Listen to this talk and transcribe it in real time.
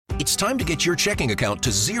It's time to get your checking account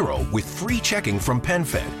to zero with free checking from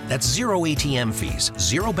PenFed. That's zero ATM fees,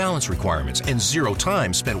 zero balance requirements, and zero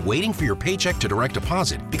time spent waiting for your paycheck to direct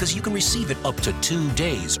deposit because you can receive it up to 2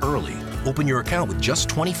 days early. Open your account with just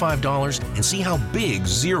 $25 and see how big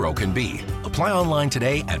zero can be. Apply online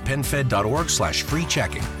today at PenFed.org/free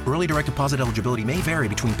checking. Early direct deposit eligibility may vary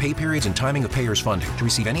between pay periods and timing of payers' funding. To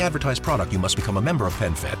receive any advertised product, you must become a member of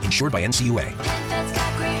PenFed, insured by NCUA. PenFed's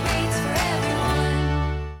got great rates for everyone.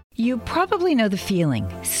 You probably know the feeling.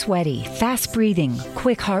 Sweaty, fast breathing,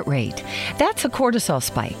 quick heart rate. That's a cortisol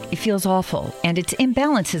spike. It feels awful, and its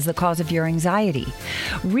imbalance is the cause of your anxiety.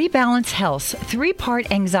 Rebalance Health's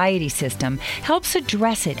 3-part anxiety system helps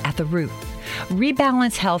address it at the root.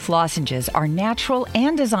 Rebalance Health lozenges are natural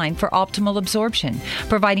and designed for optimal absorption,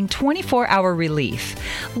 providing 24-hour relief.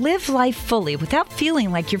 Live life fully without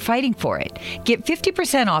feeling like you're fighting for it. Get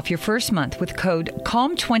 50% off your first month with code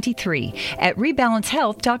CALM23 at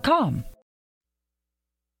rebalancehealth.com.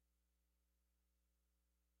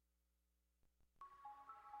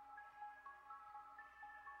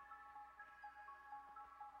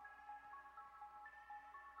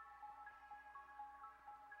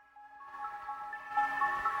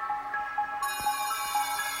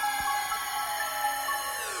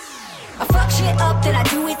 I fuck shit up, then I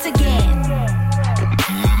do it again.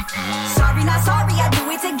 Sorry, not sorry, I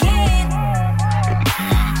do it again.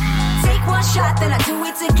 Take one shot, then I do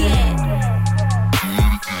it again.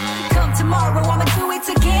 Come tomorrow, I'ma do it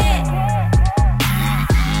again.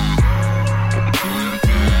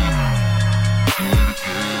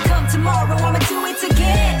 Come tomorrow, I'ma do it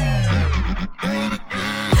again.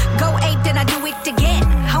 Go ape, then I do it again.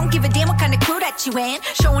 I don't give a damn what kind of crew that you in.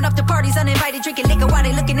 Showing up to parties uninvited, drinking liquor while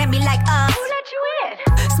they looking at me like, who let you in?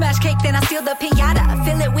 Smash cake, then I steal the piñata.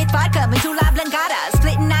 Fill it with vodka, medulla oblongata.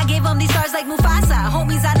 Splitting, I give them these stars like Mufasa.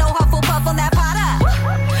 Homies, I know Hufflepuff on that Potter.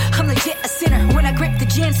 I'm legit a sinner when I grip the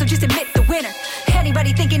gin, so just admit the winner.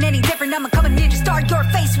 Anybody thinking any different, I'ma come and ninja star your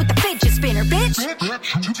face with the fidget spinner, bitch.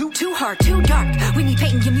 Too hard, too dark. We need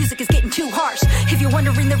painting, your music is getting too harsh. If you're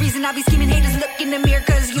wondering the reason I be scheming, haters look in the mirror,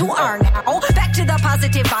 cause you are now. Back to the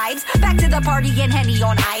positive vibes, back to the party and Henny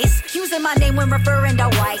on ice. Using my name when referring to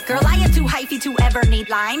white girl. I am too hyphy to ever need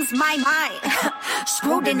lines. My mind,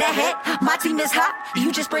 screwed in the head. My team is hot,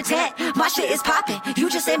 you just pretend. My shit is popping, you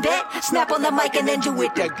just in bed. Snap on the mic and then do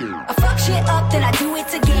it again. I fuck shit up, then I do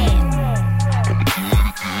it again.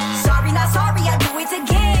 Sorry, not sorry, I do it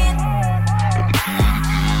again.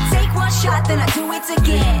 Take one shot, then I do it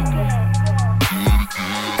again.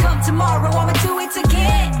 Come tomorrow, I'ma do it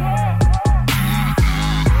again.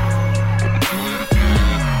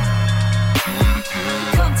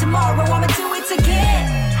 Come tomorrow, I'ma do it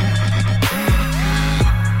again.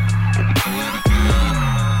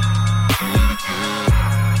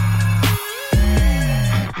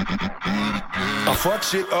 I fuck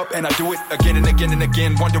shit up and I do it again and again and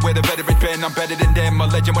again. Wonder where the veteran been. I'm better than them. A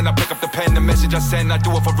legend when I pick up the pen. The message I send, I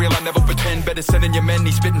do it for real. I never pretend. Better send in your men.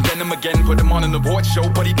 He's spitting venom again. Put him on an award show,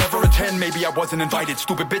 but he'd never attend. Maybe I wasn't invited.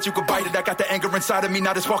 Stupid bitch, you could bite it. I got the anger inside of me.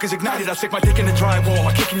 Now the spark is ignited. I stick my dick in the drywall.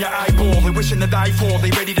 I kick in your eyeball. They wishing to die fall.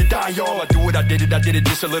 They ready to die, y'all. I do it, I did it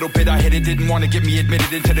just a little bit. I hit it, didn't want to get me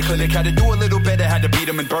admitted into the clinic. Had to do a little better. Had to beat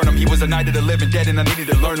him and burn him. He was a night of the living dead, and I needed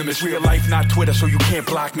to learn him. It's real life, not Twitter, so you can't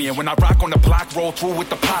block me. And when I rock on the block, roll through with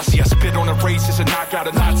the posse. I spit on a racist and knock out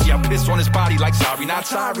a Nazi. I piss on his body like sorry, not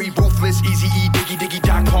sorry. Ruthless, easy E, diggy, diggy,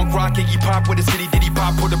 doc, punk rock, Iggy Pop with a city diddy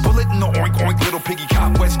pop. Put a bullet in the oink, oink, little piggy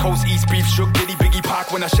cop. West Coast, East beef, shook, diddy, biggie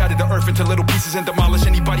Pac. When I shattered the earth into little pieces and demolished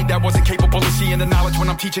anybody that wasn't capable of seeing the knowledge. When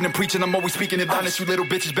I'm teaching and preaching, I'm always speaking it honest. You little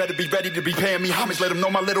bitches better be ready to be paying me homage. Let them know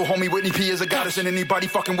my little homie Whitney P is a goddess. And anybody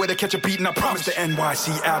fucking with her catch a beat. And I promise the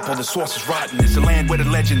NYC Apple, the source is rotten. It's a land where the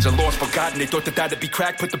legends are lost, forgotten. They thought that that'd be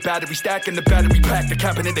cracked. Put the battery stack in the battery pack. The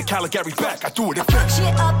cabinet, the Caligari back. I do it again. Fuck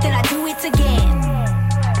shit up, then I do it again.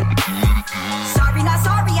 Sorry, not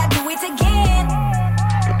sorry, I do it again.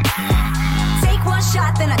 Take one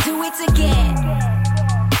shot, then I do it again.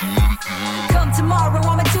 Come tomorrow,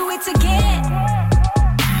 I'ma do it again.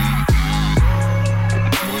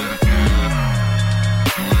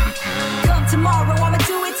 Come tomorrow, I'ma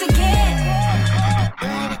do it again.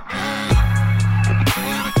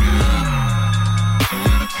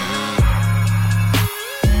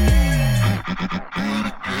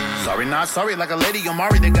 Sorry, not sorry, like a lady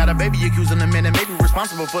Omari that got a baby accusing the man and maybe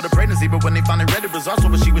responsible for the pregnancy. But when they finally read the results,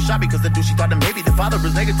 but she was shocked because the dude she thought that maybe the father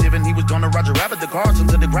was negative and he was gonna Roger Rabbit the cards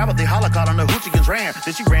into the gravel. They holla caught on the hoochie ran.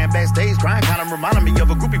 Then she ran backstage crying, kind of reminded me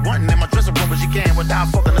of a groupie wanting in my dressing room, but she can without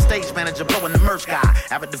fucking the stage manager blowing the merch guy.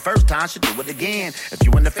 Have it the first time, she do it again. If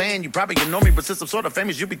you in the fan, you probably can know me, but since I'm sort of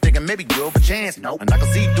famous, you be thinking maybe you'll have a chance. No, and I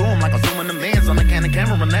can see through him like I'm zooming the mans on the Canon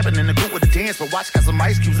camera, napping in the coop with the dance. But watch, got some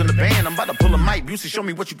ice cubes in the band. I'm about to pull a mic. Busey, show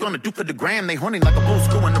me what you gonna do for the gram. They hunting like a bull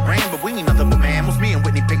school in the ram, but we ain't nothing but mammals. Me and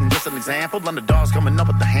Whitney picking just an example. Underdogs coming up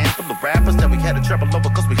with a handful of rappers that we had to trouble over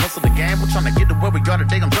cause we hustled the gamble. Trying to get to where we got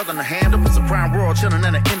today, I'm juggling the handle. It's a prime world chilling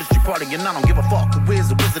in an industry party, and I don't give a fuck who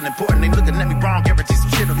is or isn't important. They looking at me wrong, guarantee some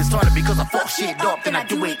shit will get started because I fuck shit up, then I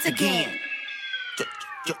do it again.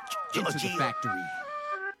 Into the factory.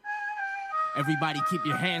 Everybody keep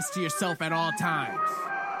your hands to yourself at all times.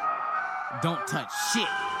 Don't touch shit.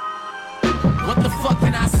 What the fuck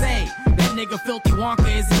can I say? That nigga Filthy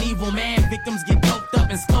Wonka is an evil man. Victims get doped up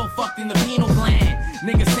and slow fucked in the penal gland.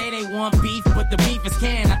 Niggas say they want beef, but the beef is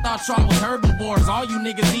canned. I thought y'all was herbivores, all you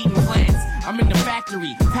niggas eating plants. I'm in the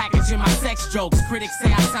factory, packaging my sex jokes. Critics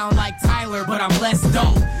say I sound like Tyler, but I'm less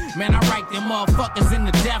dope. Man, I write them motherfuckers in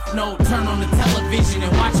the death note. Turn on the television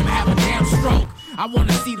and watch them have a damn stroke. I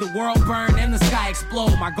wanna see the world burn and the sky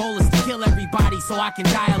explode. My goal is to kill everybody so I can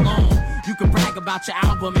die alone. You can brag about your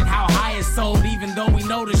album and how high it's sold, even though we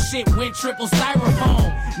know the shit went triple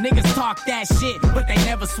styrofoam. Niggas talk that shit, but they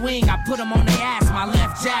never swing. I put them on their ass, my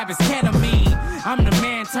left jab is ketamine. I'm the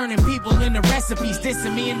man turning people into recipes.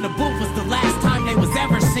 Dissing me in the booth was the last time they was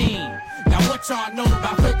ever seen. Now what y'all know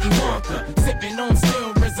about Filthy Wonka? Sipping on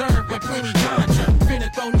still reserve with plenty ganja.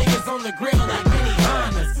 Finna throw niggas on the grill like mini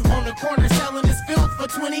Hondas. On the corner selling this filth for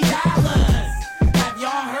 $20. Have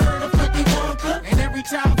y'all heard of Filthy Wonka? And every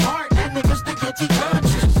child's heart, that nigga's the guilty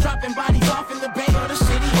conscience. Dropping bodies off in the bay or the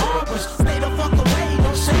city harbors. Stay the fuck away,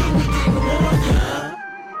 no shame, we didn't warn ya.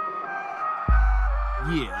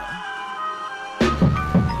 Yeah.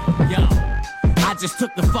 I just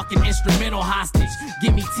took the fucking instrumental hostage.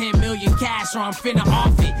 Give me 10 million cash or I'm finna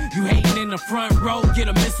off it. You hating in the front row, get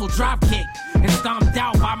a missile drop kick. And stomped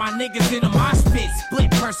out by my niggas in a mosh pit.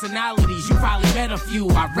 Split personalities, you probably met a few.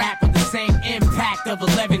 I rap with the same impact of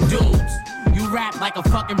 11 dudes. You rap like a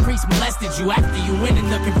fucking priest molested you after you went in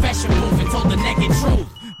the confession booth and told the naked truth.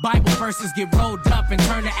 Bible verses get rolled up and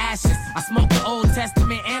turned to ashes. I smoke the Old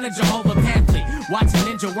Testament and a Jehovah pamphlet. Watching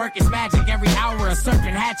ninja work is magic. Every hour a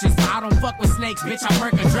serpent hatches. I don't fuck with snakes, bitch, I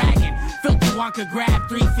murk a dragon. Filthy Wonka grab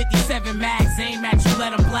 357 mags. Aim at you,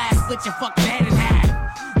 let them blast. Split your fucking head in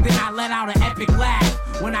half. Then I let out an epic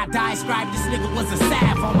laugh. When I die, scribe this nigga was a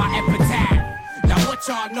salve on my epitaph. Now what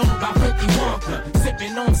y'all know about Filthy Wonka?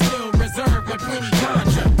 Sipping on still reserve with plenty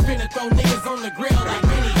ganja. Finna throw niggas on the grill like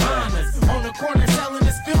mini Hondas. On the corner selling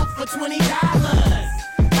this filth for $20.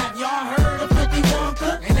 Have y'all heard of Filthy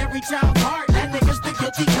Wonka? And every child's heart, that nigga's the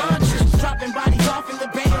guilty conscience. Dropping bodies off in the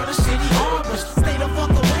bay or the city harbors. Stay the fuck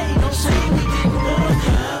away, no shame, we didn't warn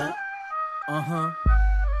ya.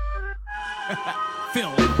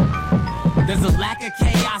 Phil. There's a lack of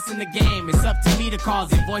chaos in the game. It's up to me to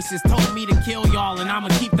cause it. Voices told me to kill y'all, and I'ma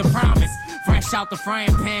keep the promise. Fresh out the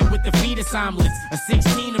frying pan with the fetus omelets. A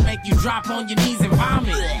 16 to make you drop on your knees and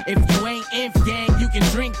vomit. If you ain't inf gang, you can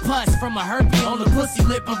drink pus from a herpes on the pussy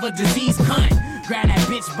lip of a diseased cunt. Grab that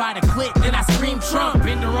bitch by the clit, then I scream Trump.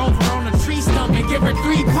 Bend her over on a tree stump and give her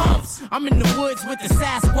 3 pumps. I'm in the woods with the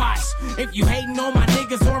Sasquatch. If you hating on my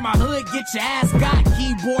niggas or my hood, get your ass got.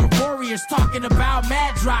 Keyboard warriors talking about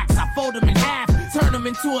mad rocks. I fold them in half, turn them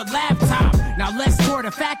into a laptop. Now let's tour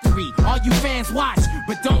the factory, all you fans watch.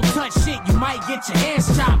 But don't touch shit, you might get your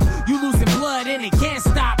hands chopped. You losing blood and it can't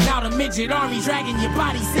stop. Now the midget army dragging your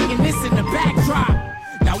body, singing this in the backdrop.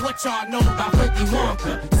 Now what y'all know about Filthy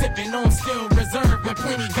Wonka? Sipping on still reserve with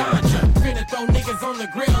plenty ganja. Finna throw niggas on the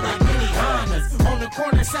grill like mini Hondas. On the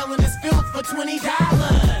corner selling this filth for $20.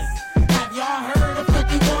 Have y'all heard of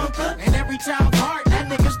Filthy Wonka? And every child's heart, that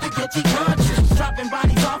nigga's the guilty conscience. Dropping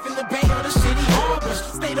bodies off in the bay or the city harbors.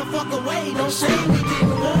 Stay the fuck away, no shame, we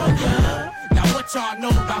didn't warn ya. Now what y'all know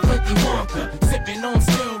about Filthy Wonka? Sipping on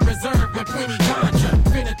still reserve with plenty ganja.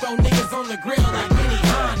 Finna throw niggas on the grill like mini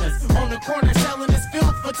Hondas. On the corner selling this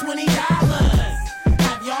filth for $20.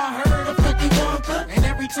 Have y'all heard of Filthy Wonka? And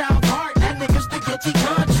every child's heart, that nigga's the guilty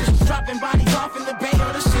conscience. Dropping bodies off in the bay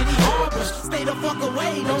or the city harbors. Stay the fuck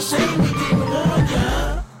away, no shame, we didn't warn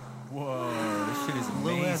ya. Whoa, this shit is amazing.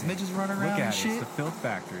 Little ass midgets running around. Look at and it, shit. it's the filth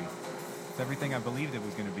factory. It's everything I believed it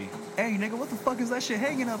was gonna be. Hey, nigga, what the fuck is that shit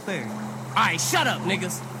hanging up there? Alright, shut up,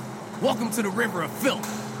 niggas. Welcome to the river of filth,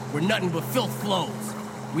 where nothing but filth flows.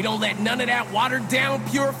 We don't let none of that watered down,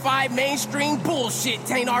 purified mainstream bullshit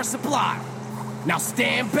taint our supply. Now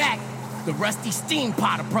stand back. The rusty steam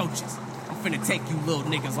pot approaches. I'm finna take you little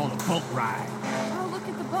niggas on a boat ride. Oh, look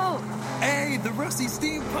at the boat. Hey, the rusty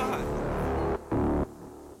steam pot.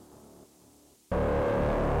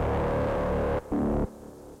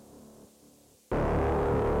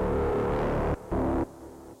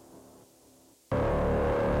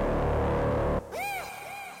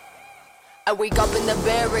 I wake up in the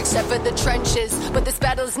barracks, except for the trenches. But this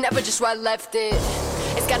battle is never just where I left it.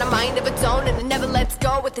 It's got a mind of its own and it never lets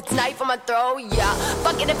go with its knife on my throat, yeah.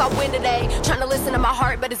 Fuck it if I win today. Trying to listen to my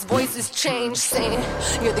heart, but his voice has changed. Saying,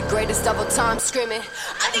 you're the greatest of all time. Screaming,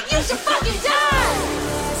 I think you should fucking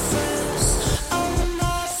die.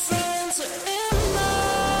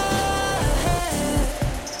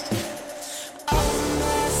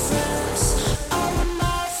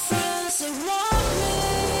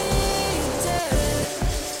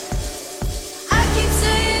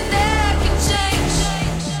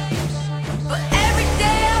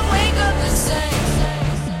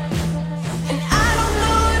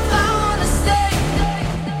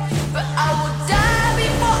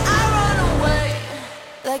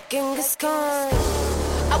 Genghis Khan.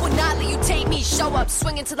 I would not let you take me, show up,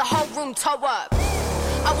 swinging to the whole room, toe up.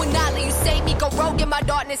 I would not let you save me, go rogue in my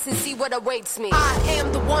darkness and see what awaits me. I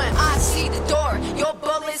am the one, I see the door. Your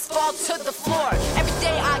bullets fall to the floor. Every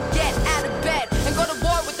day I get out of bed and go to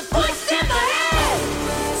war with the voice in my head.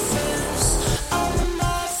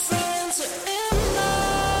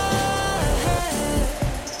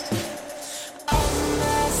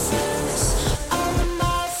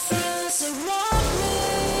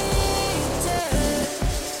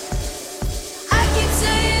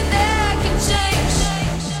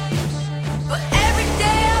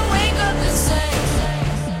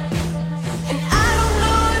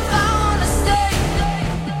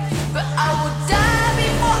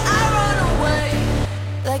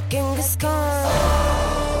 Genghis Khan.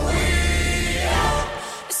 Oh, we are.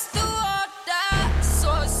 It's do or die,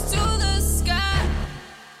 swords to the sky.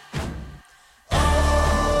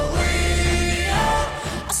 Oh, we are.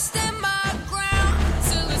 I'll stand my ground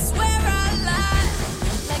till it's where I lie.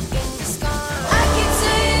 Like Genghis Khan. I keep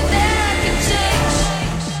saying that I can change,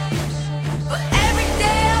 but every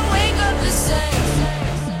day I wake up the same.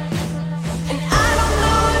 And I don't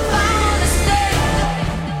know if I wanna stay,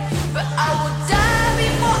 but I will die.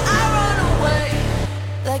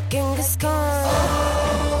 Like Genghis Khan.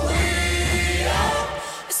 Oh, we are.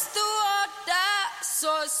 It's do or die,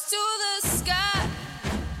 swords to the sky.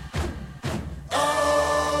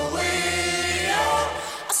 Oh, we are.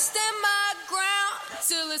 I'll stand my ground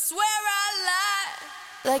till it's where I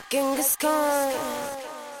lie. Like Genghis Khan.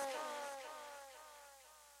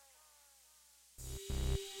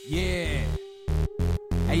 Yeah.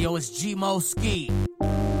 Hey, yo, it's G-Mo Ski.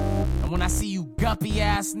 When I see you guppy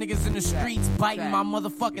ass niggas in the streets biting my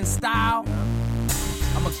motherfucking style,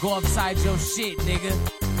 I'ma go upside your shit, nigga.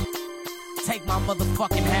 Take my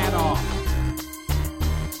motherfucking hat off.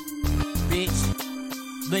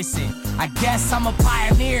 Bitch. Listen, I guess I'm a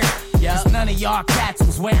pioneer. Cause none of y'all cats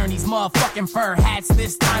was wearing these motherfucking fur hats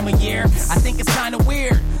this time of year. I think it's kinda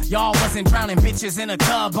weird. Y'all wasn't drowning bitches in a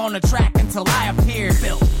tub on the track until I appeared.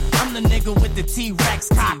 I'm the nigga with the T-Rex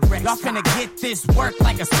cock. Y'all finna get this work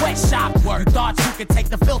like a sweatshop. You thought you could take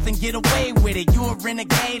the filth and get away with it. You a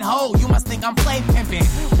renegade hoe, you must think I'm play pimping.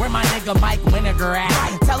 Where my nigga Mike Winnegar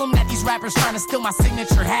at? Tell him that these rappers trying to steal my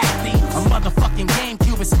signature hat. A motherfucking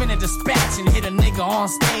GameCube is finna dispatch and hit a nigga on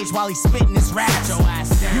stage while he's spitting his raps.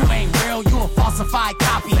 You ain't real, you a falsified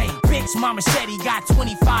copy. Bitch, my machete got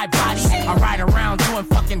 25 bodies. I ride around doing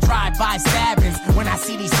fucking drive-by stabbings. When I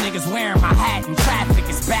see these niggas wearing my hat and traffic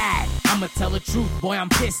is bad. I'ma tell the truth, boy, I'm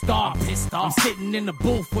pissed off. I'm sitting in the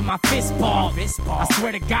booth with my fist ball. I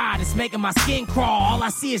swear to God, it's making my skin crawl. All I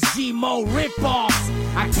see is G-Mo rip-offs.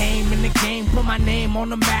 I came in the game, put my name on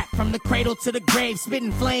the map. From the cradle to the grave,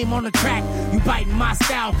 spitting flame on the track. You biting my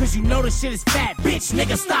style, cause you know the shit is fat. Bitch,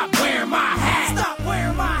 nigga, stop wearing my hat. Stop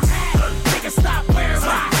wearing my hat. Nigga, stop wearing my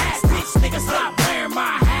hat. Bitch, nigga, stop wearing my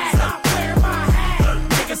hat. Stop wearing my hat.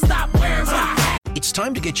 Nigga, stop wearing my hat. It's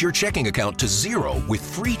time to get your checking account to zero with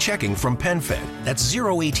free checking from PenFed. That's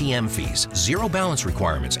zero ATM fees, zero balance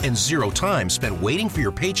requirements, and zero time spent waiting for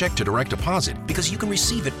your paycheck to direct deposit because you can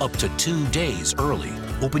receive it up to 2 days early.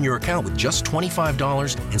 Open your account with just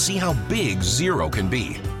 $25 and see how big zero can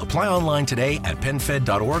be. Apply online today at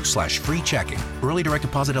penfed.org/free checking. Early direct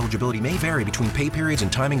deposit eligibility may vary between pay periods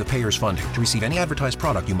and timing of payers' funding. To receive any advertised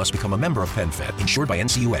product, you must become a member of PenFed, insured by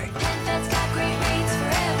NCUA. PenFed's got great rates for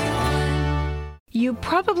everyone. You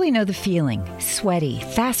probably know the feeling. Sweaty,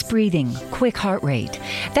 fast breathing, quick heart rate.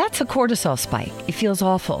 That's a cortisol spike. It feels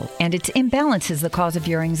awful, and its imbalance is the cause of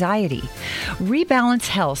your anxiety. Rebalance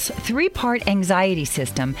Health's 3-part anxiety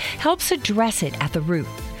system helps address it at the root.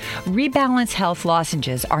 Rebalance Health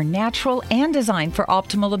lozenges are natural and designed for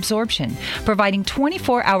optimal absorption, providing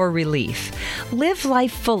 24-hour relief. Live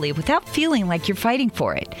life fully without feeling like you're fighting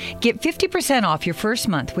for it. Get 50% off your first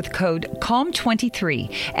month with code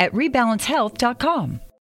CALM23 at rebalancehealth.com.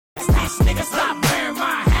 Nigga, stop wearing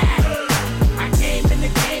my hat. I came in the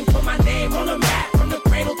game, put my name on the map. From the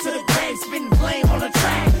cradle to the grave, spitting flame on the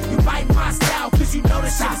track. You bite my style, cause you know the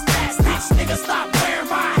shit is fast. Bitch, nigga, stop wearing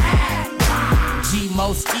my hat.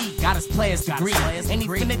 G-Mo Ski got his player's degree. And he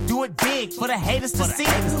finna do it big for the haters to see.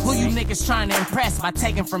 Who you niggas trying to impress by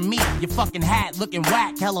taking from me? Your fucking hat looking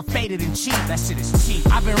whack, hella faded and cheap. That shit is cheap.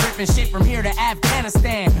 I've been ripping shit from here to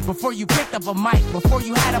Afghanistan. Before you picked up a mic, before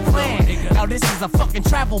you had a plan. Now this is a fucking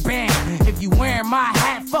travel ban. If you wearing my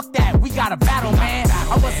hat, fuck that, we got a battle, man.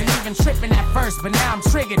 I wasn't even tripping at first, but now I'm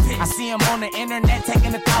triggered. I see him on the internet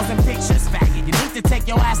taking 1,000 pictures. You need to take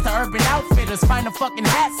your ass to Urban Outfitters. Find a fucking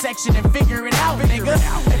hat section and figure it out, nigga.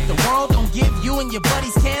 If the world don't give you and your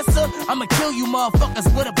buddies cancer, I'ma kill you motherfuckers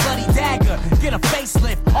with a bloody dagger. Get a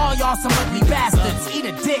facelift, all y'all some ugly bastards. Eat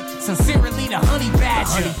a dick, sincerely the honey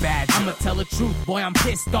badger. I'ma tell the truth, boy, I'm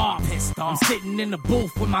pissed off. I'm sitting in the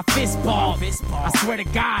booth with my fist ball. I swear to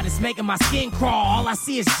God, it's making my skin crawl. All I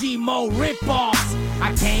see is G-Mo rip-offs.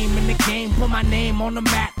 I came in the game, put my name on the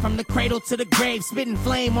map. From the cradle to the grave, spitting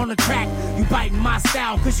flame on the track. You biting my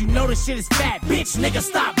style, cause you know the shit is fat. Bitch, nigga,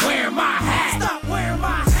 stop wearing my hat. Stop wearing my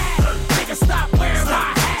hat. Nigga, stop wearing my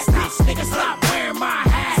hat. Bitch, nigga, stop wearing my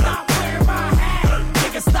hat. Stop wearing my hat.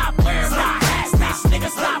 Nigga, stop wearing my hat. Bitch, nigga,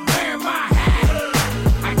 stop wearing my hat.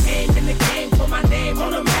 I came in the game, put my name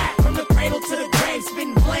on the map. From the cradle to the grave,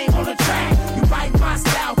 spitting flame on the track. You biting my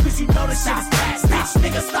style, cause you know the shit is fat. Bitch,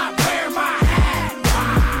 nigga, stop wearing my hat.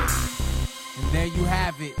 And there you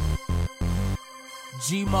have it.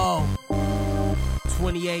 G-Mo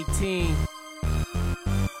 2018.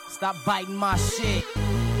 Stop biting my shit.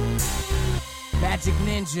 Magic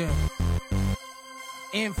Ninja.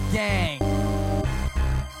 Inf Gang.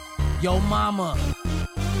 Yo mama.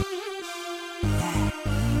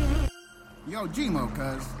 Yo, G-Mo,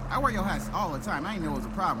 cuz. I wear your hats all the time. I didn't know it was a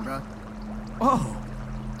problem, bro. Oh.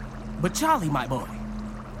 But Charlie, my boy,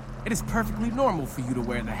 it is perfectly normal for you to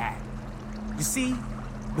wear the hat. You see,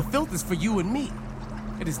 the filth is for you and me.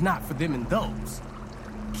 It is not for them and those.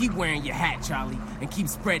 Keep wearing your hat, Charlie, and keep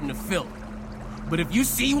spreading the filth. But if you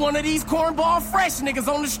see one of these cornball fresh niggas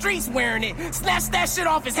on the streets wearing it, snatch that shit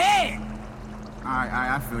off his head. Alright,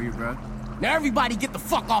 I feel you, bro. Now everybody get the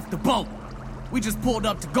fuck off the boat. We just pulled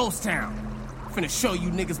up to Ghost Town. Finna show you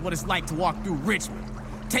niggas what it's like to walk through Richmond.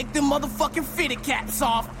 Take them motherfucking fitted caps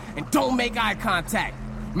off and don't make eye contact.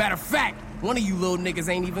 Matter of fact, one of you little niggas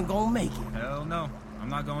ain't even gonna make it. Hell no. I'm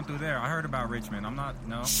not going through there. I heard about Richmond. I'm not,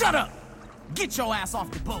 no. Shut up! Get your ass off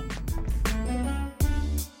the boat.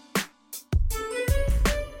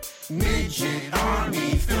 Midget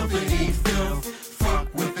army, filthy filth.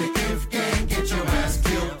 Fuck with the if gang, get your ass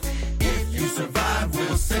killed. If you survive,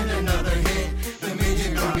 we'll send another hit. The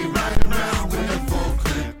midget army riding around with a full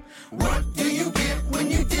clip. What do you get when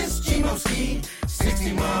you diss G-Mo Ski?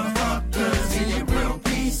 60 motherfuckers in your grill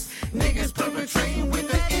piece. Niggas perpetrating with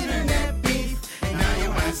the internet beef. And now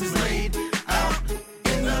your ass is laid out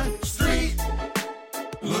in the street.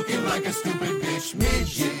 Looking like a stupid bitch.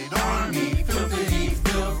 Midget army, filthy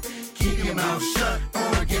filth. Keep your mouth shut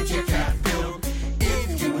or get your cat killed.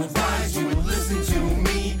 If you were wise, you would listen to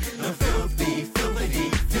me. The filthy,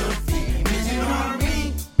 filthy midget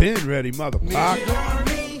army. Been ready,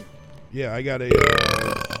 motherfucker. Yeah, I got a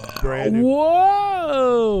brand new.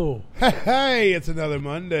 Whoa! Hey, it's another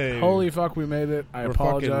Monday. Holy fuck, we made it. I We're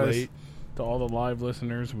apologize late. to all the live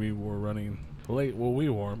listeners. We were running late. Well, we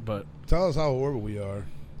weren't, but... Tell us how horrible we are.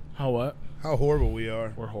 How what? How horrible we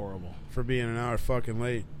are. We're horrible. For being an hour fucking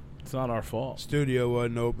late. It's not our fault. Studio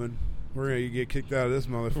wasn't open. We're going to get kicked out of this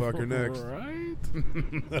motherfucker next. Right?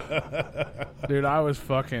 Dude, I was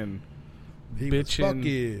fucking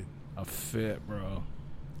bitching a fit, bro.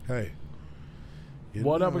 Hey.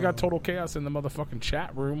 What up? We got total chaos in the motherfucking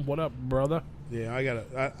chat room. What up, brother? Yeah,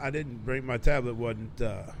 I didn't bring my tablet. Wasn't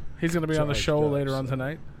he's going to be on the show up, later on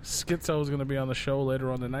tonight. Skitzo is going to be on the show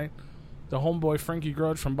later on tonight. The homeboy Frankie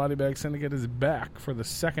Grudge from Body Bag Syndicate is back for the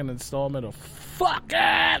second installment of Fuck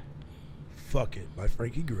It! Fuck It by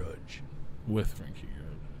Frankie Grudge. With Frankie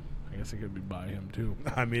Grudge. I guess it could be by him, too.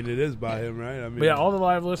 I mean, it is by him, right? I mean, but yeah, all the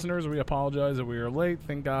live listeners, we apologize that we are late.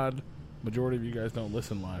 Thank God majority of you guys don't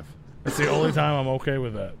listen live. It's the only time I'm okay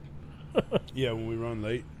with that. Yeah, when we run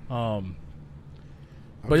late.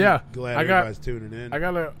 But yeah, glad I everybody's tuning in. I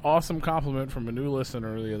got an awesome compliment from a new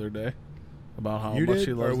listener the other day about how much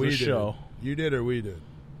he loves the show. You did or we did?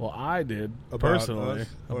 Well, I did About personally us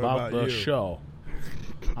or about the you? show.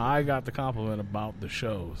 I got the compliment about the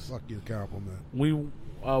shows. Fuck you, compliment. We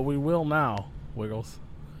will now, Wiggles.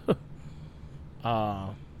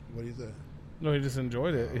 What do you say? No, he just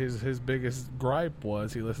enjoyed it. His biggest gripe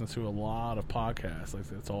was he listens to a lot of podcasts. Like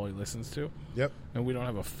that's all he listens to. Yep. And we don't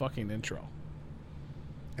have a fucking intro.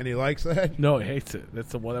 And he likes that? No, he hates it.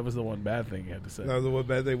 That was the one bad thing he had to say. That was the one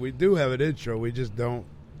bad thing. We do have an intro. We just don't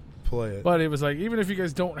play it. But it was like, even if you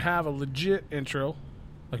guys don't have a legit intro,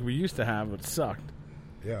 like we used to have, it sucked.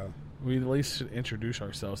 Yeah. We at least should introduce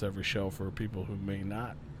ourselves every show for people who may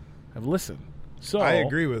not have listened. So I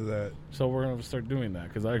agree with that. So we're going to start doing that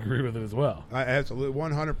because I agree with it as well. I absolutely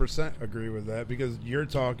 100% agree with that because you're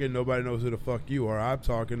talking, nobody knows who the fuck you are. I'm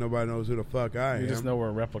talking, nobody knows who the fuck I am. You just know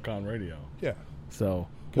we're Replicon Radio. Yeah. So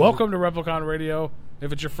welcome to Replicon Radio.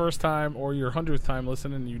 If it's your first time or your 100th time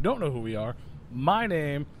listening and you don't know who we are, my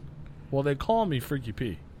name, well, they call me Freaky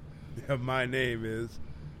P. Yeah, my name is...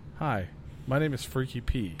 Hi, my name is Freaky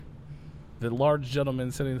P. The large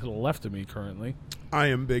gentleman sitting to the left of me currently. I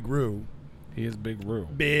am Big Roo. He is Big Roo.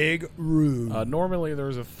 Big Roo. Normally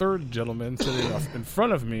there's a third gentleman sitting in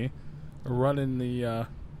front of me running the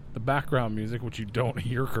background music, which you don't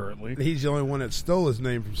hear currently. He's the only one that stole his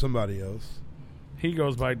name from somebody else. He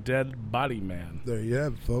goes by Dead Body Man. There you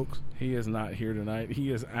have it, folks. He is not here tonight.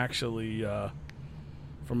 He is actually,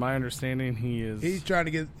 from my understanding, He's trying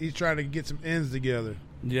to get some ends together.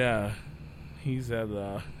 Yeah, he's at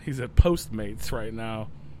Postmates right now,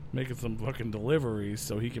 making some fucking deliveries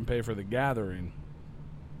so he can pay for the gathering.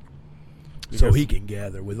 So he can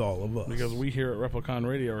gather with all of us. Because we here at Replicon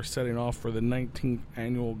Radio are setting off for the 19th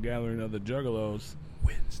annual gathering of the Juggalos.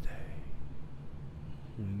 Wednesday.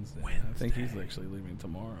 I think he's actually leaving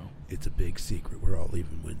tomorrow. It's a big secret. We're all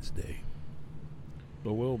leaving Wednesday.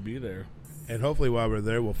 But we'll be there. And hopefully while we're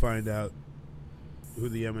there, we'll find out who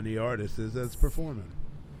the M&E artist is that's performing.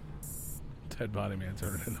 Dead Body Man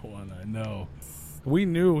turned into one. I know. We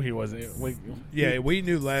knew he wasn't. We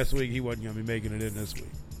knew last week he wasn't going to be making it in this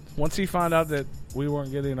week. Once he found out that we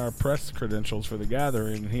weren't getting our press credentials for the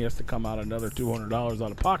gathering, he has to come out another $200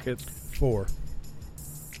 out of pocket. 4.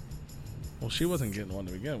 Well, she wasn't getting one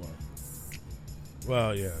to begin with.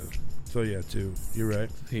 Well, yeah. So, yeah, 2. You're right.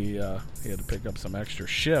 He had to pick up some extra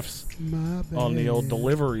shifts on the old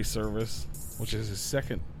delivery service, which is his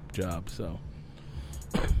second job, so.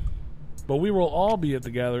 But we will all be at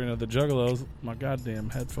the gathering of the Juggalos. My goddamn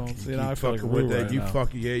headphones. You know, I feel like with that. Right You now.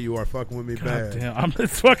 fucking you are fucking with me bad. Damn,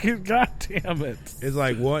 it's fucking goddamn it. It's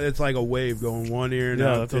like what? It's like a wave going one ear and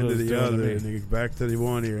out into the other, and then back to the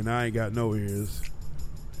one ear, and I ain't got no ears.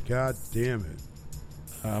 God damn it!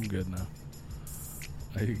 I'm good now.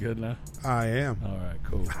 Are you good now? I am. All right,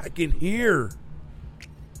 cool. I can hear.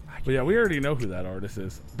 But yeah, we already know who that artist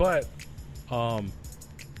is. But,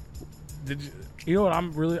 did you? You know what?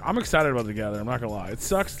 I'm excited about the gathering. I'm not gonna lie. It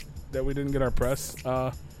sucks that we didn't get our press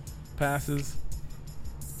passes.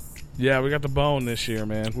 Yeah, we got the bone this year,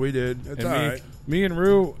 man. We did. It's all right. Me and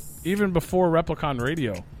Rue, even before Replicon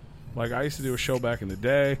Radio, like I used to do a show back in the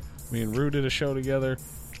day. Me and Rue did a show together.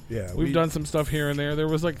 Yeah, we've done some stuff here and there. There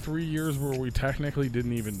was like 3 years where we technically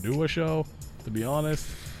didn't even do a show, to be honest.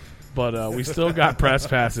 But we still got press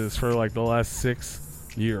passes for like the last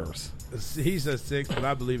 6 years. He says 6, but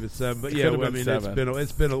I believe it's 7. But yeah, I mean, 7.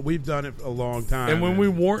 it's been we've done it a long time. And when we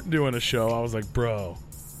weren't doing a show, I was like, bro,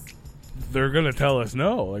 they're gonna tell us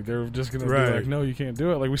no. Like they're just gonna be like, no, you can't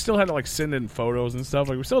do it. Like we still had to like send in photos and stuff.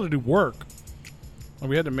 Like we still had to do work. Like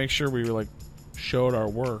we had to make sure we were like showed our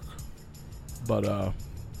work. But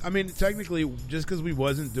I mean, technically, just because we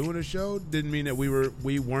wasn't doing a show didn't mean that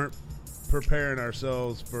we weren't preparing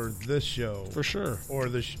ourselves for this show for sure, or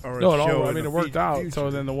the or no, a show. I mean, it worked out. Future. So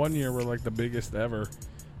then the one year we're like the biggest ever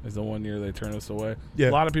is the one year they turned us away. Yeah.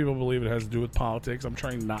 A lot of people believe it has to do with politics. I'm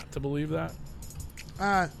trying not to believe that.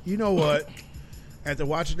 You know what? After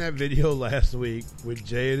watching that video last week with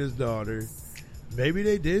Jay and his daughter, maybe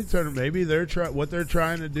they did turn. Maybe what they're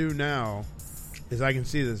trying to do now is I can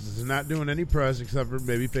see this is not doing any press except for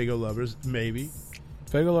maybe Fago Lovers. Maybe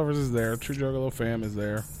Fago Lovers is there. True Juggalo Fam is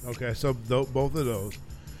there. Okay, so both of those,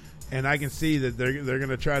 and I can see that they're going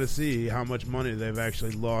to try to see how much money they've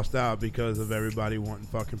actually lost out because of everybody wanting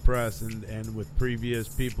fucking press, and with previous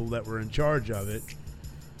people that were in charge of it.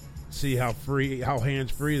 See how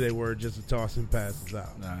hands free they were just to tossing passes out.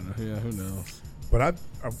 Yeah, who knows? But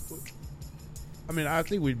I mean, I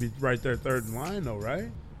think we'd be right there third in line, though,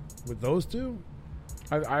 right? With those two,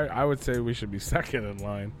 I would say we should be second in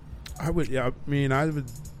line. I would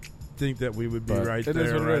think that we would be right there. It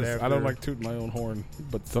is what right it is. after. I don't like tooting my own horn,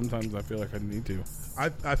 but sometimes I feel like I need to.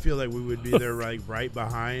 I feel like we would be there right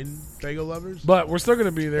behind Fago Lovers. But we're still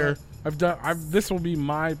gonna be there. This will be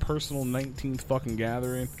my personal 19th fucking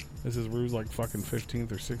gathering. This is Rue's like fucking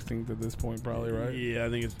 15th or 16th at this point, probably, right? Yeah, I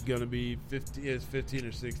think it's gonna be 50. It's 15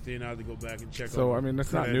 or 16. I have to go back and check. So I mean,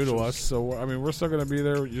 that's not new to us. So I mean, we're still gonna be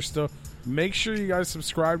there. You're still. Make sure you guys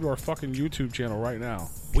subscribe to our fucking YouTube channel right now.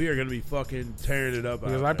 We are gonna be fucking tearing it up.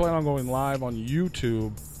 Because I plan on going live on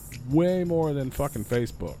YouTube way more than fucking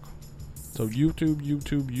Facebook. So YouTube.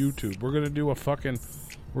 We're gonna do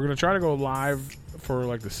we're gonna try to go live for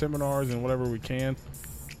like the seminars and whatever we can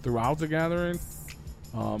throughout the gathering.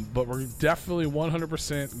 But we're definitely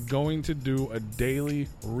 100% going to do a daily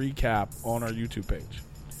recap on our YouTube page.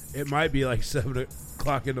 It might be like 7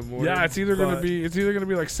 o'clock in the morning. Yeah, it's either gonna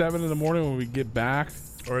be like 7 in the morning when we get back,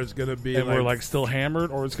 or it's gonna be and we're like still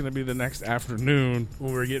hammered, or it's gonna be the next afternoon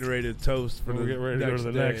when we're getting ready to toast for we're getting ready to go to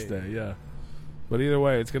the next day. Yeah, but either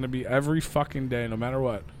way, it's gonna be every fucking day, no matter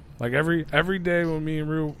what. Like every day when me and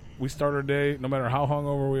Rue we start our day, no matter how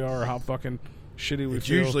hungover we are or how fucking shitty we it's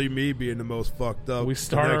feel. Usually me being the most fucked up. We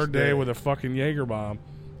start our day with a fucking Jaeger bomb,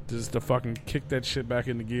 just to fucking kick that shit back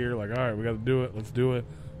into gear. Like, all right, we got to do it. Let's do it.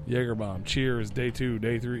 Jaeger bomb. Cheers. Day 2,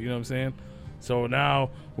 day 3. You know what I'm saying? So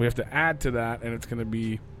now we have to add to that, and it's going to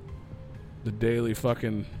be the daily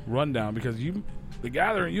fucking rundown because the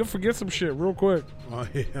gathering, you'll forget some shit real quick. Oh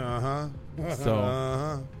yeah.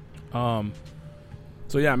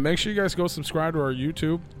 So yeah, make sure you guys go subscribe to our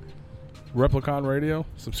YouTube. Replicon Radio.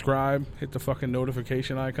 Subscribe. Hit the fucking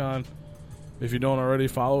notification icon. If you don't already,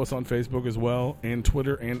 follow us on Facebook as well, and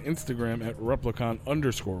Twitter and Instagram at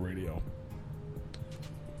Replicon_radio.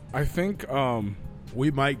 I think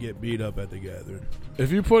we might get beat up at the gathering.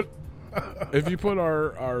 If you put our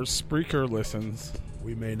Spreaker listens,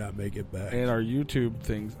 we may not make it back. And our YouTube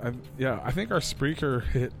things, I think our Spreaker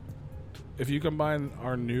hit. If you combine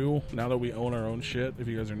our now that we own our own shit, if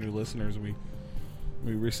you guys are new listeners, we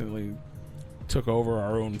recently took over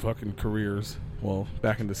our own fucking careers. Well,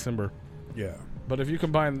 back in December. Yeah. But if you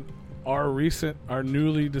combine our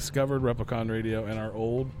newly discovered Replicon Radio and our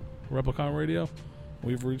old Replicon Radio,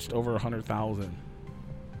 we've reached over 100,000.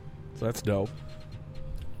 So that's dope.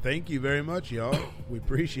 Thank you very much, y'all. We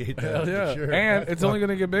appreciate that. Hell yeah. For sure. And it's only going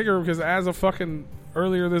to get bigger because as of fucking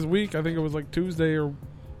earlier this week, I think it was like Tuesday or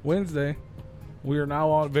Wednesday, we are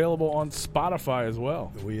now available on Spotify as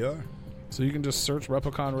well. We are. So you can just search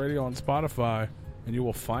Replicon Radio on Spotify and you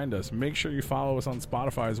will find us. Make sure you follow us on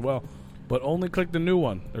Spotify as well. But only click the new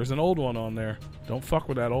one. There's an old one on there. Don't fuck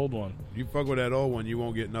with that old one. You fuck with that old one, you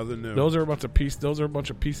won't get nothing new. Those are a bunch of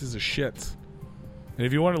pieces of shits. And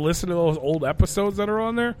if you want to listen to those old episodes that are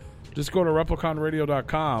on there, just go to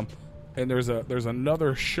repliconradio.com and there's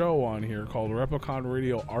another show on here called Replicon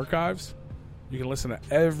Radio Archives. You can listen to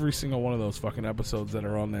every single one of those fucking episodes that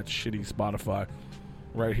are on that shitty Spotify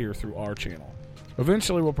right here through our channel.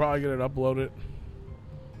 Eventually we'll probably get it uploaded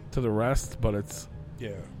to the rest, but it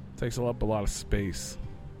takes up a lot of space,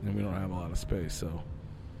 and we don't have a lot of space, so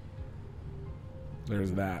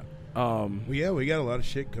there's that. We got a lot of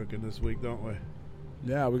shit cooking this week, don't we?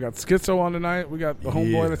 Yeah, we got Skitzo on tonight. We got the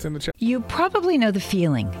homeboy that's in the chat. You probably know the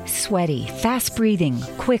feeling. Sweaty, fast breathing,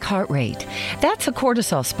 quick heart rate. That's a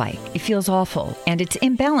cortisol spike. It feels awful, and its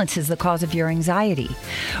imbalance is the cause of your anxiety.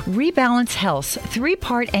 Rebalance Health's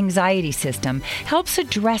 3-part anxiety system helps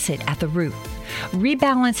address it at the root.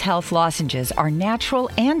 Rebalance Health lozenges are natural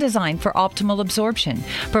and designed for optimal absorption,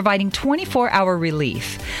 providing 24-hour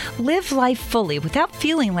relief. Live life fully without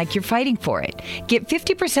feeling like you're fighting for it. Get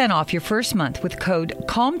 50% off your first month with code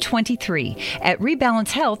CALM23 at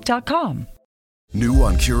rebalancehealth.com. New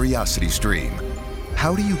on Curiosity Stream.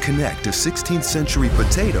 How do you connect a 16th century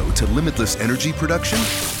potato to limitless energy production?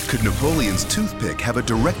 Could Napoleon's toothpick have a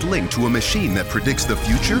direct link to a machine that predicts the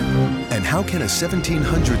future? And how can a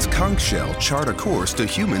 1700s conch shell chart a course to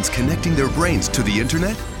humans connecting their brains to the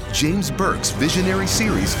internet? James Burke's visionary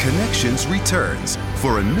series Connections returns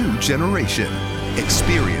for a new generation.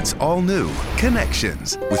 Experience all new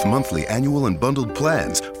Connections. With monthly, annual, and bundled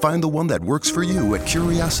plans, find the one that works for you at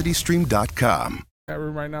curiositystream.com.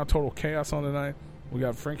 Room right now, total chaos on tonight. We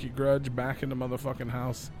got Frankie Grudge back in the motherfucking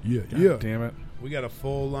house. God damn it. We got a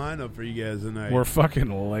full lineup for you guys tonight. We're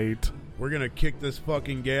fucking late. We're going to kick this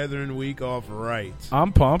fucking gathering week off right.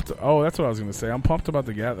 I'm pumped. Oh, that's what I was going to say. I'm pumped about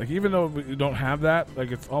the gathering. Like, even though we don't have that,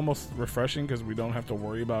 like, it's almost refreshing because we don't have to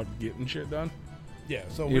worry about getting shit done. Yeah,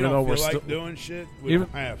 so we don't feel like doing shit, we don't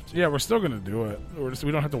have to. Yeah, we're still going to do it.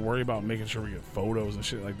 We don't have to worry about making sure we get photos and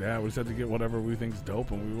shit like that. We just have to get whatever we think is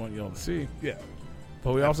dope and we want y'all to see. Yeah.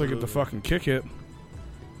 But we also get to fucking kick it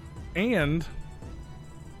And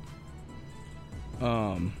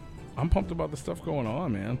I'm pumped about the stuff going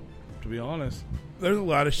on, man. To be honest, there's a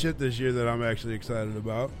lot of shit this year that I'm actually excited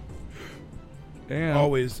about. And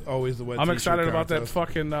always the wet. I'm t-shirt excited about that contest.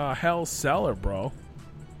 fucking Hell Cellar, bro.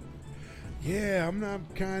 Yeah, I'm not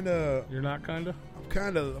kind of. You're not kind of.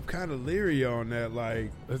 I'm kind of leery on that.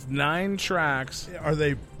 Like, it's 9 tracks. Are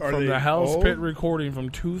they from the Hell's Pit recording from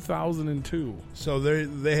 2002? So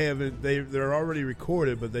they're already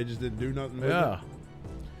recorded, but they just didn't do nothing with it.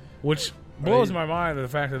 Which blows my mind, the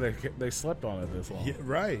fact that they slept on it this long. Yeah,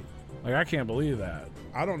 right. Like, I can't believe that.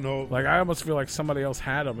 I don't know. Like, I almost feel like somebody else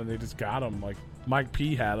had them and they just got them. Like, Mike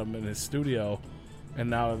P had them in his studio, and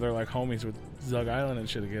now they're like homies with Zug Island and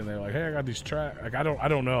shit again. They're like, hey, I got these tracks. Like, I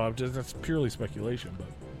don't know. That's purely speculation. But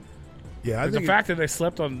yeah, the fact that they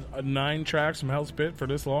slept on 9 tracks from Hell's Pit for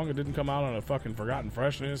this long, it didn't come out on a fucking Forgotten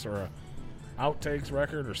Freshness or a Outtakes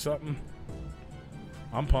record or something.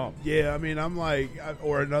 I'm pumped. Yeah, I mean, I'm like,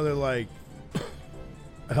 or another like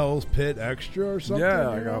Hell's Pit extra or something.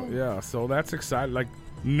 Yeah, yeah. So that's exciting. Like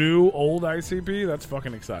new old ICP, that's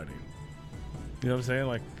fucking exciting. You know what I'm saying?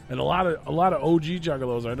 Like, and a lot of OG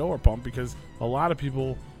juggalos I know are pumped because a lot of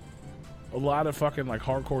people, a lot of fucking like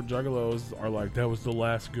hardcore juggalos are like, that was the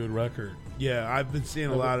last good record. Yeah, I've been seeing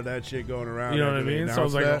a lot of that shit going around. You know what I mean? So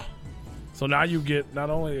it's like, so now you get not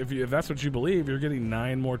only if that's what you believe, you're getting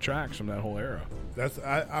 9 more tracks from that whole era.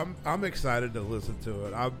 I'm excited to listen to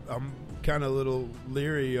it. I'm kind of a little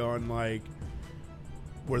leery on like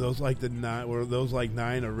were those like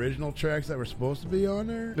 9 original tracks that were supposed to be on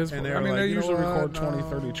there? They usually record 20,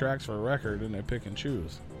 30 tracks for a record and they pick and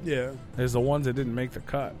choose. Yeah, there's the ones that didn't make the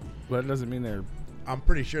cut, but it doesn't mean they're. I'm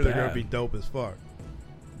pretty sure they're bad. gonna be dope as fuck.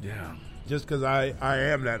 Yeah, just because I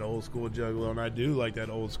am that old school juggalo and I do like that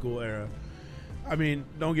old school era. I mean,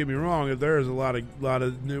 don't get me wrong. If there's a lot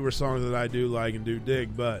of newer songs that I do like and do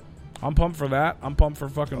dig, but I'm pumped for that. I'm pumped for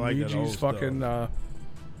fucking like Ouija's fucking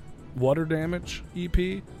Water Damage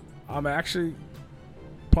EP. I'm actually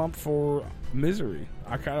pumped for Misery.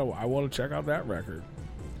 I want to check out that record.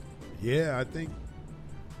 Yeah, I think,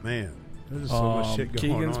 man, there's so much shit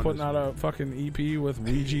going on. Keegan's putting out a fucking EP with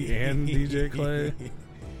Ouija and DJ Clay.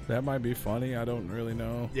 That might be funny. I don't really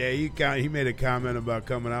know. Yeah, he made a comment about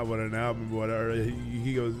coming out with an album or whatever.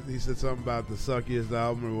 He said something about the suckiest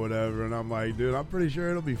album or whatever, and I'm like, dude, I'm pretty sure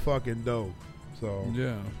it'll be fucking dope. So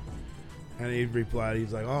yeah. And he replied,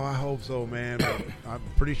 he's like, oh, I hope so, man. But I'm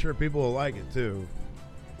pretty sure people will like it too.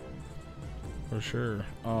 For sure.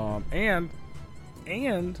 And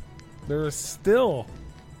there is still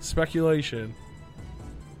speculation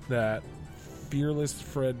that Fearless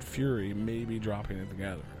Fred Fury may be dropping it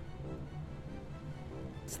together.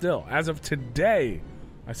 Still, as of today,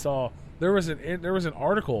 I saw there was an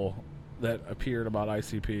article that appeared about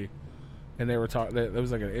ICP, and they were talking. There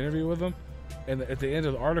was like an interview with them, and at the end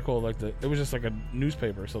of the article, it was just like a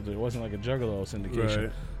newspaper, so it wasn't like a Juggalo syndication.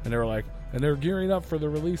 Right. And they were like, and they're gearing up for the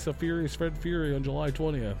release of Furious Fred Fury on July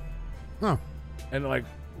 20th. Huh. And like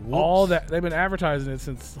all that, they've been advertising it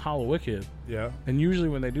since Hallowicked. Yeah. And usually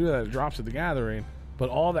when they do that, it drops at the gathering. But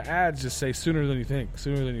all the ads just say sooner than you think,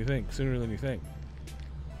 sooner than you think, sooner than you think.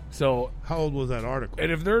 So how old was that article?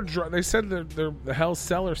 And if they said the Hell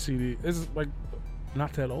Cellar CD is like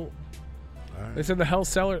not that old. Right. They said the Hell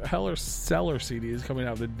Cellar CD is coming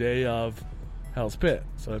out the day of Hell's Pit,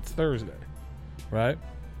 so it's Thursday, right?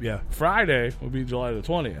 Yeah. Friday will be July the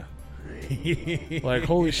 20th. Like,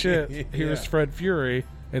 holy shit! Here's Fred Fury,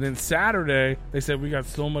 and then Saturday they said we got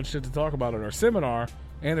so much shit to talk about at our seminar,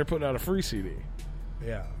 and they're putting out a free CD.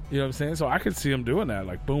 Yeah. You know what I'm saying? So I could see them doing that,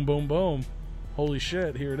 like boom, boom, boom. Holy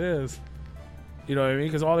shit! Here it is. You know what I mean?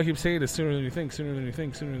 Because all they keep saying is sooner than you think, sooner than you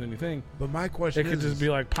think, sooner than you think. But my question could just be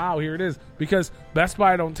like, pow, here it is. Because Best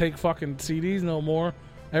Buy don't take fucking CDs no more.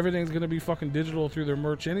 Everything's going to be fucking digital through their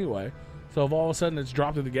merch anyway. So if all of a sudden it's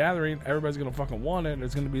dropped at the gathering, everybody's going to fucking want it. And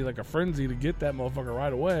it's going to be like a frenzy to get that motherfucker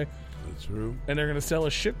right away. That's true. And they're going to sell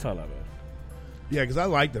a shit ton of it. Yeah, because I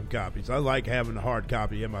like them copies. I like having the hard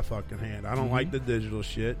copy in my fucking hand. I don't like the digital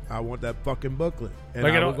shit. I want that fucking booklet. And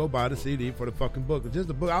I will go buy the CD for the fucking booklet. Just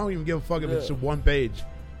the book. I don't even give a fuck if it's just one page,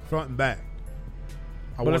 front and back.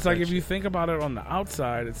 But it's like if you think about it on the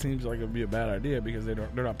outside, it seems like it would be a bad idea because they're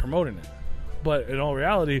not promoting it. But in all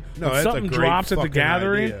reality, if something drops at the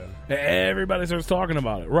gathering, everybody starts talking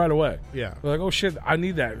about it right away. Yeah. They're like, oh shit, I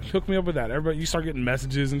need that. Hook me up with that. Everybody, you start getting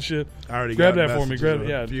messages and shit. I already grab got that for me.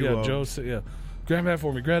 Grab Joe. Yeah. Grab that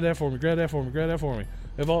for me. Grab that for me. Grab that for me. Grab that for me.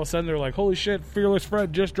 If all of a sudden they're like, holy shit, Fearless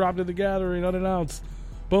Fred just dropped at the gathering unannounced.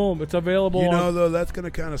 Boom, it's available. You know, though, that's going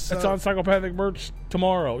to kind of suck. It's on Psychopathic merch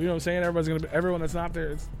tomorrow. You know what I'm saying? Everybody's going to be, everyone that's not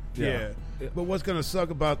there. Yeah. But what's going to suck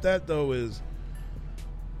about that, though, is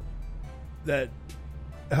that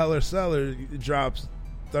Hell or Seller drops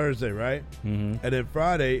Thursday, right? Mm-hmm. And then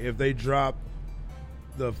Friday, if they drop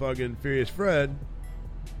the fucking Furious Fred,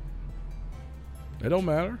 it don't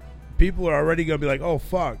matter. People are already gonna be like, "Oh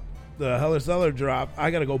fuck, the Hell or Seller drop!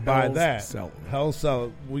 I gotta go buy that." Hell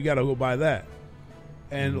Seller, we gotta go buy that.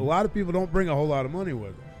 And a lot of people don't bring a whole lot of money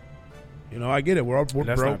with them. You know, I get it. We're That's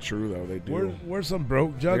broke. not true though. They do. We're some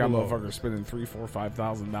broke They got juggalos. motherfuckers spending $3,000, $4,000,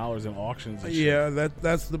 $5,000 in auctions. And Yeah, shit.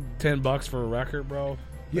 that's the $10 for a record, bro.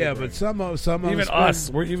 Yeah, but some of even them us,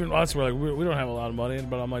 we're like we don't have a lot of money,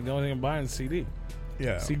 but I'm like the only thing I'm buying is CD.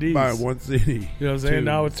 Yeah, CDs. buy one CD. You know what I'm saying? Two.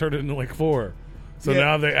 Now it's turned into like 4. So Yeah.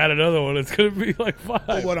 now they add another one. It's gonna be like 5.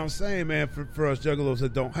 But what I'm saying, man, for us juggalos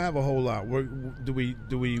that don't have a whole lot, do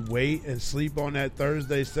we wait and sleep on that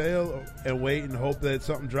Thursday sale and wait and hope that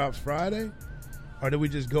something drops Friday, or do we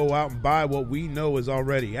just go out and buy what we know is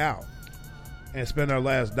already out and spend our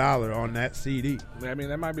last dollar on that CD? I mean,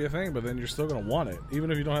 that might be a thing, but then you're still gonna want it,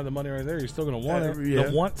 even if you don't have the money right there. You're still gonna want it. Yeah.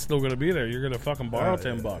 The want's still gonna be there. You're gonna fucking borrow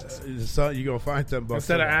 $10. So you're gonna find $10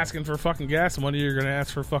 instead of asking for fucking gas money. You're gonna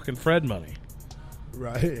ask for fucking Fred money.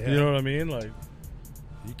 Right? Yeah. You know what I mean? Like,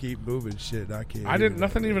 you keep moving shit. I can't. I didn't.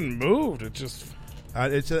 Nothing even moved. It just.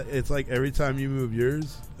 It's like every time you move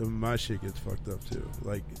yours, my shit gets fucked up too.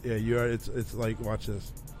 Like, yeah, you are. It's like, watch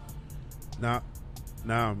this. Now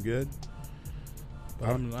I'm good.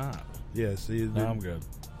 I'm not. Yeah, see, No, I'm good.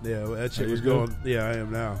 Yeah, well, that shit Are was you good? going. Yeah, I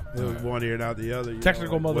am now. It was Alright. one ear and out the other.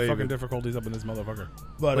 Technical like motherfucking waving. difficulties up in this motherfucker.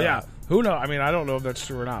 But, yeah, who knows? I mean, I don't know if that's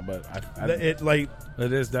true or not, but it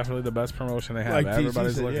is definitely the best promotion they have. Like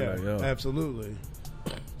Everybody's TC said, looking yeah, at it. Yo. absolutely.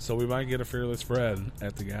 So we might get a Fearless Fred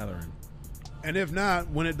at the gathering. And if not,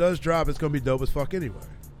 when it does drop, it's gonna be dope as fuck anyway.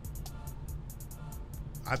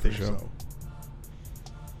 I think sure. so.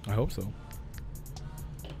 I hope so.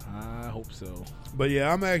 I hope so. But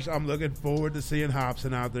yeah, I'm looking forward to seeing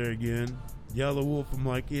Hobson out there again. Yellow Wolf, I'm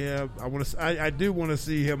like, yeah, I do want to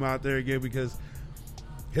see him out there again because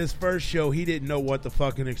his first show he didn't know what to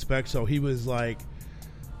fucking expect, so he was like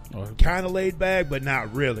kind of laid back, but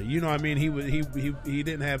not really. You know what I mean? He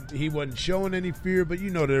wasn't showing any fear, but you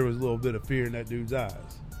know there was a little bit of fear in that dude's eyes.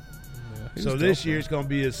 Yeah, so this year it's gonna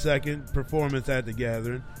be his second performance at the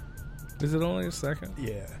gathering. Is it only his second?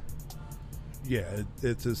 Yeah,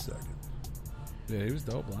 it's his second. Yeah, he was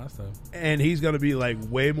dope last time. And he's going to be like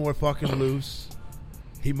way more fucking loose.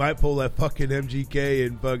 He might pull that fucking MGK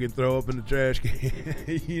and fucking throw up in the trash can.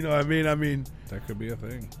 You know what I mean? That could be a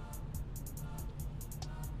thing.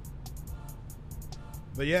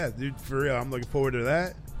 But yeah, dude, for real, I'm looking forward to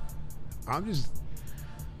that.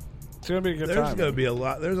 It's going to be a good There's time. going to be a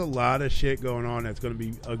lot. There's a lot of shit going on that's going to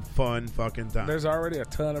be a fun fucking time. There's already a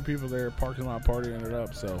ton of people there, parking lot partying it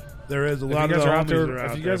up. So there is a lot of the homies there. are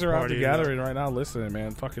out If you guys there are out the partying gathering right now, listening, man,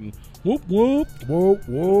 fucking whoop whoop whoop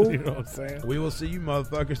whoop. You know what I'm saying? We will see you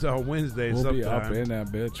motherfuckers on Wednesday. We'll be sometime. up in that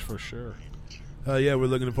bitch for sure. Yeah, we're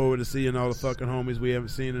looking forward to seeing all the fucking homies we haven't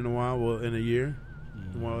seen in a while. Well, in a year.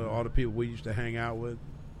 All the people we used to hang out with.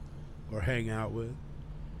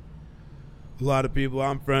 A lot of people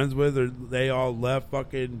I'm friends with, they all left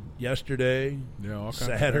fucking yesterday. Yeah, all kinds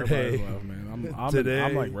Saturday. of left, man. I'm today.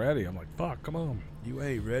 I'm like ready. I'm like, fuck, come on. You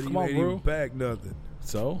ain't ready. Come you on, ain't bro. even back nothing.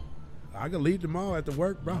 So? I can leave tomorrow after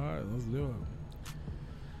work, bro. All right, let's do it.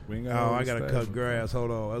 We ain't I got to cut grass.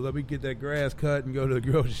 Hold on. Let me get that grass cut and go to the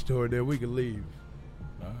grocery store, then we can leave.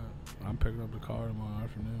 All right. I'm picking up the car tomorrow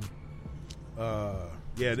afternoon.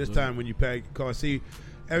 Yeah, this time when you pack the car. See,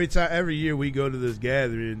 every year we go to this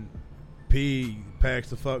gathering, P packs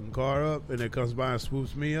the fucking car up and then comes by and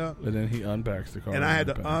swoops me up. And then he unpacks the car. And I had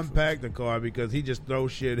to unpack the car because he just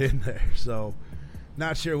throws shit in there. So,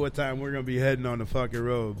 not sure what time we're going to be heading on the fucking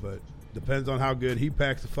road, but depends on how good he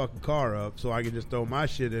packs the fucking car up so I can just throw my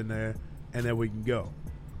shit in there and then we can go.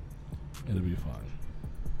 It'll be fun.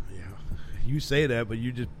 Yeah. You say that, but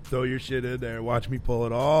you just throw your shit in there and watch me pull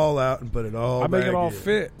it all out and put it all I make back it all in.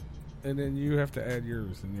 fit. And then you have to add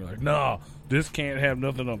yours. And you're like, no, this can't have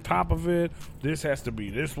nothing on top of it. This has to be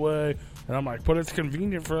this way. And I'm like, but it's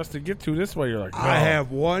convenient for us to get to this way. You're like, no. I have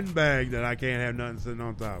one bag that I can't have nothing sitting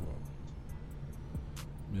on top of.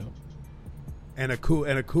 Yep. And a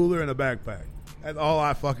cooler and a backpack. That's all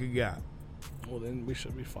I fucking got. Well, then we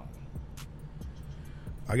should be fine.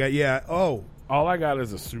 I got, all I got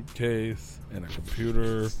is a suitcase and a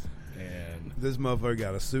computer and this motherfucker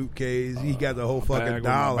got a suitcase. He got the whole fucking bag with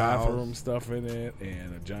doll my bathroom house. stuff in it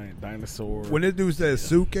and a giant dinosaur. When this dude says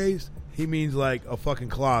suitcase, he means like a fucking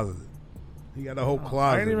closet. He got a whole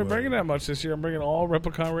closet. I ain't even with bringing it. that much this year. I'm bringing all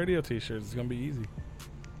Replicon Radio t-shirts. It's gonna be easy.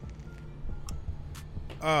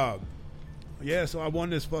 Yeah, so I won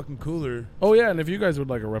this fucking cooler. Oh, yeah, and if you guys would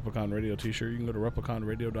like a Replicon Radio t-shirt, you can go to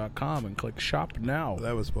repliconradio.com and click Shop Now.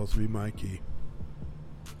 That was supposed to be my key.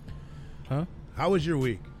 Huh? How was your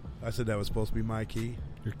week? I said that was supposed to be my key.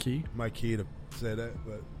 Your key? My key to say that,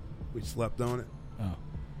 but we slept on it. Oh.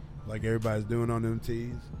 Like everybody's doing on them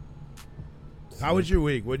tees. How was your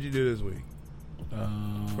week? What'd you do this week?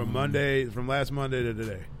 From last Monday to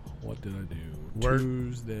today. What did I do? Work?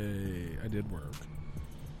 Tuesday. I did work.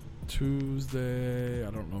 Tuesday.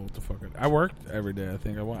 I don't know what the fuck. I worked every day, I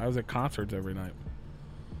think. I was at concerts every night.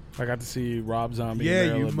 I got to see Rob Zombie. Yeah,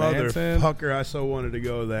 and you Marilyn Manson. motherfucker. I so wanted to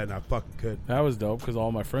go to that, and I fucking couldn't. That was dope because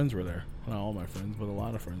all my friends were there. Not all my friends, but a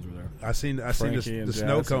lot of friends were there. I seen the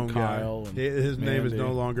snow cone guy. His name is Mandy.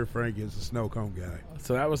 no longer Frankie. It's the snow cone guy.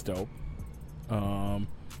 So that was dope.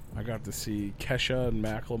 I got to see Kesha and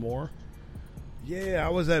Macklemore. Yeah, I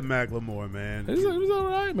was at Macklemore, man. It was all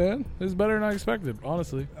right, man. It was better than I expected,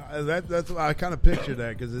 honestly. That's I kind of pictured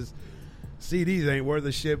that because his CDs ain't worth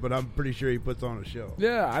a shit, but I'm pretty sure he puts on a show.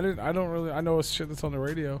 Yeah, I know it's shit that's on the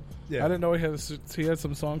radio. Yeah. I didn't know he had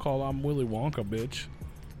some song called "I'm Willy Wonka, Bitch."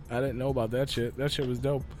 I didn't know about that shit. That shit was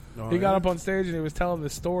dope. He got up on stage and he was telling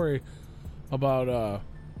this story about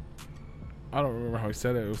I don't remember how he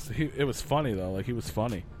said it. It was funny though. Like he was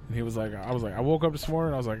funny. And he was like, I woke up this morning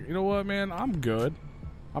and I was like, you know what, man, I'm good.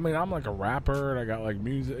 I mean, I'm like a rapper and I got like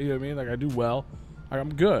music, you know what I mean? Like I do well. Like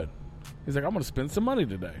I'm good. He's like, I'm gonna spend some money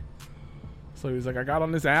today. So he's like, I got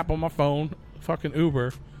on this app on my phone, fucking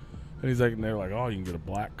Uber, and he's like, and they're like, oh, you can get a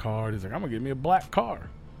black card. He's like, I'm gonna get me a black car.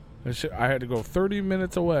 And shit, I had to go 30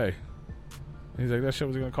 minutes away. And he's like, that shit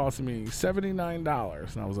was gonna cost me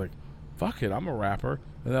 $79. And I was like, fuck it, I'm a rapper.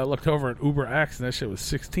 And I looked over at Uber X and that shit was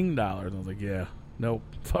 $16. And I was like, yeah. Nope,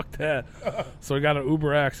 fuck that. So he got an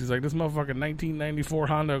Uber X. He's like, this motherfucking 1994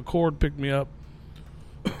 Honda Accord picked me up.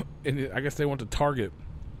 And I guess they went to Target.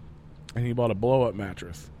 And he bought a blow-up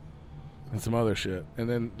mattress. And some other shit. And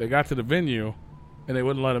then they got to the venue. And they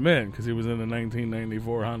wouldn't let him in because he was in the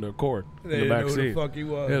 1994 Honda Accord in the back seat. Who the fuck he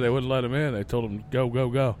was. Yeah, they wouldn't let him in. They told him, go, go,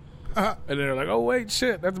 go. And they're like, oh, wait,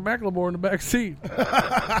 shit, that's Macklemore in the back seat.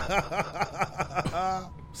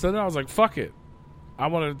 So then I was like, fuck it. I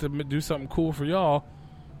wanted to do something cool for y'all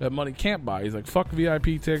that money can't buy. He's like, fuck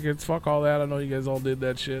VIP tickets, fuck all that. I know you guys all did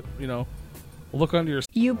that shit, you know. Look under your...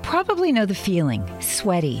 You probably know the feeling.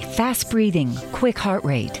 Sweaty, fast breathing, quick heart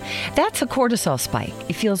rate. That's a cortisol spike.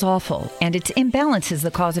 It feels awful, and its imbalance is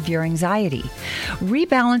the cause of your anxiety.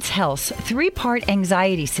 Rebalance Health's 3-part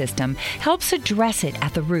anxiety system helps address it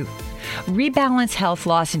at the root. Rebalance Health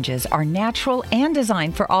lozenges are natural and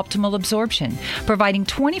designed for optimal absorption, providing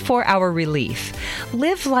 24-hour relief.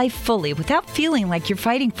 Live life fully without feeling like you're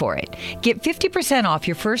fighting for it. Get 50% off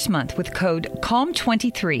your first month with code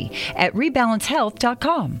CALM23 at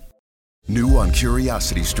rebalancehealth.com. New on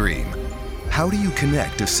Curiosity Stream. How do you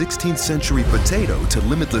connect a 16th century potato to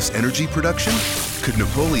limitless energy production? Could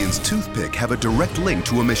Napoleon's toothpick have a direct link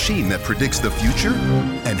to a machine that predicts the future?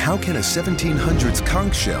 And how can a 1700s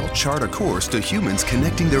conch shell chart a course to humans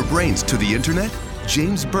connecting their brains to the internet?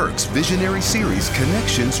 James Burke's visionary series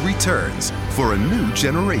Connections returns for a new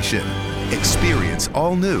generation. Experience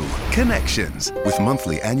all new Connections. With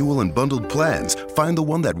monthly, annual, and bundled plans, find the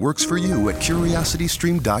one that works for you at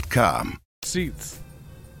curiositystream.com. Seats.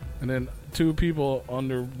 And then 2 people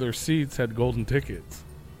under their seats had golden tickets.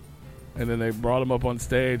 And then they brought him up on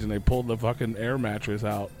stage and they pulled the fucking air mattress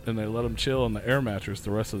out and they let him chill on the air mattress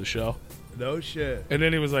the rest of the show. No shit. And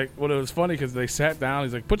then he was like, well, it was funny because they sat down.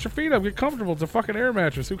 He's like, put your feet up, get comfortable. It's a fucking air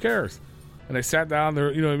mattress. Who cares? And they sat down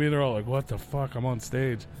there, you know what I mean? They're all like, what the fuck? I'm on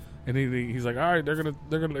stage. And he's like, all right, they're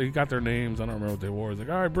gonna. He got their names. I don't remember what they were. He's like,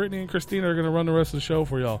 all right, Brittany and Christina are gonna run the rest of the show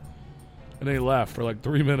for y'all. And they left for like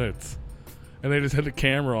 3 minutes. And they just had the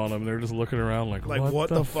camera on them. And they were just looking around like what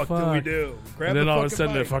the fuck did we do? And then all of a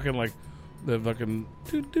sudden, the fucking Willy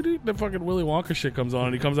Wonka shit comes on,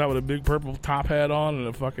 and he comes out with a big purple top hat on and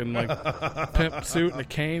a fucking like pimp suit and a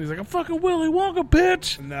cane. He's like, I'm fucking Willy Wonka,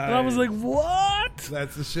 bitch. Nice. And I was like, what?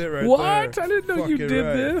 That's the shit right what? there. I didn't know fucking you did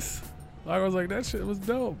right. this. I was like, that shit was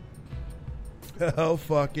dope. Hell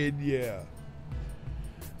fucking yeah.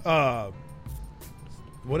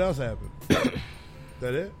 What else happened?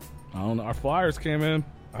 That it? I don't know. Our flyers came in.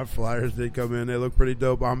 Our flyers did come in. They look pretty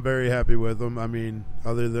dope. I'm very happy with them. I mean,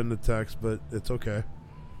 other than the text, but it's okay.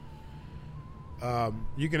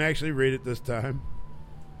 You can actually read it this time.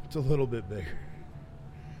 It's a little bit bigger.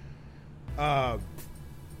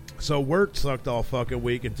 So work sucked all fucking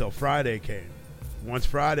week until Friday came. Once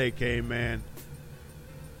Friday came, man,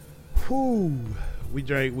 whoo, so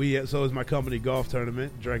it was my company golf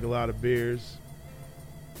tournament. Drank a lot of beers.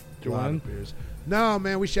 Did you win? No,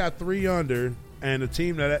 man, we shot 3 under. And the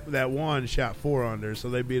team that won shot 4 under, so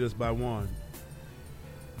they beat us by 1.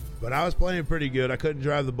 But I was playing pretty good. I couldn't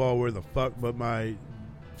drive the ball where the fuck, but my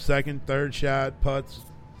second, third shot, putts,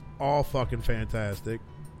 all fucking fantastic.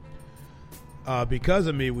 Because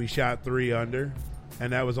of me, we shot 3 under,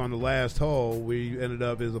 and that was on the last hole. We ended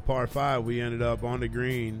up, as a par 5, we ended up on the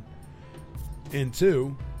green in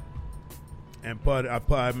 2. And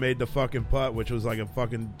I made the fucking putt, which was like a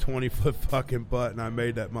fucking 20-foot fucking putt, and I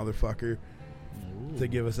made that motherfucker to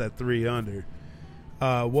give us that 3 under.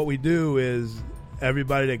 What we do is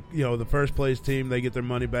everybody that, the first place team, they get their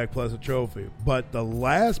money back plus a trophy. But the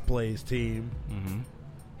last place team,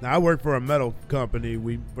 now I work for a metal company.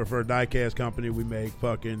 For a die-cast company. We make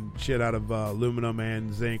fucking shit out of aluminum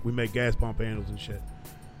and zinc. We make gas pump handles and shit.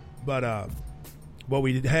 But what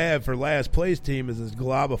we have for last place team is this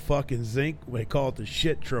glob of fucking zinc. They call it the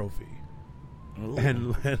shit trophy.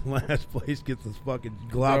 And last place gets this fucking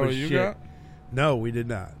glob of shit. Got? No, we did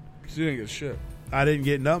not. Because you didn't get shit. I didn't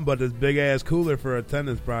get nothing but this big ass cooler for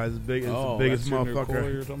attendance prize. It's the biggest motherfucker. Cooler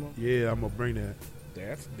you're talking about? Yeah, I'm gonna bring that.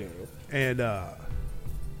 That's dope.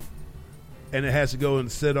 And it has to go and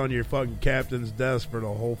sit on your fucking captain's desk for the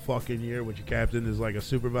whole fucking year, which your captain is like a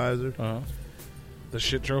supervisor. The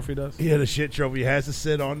shit trophy does? Yeah, the shit trophy has to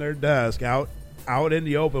sit on their desk out in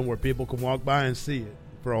the open where people can walk by and see it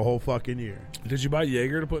for a whole fucking year. Did you buy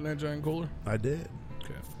Jaeger to put in that giant cooler? I did.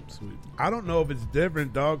 Okay, sweet. I don't know if it's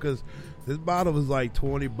different, dog, because this bottle was like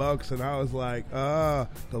 $20, and I was like, the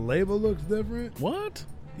label looks different. What?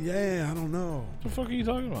 Yeah, I don't know. What the fuck are you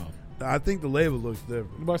talking about? I think the label looks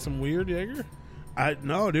different. You buy some weird Jaeger?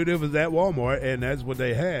 No, dude, it was at Walmart, and that's what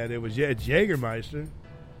they had. It was Jägermeister.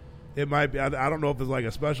 It might be. I don't know if it's like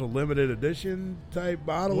a special limited edition type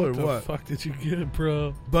bottle or what. What the fuck did you get,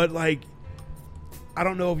 bro? But like, I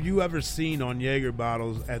don't know if you ever seen on Jaeger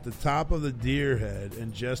bottles at the top of the deer head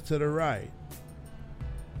and just to the right,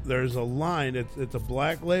 there's a line. It's a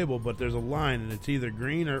black label, but there's a line, and it's either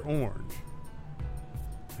green or orange.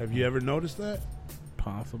 Have you ever noticed that?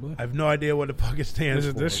 Possibly. I have no idea what the fuck it stands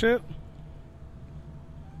for. Is it this shit?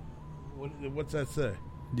 What's that say?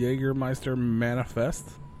 Jägermeister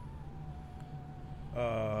Manifest.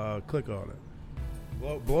 Click on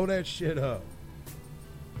it. Blow that shit up.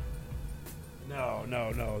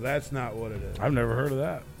 No, that's not what it is. I've never heard of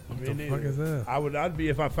that. What the fuck is that? I'd be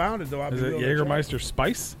if I found it though. Is it Jägermeister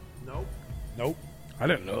Spice? Nope. I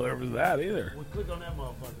didn't know there was that either. Well, click on that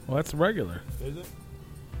motherfucker. Well, that's regular. Is it?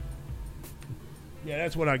 Yeah,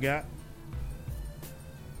 that's what I got.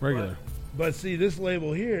 Regular. But see, this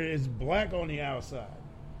label here is black on the outside.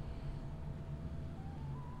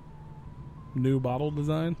 New bottle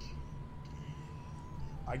design?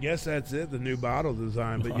 I guess that's it, the new bottle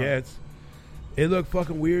design. But yeah, it looked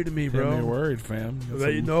fucking weird to me, bro. Got me worried, fam.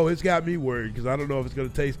 No, it's got me worried because I don't know if it's going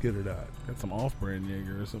to taste good or not. Got some off-brand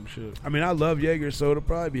Jaeger or some shit. I mean, I love Jaeger, so it'll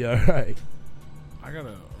probably be all right. I got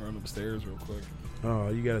to run upstairs real quick. Oh,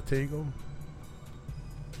 you got a tingle?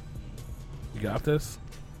 You got this?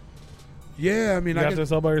 Yeah, I mean, you got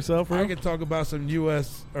this all by yourself, bro? I could talk about some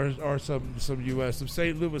U.S. or some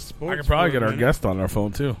St. Louis sports. I could probably get our guest on our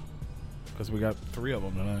phone, too. Because we got 3 of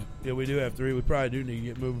them tonight. Yeah, we do have 3. We probably do need to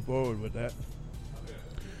get moving forward with that.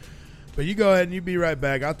 But you go ahead and you be right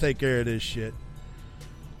back. I'll take care of this shit.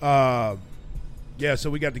 Yeah, so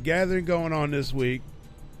we got the gathering going on this week.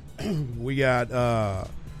 We got,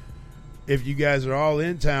 if you guys are all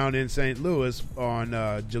in town in St. Louis on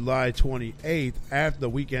July 28th, after the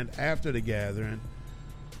weekend after the gathering,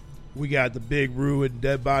 we got the Big Ruin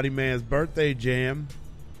Dead Body Man's birthday jam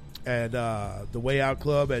at the Way Out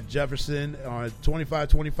Club at Jefferson on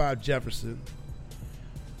 2525 Jefferson.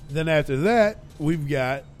 Then after that, we've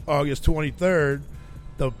got August 23rd,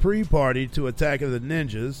 the pre-party to Attack of the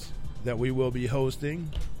Ninjas that we will be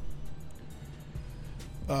hosting.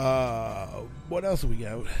 What else do we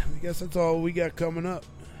got? I guess that's all we got coming up.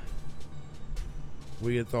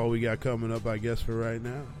 That's all we got coming up, I guess, for right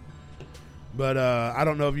now. But I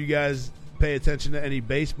don't know if you guys pay attention to any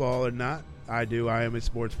baseball or not. I do. I am a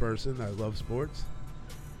sports person. I love sports.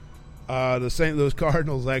 The St. Louis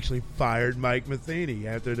Cardinals actually fired Mike Matheny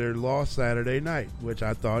after their loss Saturday night, which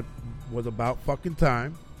I thought was about fucking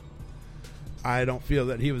time. I don't feel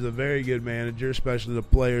that he was a very good manager, especially the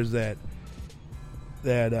players that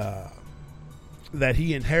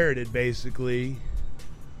he inherited basically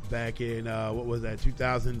back in what was that,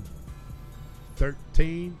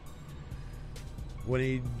 2013 when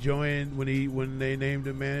he joined, when they named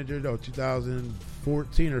him manager. No,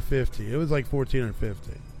 2014 or 15. It was like 14 or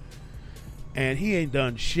 15. And he ain't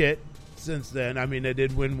done shit since then. I mean, they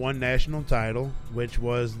did win one national title, which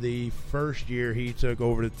was the first year he took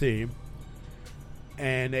over the team.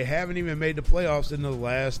 And they haven't even made the playoffs in the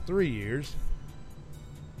last 3 years,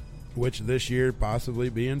 which this year possibly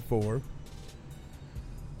being 4.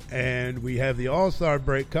 And we have the All-Star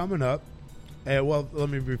break coming up. And, well, let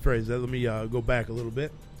me rephrase that. Let me go back a little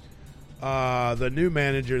bit. The new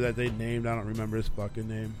manager that they named, I don't remember his fucking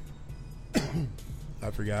name. I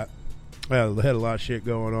forgot. Well, they had a lot of shit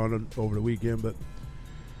going on over the weekend, but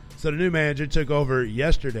so the new manager took over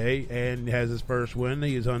yesterday and has his first win.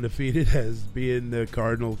 He is undefeated as being the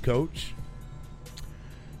Cardinal coach.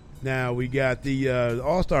 Now we got the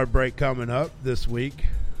All-Star break coming up this week.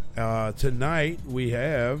 Tonight we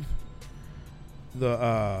have the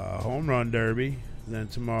home run derby. Then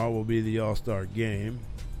tomorrow will be the All-Star game.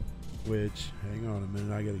 Which, hang on a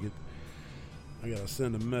minute, I gotta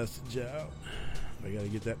send a message out. I gotta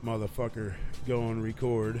get that motherfucker going,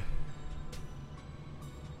 record.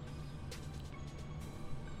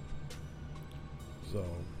 So,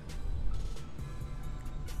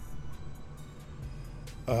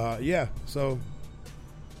 yeah, so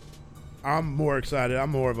I'm more excited. I'm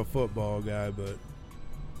more of a football guy, but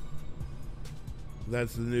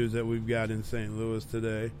that's the news that we've got in St. Louis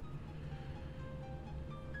today.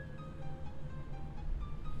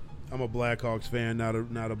 I'm a Blackhawks fan, not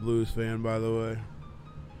a Blues fan, by the way.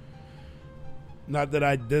 Not that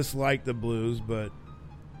I dislike the Blues, but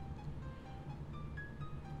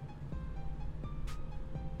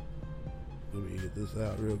let me get this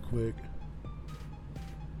out real quick.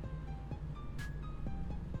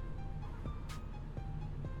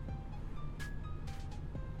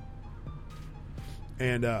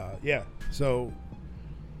 And yeah, so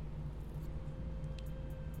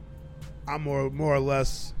I'm more or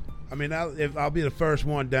less. I mean, I'll be the first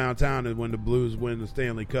one downtown when the Blues win the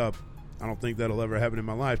Stanley Cup. I don't think that'll ever happen in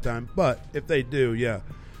my lifetime, but if they do, yeah,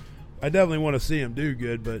 I definitely want to see them do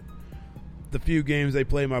good. But the few games they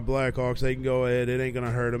play my Blackhawks, they can go ahead. It ain't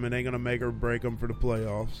gonna hurt them. It ain't gonna make or break them for the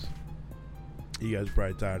playoffs. You guys are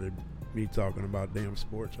probably tired of me talking about damn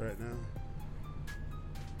sports right now.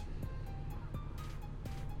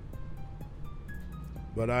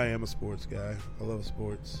 But I am a sports guy. I love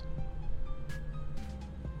sports.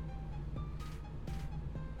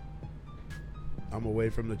 I'm away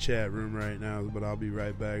from the chat room right now, but I'll be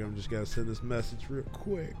right back. I'm just going to send this message real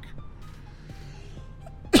quick.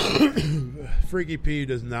 Freaky P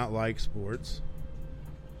does not like sports.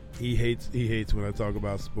 He hates when I talk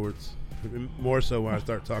about sports. More so when I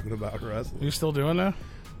start talking about wrestling. You still doing that?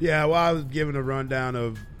 Yeah, well, I was giving a rundown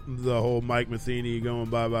of the whole Mike Matheny going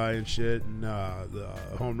bye-bye and shit, and the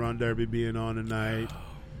home run derby being on tonight.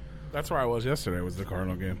 That's where I was yesterday, was the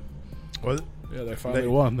Cardinal game. Was it? Yeah, they finally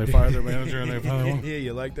won. They fired their manager and they finally won. Yeah,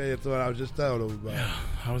 you like that? That's what I was just telling them about. Yeah,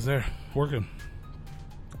 I was there, working.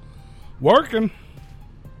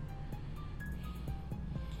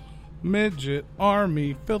 Midget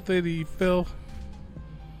Army, filthy Phil.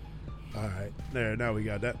 All right, there. Now we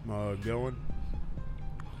got that mug going.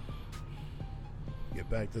 Get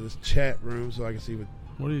back to this chat room so I can see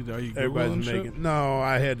what are you everybody's Googling making. shit? No,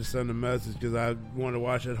 I had to send a message because I wanted to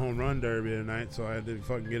watch that home run derby tonight, so I had to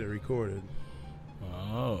fucking get it recorded.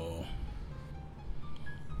 Oh.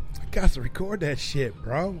 I got to record that shit,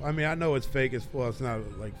 bro. I mean, I know it's fake as well. It's not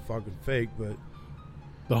like fucking fake, but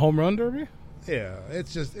the home run derby? Yeah,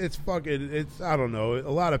 it's I don't know.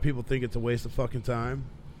 A lot of people think it's a waste of fucking time.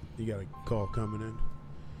 You got a call coming in.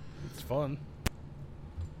 It's fun.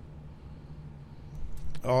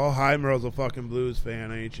 Oh, Heimer's a fucking Blues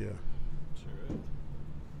fan, ain't you? Sure is.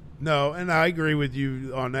 No, and I agree with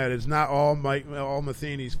you on that. It's not all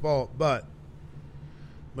Matheny's fault, but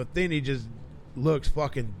Matheny just looks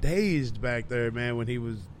fucking dazed back there, man, when he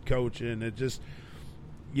was coaching. It just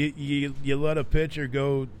you let a pitcher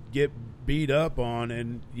go get beat up on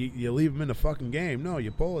and you leave him in the fucking game. No,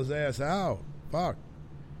 you pull his ass out. Fuck.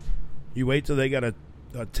 You wait till they got a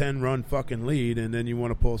 10-run fucking lead and then you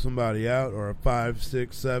want to pull somebody out, or a 5,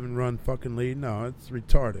 6, 7-run fucking lead. No, it's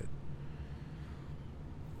retarded.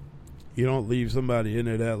 You don't leave somebody in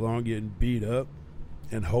there that long getting beat up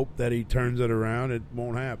and hope that he turns it around. It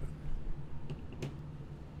won't happen.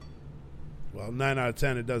 Well, 9 out of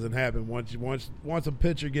 10, it doesn't happen. Once a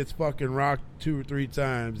pitcher gets fucking rocked 2 or 3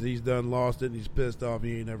 times, he's done lost it and he's pissed off.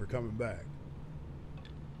 He ain't never coming back.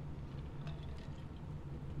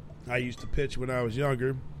 I used to pitch when I was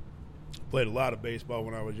younger. Played a lot of baseball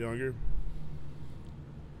when I was younger.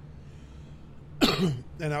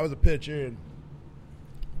 And I was a pitcher, and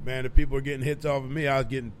man, if people were getting hits off of me, I was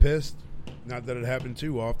getting pissed. Not that it happened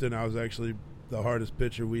too often. I was actually the hardest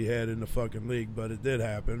pitcher we had in the fucking league, but it did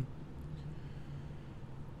happen.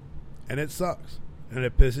 And it sucks. And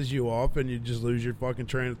it pisses you off, and you just lose your fucking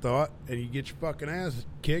train of thought, and you get your fucking ass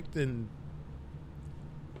kicked, and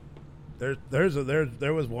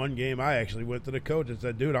There was one game I actually went to the coach and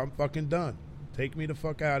said, dude, I'm fucking done. Take me the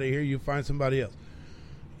fuck out of here. You find somebody else.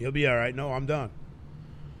 You'll be all right. No, I'm done.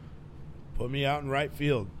 Put me out in right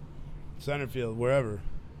field, center field, wherever.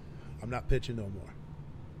 I'm not pitching no more.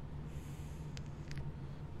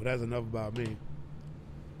 But that's enough about me.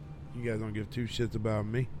 You guys don't give two shits about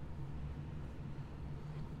me.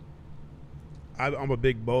 I'm a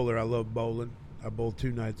big bowler. I love bowling. I bowl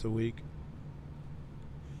 2 nights a week.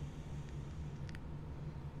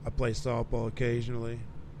 I play softball occasionally.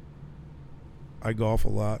 I golf a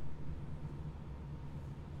lot.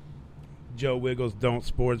 Joe Wiggles don't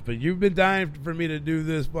sports, but you've been dying for me to do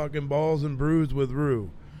this fucking balls and brews with Rue.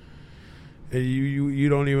 And you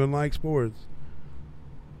don't even like sports.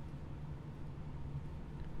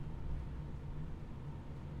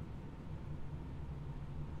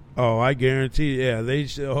 Oh, I guarantee. Yeah, they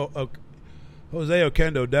should. Jose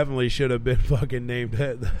Oquendo definitely should have been fucking named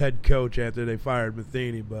the head coach after they fired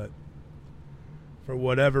Matheny, but for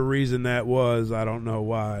whatever reason that was, I don't know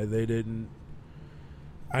why they didn't.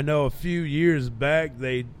 I know a few years back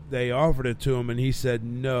they offered it to him and he said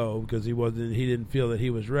no because he didn't feel that he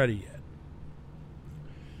was ready yet.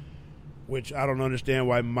 Which I don't understand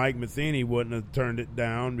why Mike Matheny wouldn't have turned it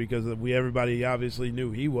down because everybody obviously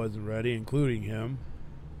knew he wasn't ready, including him.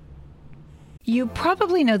 You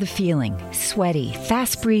probably know the feeling. Sweaty,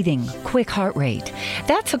 fast breathing, quick heart rate.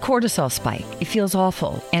 That's a cortisol spike. It feels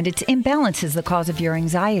awful, and its imbalance is the cause of your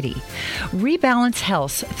anxiety. Rebalance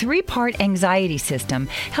Health's 3-part anxiety system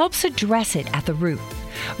helps address it at the root.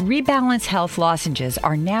 Rebalance Health lozenges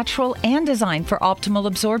are natural and designed for optimal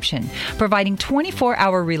absorption, providing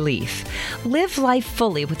 24-hour relief. Live life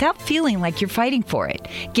fully without feeling like you're fighting for it.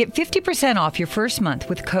 Get 50% off your first month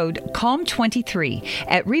with code CALM23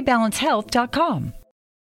 at rebalancehealth.com.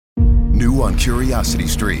 New on Curiosity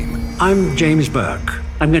Stream. I'm James Burke.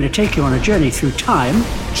 I'm going to take you on a journey through time.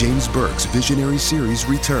 James Burke's visionary series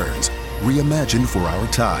returns, reimagined for our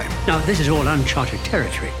time. Now, this is all uncharted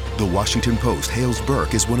territory. The Washington Post hails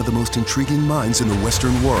Burke as one of the most intriguing minds in the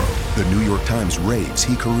Western world. The New York Times raves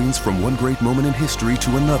he careens from one great moment in history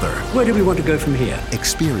to another. Where do we want to go from here?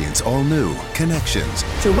 Experience all new connections.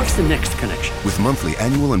 So what's the next connection? With monthly,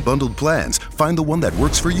 annual, and bundled plans, find the one that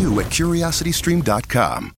works for you at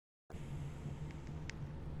CuriosityStream.com.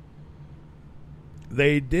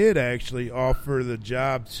 They did actually offer the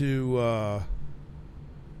job to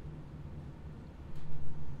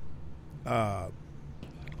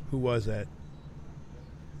who was that?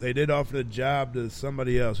 They did offer the job to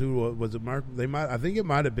somebody else. Who was it? Mark? I think it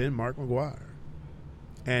might have been Mark McGuire.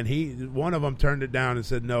 And one of them turned it down and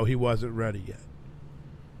said no, he wasn't ready yet.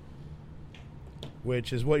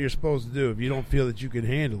 Which is what you're supposed to do. If you don't feel that you can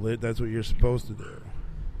handle it, that's what you're supposed to do.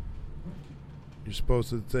 You're supposed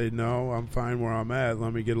to say, no, I'm fine where I'm at.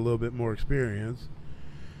 Let me get a little bit more experience.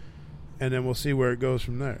 And then we'll see where it goes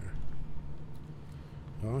from there.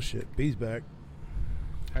 Oh, shit. B's back.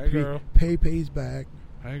 Hey, girl. Pay's back.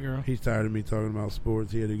 Hey, girl. He's tired of me talking about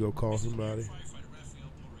sports. He had to go call somebody.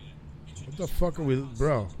 What the fuck are we...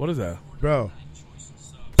 Bro. What is that? Bro.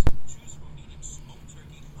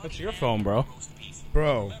 That's your phone, bro.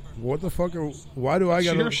 Bro, what the fuck are... Why do I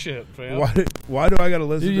gotta... your shit, fam. Why do I gotta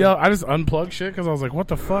listen to... I just unplugged shit because I was like, what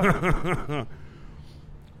the fuck?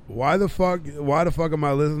 Why the fuck am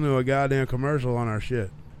I listening to a goddamn commercial on our shit?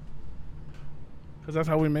 Because that's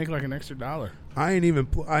how we make like an extra $1. I ain't even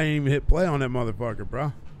hit play on that motherfucker,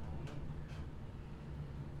 bro.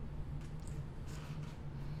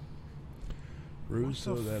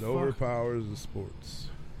 Russo that overpowers the sports.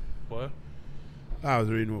 What? I was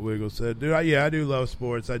reading what Wiggle said, dude. I do love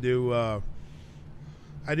sports. I do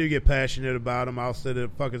get passionate about them. I'll sit at a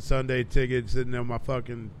fucking Sunday ticket, sitting on my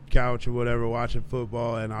fucking couch or whatever, watching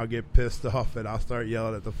football, and I'll get pissed off and I'll start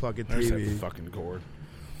yelling at the fucking TV. There's that fucking cord.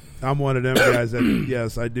 I'm one of them guys that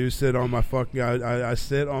yes, I do sit on my fucking. I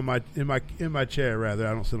sit on in my chair rather.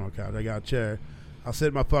 I don't sit on a couch. I got a chair. I'll sit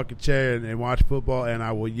in my fucking chair and watch football, and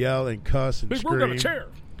I will yell and cuss and Big scream. Bro got a chair.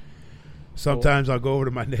 Sometimes I'll go over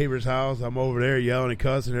to my neighbor's house. I'm over there yelling and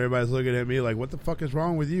cussing. Everybody's looking at me like, what the fuck is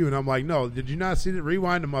wrong with you? And I'm like, no, did you not see it?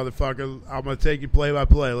 Rewind the motherfucker. I'm going to take you play by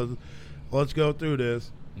play. Let's go through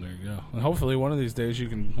this. There you go. And hopefully one of these days you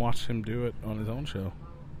can watch him do it on his own show.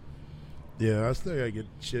 Yeah, I still got to get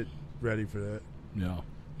shit ready for that. Yeah.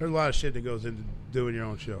 There's a lot of shit that goes into doing your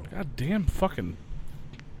own show. God damn fucking...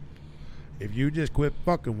 If you just quit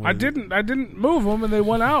fucking with I didn't move them and they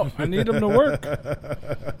went out. I need them to work.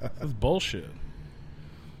 That's bullshit.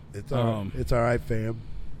 It's all right, fam.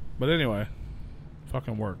 But anyway,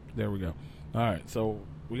 fucking work. There we go. All right, so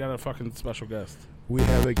we got a fucking special guest. We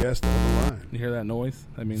have a guest on the line. You hear that noise?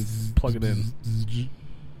 That means plug it in.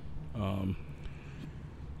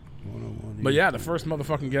 But yeah, the first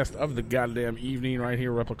motherfucking guest of the goddamn evening right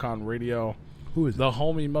here, Replicon Radio. Who is the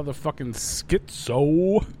homie motherfucking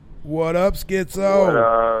Skitzo? What up,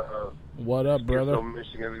 Skitzo? What up, brother? Skitzo,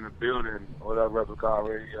 Michigan in the building. What up, Replicon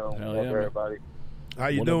Radio? Hell What up, yeah, everybody? How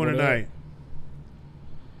you doing tonight?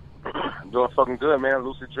 Doing fucking good, man.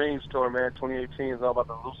 Lucid Dreams tour, man. 2018 is all about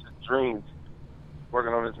the lucid dreams.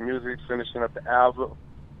 Working on this music, finishing up the album,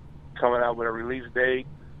 coming out with a release date.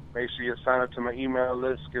 Make sure you sign up to my email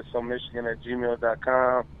list,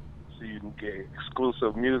 skitzomichigan@gmail.com, so you can get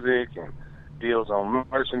exclusive music and deals on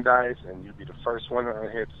merchandise, and you'll be the first one to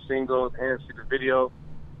hear the singles and see the video.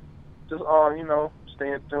 Just all,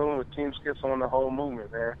 staying tuned with Team Skitzo on the whole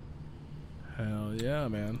movement, man. Hell yeah,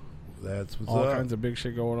 man. That's what's all up. Kinds of big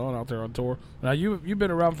shit going on out there on tour. Now you've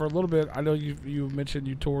been around for a little bit. I know you mentioned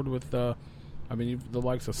you toured with the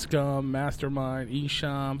likes of Scum, Mastermind,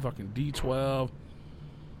 Esham, fucking D12.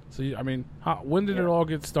 So when did it all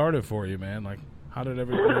get started for you, man? Like, how did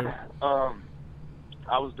everything?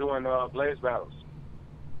 I was doing Blaze battles,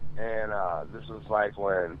 and this was like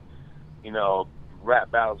when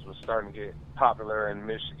rap battles was starting to get popular in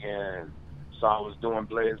Michigan. So I was doing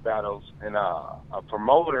Blaze battles, and a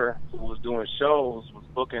promoter who was doing shows was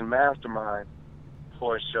booking Mastermind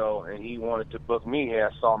for a show, and he wanted to book me. He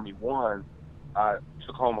saw me won. I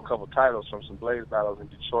took home a couple titles from some Blaze battles in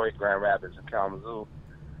Detroit, Grand Rapids, and Kalamazoo,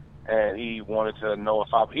 and he wanted to know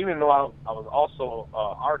if he didn't know I was also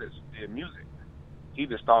an artist who did music. He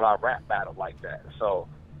just thought I rap battle like that. So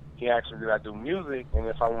he asked me, did I do music, and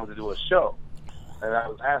if I wanted to do a show. And I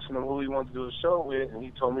was asking him who he wanted to do a show with, and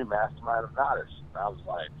he told me Mastermind of Nodis. And I was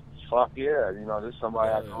like, fuck yeah, this is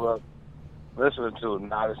somebody I grew up listening to,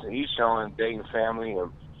 Nodis and Esham and Dayton Family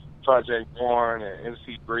and Project Born and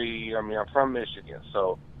MC Breed. I'm from Michigan,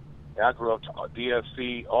 so I grew up to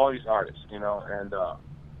DFC, all these artists, and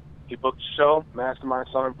he booked the show, Mastermind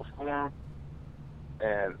saw him perform,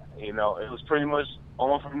 and, it was pretty much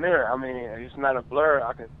on from there. It's not a blur.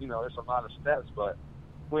 It's a lot of steps, but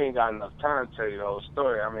we ain't got enough time to tell you the whole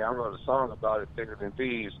story. I wrote a song about it, Thicker Than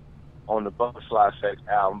Thieves, on the Butterfly Effect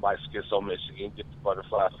album by Skitzo Michigan. Get the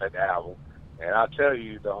Butterfly Effect album. And I'll tell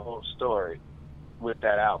you the whole story with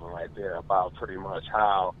that album right there about pretty much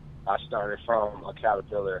how I started from a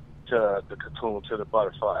caterpillar to the cocoon to the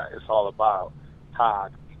butterfly. It's all about how I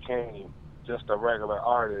became just a regular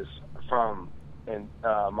artist from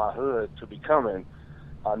my hood to becoming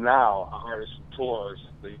now an artist who tours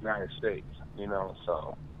the United States.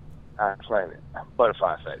 So I explain it.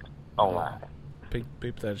 Butterfly Effect online.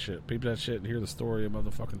 Peep that shit. Peep that shit and hear the story of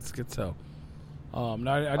motherfucking Skitzo.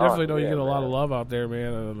 Now, I definitely know you get a lot of love out there,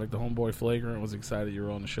 man. Like the homeboy Flagrant was excited you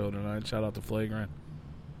were on the show tonight. Shout out to Flagrant.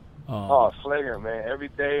 Flagrant, man. Every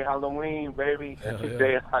day Halloween, baby. Every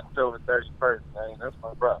day October 31st, man. That's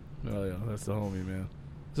my brother. Oh yeah, that's the homie, man.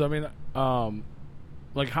 So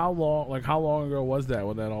how long ago was that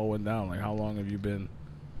when that all went down? Like, how long have you been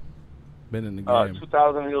in the game?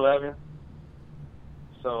 2011.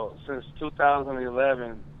 So since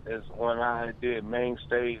 2011 is when I did main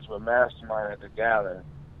stage with Mastermind at the Gathering,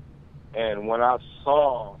 and when I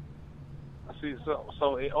saw,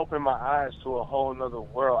 so it opened my eyes to a whole nother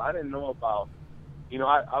world. I didn't know about,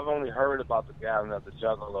 I've only heard about the Gathering of the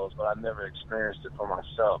Juggalos, but I never experienced it for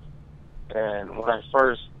myself. And when I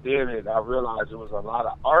first did it, I realized it was a lot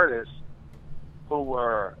of artists who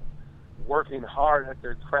were working hard at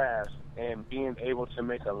their craft and being able to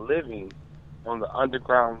make a living on the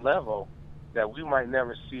underground level that we might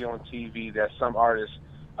never see on TV, that some artists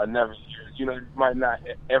are never, you might not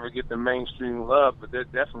ever get the mainstream love, but they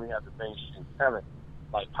definitely have the mainstream talent,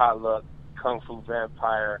 like Potluck, Kung Fu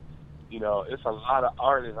Vampire. It's a lot of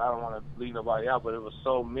artists. I don't want to leave nobody out, but it was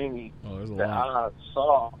so many that I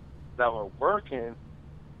saw that were working,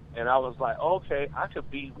 and I was like, okay, I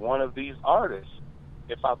could be one of these artists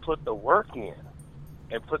if I put the work in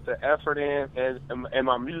and put the effort in, and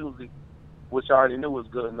my music, which I already knew was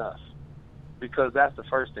good enough, because that's the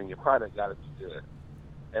first thing. Your product got to be good.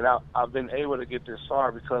 And I've been able to get this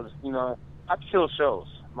far because, I kill shows.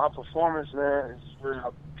 My performance, man, is where I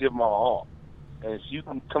give my all. And if you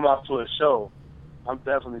can come out to a show, I'm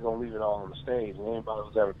definitely going to leave it all on the stage. And anybody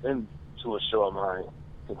who's ever been to a show of mine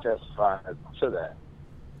can testify to that.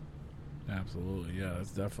 Absolutely, yeah.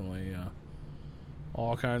 It's definitely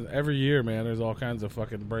all kinds. Every year, man, there's all kinds of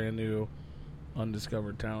fucking brand new,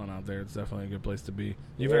 undiscovered talent out there. It's definitely a good place to be.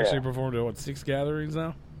 You've actually performed at 6 gatherings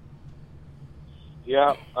now?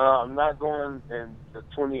 Yeah, I'm not going in the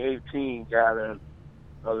 2018 gathering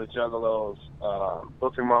of the Juggalos.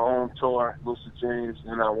 Booking my own tour, Lucid Dreams,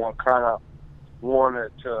 and I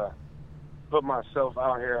wanted to put myself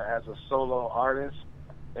out here as a solo artist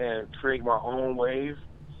and create my own wave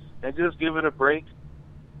and just give it a break,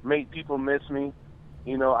 make people miss me.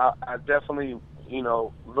 You know, I definitely, you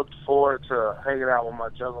know, looked forward to hanging out with my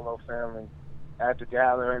Juggalo family at the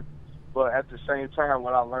gathering. But at the same time,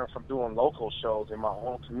 what I learned from doing local shows in my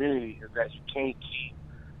own community is that you can't keep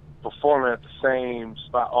performing at the same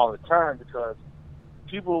spot all the time because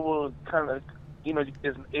people will kind of, you know,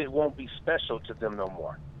 it won't be special to them no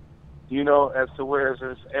more. You know, as to whereas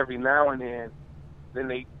it's every now and then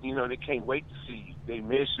they, you know, they can't wait to see you. They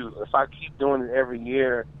miss you. If I keep doing it every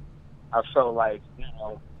year, I felt like, you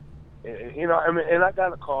know, I mean, and I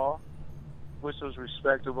got a call, which was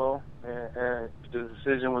respectable, and the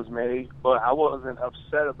decision was made, but I wasn't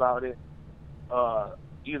upset about it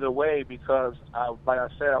either way because, like I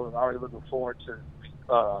said, I was already looking forward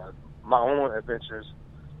to my own adventures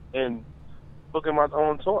and booking my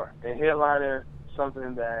own tour and headlining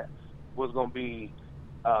something that was going to be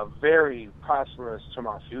very prosperous to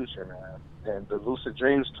my future, man. And the Lucid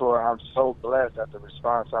Dreams Tour, I'm so blessed at the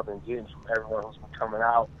response I've been getting from everyone who's been coming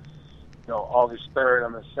out. You know, August 3rd,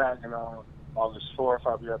 I'm in Saginaw. August 4th,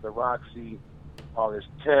 I'll be at the Roxy. August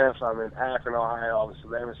 10th, I'm in Akron, Ohio. August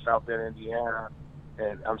 11th, South Bend, Indiana.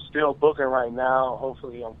 And I'm still booking right now.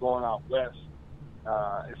 Hopefully, I'm going out west.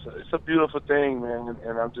 It's a beautiful thing, man,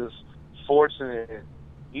 and I'm just fortunate.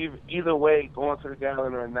 Either way, going to the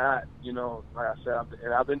gathering or not, you know, like I said,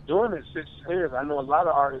 I've been doing it 6 years. I know a lot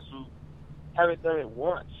of artists who haven't done it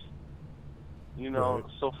once, you know.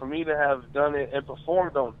 Right. So for me to have done it and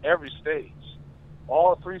performed on every stage,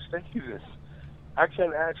 all 3 stages, I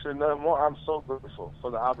can't ask for nothing more. I'm so grateful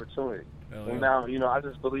for the opportunity. And now, you know, I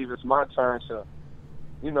just believe it's my turn to,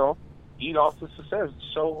 you know, eat off the success,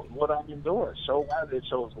 show what I've been doing, show why they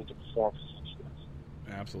chose me to perform for 6 years.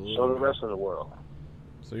 Absolutely. Show the rest of the world.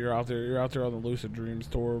 So you're out there on the Lucid Dreams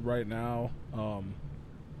tour right now.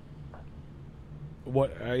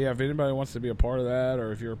 If anybody wants to be a part of that,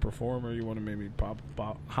 or if you're a performer, you want to maybe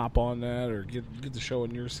hop on that, or get the show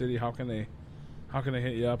in your city, how can they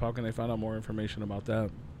hit you up? How can they find out more information about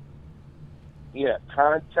that? Yeah,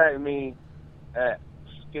 contact me at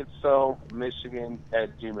skitzo Michigan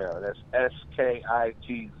at Gmail. That's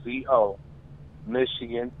SKITZO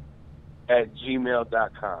Michigan at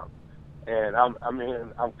gmail.com. And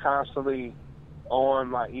I'm constantly on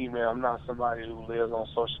my email. I'm not somebody who lives on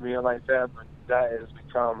social media like that, but that has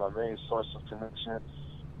become my main source of connection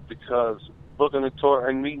because booking a tour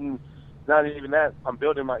and meeting, not even that, I'm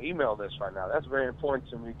building my email list right now. That's very important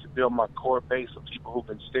to me to build my core base of people who've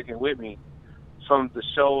been sticking with me from the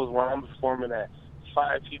shows where I'm performing at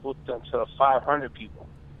 5 people to 500 people.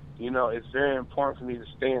 You know, it's very important for me to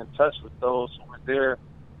stay in touch with those who were there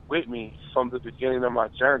with me from the beginning of my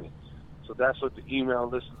journey. So that's what the email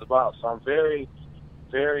list is about. So I'm very,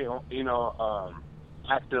 very,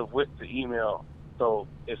 active with the email. So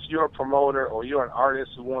if you're a promoter or you're an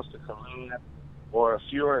artist who wants to collab, or if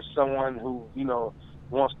you're someone who, you know,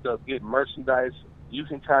 wants to get merchandise, you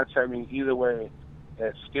can contact me either way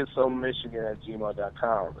at skitzomichigan at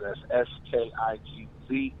gmail.com. That's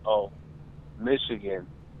SKITZO Michigan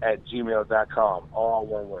at gmail.com. All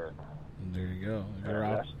one word. There you go.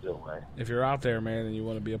 That's the way. If you're out there, man, and you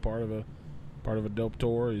want to be a part of a dope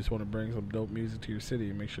tour, you just want to bring some dope music to your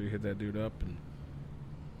city, make sure you hit that dude up. And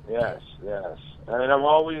yes. I mean, I'm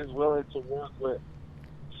always willing to work with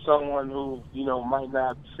someone who, you know, might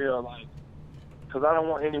not feel like, because I don't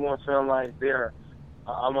want anyone feeling like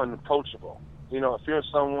I'm unapproachable. You know, if you're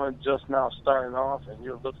someone just now starting off and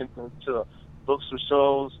you're looking to book some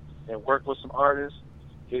shows and work with some artists,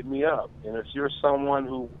 hit me up. And if you're someone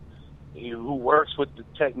who works with the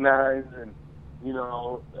Tech Nines and, you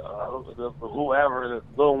know, whoever, the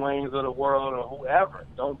Lil Waynes of the world or whoever,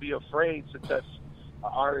 don't be afraid to touch an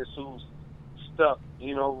artist who's stuck.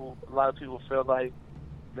 You know, a lot of people feel like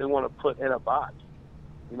they want to put in a box.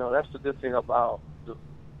 You know, that's the good thing about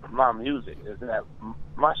my music is that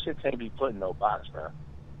my shit can't be put in no box, man.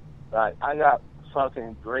 Like, I got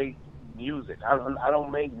fucking great music. I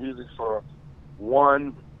don't make music for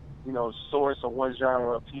one, you know, source or one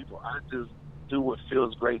genre of people. I just do what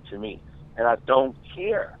feels great to me, and I don't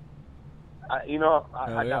care. I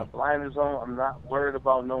got blinders on. I'm not worried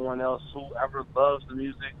about no one else. Whoever loves the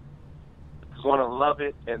music is going to love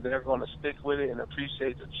it, and they're going to stick with it and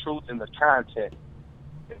appreciate the truth and the content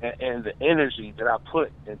and the energy that I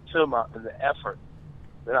put into and the effort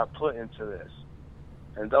that I put into this.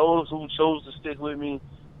 And those who chose to stick with me,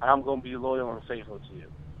 I'm going to be loyal and faithful to you.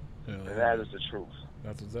 And that is the truth.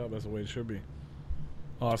 That's what's up. That's the way it should be.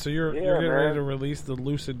 So you're getting ready to release the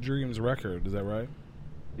Lucid Dreams record, is that right?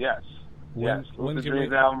 Yes. When Lucid can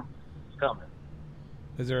Dreams album is coming.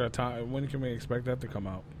 Is there a time? When can we expect that to come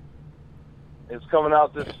out? It's coming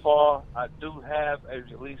out this fall. I do have a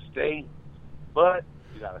release date, but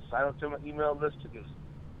you got to sign up to my email list to get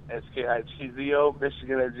skitzo,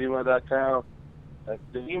 michigan@gmail.com.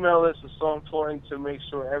 The email list is so important to make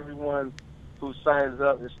sure everyone who signs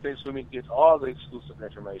up and sticks with me gets all the exclusive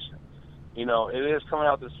information. You know, it is coming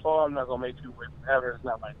out this fall. I'm not going to make people wait forever. It's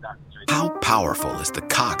not like Dr. Dre. How powerful is the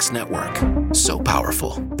Cox network? So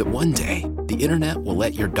powerful that one day the internet will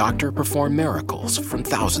let your doctor perform miracles from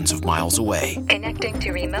thousands of miles away, Connecting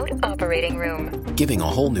to remote operating room. giving a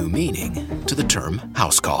whole new meaning to the term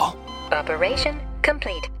house call. Operation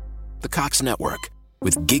complete. The Cox network,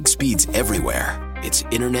 with gig speeds everywhere. It's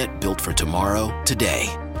internet built for tomorrow,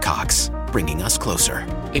 today. Cox, bringing us closer.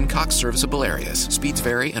 In Cox serviceable areas, speeds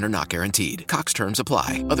vary and are not guaranteed. Cox terms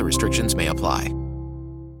apply. Other restrictions may apply.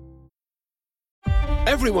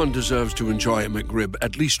 Everyone deserves to enjoy a McRib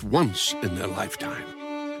at least once in their lifetime.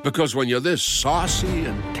 Because when you're this saucy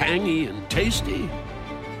and tangy and tasty,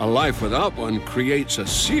 a life without one creates a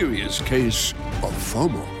serious case of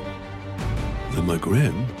FOMO. The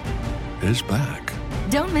McRib is back.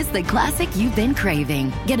 Don't miss the classic you've been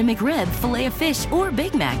craving. Get a McRib, Filet-O-Fish, or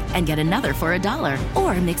Big Mac, and get another for $1.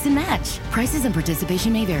 Or mix and match. Prices and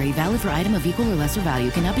participation may vary. Valid for item of equal or lesser value.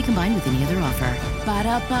 Cannot be combined with any other offer.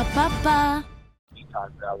 Ba-da-ba-ba-ba.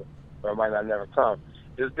 Or it might not never come.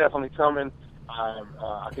 It's definitely coming.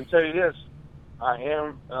 I can tell you this. I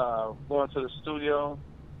am going to the studio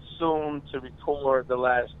soon to record the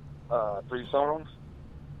last 3 songs.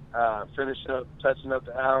 Finish up, touching up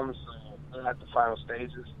the albums. At the final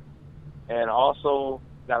stages, and also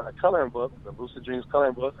got a coloring book, the Lucid Dreams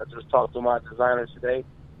coloring book. I just talked to my designer today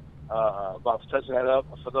about touching that up.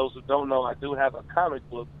 For those who don't know, I do have a comic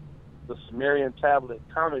book, the Sumerian Tablet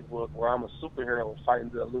comic book, where I'm a superhero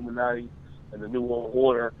fighting the Illuminati and the New World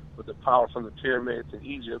Order with the power from the pyramids in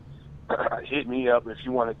Egypt. Hit me up if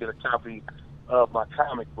you want to get a copy of my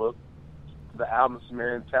comic book, the album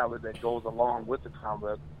Sumerian Tablet that goes along with the comic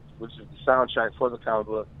book, which is the soundtrack for the comic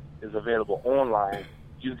book, is available online.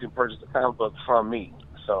 You can purchase the comic book from me.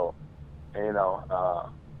 So, you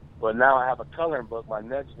know, but now I have a coloring book. My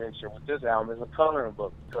next venture with this album is a coloring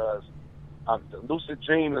book because the Lucid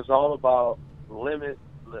Dream is all about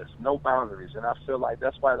limitless, no boundaries. And I feel like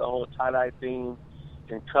that's why the whole tie-dye theme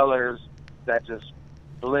and colors that just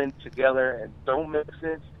blend together and don't make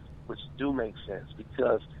sense, which do make sense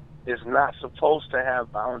because it's not supposed to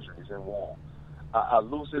have boundaries and walls. A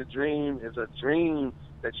lucid dream is a dream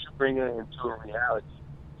that you bring it into a reality.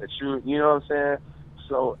 That you know what I'm saying?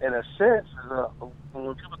 So in a sense,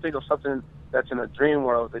 when people think of something that's in a dream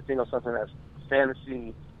world, they think of something that's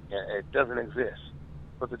fantasy and it doesn't exist.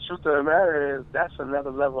 But the truth of the matter is that's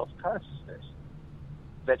another level of consciousness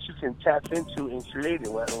that you can tap into and create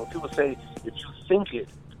it. When people say, if you think it,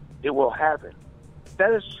 it will happen.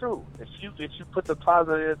 That is true. If you put the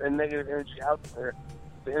positive and negative energy out there,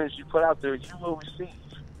 the energy you put out there, you will receive.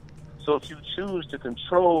 So if you choose to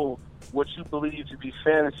control what you believe to be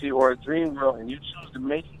fantasy or a dream world and you choose to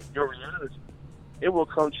make it your reality, it will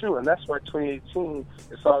come true. And that's why 2018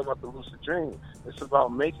 is all about the lucid dream. It's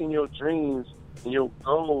about making your dreams and your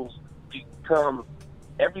goals become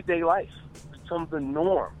everyday life, become the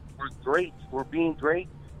norm. We're great. We're being great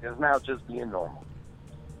is now just being normal.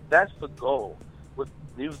 That's the goal with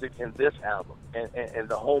music in this album. And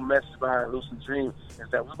the whole message behind Lucid Dream is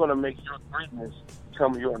that we're going to make your greatness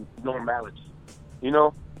become your normality. You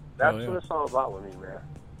know? That's what it's all about with me, man.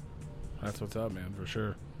 That's what's up, man, for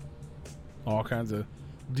sure. All kinds of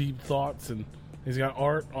deep thoughts, and he's got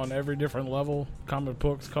art on every different level. Comic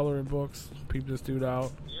books, coloring books. Peep this dude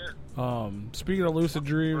out. Yeah. Speaking of Lucid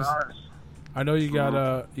Dreams, I know you got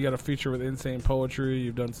a feature with Insane Poetry.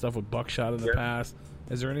 You've done stuff with Buckshot in the past.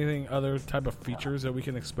 Is there anything other type of features that we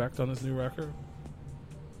can expect on this new record?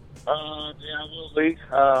 Yeah, I will leak.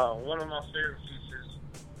 One of my favorite features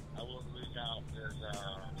I will leak out is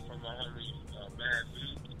from my homie Bad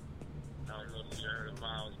Beat. I don't know if you heard of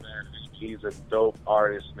Miles Bad Beat. He's a dope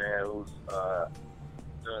artist, man, who's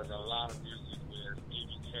does a lot of music with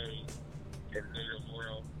BBK and Native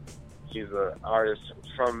World. He's an artist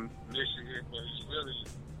from Michigan, but he's really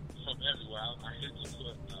from everywhere. I hate to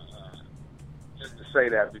put just to say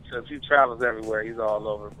that because he travels everywhere. He's all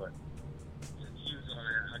over, but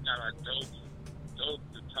I got a dope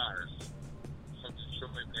guitarist from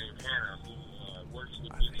Detroit named Hannah who works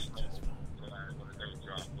with me. I want to name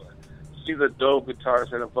drop, but she's a dope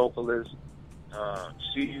guitarist and a vocalist.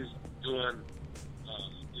 She's doing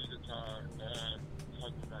lead guitar and some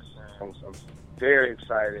of my songs. I'm very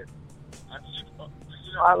excited.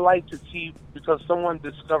 I like to keep, because someone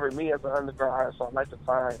discovered me as an underground artist, so I like to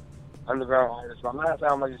find underground artists. My last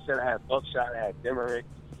album, like you said, I had Buckshot, I had Demerick,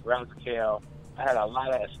 Round the Kale, I had a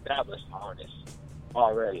lot of established artists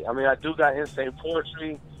already. I mean, I do got Insane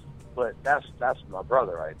Poetry, but that's my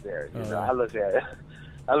brother right there. You know, I look at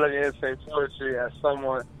Insane Poetry as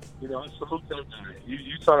someone, you know, I salute them.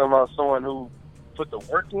 You talking about someone who put the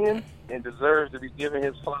work in and deserves to be given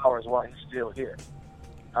his flowers while he's still here.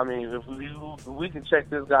 I mean, if we can check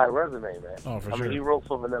this guy's resume, man. Oh, for I sure. mean, he wrote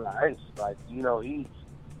for Vanilla Ice, like, you know,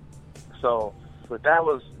 but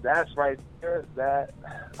that's right there. That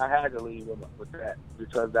I had to leave with that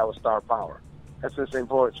because that was star power. That's Insane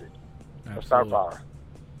Poetry. That's star power.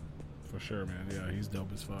 For sure, man. Yeah, he's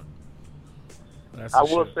dope as fuck. That's I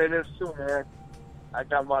will say this too, man. I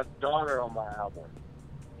got my daughter on my album.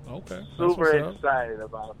 Okay. Super excited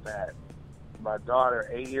about that. My daughter,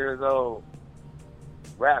 8 years old,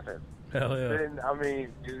 rapping. Hell yeah. And, I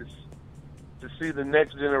mean, to see the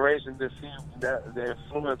next generation, to see the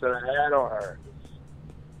influence that I had on her.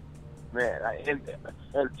 Man, and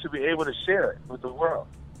to be able to share it with the world.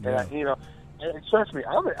 Yeah. And, you know, and trust me,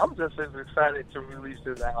 I'm just as excited to release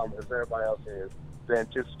this album as everybody else is. The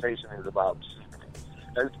anticipation is about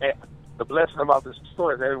and the blessing about this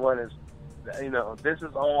tour is everyone is, you know, this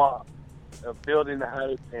is all building the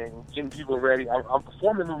hype and getting people ready. I'm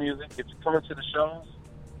performing new music. If you're coming to the shows,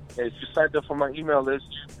 if you signed up for my email list,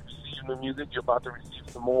 you receive new music. You're about to receive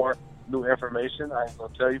some more new information. I ain't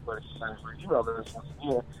going to tell you, but if you sign up for my email list, once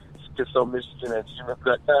again,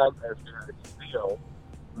 skitzomichigan@gmail.com,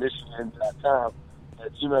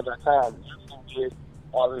 skitzomichigan.com@gmail.com. You can get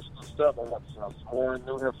all this good stuff. I want some more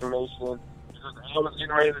new information because the album's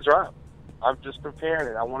getting ready to drop. I'm just preparing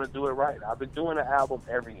it. I want to do it right. I've been doing an album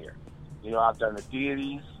every year. You know, I've done the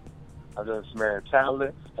Deities, I've done Samaritan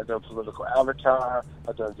Tablet, I've done Political Avatar,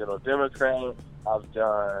 I've done Ghetto Democrat, I've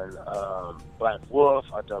done Black Wolf,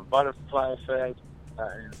 I've done Butterfly Effect,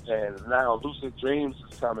 and now Lucid Dreams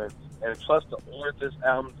is coming. And plus the Orthis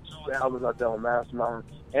album, 2 albums I've done with Mastermind,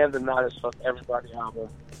 and the Not As Fuck Everybody album.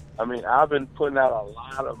 I mean, I've been putting out a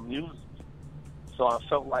lot of music. So I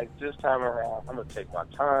felt like this time around, I'm going to take my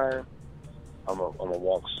time. I'm going to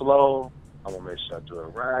walk slow. I'm going to make sure I do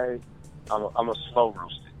it right. I'm going to slow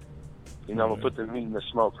roast it. You know, I'm going to put the meat in the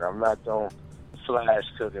smoker. I'm not going to flash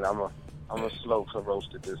cook it. I'm going to slow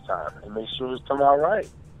roast it this time and make sure it's come out right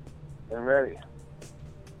and ready.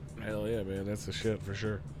 Hell yeah, man. That's the shit for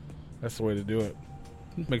sure. That's the way to do it.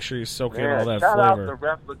 Make sure you soak in Man, all that shout flavor.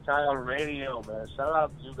 out to Replicon Radio, man. Shout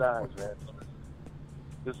out to you guys, man.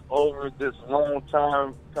 This over this long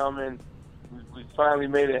time coming. We finally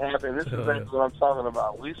made it happen. This is exactly what I'm talking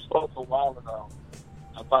about. We spoke a while ago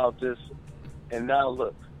about this, and now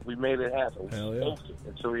look, we made it happen. We spoke it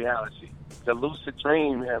into reality. The lucid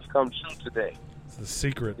dream has come true today. It's the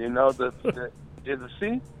secret. You know, the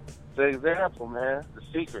example, man. The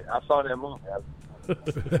secret. I saw that movie.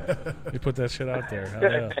 You put that shit out there. Hell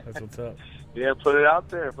yeah. That's what's up. Yeah, put it out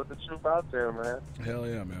there. Put the truth out there, man. Hell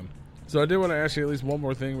yeah, man. So I did want to ask you at least one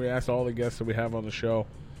more thing. We asked all the guests that we have on the show.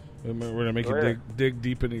 We're going to make you dig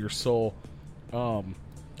deep into your soul.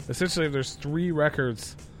 Essentially, if there's 3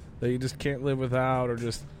 records that you just can't live without or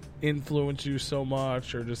just influence you so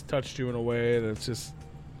much or just touched you in a way that's just,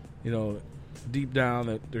 you know, deep down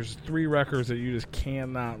that there's 3 records that you just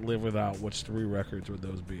cannot live without, which 3 records would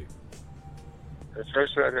those be? The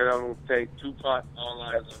first record I'm going to take, Tupac, All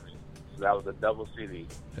Eyes on Me. So that was a double CD.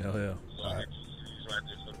 Hell yeah. So I had 2 CDs right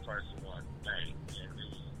there for the price of one. Bang. And it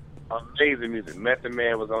was amazing music. Method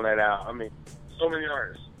Man was on that album. I mean, so many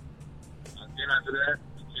artists. Then after that,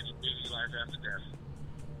 Kitchen Biggie, Life After Death.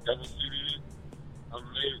 Double CD,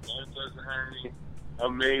 amazing. One Plus and Harmony,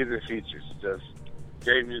 amazing features. Just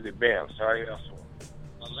great music. Bam. Sorry, else one.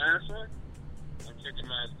 My last one, I'm taking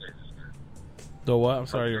Miles Davis, man. The what? I'm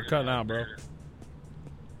sorry, you're cutting out, bro.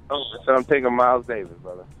 Oh, so I'm taking Miles Davis,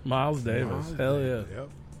 brother. Miles Davis. Hell yeah. Yep.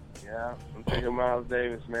 Yeah, I'm taking Miles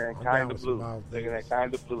Davis, man. Kind of Blue. Taking that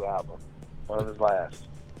Kind of Blue album. One of his last.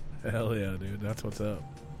 Hell yeah, dude. That's what's up.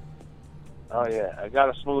 Oh, yeah. I got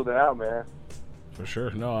to smooth it out, man. For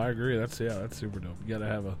sure. No, I agree. That's super dope. You gotta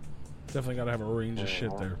have definitely gotta have a range of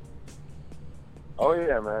shit there. Oh,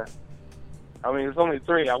 yeah, man. I mean, it's only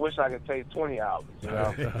 3. I wish I could take 20 albums, you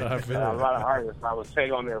know? I feel a lot of artists I would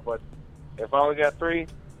take on there, but if I only got 3,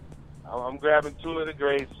 I'm grabbing 2 of the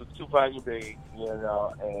greats with Tupac and Biggie, you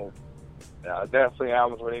know, and definitely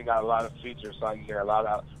albums where they got a lot of features, so I can hear a lot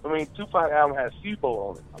of. I mean, Tupac album has Sibo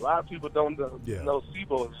on it. A lot of people don't know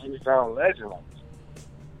Sibo is an underground legend like this.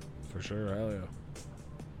 For sure, hell yeah.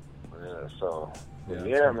 Yeah, so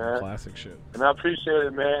yeah, man, classic shit. And I appreciate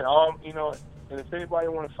it, man. You know, and if anybody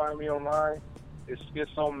want to find me online, it's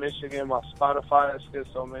Skitzo Michigan. My Spotify is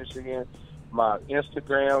Skitzo Michigan. My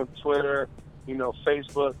Instagram, Twitter, you know,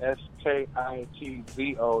 Facebook,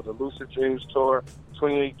 skitzo, the Lucid Dreams Tour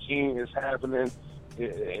 2018 is happening.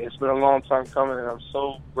 It's been a long time coming, and I'm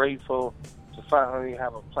so grateful to finally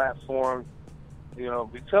have a platform, you know,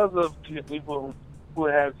 because of people who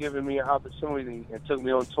have given me an opportunity and took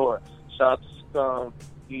me on tour. Shout out to Scum,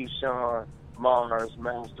 Eshawn, Mars,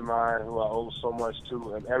 Mastermind, who I owe so much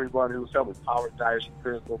to, and everybody who's helped me, Power Dice,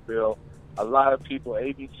 Critical Bill, a lot of people,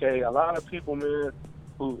 ABK, a lot of people, man,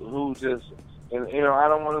 who just, and you know, I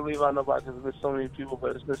don't want to leave out nobody because there's been so many people,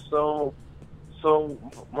 but it's been so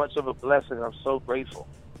much of a blessing. I'm so grateful,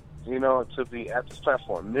 you know, to be at this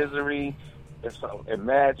platform. Misery, and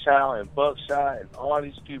Mad Child, and Buckshot, and all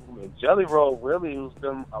these people, and Jelly Roll, really, who's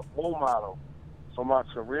been a role model for my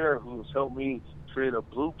career, who's helped me create a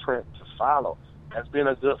blueprint to follow, has been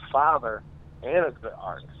a good father and a good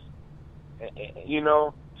artist. And, you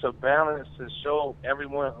know, to balance, to show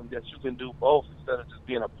everyone that you can do both instead of just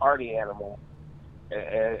being a party animal,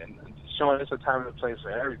 and showing it's a time and a place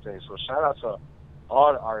for everything. So shout out to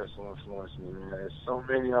all the artists who influenced me, man. There's so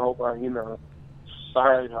many. I hope I, you know,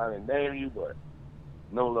 sorry if I didn't name you, but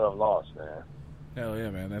no love lost, man. Hell yeah,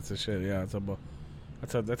 man. That's the shit. Yeah,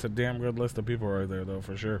 that's a damn good list of people right there, though,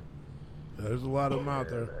 for sure. There's a lot of them out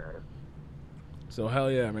there. So hell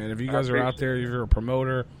yeah, man. If you guys are out there, if you're a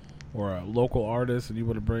promoter or a local artist and you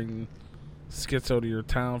want to bring Skitzo to your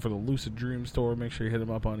town for the Lucid Dreams Tour, make sure you hit him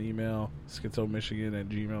up on email,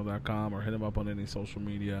 skitzomichigan@gmail.com, or hit him up on any social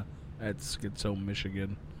media at Skitzo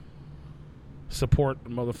Michigan. Support the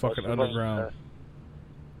motherfucking underground.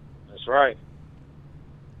 That's right.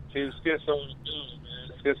 Team Skitzo, man.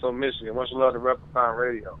 Skitzo Michigan. Much love to Replicon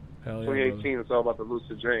Radio. Hell yeah, 2018 brother. is all about the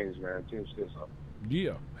Lucid Dreams, man. Team Skitzo.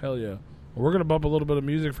 Yeah, hell yeah. Well, we're going to bump a little bit of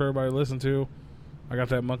music for everybody to listen to. I got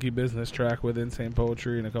that Monkey Business track with Insane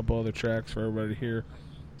Poetry and a couple other tracks for everybody to hear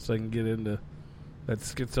so I can get into that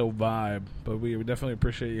Skitzo vibe. But we definitely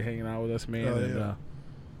appreciate you hanging out with us, man. And,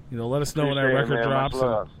 you know, let us know when that record drops.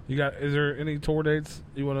 Is there any tour dates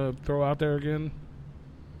you want to throw out there again?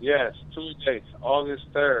 Yes, 2 dates. August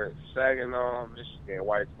 3rd, Saginaw, Michigan,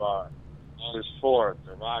 White Bar. August 4th,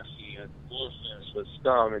 the Roxy and Warfest with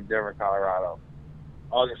Scum in Denver, Colorado.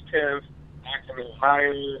 August 10th, Akron,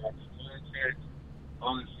 Ohio, at the Vortex.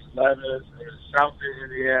 August 11th, in South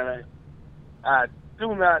Bend, Indiana. I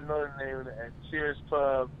do not know the name of it, at Cheers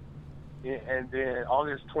Pub. And then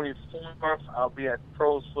August 24th, I'll be at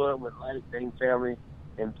Crow's Foot with Light Dane Family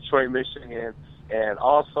in Detroit, Michigan. And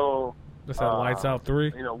also... That's that Lights Out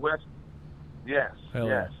 3? You know, West... Yes, Hell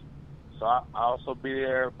yes. Yeah. So I'll also be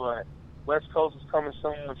there, but West Coast is coming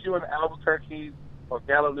soon. If you're in Albuquerque or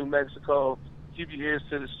Gallup, New Mexico, keep your ears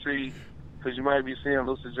to the street because you might be seeing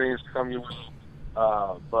Lucid Dreams come your way.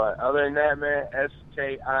 But other than that, man,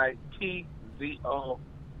 SKITZO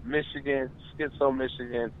Michigan, Skitzo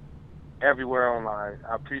Michigan, everywhere online.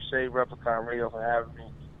 I appreciate Replicon Radio for having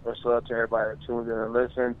me. Much love to everybody that tuned in and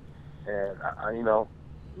listened. And, I you know,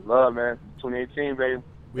 love, man. 2018, baby.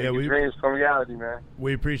 Make your dreams come reality, man.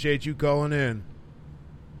 We appreciate you calling in.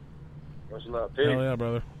 Much love. Peace. Hell yeah,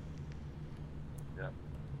 brother. Yeah.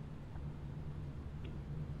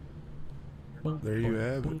 There you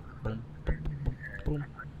have it.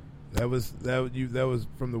 That was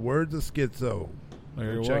from the words of Skitzo.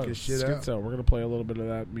 There check his shit out. Skitzo. We're gonna play a little bit of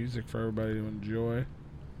that music for everybody to enjoy.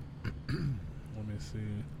 Let me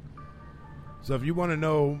see. So if you want to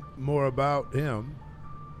know more about him,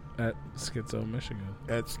 at Skitzo Michigan.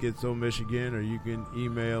 At Skitzo Michigan, or you can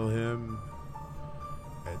email him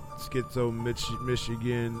at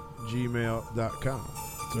skitzomichigan@gmail.com.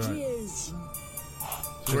 That's right.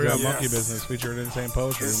 So we got Monkey Business featuring Insane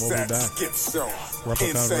Poetry, and we'll be back. Skitzo. Replicon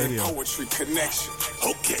Insane Radio. Poetry Connection.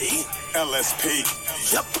 Okay. LSP.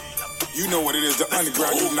 Yep. You know what it is, the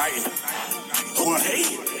underground uniting. What?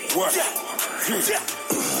 What?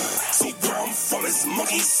 So where I'm from is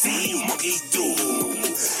monkeys see, monkeys do.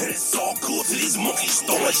 And it's all cool to these monkeys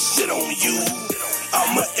throwing shit on you.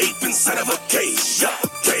 I'm an ape inside of a cage, yup,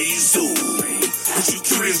 K-Zoo. But you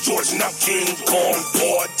curious, George, now King Kong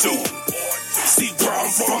Part 2. See where I'm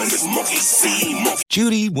from is monkeys see, monkeys.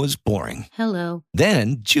 Judy was boring. Hello.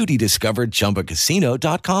 Then Judy discovered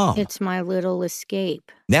ChumbaCasino.com. It's my little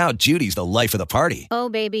escape. Now Judy's the life of the party. Oh,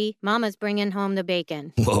 baby, mama's bringing home the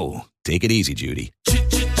bacon. Whoa, take it easy, Judy.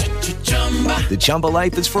 The Chumba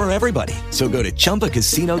life is for everybody. So go to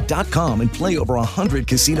ChumbaCasino.com and play over 100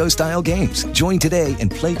 casino-style games. Join today and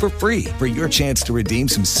play for free for your chance to redeem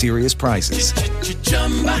some serious prizes.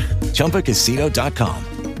 ChumbaCasino.com.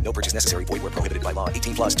 No purchase necessary. Void where prohibited by law.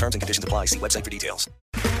 18 plus terms and conditions apply. See website for details.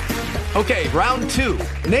 Okay, round two.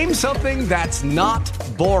 Name something that's not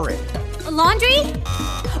boring. A laundry?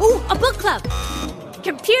 Ooh, a book club.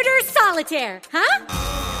 Computer solitaire, huh?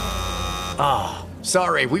 Ah,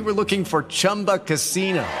 sorry, we were looking for Chumba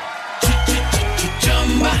Casino.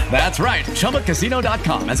 That's right.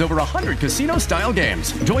 ChumbaCasino.com has over 100 casino-style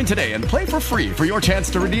games. Join today and play for free for your chance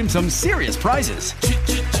to redeem some serious prizes.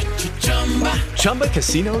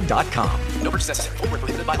 ChumbaCasino.com. No purchase necessary. Void where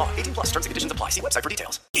prohibited by law. 18 plus. Terms and conditions apply. See website for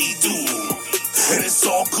details. And it's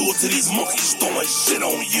all cool to these monkeys throwing shit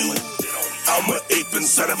on you. I'm an ape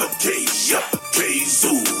inside of a cage. Yup,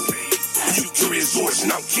 K-Zoo. You curious George,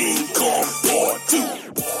 and I'm King Kong Part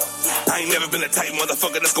 2. I ain't never been a type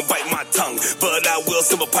motherfucker that's gonna bite my tongue, but I will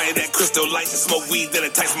sip a pint of that crystal light and smoke weed that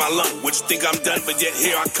entice my lung. Would you think I'm done, but yet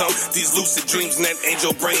here I come. These lucid dreams and that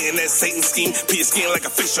angel brain and that Satan scheme. Pee your skin like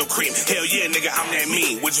a facial cream. Hell yeah, nigga, I'm that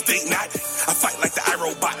mean. Would you think not? I fight like the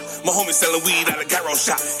iRobot. My homie selling weed out of gyro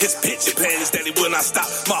shop. His pitch and plan is that he will not stop.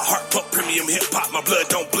 My heart pump premium hip hop. My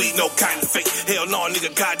blood don't bleed, no kind of fake. Hell no,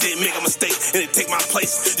 nigga, God didn't make a mistake and it take my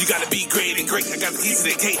place. You gotta be great and great. I got the keys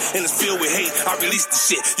to the gate and it's filled with hate. I release the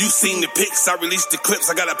shit. You seen the pics, I released the clips.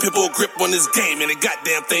 I got a pit bull grip on this game, and the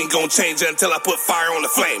goddamn thing gon' change until I put fire on the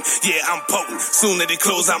flame. Yeah, I'm potent. Soon as they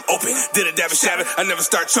close, I'm open. Did a dab and shabba, I never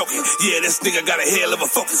start choking. Yeah, this nigga got a hell of a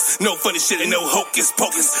focus. No funny shit and no hocus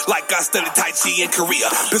pocus. Like I studied Tai Chi in Korea.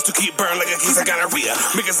 Pistol keep burn like a case of gonorrhea.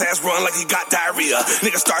 Make his ass run like he got diarrhea.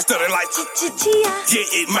 Nigga start stuttering like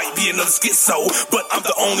yeah, it might be another schizo, but I'm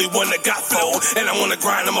the only one that got flow. And I'm on the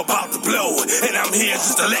grind, I'm about to blow. And I'm here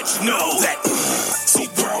just to let you know that see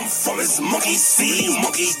where I'm from is monkey see,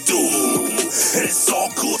 monkey do. And it's all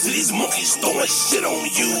cool to these monkeys throwing shit on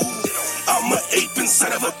you. I'm an ape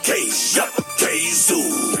inside of a cage, yup,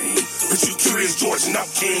 K-Zoo. But you curious George and I'm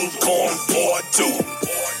King Kong Part 2.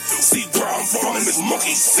 See where I'm from is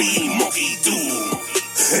monkey see, monkey do.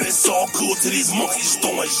 And it's all cool to these monkeys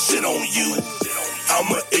throwing shit on you. I'm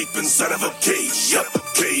an ape inside of a cage, yup,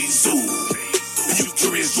 K-Zoo. You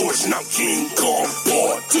curious George and I'm King Kong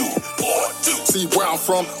Part 2, Part 2. See where I'm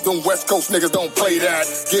from, them West Coast niggas don't play that.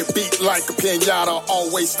 Get beat like a pinata,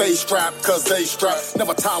 always stay strapped, cause they strapped.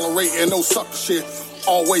 Never tolerating no sucker shit.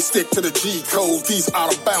 Always stick to the G code. These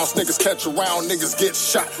out of bounds niggas catch around, niggas get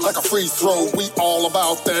shot like a free throw. We all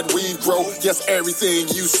about that weed, bro. Yes, everything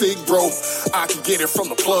you seek, bro. I can get it from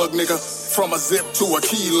the plug, nigga. From a zip to a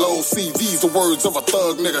kilo. See, these the words of a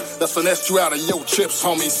thug, nigga. That's finessed you out of your chips,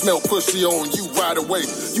 homie. Smell pussy on you right away.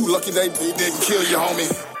 You lucky they didn't kill you, homie.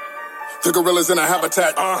 The gorillas in a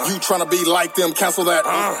habitat. You tryna be like them, cancel that.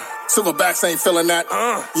 Silverbacks ain't feeling that.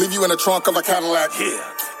 Leave you in the trunk of a Cadillac.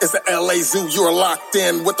 It's the LA Zoo, you're locked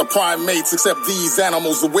in with the primates, except these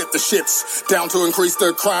animals are with the shits. Down to increase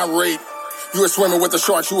the crime rate. You are swimming with the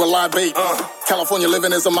sharks, you a live bait. California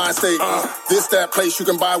living is a mind state. This, that place you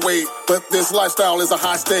can buy weight, but this lifestyle is a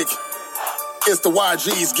high stake. It's the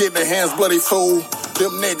YGs getting their hands bloody, fool.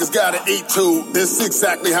 Them niggas gotta eat too. This is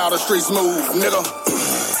exactly how the streets move, nigga.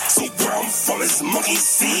 See where I'm from is monkey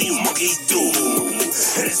see, monkey do.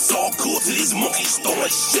 And it's all cool to these monkeys throwing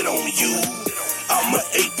shit on you. I'm an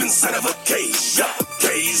ape inside of a cage, yup,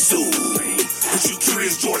 K-Zoo. But you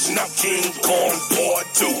curious George and I'm King Kong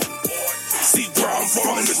Part 2. See where I'm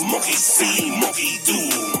from is monkey see, monkey do.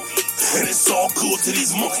 And it's all cool to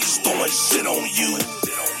these monkeys throwing shit on you.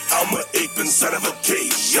 I'm an ape inside of a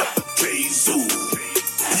cage, yup, K-Zoo.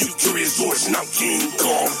 You curious George and I'm King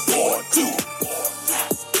Kong Part 2.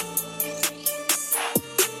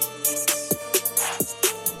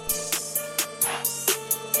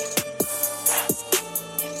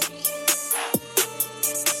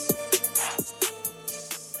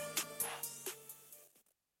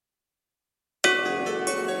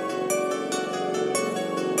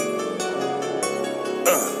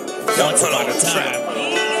 Once upon a time,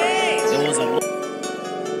 there was a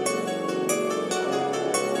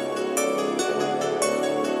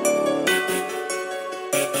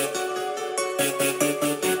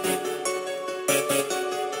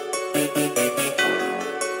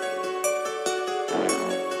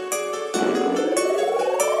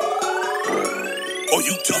Oh,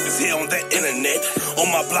 you tough as hell on that internet. On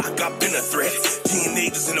my block, I've been a threat.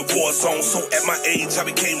 Teenagers in the war zone, so at my age, I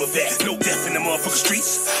became a vet. No death in the motherfucking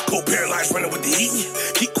streets. Cold paralyzed, running with the heat.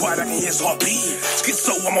 Keep quiet, I can hear his heartbeat.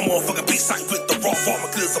 Skitzo, I'm a motherfucking B-side with the raw farmer.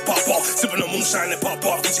 Clears a pop off. Sipping on moonshine and pop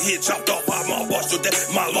off. Get your head chopped off by my boss. Your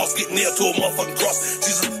death, my loss, get nailed to a motherfucking cross.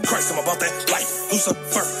 Jesus Christ, I'm about that life.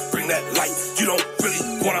 Lucifer, bring that light. You don't really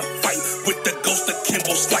wanna fight with the ghost of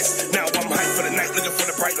Kimbo Slice. Now I'm hyped for the night, looking for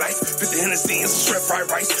the bright light. 50 Hennessy and some shrimp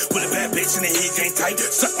fried rice. With a bad bitch and the head game tight.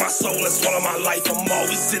 Suck my soul and swallow my life. I'm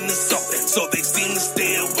always in the something, so they seem to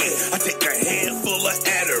stay away. I take a handful of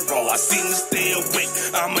Adderall, I seem to stay awake.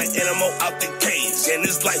 I'm an animal out the cage, and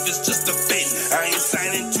this life is just a phase. I ain't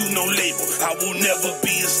signing to no label, I will never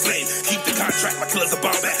be a slave. Keep the contract track. My killer's a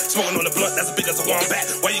bomb back. Smoking on the blunt, that's as big as a wombat.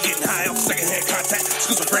 Why you getting high off secondhand contact?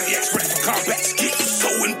 Screws with brainiacs ready for combat.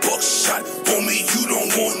 Skitzo and buckshot. Homie, you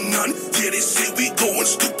don't want none. Yeah, they say we going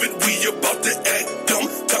stupid. We about to act dumb.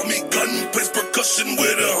 Tommy gun plays percussion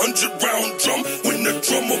with 100-round drum. When the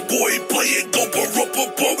drummer boy play it, go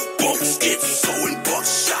bump. Skitzo and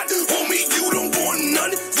buckshot. Homie, you don't want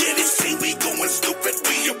none. Yeah, they say we going stupid.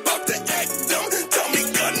 We about to act dumb. Tommy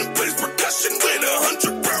gun plays percussion with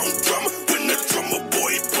 100-round drum. When the drummer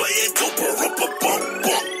boy play it, go bump.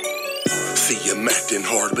 See them acting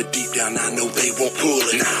hard, but deep down I know they won't pull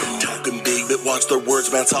it. Talking big, but watch their words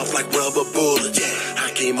bounce off like rubber bullets. I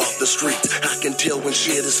came off the streets, I can tell when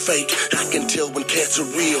shit is fake. I can tell when cats are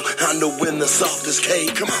real, I know when the softest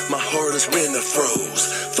cake. My heart is when it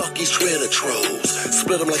froze. Fuck these Twitter trolls,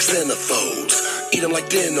 split them like centerfolds, eat them like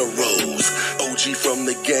dinner rolls. OG from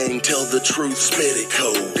the gang, tell the truth, spit it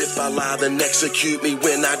cold. If I lie, then execute me.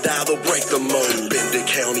 When I die, they'll break the mold. Been to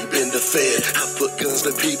county, been to fed, I put guns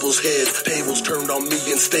to people's heads. Tables turned on me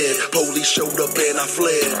instead. Police showed up and I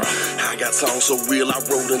fled. I got songs so real I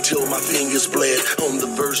wrote until my fingers bled. On the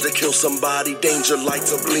verge to kill somebody, danger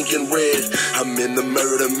lights are blinking red. I'm in the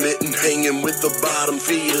murder mitten, hanging with the bottom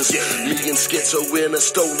feeders. Me and Skitzo in a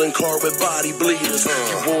stolen car with body bleeders.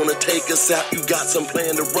 You wanna take us out, you got some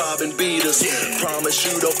plan to rob and beat us. Promise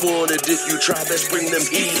you don't want it, if you try, let's bring them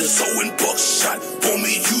heaters. So in buckshot,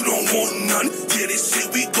 homie, you don't want none. Yeah, they say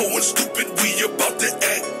we going stupid, we about to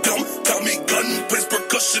act dumb. Tommy gun plays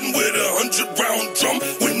percussion with 100-round drum.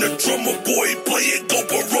 When the drummer boy play it, go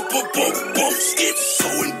bump.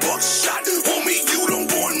 Skitzo and buckshot, homie, you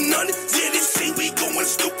don't want none. Yeah, they say we going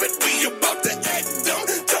stupid, we about to act dumb.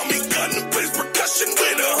 Tommy gun plays percussion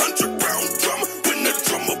with 100-round drum. When the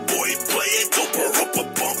drummer boy play it, go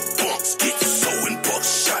bump. Skitzo and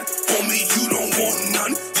buckshot, homie, you don't want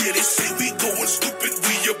none. Yeah, they say we going stupid,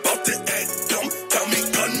 we about to act dumb. Tommy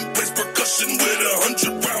gun plays percussion with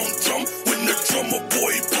 100-round drum. When the drummer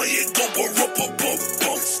boy play it, go bump.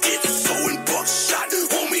 Skitzo and buckshot,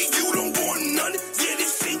 homie, you don't want none. Yeah, they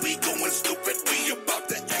say we going stupid, we about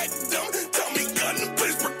to act dumb. Tommy gun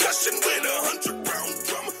plays percussion with 100-round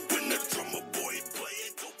drum. When the drummer boy play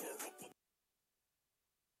it, go bump.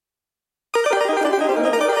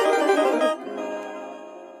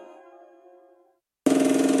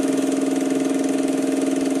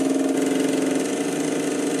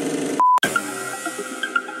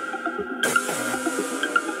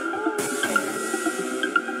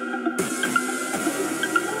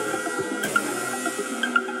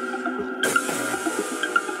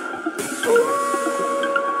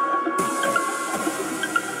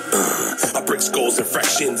 Skulls and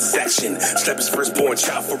fractions, action. Slap his firstborn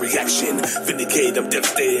child for reaction. Vindicate, I'm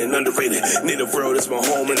devastated and underrated. Need the world is my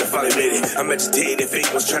home and I finally made it. I'm agitated,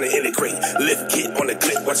 fake was trying to integrate. Lift kit on the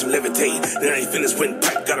clip, watch him levitate. Then I ain't finished when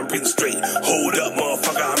pipe, got him breathing straight. Hold up,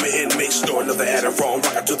 motherfucker, I'm an inmate. Snore another Adderall,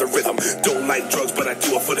 rockin' to the rhythm. Don't like drugs, but I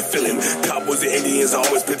do it for the feeling. Cowboys and Indians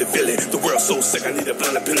always play the villain. The world's so sick, I need a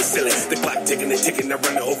blunt of penicillin. The clock ticking and ticking, I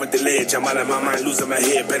run it over the ledge. I'm out of my mind, losing my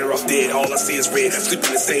head, better off dead. All I see is red, sleep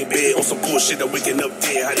in the same bed on some bullshit. I'm waking up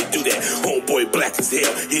dead, how they do that? Homeboy black as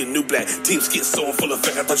hell, he a new black. Team Skitzo and full of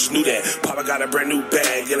fake, I thought you knew that. Papa got a brand new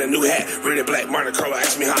bag and a new hat. Rated black, Martin Carlo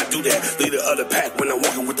asked me how I do that. Leader of the pack when I'm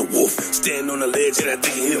walking with the wolf. Stand on the ledge and I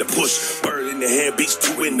think he hit a push. Bird in the hand, beats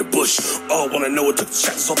two in the bush. All wanna know it took the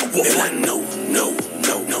shots off the wolf. And I know.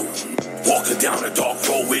 Walking down a dark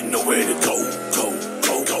road with nowhere to go.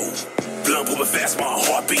 Blood pumping fast, my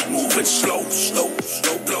heartbeat moving slow.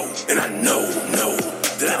 And I know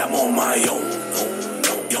that I'm on my own.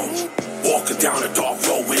 Walking down a dark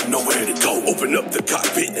road with nowhere to go. Open up the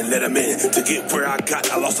cockpit and let them in. To get where I got,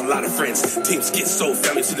 I lost a lot of friends. Team Skitzo,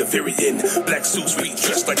 family to the very end. Black suits, we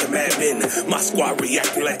dressed like a madman. My squad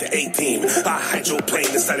reacting like the A-team. I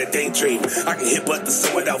hydroplane inside a daydream. I can hit but the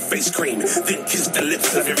sun without face cream. Then kiss the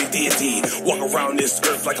lips of every deity. Walk around this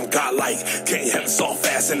earth like I'm godlike. Can't have it all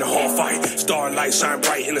fast in the hard fight. Starlight shine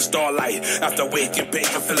bright in the starlight. After waking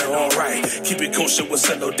bake, I'm feeling alright. Keep it kosher with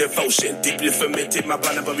subtle devotion. Deeply fermented my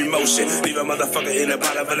bottom of emotion. Leave a motherfucker in the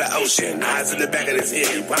bottom of the ocean. Eyes in the back of his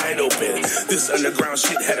head, wide open. This underground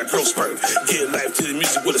shit had a growth spurt. Give life to the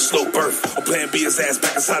music with a slow birth. I'm playing B his ass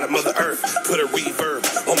back inside of Mother Earth. Put a reverb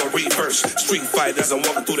on my reverse. Street fighters, I'm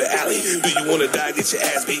walking through the alley. Do you wanna die? Get your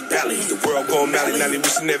ass beat bally. The world going mally, now they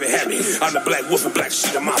wish they never had me. I'm the black wolf and black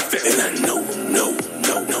sheet of my family. And I know.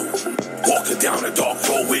 Walking down a dark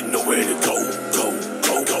road with nowhere to go.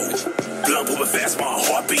 Blood pumping fast, my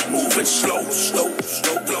heartbeat moving slow.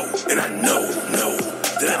 And I know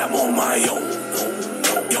that I'm on my own.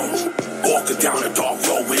 Walking down a dark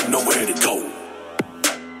road with nowhere to go.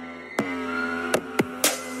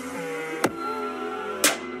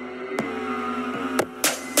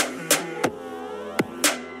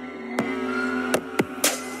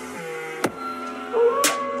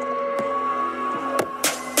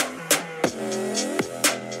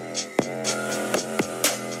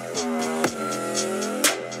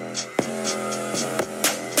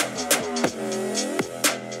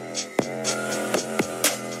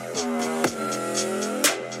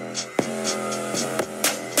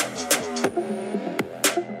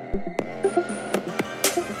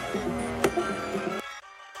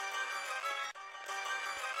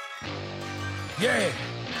 Yeah.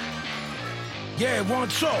 Yeah, 1,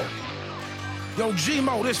 2. Yo,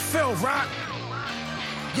 G-Mo, this Phil, right?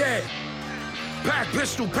 Yeah. Pack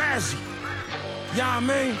Pistol Pazzy. Yeah, I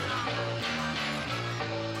mean?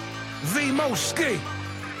 V-Mo Ski.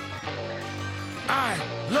 Alright,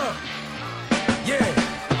 look. Yeah.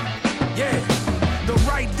 The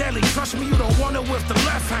right deli, trust me, you don't want it with the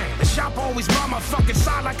left hand. The shop always by my fucking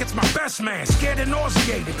side like it's my best man. Scared and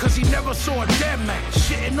nauseated, cause he never saw a dead man.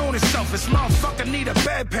 Shitting on himself, this motherfucker need a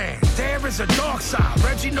bedpan. There is a dark side,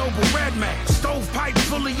 Reggie Noble Red Man. Stovepipe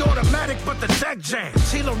fully automatic, but the deck jam.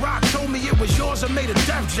 Tila Rock told me it was yours and made a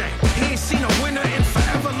Def Jam. He ain't seen a winner in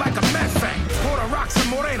forever like a Met fan. Porter Rocks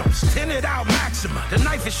and Morenos, tinted out Maxima. The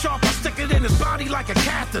knife is sharp, I stick it in his body like a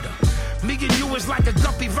catheter. Me and you is like a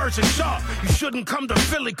guppy versus shark. You shouldn't come to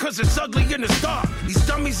Philly cause it's ugly and it's dark. These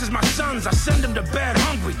dummies is my sons, I send them to bed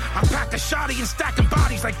hungry. I pack a shotty and stacking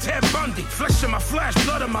bodies like Ted Bundy. Flesh in my flesh,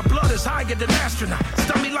 blood in my blood is higher than astronaut.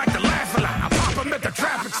 Stun me like the laugh a lot, I pop them at the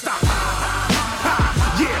traffic stop.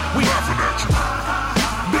 Yeah, we laughing at you.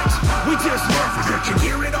 Bitch, we just laughing at you.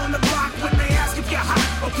 Hear it on the block when they ask if you're hot.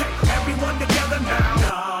 Okay, everyone together now.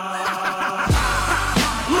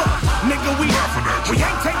 Look, nigga, we laughing at you. We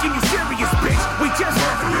ain't taking you serious, bitch. We just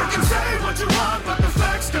laughing at you. Say what you want, but the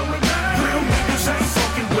facts still remain. Real niggas ain't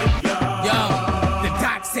fucking with ya. Yo, the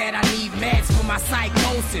doc said I need meds for my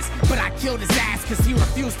psychosis, but I killed his ass cause he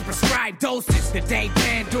refused to prescribe doses. The day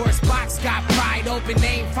Pandora's box got pried open,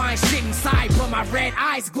 they ain't find shit inside but my red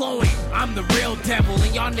eyes glowing. I'm the real devil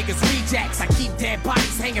and y'all niggas rejects. I keep dead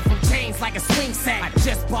bodies hanging from chains like a swing set. I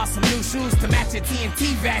just bought some new shoes to match a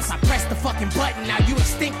TNT vest. I pressed the fucking button, now you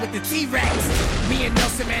extinct with the T-Rex. Me and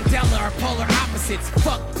Nelson Mandela are polar opposites.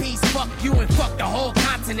 Fuck peace, fuck you, and fuck the whole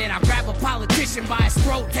continent. I grab a politician by his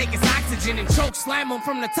throat, take his oxygen, and choke slam him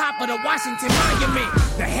from the top of the Washington Monument.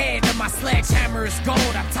 The head of my sledgehammer is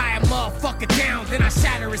gold. I tie a motherfucker down, then I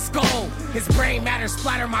shatter his skull. His brain matter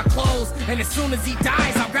splatter my clothes, and as soon as he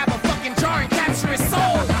dies, I'll grab a fucking jar and capture his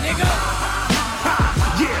soul, nigga.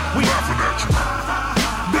 Yeah, we laughing at you.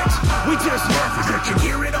 Bitch, we just laughing at you.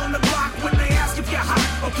 Hear it on the block when they ask if you're hot.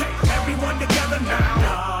 Okay, everyone together now.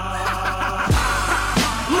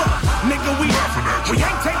 Look, nigga, we laughing at you. We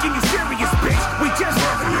ain't taking you serious, bitch. We just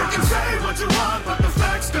laughing at you. Say what you want, but the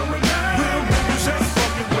facts still remain. Real niggas ain't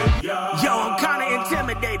fucking with ya. Yo, I'm kinda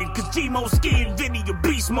intimidated, cause G-Mo Ski and Vinny are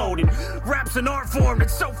beast moding. Rap's an art form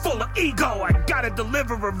that's so full of ego. I gotta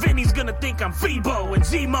deliver or Vinny's gonna think I'm Phoebo. And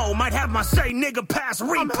G-Mo might have my say nigga pass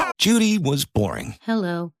repo. Judy was boring.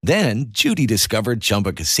 Hello. Then Judy discovered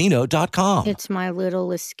ChumbaCasino.com. It's my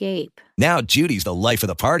little escape. Now Judy's the life of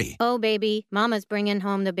the party. Oh, baby, mama's bringing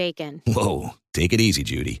home the bacon. Whoa, take it easy,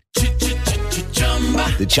 Judy.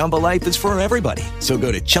 The Chumba life is for everybody. So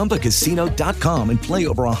go to ChumbaCasino.com and play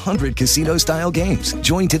over 100 casino-style games.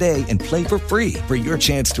 Join today and play for free for your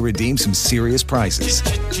chance to redeem some serious prizes.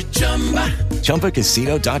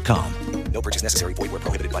 ChumbaCasino.com. No purchase necessary. Void where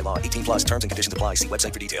prohibited by law. 18 plus terms and conditions apply. See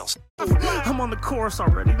website for details. I'm on the chorus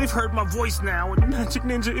already. They've heard my voice now. And Magic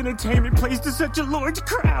Ninja Entertainment plays to such a large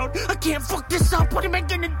crowd. I can't fuck this up. What am I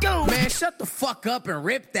gonna do? Man, shut the fuck up and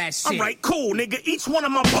rip that shit. Alright, cool, nigga. Each one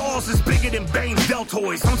of my balls is bigger than Bane's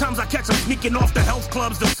deltoids. Sometimes I catch them sneaking off the health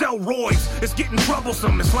clubs to sell roids. It's getting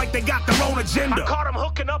troublesome. It's like they got their own agenda. I caught them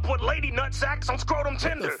hooking up with lady nutsacks on Scrotum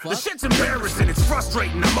Tinder. The shit's embarrassing. It's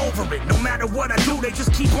frustrating. I'm over it. No matter what I do, they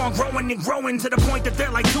just keep on growing and growing to the point that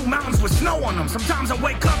they're like 2 mountains with snow on them. Sometimes I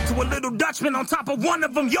wake up to a little Dutchman on top of one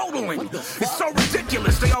of them yodeling. It's so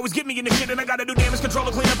ridiculous. They always get me in the shit and I gotta do damage control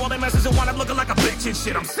to clean up all their messes and wind up looking like a bitch and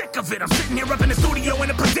shit. I'm sick of it. I'm sitting here up in the studio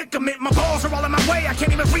in a predicament. My balls are all in my way. I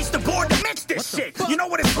can't even reach the board to mix this shit. You know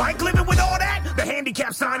what it's like living with all that? The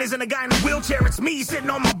handicap sign isn't a guy in a wheelchair. It's me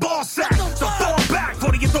sitting on my ball sack. So fall back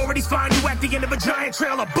before the authorities find you at the end of a giant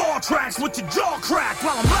trail of ball tracks with your jaw cracked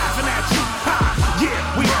while I'm laughing at you. Ha,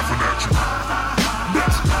 yeah, we laughing at you.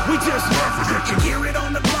 Bitch, we just laughing at you. Hear it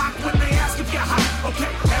on the block when they ask if you're hot.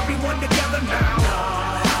 Okay, everyone together now.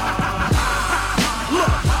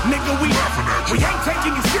 Look, nigga, we laughing at you. We ain't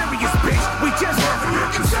taking you serious, bitch. We just laughing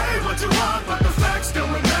at you. Say what you want, but the facts still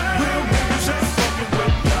remain. Real niggas ain't fucking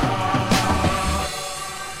with ya.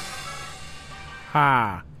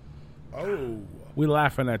 Ha. Oh. We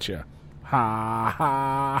laughing at you. Ha,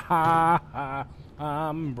 ha, ha, ha.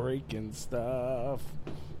 I'm breaking stuff.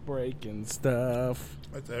 Breaking stuff.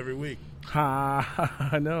 That's every week. Ha, ha.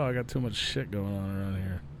 I know. I got too much shit going on around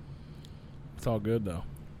here. It's all good, though.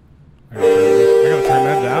 I gotta turn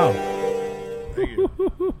that down. Thank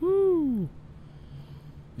you.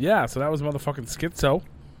 Yeah, so that was motherfucking Skitzo.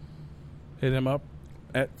 Hit him up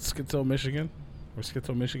at Skitzo Michigan or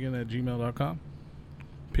SkitzoMichigan@gmail.com.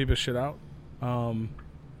 Peep his shit out.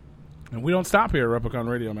 And we don't stop here at Replicon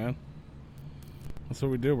Radio, man. That's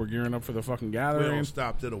what we do. We're gearing up for the fucking gathering. We don't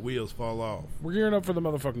stop till the wheels fall off. We're gearing up for the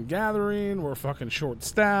motherfucking gathering. We're fucking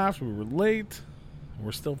short-staffed. We were late.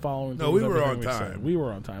 We're still following through. No, we with were everything on we time. said. We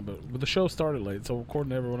were on time, but the show started late, so according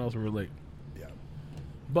to everyone else, we were late. Yeah.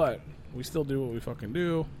 But we still do what we fucking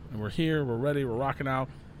do, and we're here. We're ready. We're rocking out.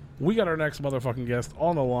 We got our next motherfucking guest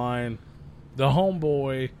on the line. The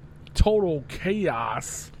homeboy, Total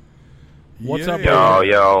Chaos. What's up, yo,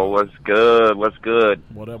 yo, what's good? What's good?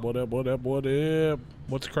 What up, what up, what up, what up?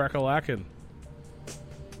 What's crack-a-lackin'?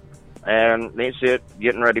 And ain't shit,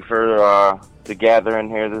 getting ready for the gathering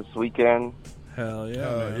here this weekend. Hell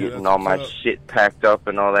yeah, man. Getting all my shit packed up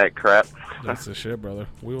and all that crap. That's the shit, brother.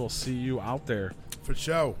 We will see you out there. For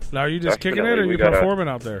sure. Now, are you just kicking it, or are you performing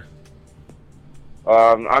out there?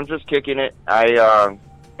 I'm just kicking it. I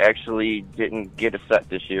actually didn't get a set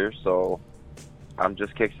this year, so I'm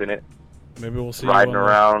just kicking it. Maybe we'll see riding you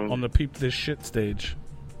around on the Peep This Shit stage.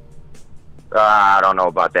 I don't know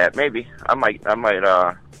about that. Maybe I might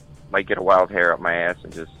get a wild hair up my ass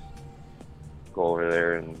and just go over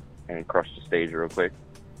there and crush the stage real quick.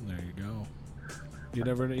 There you go. You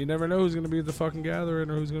never know who's gonna be at the fucking gathering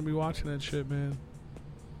or who's gonna be watching that shit, man.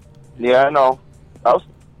 Yeah, I know.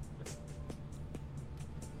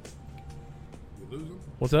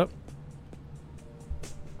 What's up?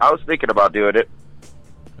 I was thinking about doing it.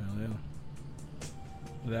 Hell yeah.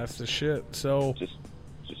 That's the shit. So just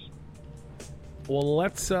well,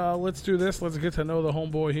 let's do this. Let's get to know the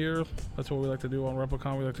homeboy here. That's what we like to do on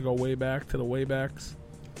Replicon. We like to go way back to the waybacks.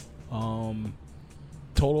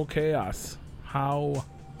 Total Chaos. How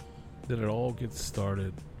did it all get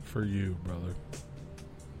started for you, brother?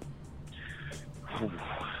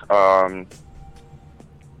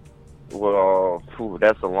 Well,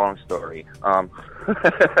 that's a long story. You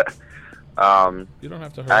don't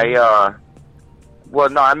have to hurry.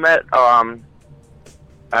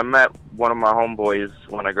 I met one of my homeboys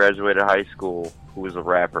when I graduated high school who was a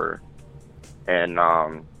rapper. And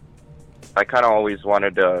I kind of always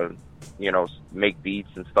wanted to, make beats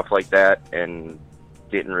and stuff like that, and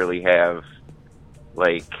didn't really have,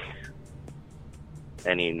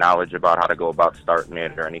 any knowledge about how to go about starting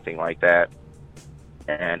it or anything like that.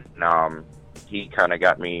 And he kind of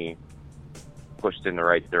got me pushed in the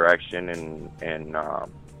right direction and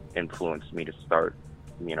influenced me to start,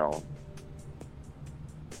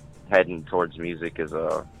 heading towards music as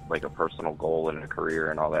a personal goal and a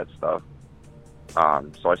career and all that stuff.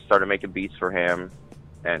 So I started making beats for him,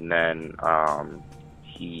 and then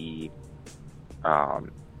he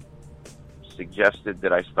suggested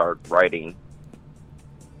that I start writing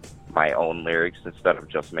my own lyrics instead of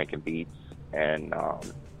just making beats. And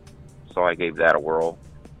so I gave that a whirl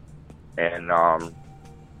and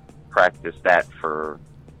practiced that for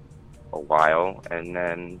a while, and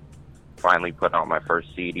then finally put out my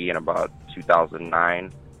first CD in about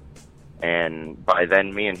 2009. And by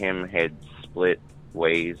then, me and him had split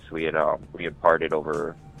ways. We had parted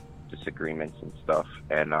over disagreements and stuff.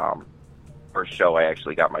 And first show I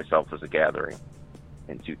actually got myself was a gathering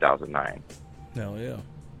in 2009. Hell yeah.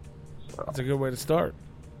 So, that's a good way to start.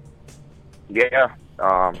 Yeah.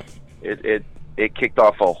 It kicked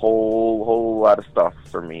off a whole lot of stuff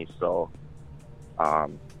for me. So,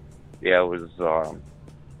 it was,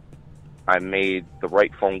 I made the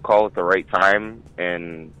right phone call at the right time,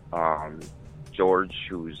 and George,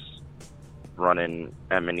 who's running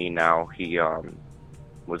M&E now, he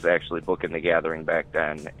was actually booking the gathering back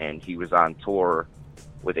then, and he was on tour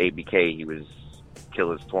with ABK. He was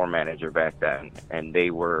Killa's tour manager back then, and they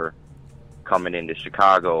were coming into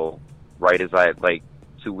Chicago right as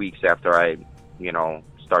 2 weeks after I,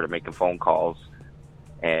 started making phone calls,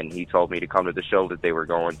 and he told me to come to the show that they were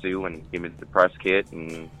going to and give me the press kit,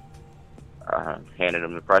 and handed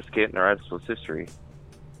him the press kit, and the rest was history.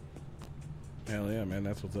 Hell yeah, man,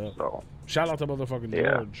 that's what's up. So, shout out to motherfucking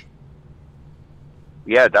George.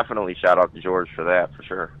 Yeah, definitely shout out to George for that, for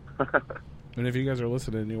sure. And if you guys are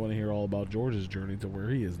listening and you want to hear all about George's journey to where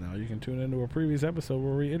he is now, you can tune into a previous episode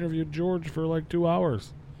where we interviewed George for 2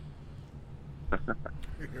 hours.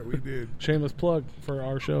 Yeah, we did. Shameless plug for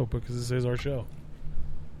our show, because this is our show.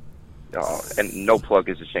 And no plug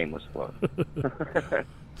is a shameless plug.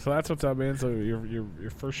 So that's what's up, man. So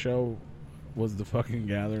your first show was the fucking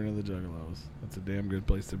Gathering of the Juggalos. That's a damn good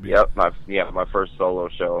place to be. Yep, my first solo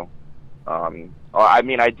show.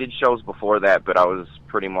 I did shows before that, but I was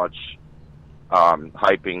pretty much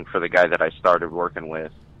hyping for the guy that I started working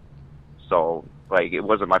with. So, it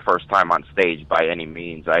wasn't my first time on stage by any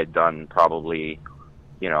means. I had done probably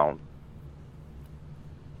 50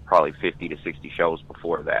 to 60 shows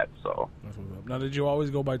before that. So. That's what's up. Now, did you always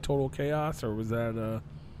go by Total Chaos, or was that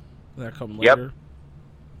Did that come later?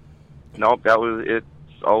 Yep. Nope, that was it's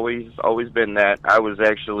always been that. I was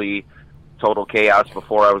actually Total Chaos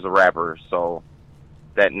before I was a rapper, so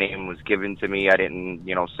that name was given to me. I didn't,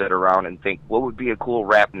 sit around and think what would be a cool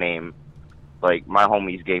rap name. Like my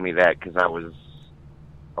homies gave me that because I was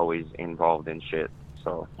always involved in shit.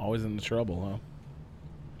 So always in the trouble, huh?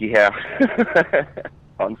 Yeah,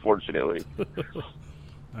 unfortunately.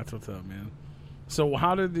 That's what's up, man. So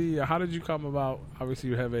how did you come about? Obviously,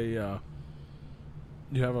 you have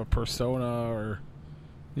a persona or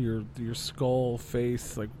your skull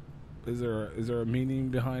face. Like, is there a meaning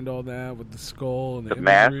behind all that with the skull and the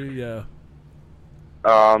imagery? Mask?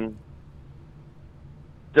 Yeah.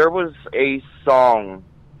 There was a song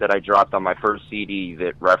that I dropped on my first CD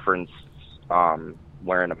that referenced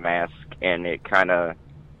wearing a mask, and it kind of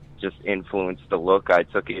just influenced the look. I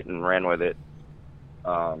took it and ran with it.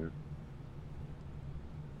 I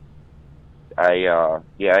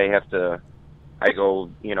go,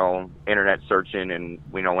 internet searching, and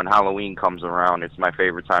when Halloween comes around, it's my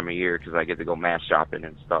favorite time of year because I get to go mask shopping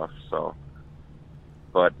and stuff. So,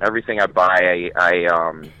 but everything I buy,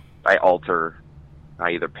 I alter.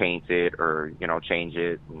 I either paint it or change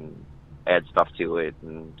it and add stuff to it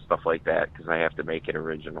and stuff like that because I have to make it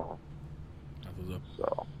original.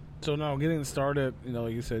 So now getting started,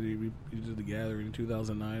 like you said, you did the Gathering in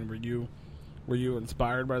 2009. Were you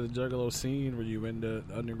inspired by the Juggalo scene? Were you into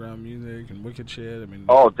underground music and wicked shit? I mean,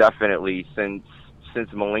 oh, definitely. Since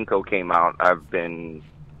Malenko came out, I've been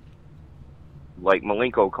like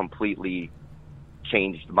Malenko completely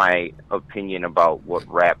changed my opinion about what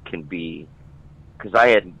rap can be. Because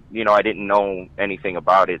I didn't know anything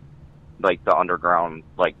about it, like the underground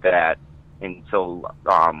like that, until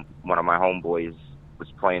one of my homeboys was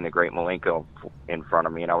playing the Great Malenko in front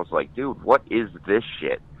of me, and I was like, dude, what is this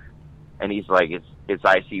shit? And he's like, it's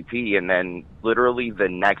ICP. And then literally the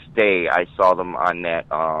next day, I saw them on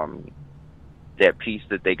that piece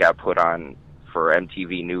that they got put on for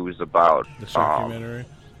MTV News about the documentary.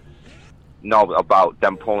 No, about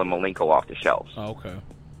them pulling Malenko off the shelves. Oh, okay.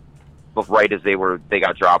 But right as they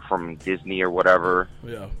got dropped from Disney or whatever.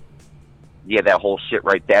 Yeah. Yeah, that whole shit,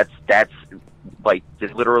 right? That's like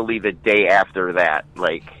literally the day after that,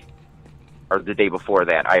 or the day before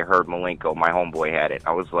that, I heard Malenko, my homeboy had it.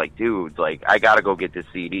 I was like, dude, I gotta go get this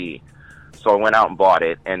CD. So I went out and bought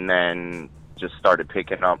it, and then just started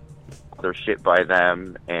picking up other shit by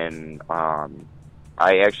them. And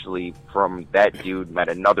I actually, from that dude, met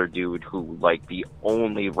another dude who, the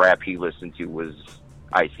only rap he listened to was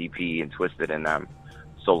ICP and Twisted in them.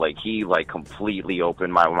 So, he, completely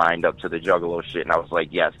opened my mind up to the Juggalo shit, and I was like,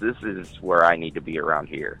 yes, this is where I need to be around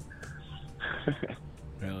here.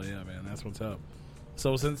 Hell yeah, man. That's what's up.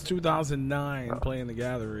 So, since 2009, playing the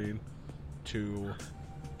Gathering, to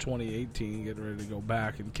 2018, getting ready to go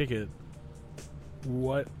back and kick it,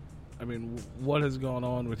 what has gone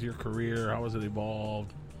on with your career? How has it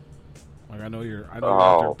evolved? I know you're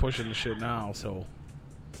out there pushing the shit now, so...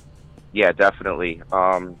 Yeah, definitely.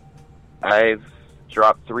 I've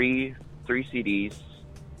dropped three CDs.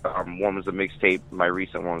 One was a mixtape. My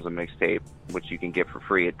recent one was a mixtape, which you can get for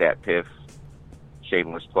free at that Piff.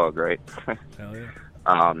 Shameless plug, right? Hell yeah.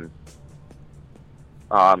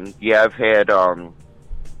 Yeah,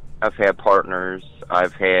 I've had partners.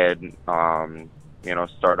 I've had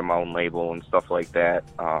started my own label and stuff like that.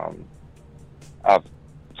 I've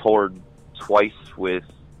toured twice with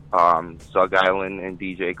Zug Island and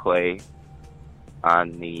DJ Clay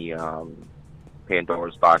on the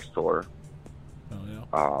Pandora's Box tour. Oh,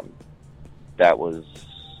 yeah. That was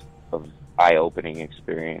an eye-opening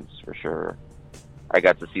experience for sure. I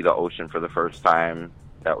got to see the ocean for the first time.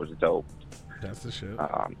 That was dope. That's the shit.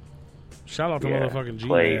 Shout out to motherfucking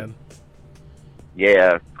Clay, G-Man.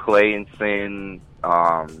 Yeah, Clay and Sin,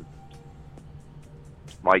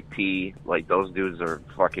 Mike P. Those dudes are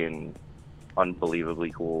fucking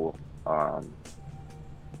unbelievably cool.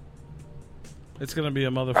 It's gonna be a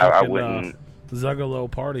motherfucking Zuggalo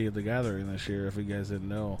party at the Gathering this year. If you guys didn't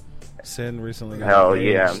know, Sin recently got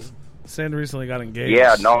engaged. Yeah. Sin recently got engaged.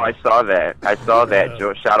 Yeah, no, I saw that.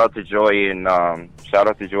 Shout out to Joy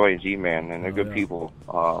and G-Man, and they're good people.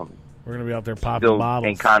 We're gonna be out there popping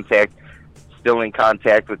bottles. Still in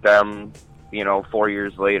contact with them. 4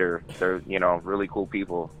 years later, they're really cool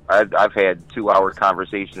people. I've had 2-hour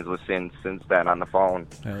conversations with Sin since then on the phone.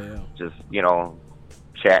 Hell yeah. Just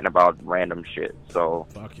chatting about random shit. So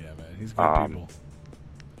fuck yeah, man. He's good people.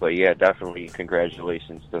 But yeah, definitely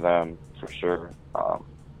congratulations to them for sure.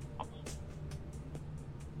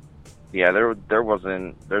 Yeah, there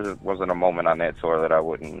wasn't a moment on that tour that I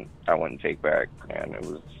wouldn't take back, man.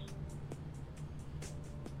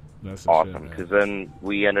 That's awesome. Because then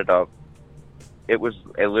we ended up. It was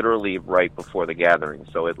literally right before the gathering,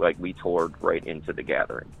 so we toured right into the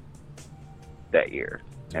gathering that year,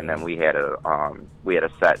 and then we had a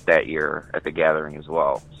set that year at the gathering as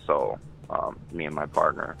well. So me and my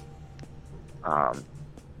partner.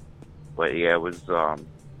 But yeah, it was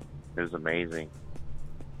amazing.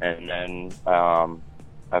 And then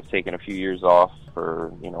I've taken a few years off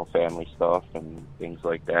for family stuff and things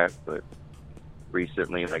like that. But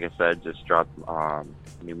recently, like I said, just dropped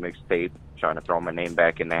new mixtape, trying to throw my name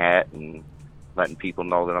back in the hat and letting people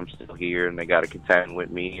know that I'm still here and they got to contend with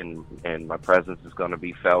me, and my presence is going to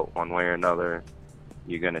be felt one way or another.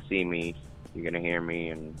 You're going to see me, you're going to hear me,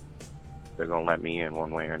 and they're going to let me in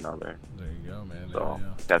one way or another. There you go, man. So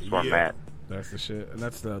that's where I'm at. That's the shit. And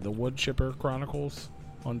that's the Wood Chipper Chronicles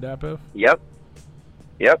on DAPIF? Yep.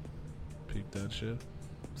 Peep that shit.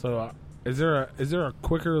 So is there a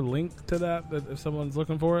quicker link to that if someone's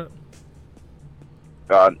looking for it?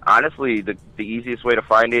 Honestly, the easiest way to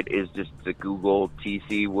find it is just to Google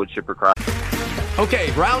TC Wood Chipper Chronicles.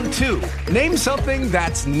 Okay, round 2. Name something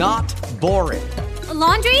that's not boring. A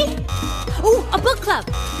laundry? Ooh, a book club.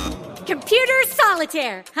 Computer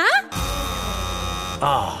solitaire, huh?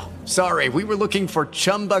 Ah, sorry, we were looking for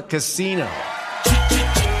Chumba Casino.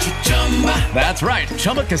 That's right,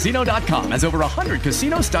 ChumbaCasino.com has over 100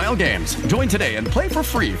 casino-style games. Join today and play for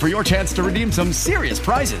free for your chance to redeem some serious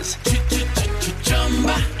prizes.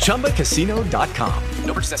 ChumbaCasino.com.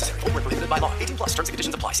 No purchase necessary. Void where prohibited by law. 18+ terms and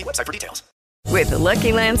conditions apply. See website for details. With the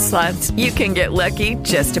Lucky Land Slots, you can get lucky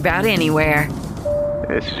just about anywhere.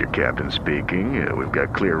 This is your captain speaking. We've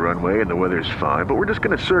got clear runway and the weather's fine, but we're just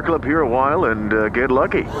going to circle up here a while and get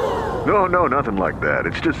lucky. No, nothing like that.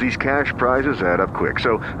 It's just these cash prizes add up quick.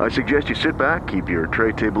 So I suggest you sit back, keep your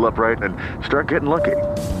tray table upright, and start getting lucky.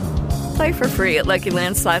 Play for free at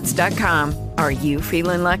LuckyLandSlots.com. Are you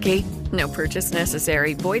feeling lucky? No purchase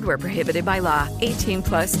necessary. Void where prohibited by law.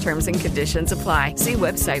 18+ terms and conditions apply. See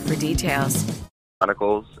website for details.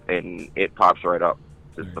 Chronicles, and it pops right up.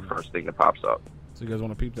 It's the first thing that pops up. So you guys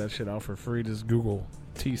want to peep that shit out for free? Just Google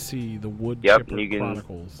TC, the Wood Chipper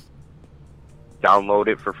Chronicles. Download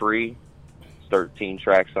it for free. 13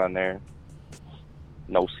 tracks on there.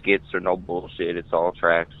 No skits or no bullshit. It's all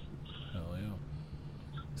tracks. Hell yeah.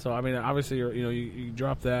 So I mean, obviously, you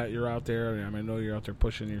drop that. You're out there. I know you're out there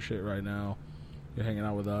pushing your shit right now. You're hanging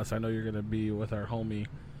out with us. I know you're gonna be with our homie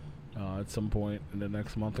at some point in the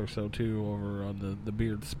next month or so too, over on the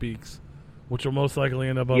Beard Speaks, which will most likely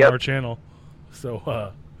end up on our channel.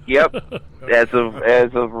 So, yep. As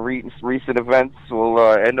of recent events, will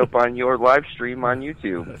end up on your live stream on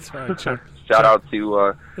YouTube. That's right. Chuck.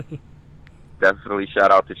 Definitely shout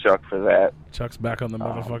out to Chuck for that. Chuck's back on the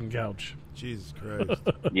motherfucking couch. Jesus Christ.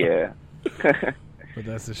 Yeah. But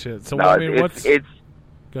that's the shit. So I mean, it's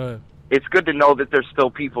go ahead. It's good to know that there's still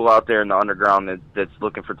people out there in the underground that's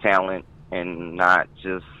looking for talent, and not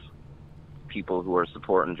just people who are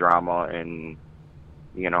supporting drama and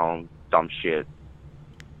dumb shit.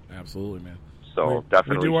 Absolutely, man. So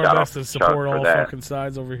definitely we do our best to support all fucking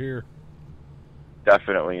sides over here.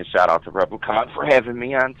 Definitely, and shout out to Replicon for having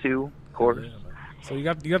me on too, of course. Yeah, so you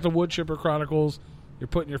got the Wood Chipper Chronicles. You're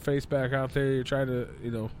putting your face back out there. You're trying to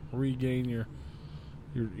regain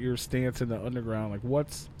your stance in the underground. Like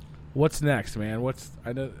what's next, man? What's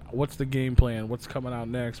the game plan? What's coming out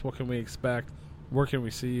next? What can we expect? Where can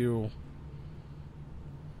we see you?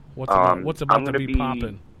 What's about to be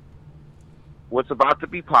popping? What's about to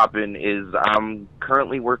be popping is I'm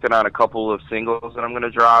currently working on a couple of singles that I'm going to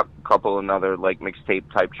drop, a couple another like mixtape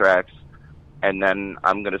type tracks, and then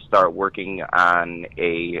I'm going to start working on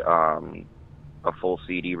a full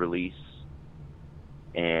CD release,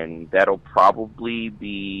 and that'll probably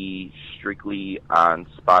be strictly on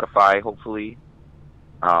Spotify, hopefully.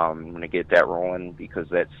 I'm going to get that rolling because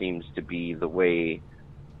that seems to be the way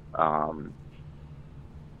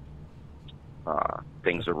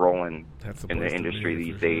things are rolling in the industry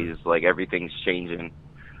these days. Sure. Like everything's changing.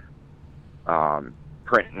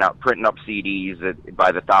 Printing up CDs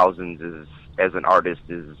by the thousands as an artist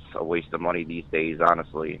is a waste of money these days.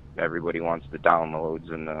 Honestly, everybody wants the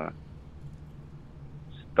downloads and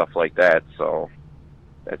stuff like that. So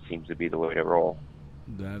that seems to be the way to roll.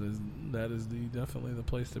 That is definitely the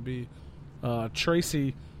place to be.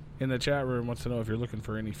 Tracy in the chat room wants to know if you're looking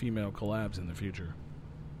for any female collabs in the future.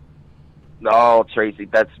 No, Tracy,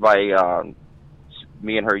 that's my.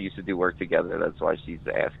 Me and her used to do work together. That's why she's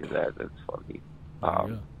asking that. That's funny.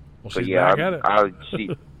 Well, she's back at it.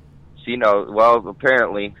 She knows. Well,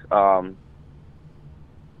 apparently, to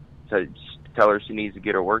tell her she needs to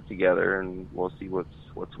get her work together, and we'll see what's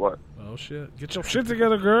what. Oh shit! Get your shit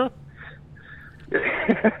together, girl.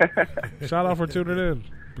 Shout out for tuning in.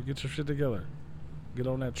 But get your shit together. Get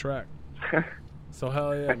on that track. So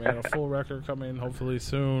hell yeah, man. A full record coming hopefully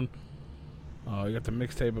soon. You got the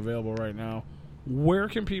mixtape available right now. Where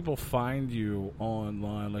can people find you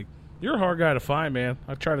online? Like, you're a hard guy to find, man.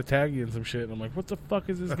 I try to tag you in some shit, and I'm like, what the fuck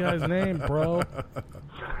is this guy's name, bro?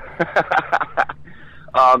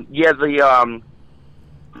 Yeah,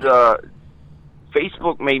 the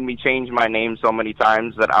Facebook made me change my name so many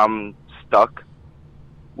times that I'm stuck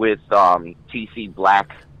with TC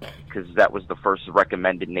Black, because that was the first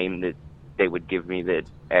recommended name that they would give me that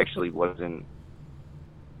actually wasn't.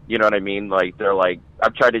 You know what I mean? Like, they're like,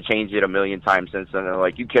 I've tried to change it a million times since then. They're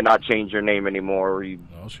like, you cannot change your name anymore. Or you've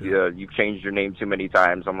changed your name too many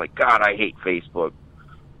times. I'm like, God, I hate Facebook.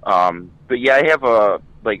 But yeah, I have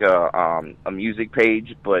a music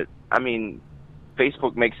page, but I mean,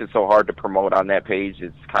 Facebook makes it so hard to promote on that page.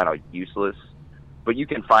 It's kind of useless. But you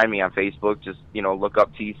can find me on Facebook. Just, look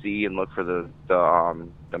up TC and look for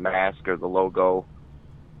the mask or the logo,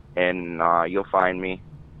 and you'll find me.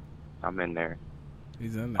 I'm in there.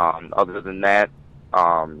 He's in there. Other than that,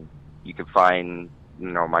 you can find,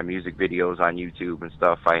 my music videos on YouTube and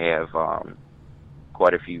stuff. I have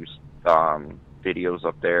quite a few videos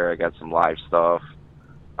up there. I got some live stuff.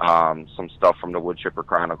 Some stuff from the Wood Chipper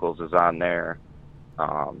Chronicles is on there.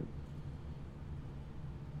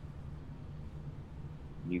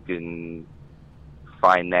 You can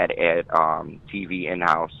find that at TV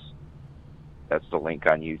In-House. That's the link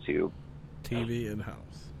on YouTube. TV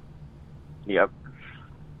In-House. Yep.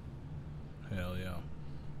 Hell yeah.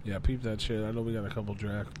 Yeah, peep that shit. I know we got a couple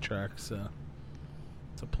tracks to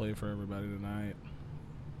play for everybody tonight.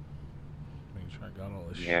 Make sure I got all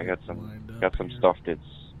this shit. Yeah, I got some stuff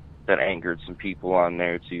that angered some people on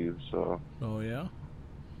there too, so. Oh yeah?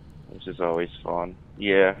 Which is always fun.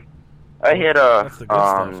 Yeah. I had a That's the good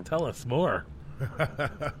stuff. Tell us more.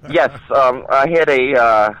 Yes, I had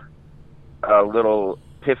a little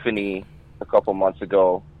epiphany a couple months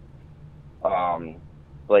ago.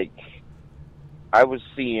 I was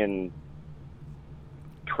seeing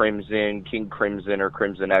Crimson, King Crimson, or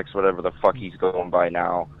Crimson X, whatever the fuck he's going by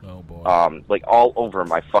now. Oh boy. All over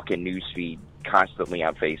my fucking newsfeed, constantly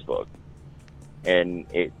on Facebook, and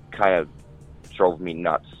it kind of drove me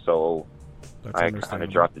nuts. So I kind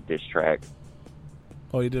of dropped the diss track.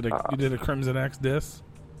 Oh, you did a Crimson X diss?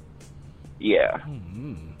 Yeah.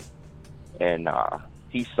 Mm-hmm. And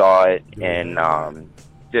he saw it and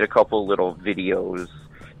did a couple little videos.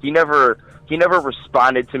 He never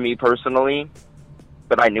responded to me personally,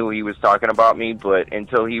 but I knew he was talking about me. But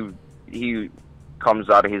until he comes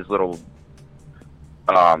out of his little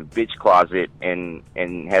bitch closet and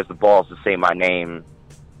has the balls to say my name,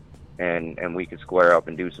 and we could square up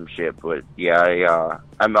and do some shit. But yeah,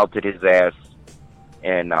 I melted his ass,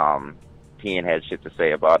 and he ain't had shit to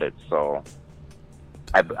say about it. So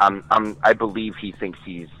I believe he thinks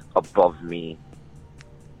he's above me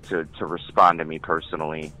to respond to me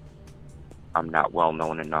personally. I'm not well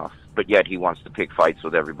known enough, but yet he wants to pick fights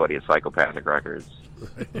with everybody at Psychopathic Records.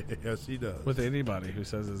 Yes, he does. With anybody who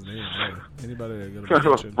says his name, right? Anybody that got a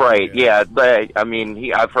mention. Right? Yeah. But, I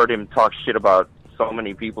mean, I've heard him talk shit about so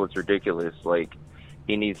many people. It's ridiculous. Like,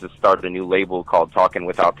 he needs to start a new label called Talking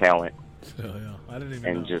Without Talent. Oh, yeah. I didn't even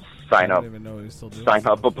and know. Just sign up. Even know he was still doing sign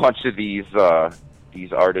up a bunch of these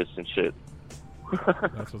artists and shit.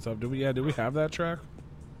 That's what's up. Do we have that track?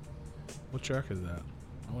 What track is that?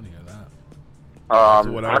 I want to hear that. I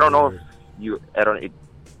don't know if you.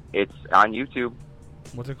 It's on YouTube.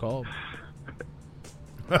 What's it called?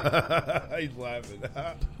 He's laughing.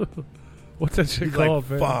 What's that shit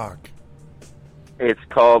called? Like, fuck. It's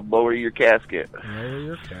called Lower Your Casket. Lower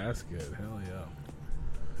Your Casket. Hell yeah.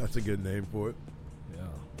 That's a good name for it. Yeah,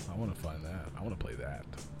 I want to find that. I want to play that.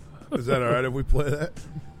 Is that all right if we play that?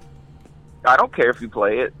 I don't care if you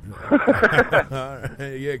play it. All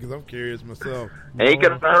right. Yeah, because I'm curious myself. It ain't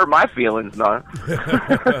gonna hurt my feelings, none.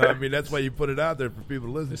 I mean, that's why you put it out there for people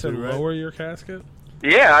to listen to, right? Lower Your Casket?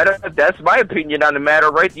 Yeah, that's my opinion on the matter,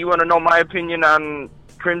 right? You want to know my opinion on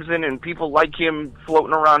Crimson and people like him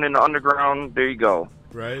floating around in the underground? There you go.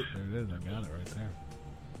 Right? There it is. I got it right there.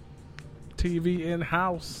 TV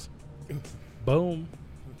In-House. Boom.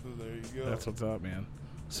 There you go. That's what's up, man.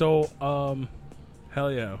 So,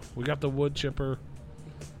 hell yeah. We got the Wood Chipper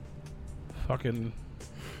fucking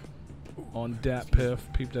on Dat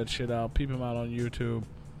Piff. Peep that shit out. Peep him out on YouTube.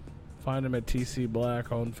 Find him at TC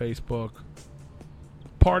Black on Facebook.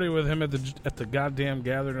 Party with him at the goddamn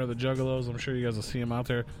gathering of the Juggalos. I'm sure you guys will see him out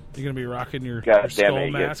there. You're going to be rocking your skull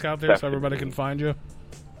mask out there so everybody can find you?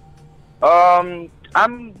 I'm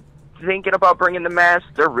thinking about bringing the mask.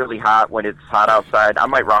 They're really hot when it's hot outside. I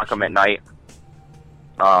might rock them at night.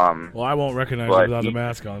 Well, I won't recognize you without the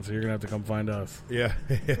mask on, so you're gonna have to come find us. Yeah.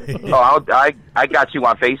 I got you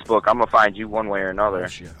on Facebook. I'm gonna find you one way or another.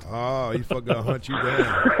 Oh, he fucking gonna hunt you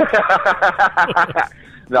down.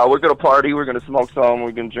 No, we're gonna party. We're gonna smoke some.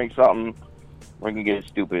 We're gonna drink something. We're gonna get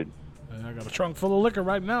stupid. I got a trunk full of liquor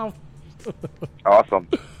right now. Awesome.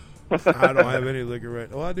 I don't have any liquor right.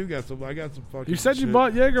 Well, I do got some. I got some fucking. You said you shit.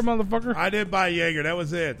 bought Jaeger, motherfucker. I did buy Jaeger. That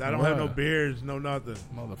was it. I don't have no beers, no nothing.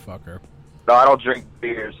 Motherfucker. No, I don't drink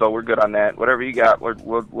beer, so we're good on that. Whatever you got,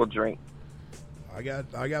 we'll drink. I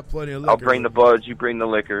got plenty of liquor. I'll bring the buds. You bring the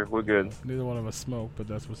liquor. We're good. Neither one of us smoke, but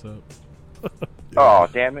that's what's up. Oh,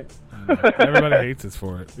 damn it. Everybody hates us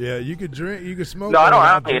for it. Yeah, you could drink, you could smoke. No, I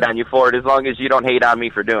don't hate on you for it as long as you don't hate on me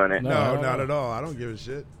for doing it. No, not at all. I don't give a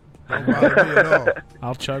shit. Don't bother me at all.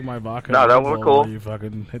 I'll chug my vodka. No, that we're cool. While you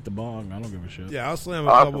fucking hit the bong. I don't give a shit. Yeah, I'll slam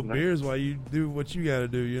a couple beers while you do what you got to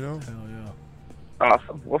do, you know? Hell yeah.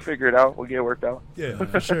 Awesome. We'll figure it out. We'll get it worked out. Yeah,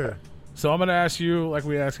 for sure. So I'm going to ask you, like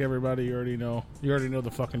we ask everybody, you already know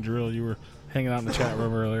the fucking drill. You were hanging out in the chat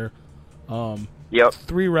room earlier. Yep.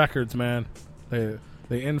 3 records, man. They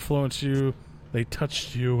influenced you. They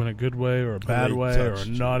touched you in a good way or a bad way or a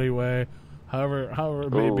naughty way. However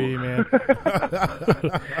it may be, man.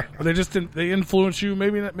 They influence you.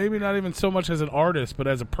 Maybe not even so much as an artist, but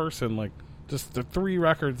as a person. Like just the 3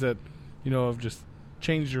 records that have just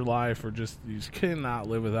changed your life, or just you just cannot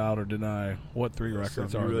live without or deny. What 3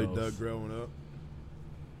 records are you really those? dug growing up?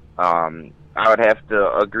 I would have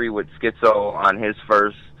to agree with Skitzo on his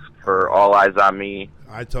first for All Eyes on Me.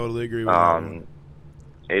 I totally agree with that.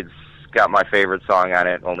 It's got my favorite song on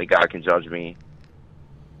it. Only God Can Judge Me.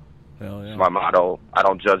 Hell yeah. It's my motto. I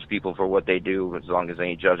don't judge people for what they do as long as they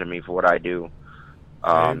ain't judging me for what I do.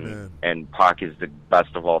 And Pac is the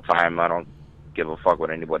best of all time. I don't give a fuck what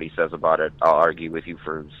anybody says about it. I'll argue with you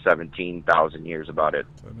for 17,000 years about it.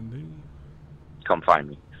 17. Come find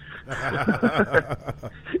me.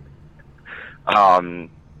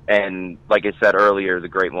 And like I said earlier, The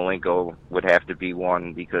Great Malenko would have to be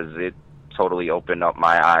one because it totally opened up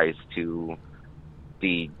my eyes to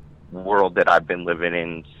the world that I've been living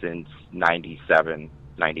in since 97,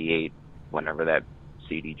 98, whenever that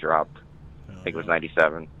CD dropped. I think it was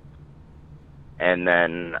 97. And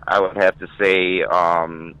then I would have to say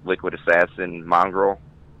Liquid Assassin, Mongrel.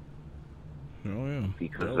 Oh yeah.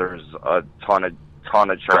 Because there's a ton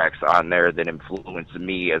of tracks on there that influenced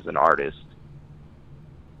me as an artist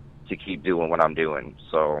to keep doing what I'm doing.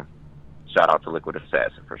 So shout out to Liquid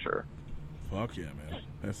Assassin for sure. Fuck yeah, man.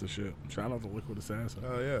 That's the shit. Shout out to Liquid Assassin.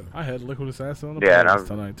 Oh yeah. I had Liquid Assassin on the playlist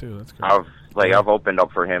tonight too. That's crazy. I've opened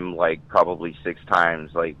up for him like probably 6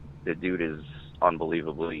 times. Like the dude is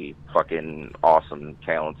unbelievably fucking awesome and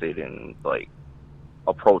talented and like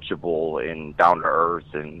approachable and down to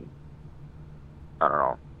earth, and I don't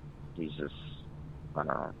know. He's just I don't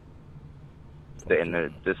know.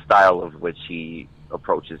 The style of which he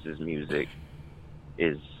approaches his music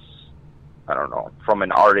is, I don't know, from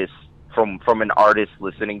an artist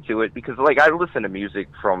listening to it, because like I listen to music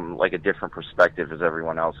from like a different perspective as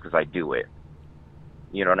everyone else because I do it.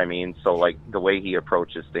 You know what I mean? So like the way he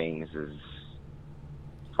approaches things is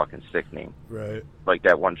fucking sickening. Right. Like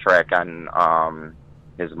that one track on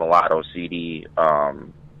his Mulatto CD,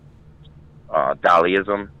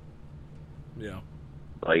 Daliism. Yeah.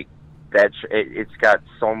 Like that, it's got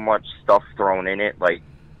so much stuff thrown in it, like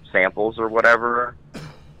samples or whatever,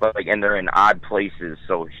 but like, and they're in odd places.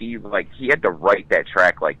 So he had to write that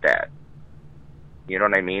track like that. You know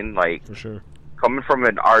what I mean? Like, for sure. Coming from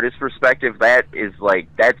an artist perspective, that is like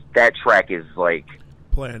that track is like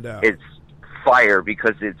planned out. It's fire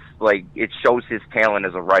because it's like it shows his talent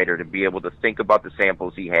as a writer to be able to think about the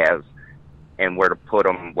samples he has and where to put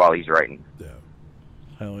them while he's writing. Yeah.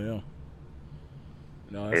 Hell yeah.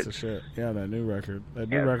 No, that's the shit. Yeah, that new record. That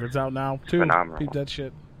new record's out now too. Phenomenal. Keep that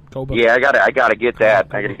shit. Koba. Yeah, I gotta get that.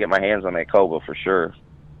 I gotta get my hands on that Koba for sure.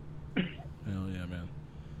 Hell yeah, man.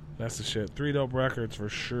 That's the shit. 3 dope records for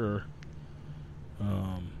sure.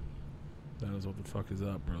 That is what the fuck is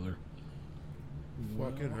up, brother.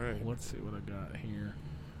 Fucking right. Let's see what I got here.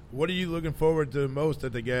 What are you looking forward to most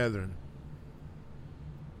at the gathering?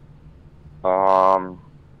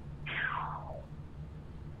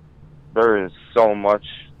 There is so much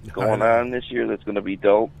going on this year that's going to be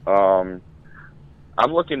dope. I'm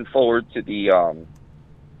looking forward to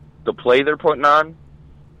the play they're putting on,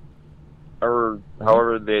 or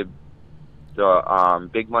however the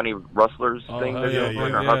Big Money Rustlers thing they're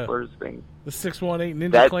doing, or Hustlers thing. The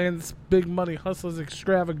 618 Ninja Clan's Big Money Hustlers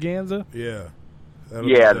Extravaganza. Yeah.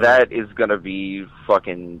 That is going to be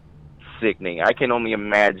fucking sickening. I can only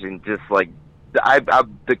imagine just like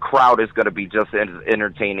the crowd is going to be just as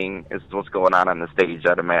entertaining as what's going on the stage,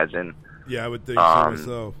 I'd imagine. Yeah, I would think so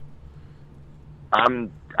myself.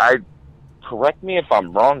 Correct me if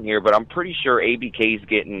I'm wrong here, but I'm pretty sure ABK's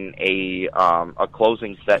getting a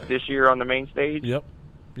closing set this year on the main stage. Yep.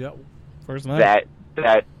 First night.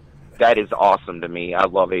 That is awesome to me. I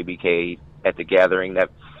love ABK at the Gathering. That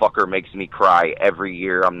fucker makes me cry every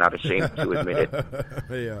year. I'm not ashamed to admit it.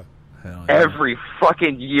 Yeah. Hell yeah. Every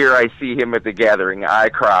fucking year I see him at the Gathering, I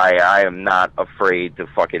cry. I am not afraid to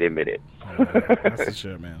fucking admit it. That's the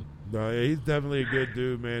shit, man. No, yeah, he's definitely a good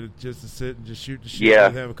dude, man. Just to sit and just shoot the shit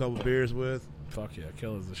and have a couple beers with. Fuck yeah,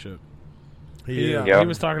 Killer's the shit. He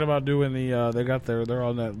was talking about doing the. They're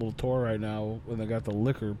on that little tour right now when they got the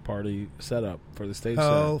liquor party set up for the stage.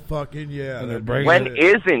 Oh fucking yeah! And they're bringing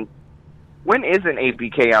when isn't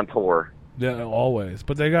ABK on tour? Yeah, always.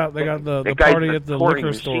 But they got the party at the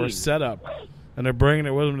liquor store set up, and they're bringing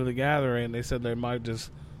it with them to the Gathering. And they said they might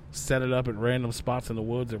just set it up at random spots in the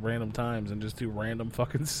woods at random times and just do random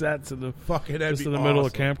fucking sets in the middle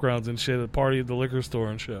of campgrounds and shit. A party at the liquor store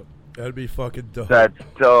and shit. That'd be fucking dope. That's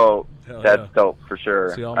dope. Hell That's yeah. dope for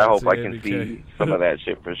sure. I hope I can ABK. see some of that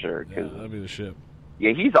shit for sure. Yeah, that'd be the shit.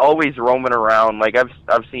 Yeah, he's always roaming around. Like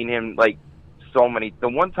I've seen him like so many. The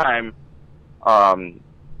one time, I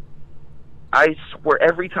swear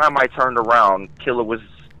every time I turned around, Killer was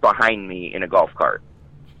behind me in a golf cart.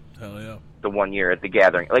 Hell yeah. The one year at the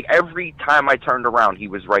Gathering, like every time I turned around, he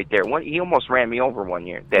was right there. He almost ran me over one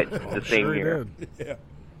year. The same year. Yeah.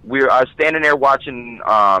 I was standing there watching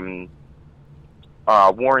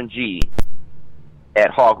Warren G at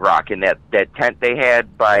Hog Rock in that tent they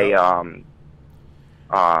had by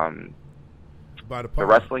the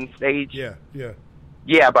wrestling stage. Yeah.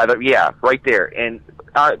 Right there. And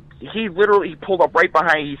he literally pulled up right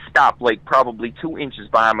behind. He stopped like probably 2 inches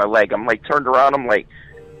behind my leg. I'm like turned around. I'm like,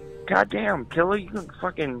 God damn, Killer, you're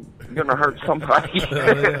gonna hurt somebody.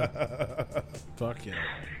 Fuck yeah.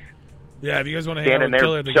 Yeah, if you guys want to hang out with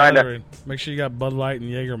Killer at the Gathering, make sure you got Bud Light and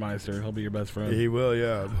Jägermeister, and he'll be your best friend. He will,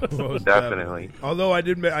 yeah. Most Definitely. Although I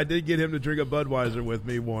did get him to drink a Budweiser with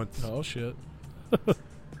me once. Oh shit.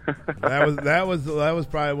 That was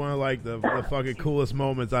probably one of like the fucking coolest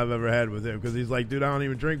moments I've ever had with him, because he's like, dude, I don't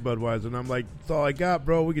even drink Budweiser, and I'm like, that's all I got,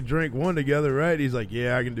 bro. We can drink one together, right? He's like,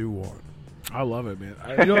 yeah, I can do one. I love it, man.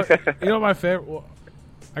 You know my favorite. Well,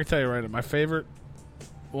 I can tell you right now, my favorite.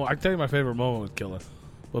 Well, I can tell you my favorite moment with Killer,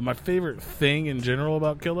 but my favorite thing in general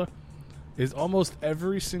about Killer is almost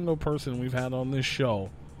every single person we've had on this show,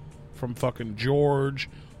 from fucking George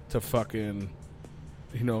to fucking,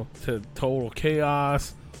 to Total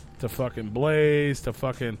Chaos to fucking Blaze to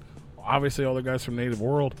fucking obviously all the guys from Native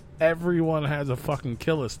World. Everyone has a fucking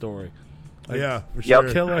Killer story. Like, yeah, for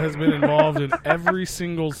sure. Killer has been involved in every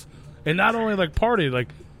single. And not only like party, like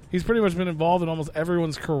he's pretty much been involved in almost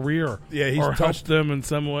everyone's career. Yeah, he's or touched helped them in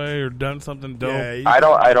some way or done something dope. Yeah, I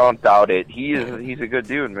don't doubt it. He's a good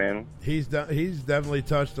dude, man. He's definitely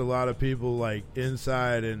touched a lot of people like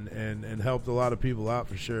inside and helped a lot of people out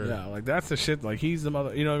for sure. Yeah, like that's the shit. Like he's the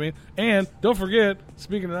mother. You know what I mean? And don't forget,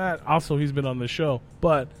 speaking of that, also he's been on this show,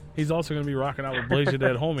 but he's also going to be rocking out with Blaze Your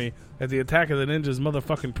Dead Homie at the Attack of the Ninjas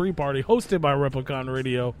motherfucking pre-party hosted by Replicon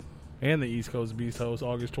Radio and the East Coast Beast host,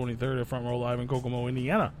 August 23rd at Front Row Live in Kokomo,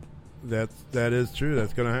 Indiana. That is true.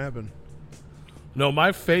 That's going to happen. No,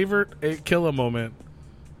 my favorite Killer moment.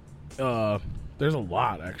 There's a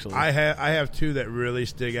lot actually. I have two that really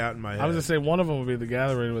stick out in my head. I was gonna say one of them would be the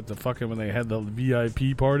Gathering with the fucking when they had the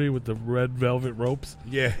VIP party with the red velvet ropes.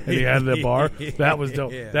 Yeah, and he had the bar. That was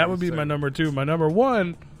dope. Yeah, that would be my number two. My number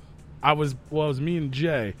one, it was me and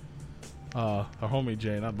Jay, our homie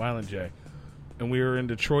Jay, not Violent Jay, and we were in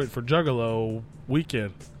Detroit for Juggalo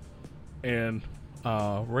weekend, and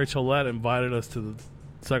Rachel Lett invited us to the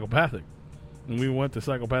Psychopathic, and we went to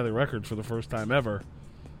Psychopathic Records for the first time ever.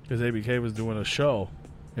 Because ABK was doing a show.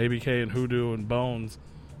 ABK and Hoodoo and Bones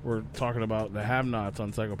were talking about the Have-Nots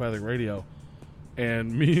on Psychopathic Radio.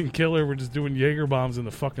 And me and Killer were just doing Jaeger bombs in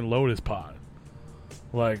the fucking Lotus Pod.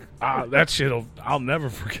 Like, that shit, I'll never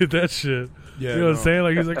forget that shit. Yeah, you know what I'm saying?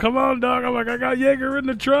 Like, he's like, come on, dog. I'm like, I got Jaeger in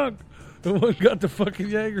the trunk. And one got the fucking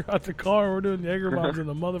Jaeger out the car. We're doing Jaeger bombs in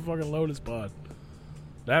the motherfucking Lotus Pod.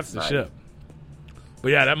 That's the shit.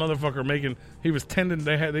 But yeah, that motherfucker he was tending,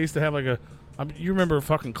 they used to have like you remember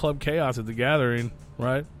fucking Club Chaos at the Gathering,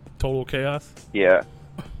 right? Total Chaos? Yeah.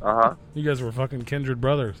 Uh-huh. You guys were fucking kindred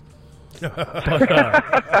brothers. But,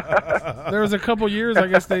 there was a couple years, I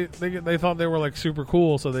guess they thought they were like super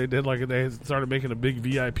cool, so they started making a big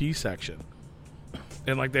VIP section.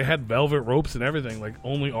 And like they had velvet ropes and everything, like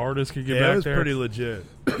only artists could get back there. It was pretty legit.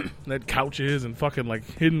 They had couches and fucking like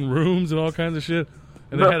hidden rooms and all kinds of shit.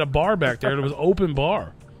 and they had a bar back there. And it was open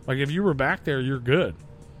bar. Like if you were back there, you're good.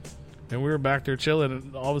 And we were back there chilling,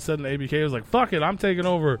 and all of a sudden ABK was like, "Fuck it, I'm taking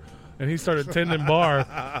over." And he started tending bar,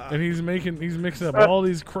 and he's mixing up all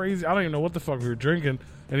these crazy. I don't even know what the fuck we were drinking,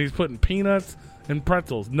 and he's putting peanuts and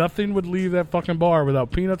pretzels. Nothing would leave that fucking bar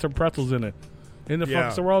without peanuts or pretzels in it.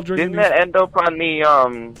 So we're all drinking. Didn't that end up on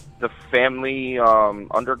the Family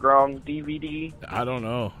Underground DVD? I don't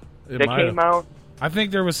know. That came out. I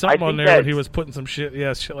think there was something on there that he was putting some shit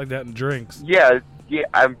like that in drinks. Yeah,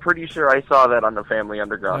 I'm pretty sure I saw that on the Family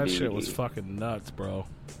Underground That DVD. shit was fucking nuts, bro.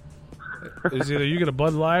 It's either you get a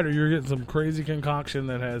Bud Light or you're getting some crazy concoction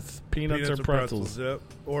that has peanuts or pretzels. Yep,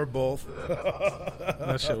 or both.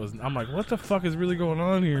 That shit was. I'm like, what the fuck is really going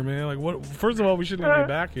on here, man? Like, what? First of all, we shouldn't even be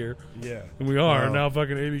back here. Yeah, and we are No. now.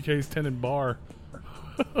 Fucking ABK's tending bar.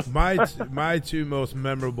 my two most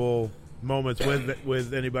memorable moments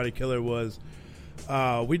with Anybody Killer was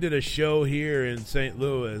we did a show here in St.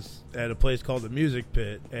 Louis at a place called the Music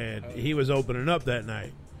Pit, and he was opening up that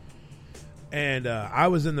night. And I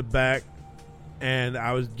was in the back, and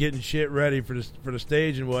I was getting shit ready for the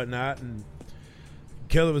stage and whatnot. And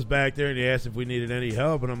Killer was back there, and he asked if we needed any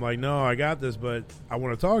help. And I'm like, no, I got this, but I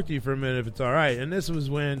want to talk to you for a minute if it's all right. And this was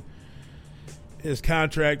when his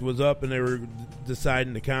contract was up, and they were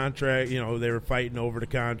deciding the contract. You know, they were fighting over the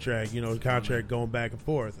contract. You know, the contract going back and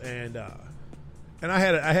forth. And I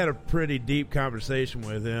had a pretty deep conversation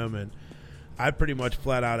with him, and I pretty much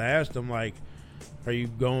flat out asked him, like, are you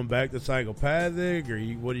going back to Psychopathic, or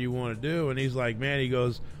what do you want to do? And he's like, man, he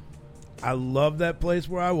goes, I love that place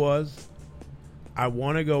where I was. I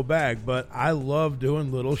want to go back, but I love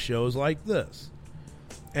doing little shows like this.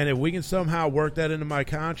 And if we can somehow work that into my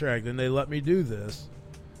contract and they let me do this,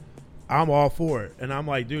 I'm all for it. And I'm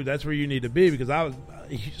like, dude, that's where you need to be, because I was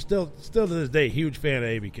still to this day huge fan of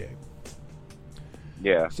ABK.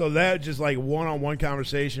 Yeah. So that just like one-on-one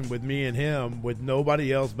conversation with me and him with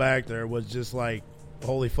nobody else back there was just like,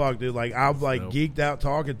 holy fuck, dude. Like, I'm like geeked out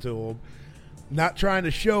talking to him. Not trying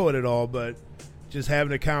to show it at all, but just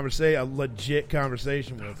having a legit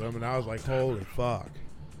conversation with him. And I was like, holy fuck.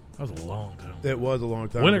 That was a long time. It was a long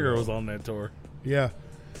time. Winnegar was on that tour. Yeah.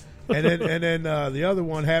 And then the other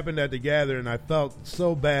one happened at the Gather, and I felt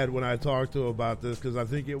so bad when I talked to him about this, because I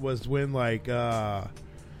think it was when like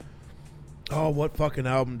what fucking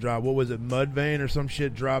album dropped? What was it? Mudvayne or some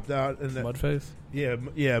shit dropped out? And Mudface? Yeah,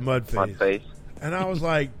 Mudface. Mudface. And I was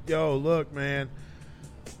like, yo, look, man,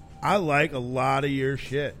 I like a lot of your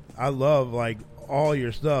shit. I love like all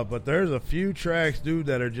your stuff, but there's a few tracks, dude,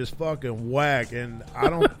 that are just fucking whack, and I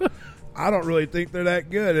don't really think they're that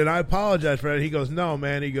good. And I apologize for that. He goes, no,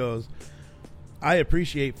 man. He goes, I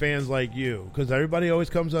appreciate fans like you, because everybody always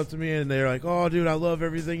comes up to me and they're like, oh, dude, I love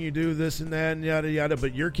everything you do, this and that and yada yada,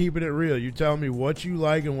 but you're keeping it real. You tell me what you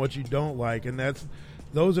like and what you don't like, and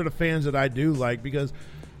those are the fans that I do like, because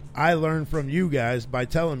I learned from you guys by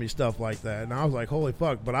telling me stuff like that. And I was like, holy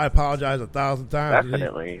fuck, but I apologize 1,000 times.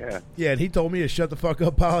 Definitely, yeah. Yeah, and he told me to shut the fuck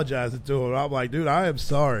up apologizing to him. I'm like, dude, I am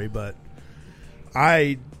sorry, but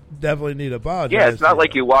I definitely need to apologize. Yeah, it's not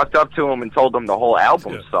like you walked up to him and told him the whole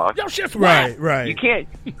album sucked. Yo, shit's right. You can't,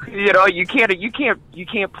 you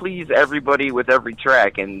can't please everybody with every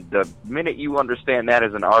track. And the minute you understand that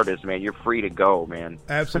as an artist, man, you're free to go, man.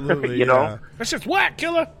 Absolutely, you know, that shit's whack,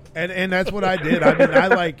 Killer. And that's what I did. I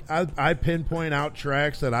mean, I pinpoint out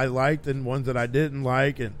tracks that I liked and ones that I didn't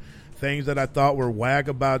like, and things that I thought were whack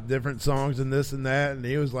about different songs and this and that. And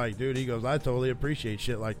he was like, dude, he goes, I totally appreciate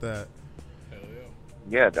shit like that.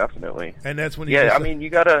 Yeah, definitely. And that's when I mean, you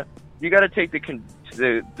gotta take the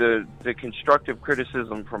constructive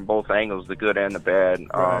criticism from both angles, the good and the bad.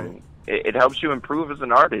 Right. It helps you improve as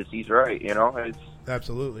an artist. He's right, you know. It's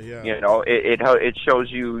absolutely, yeah. You know, it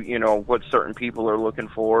shows you, you know, what certain people are looking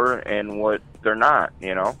for and what they're not,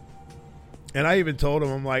 you know. And I even told him,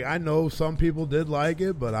 I'm like, I know some people did like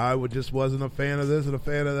it, but I just wasn't a fan of this and a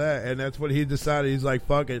fan of that. And that's what he decided. He's like,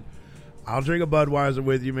 fuck it. I'll drink a Budweiser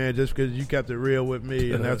with you, man, just because you kept it real with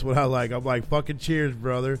me, and that's what I like. I'm like, fucking cheers,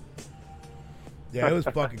 brother. Yeah, it was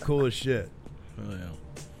fucking cool as shit. Oh, yeah.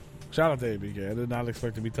 Shout out to ABK. I did not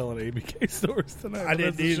expect to be telling ABK stories tonight. I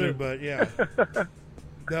didn't either, but yeah.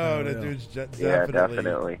 No, that dude's definitely. Yeah,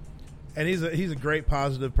 definitely. And he's a great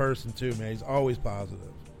positive person too, man. He's always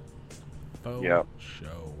positive. Oh, yeah.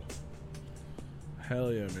 Show.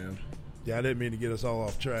 Hell yeah, man. Yeah, I didn't mean to get us all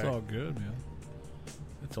off track. It's all good, man.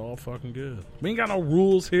 It's all fucking good. We ain't got no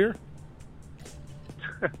rules here.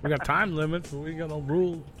 We got time limits, but we ain't got no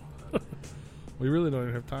rules. We really don't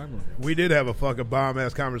even have time limits. We did have a fucking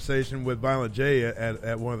bomb-ass conversation with Violent J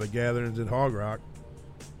at one of the gatherings in Hog Rock.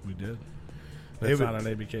 We did. It's not an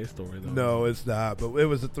ABK story, though. No, it's not. But it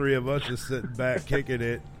was the three of us just sitting back, kicking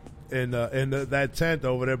it in that tent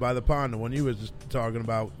over there by the pond, the one you was just talking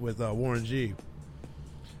about with Warren G.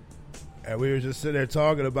 And we were just sitting there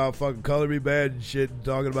talking about fucking Color Me Bad and shit, and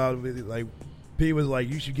talking about, like, P was like,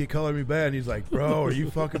 you should get Color Me Bad. And he's like, bro, are you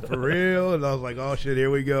fucking for real? And I was like, oh, shit, here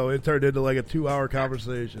we go. It turned into like a 2-hour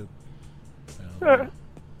conversation.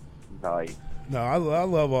 Nice. No, I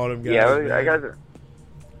love all them guys. Yeah,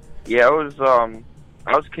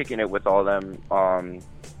 I was kicking it with all them. I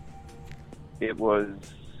think it was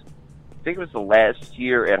the last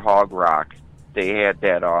year at Hog Rock. They had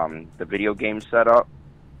that the video game set up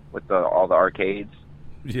with all the arcades.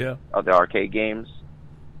 Yeah. Of the arcade games.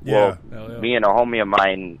 Yeah. Well, me and a homie of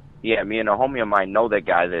mine know that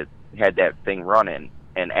guy that had that thing running.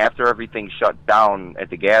 And after everything shut down at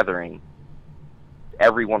the gathering,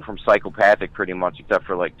 everyone from Psychopathic, pretty much, except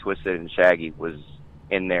for like Twisted and Shaggy, was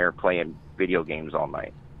in there playing video games all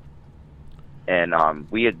night. And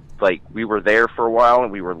we were there for a while,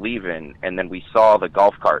 and we were leaving, and then we saw the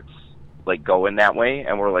golf carts like go in that way,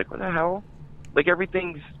 and we're like, what the hell? Like,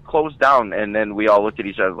 everything's closed down. And then we all looked at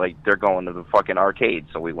each other like, they're going to the fucking arcade.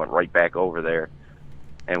 So we went right back over there,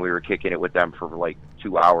 and we were kicking it with them for like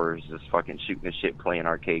 2 hours, just fucking shooting the shit, playing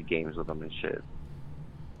arcade games with them and shit.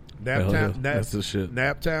 Naptown, that's the shit.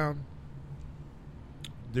 Naptown.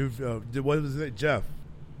 Dude, what was it? Jeff.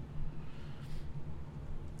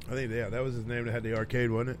 I think, yeah, that was his name that had the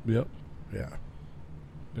arcade, wasn't it? Yep. Yeah.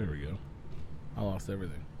 There we go. I lost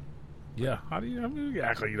everything. Yeah. How do you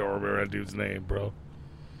act like you don't remember that dude's name, bro?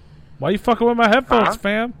 Why you fucking with my headphones,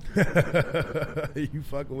 fam? You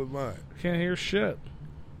fucking with mine. Can't hear shit.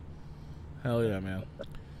 Hell yeah, man.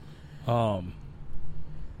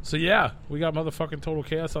 So yeah, we got motherfucking Total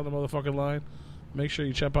Chaos on the motherfucking line. Make sure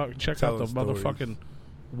you check out the motherfucking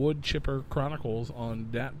Wood Chipper Chronicles on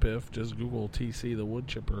DatPiff. Just Google TC the Wood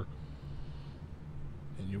Chipper,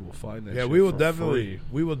 and you will find that. Yeah, shit we will for definitely free.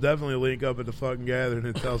 we will definitely link up at the fucking gathering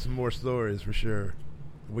and tell some more stories for sure.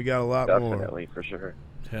 We got a lot more. Definitely, for sure.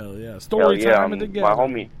 Hell yeah, story time at the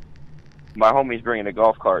gathering. My homie's bringing a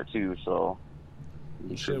golf cart too, so.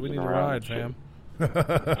 Shit, we need a ride, fam. All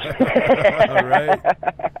right.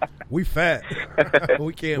 We fat.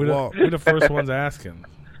 We can't walk. We're the first ones asking.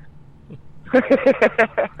 We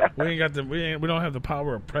don't have the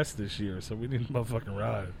power of press this year, so we need a motherfucking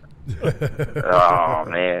ride. Oh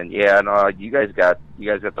man, yeah, no, you guys got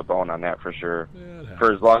the bone on that for sure. Yeah,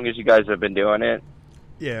 for as long as you guys have been doing it.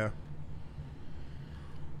 Yeah.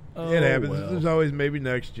 Oh, it happens. well. There's always maybe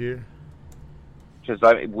next year. Because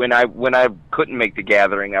when I couldn't make the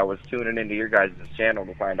gathering, I was tuning into your guys' channel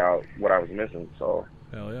to find out what I was missing. So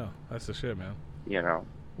hell yeah, that's the shit, man. You know,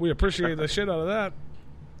 we appreciate the shit out of that.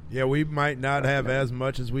 Yeah, we might not have as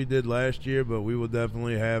much as we did last year, but we will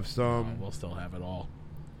definitely have some. We'll still have it all.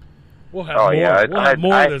 We'll have more. more. Yeah, we'll have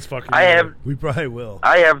more this fucking year. We probably will.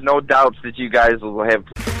 I have no doubts that you guys will have.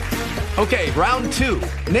 Okay, round 2.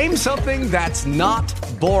 Name something that's not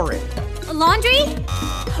boring. A laundry?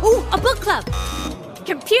 Ooh, a book club.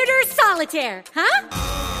 Computer solitaire, huh?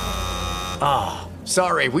 Ah,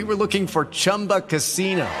 sorry, we were looking for Chumba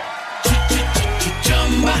Casino.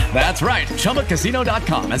 That's right,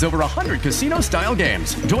 ChumbaCasino.com has over 100 casino-style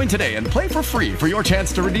games. Join today and play for free for your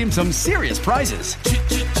chance to redeem some serious prizes.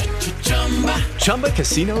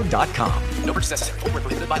 ChumbaCasino.com. No purchase necessary. Void where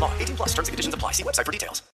prohibited by law. 18+ terms and conditions apply. See website for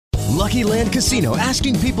details. Lucky Land Casino,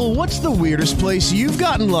 asking people, what's the weirdest place you've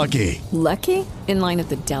gotten lucky? Lucky? In line at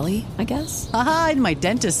the deli, I guess? Aha, in my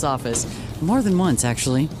dentist's office. More than once,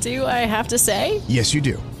 actually. Do I have to say? Yes, you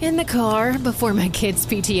do. In the car before my kids'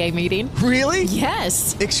 PTA meeting. Really?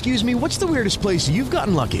 Yes. Excuse me, what's the weirdest place you've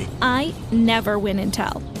gotten lucky? I never win and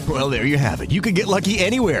tell. Well, there you have it. You can get lucky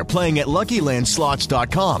anywhere, playing at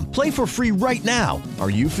LuckyLandSlots.com. Play for free right now. Are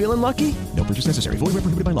you feeling lucky? No purchase necessary. Void where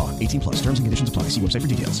prohibited by law. 18+. Terms and conditions apply. See website for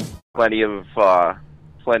details. Plenty of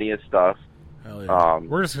stuff. Hell yeah.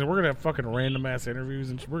 We're gonna have fucking random ass interviews,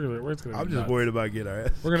 and we're just gonna. I'm just worried about getting our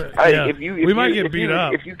ass. We're gonna. Hey, yeah, we might get beat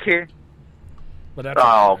up. If you care. But that's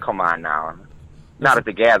oh, come on now. Not at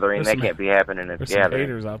the gathering. That can't be happening at the gathering. There's some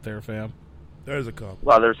haters out there, fam. There's a couple.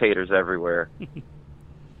 Well, there's haters everywhere.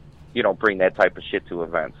 You don't bring that type of shit to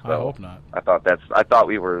events. So I hope not. I thought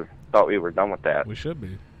we were done with that. We should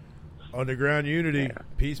be. Underground unity,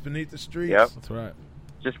 peace beneath the streets. Yep, that's right.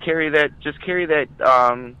 Just carry that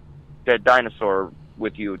that dinosaur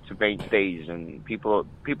with you to main stage, and people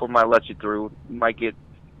might let you through. You might get,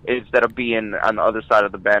 instead of being on the other side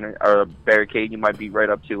of the banner or barricade, you might be right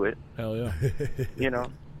up to it. Hell yeah. You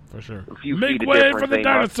know, for sure. A few Make feet way of for the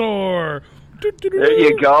dinosaur. There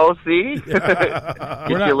you go. See, How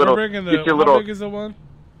big is the one?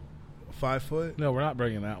 5 foot? No, we're not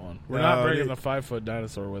bringing that one. We're not bringing the 5 foot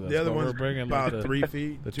dinosaur with us. The other one's we're bringing about like 3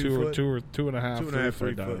 feet. The 2 foot? 2.5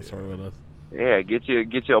 foot dinosaur with us. Yeah, get you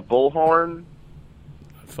a bullhorn.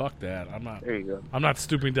 Fuck that. I'm not. There you go. I'm not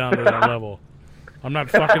stooping down to that level. I'm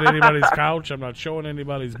not fucking anybody's couch. I'm not showing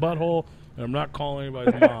anybody's butthole, and I'm not calling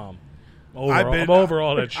anybody's mom. I'm over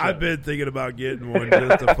all that shit. I've been thinking about getting one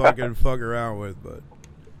just to fucking fuck around with, but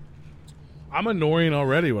I'm annoying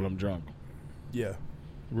already when I'm drunk. Yeah.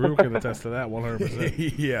 Rue can attest to that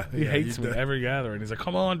 100%. Yeah. He hates me at every gathering. He's like,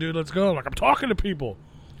 come on, dude, let's go. I'm like, I'm talking to people.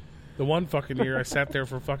 The one fucking year I sat there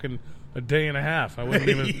for fucking a day and a half. I wouldn't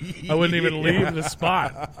even leave the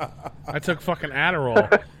spot. I took fucking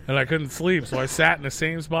Adderall and I couldn't sleep, so I sat in the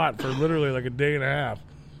same spot for literally like a day and a half,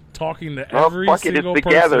 talking to every single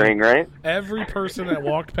person. Gathering, right? Every person that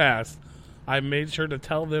walked past, I made sure to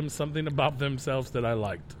tell them something about themselves that I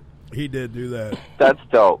liked. He did do that. That's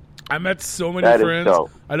dope. I met so many friends.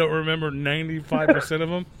 I don't remember 95% of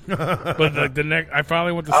them. But like the next, I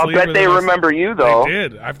finally went to sleep. I'll bet they remember you, though. They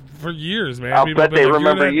did. For years, man. I'll bet they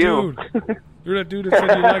remember you. You're that dude that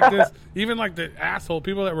said you like this. Even like the asshole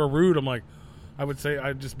people that were rude. I'm like,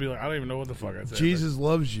 I'd just be like, I don't even know what the fuck I said. Jesus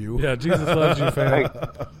loves you. Yeah, Jesus loves you, fam.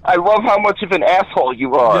 I love how much of an asshole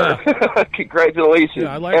you are. Yeah. Congratulations.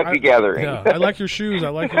 Yeah, Happy gathering. Yeah, I like your shoes. I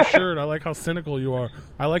like your shirt. I like how cynical you are.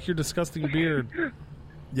 I like your disgusting beard.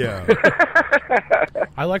 Yeah.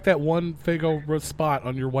 I like that one Fago spot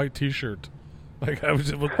on your white T-shirt. Like I was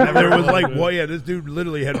just there was like this dude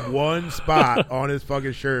literally had one spot on his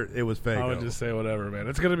fucking shirt. It was Fago. I would just say whatever, man.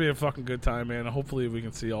 It's gonna be a fucking good time, man. Hopefully we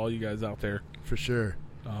can see all you guys out there for sure.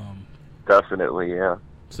 Definitely, yeah.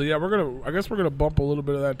 So yeah, I guess we're gonna bump a little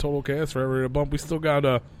bit of that Total Chaos Forever to bump. We still got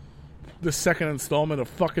the second installment of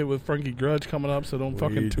Fuck It with Frankie Grudge coming up, so don't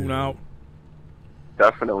fucking tune out.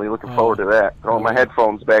 Definitely looking forward to that. Throwing my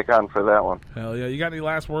headphones back on for that one. Hell yeah. You got any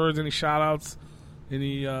last words, any shout-outs,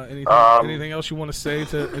 anything else you want to say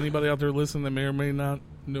to anybody out there listening that may or may not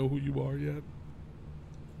know who you are yet?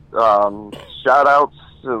 Shout-outs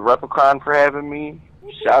to Replicon for having me.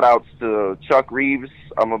 Shout-outs to Chuck Reeves.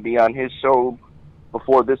 I'm going to be on his show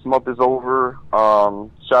before this month is over.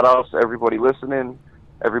 Shout-outs to everybody listening,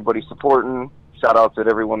 everybody supporting. Shout-outs to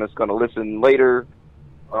everyone that's going to listen later.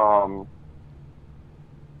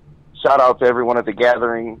 Shout out to everyone at the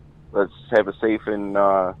gathering. Let's have a safe and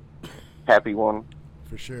happy one.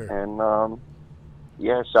 For sure. And,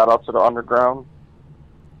 shout out to the underground.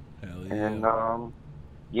 Hell yeah. And,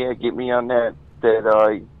 get me on that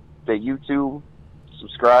YouTube,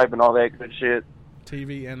 subscribe and all that good shit.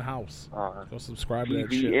 TV in-house. Go subscribe to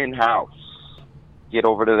that shit. TV in-house. Get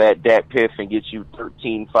over to that Dat Piff and get you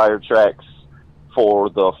 13 fire tracks for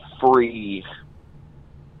the free.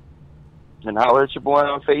 And holler at your boy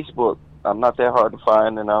on Facebook. I'm not that hard to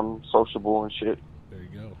find, and I'm sociable and shit. There you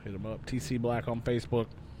go. Hit him up. TC Black on Facebook.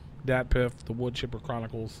 Dat Piff, The Wood Chipper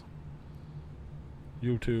Chronicles.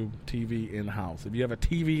 YouTube, TV in-house. If you have a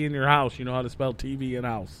TV in your house, you know how to spell TV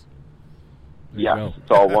in-house. Yeah, it's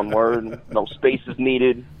all one word. No spaces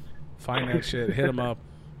needed. Find that shit. Hit him up.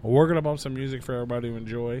 We're going to bump some music for everybody to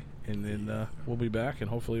enjoy, and then we'll be back, and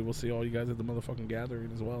hopefully we'll see all you guys at the motherfucking gathering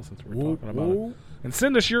as well, since we're talking about it. And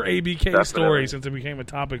send us your ABK story, since it became a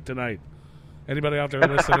topic tonight. Anybody out there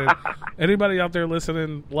listening? Anybody out there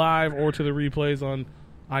listening live or to the replays on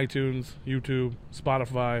iTunes, YouTube,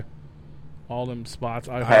 Spotify, all them spots.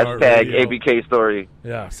 Hashtag ABK story.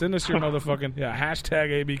 Yeah, send us your motherfucking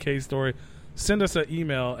hashtag ABK story. Send us an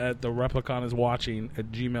email at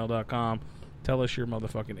therepliconiswatching@gmail.com. Tell us your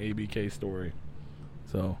motherfucking ABK story.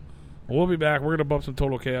 So, we'll be back. We're going to bump some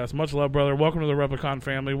Total Chaos. Much love, brother. Welcome to the Replicon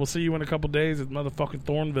family. We'll see you in a couple days at motherfucking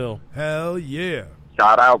Thornville. Hell yeah.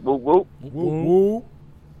 Shout out. Whoop, whoop. Whoop, whoop.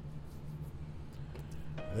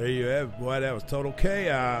 There you have it. Boy, that was Total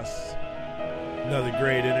Chaos. Another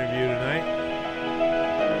great interview tonight.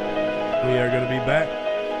 We are going to be back.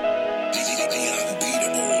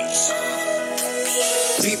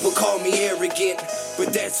 People call me arrogant,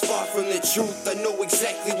 but that's far from the truth. I know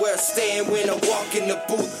exactly where I stand when I walk in the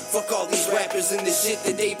booth. Fuck all these rappers and the shit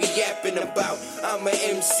that they be yapping about. I'm an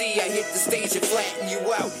MC, I hit the stage and flatten you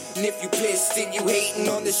out. And if you pissed and you hating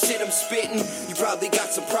on the shit I'm spitting, you probably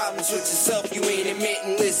got some problems with yourself you ain't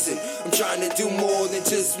admitting. Listen, I'm trying to do more than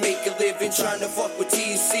just make a living, trying to fuck with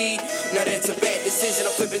TC. Now that's a bad decision,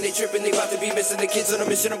 I'm flipping, they tripping, they about to be missing the kids on a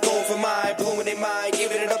mission. I'm going for mine, blowing their mind,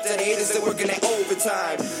 giving it up to the haters that working at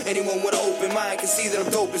overtime. Anyone with an open mind can see that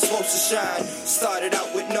I'm dope and supposed to shine. Started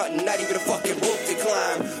out with nothing, not even a fucking rope to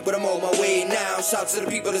climb, but I'm on my way now. Shout to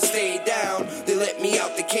the people that stayed down. They let me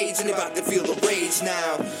out the cage and they about to feel the rage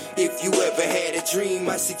now. If you ever had a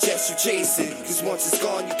dream, I suggest you chase it. Cause once it's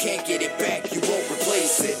gone, you can't get it back, you won't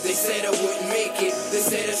replace it. They said I wouldn't make it, they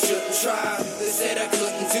said I shouldn't try. They said I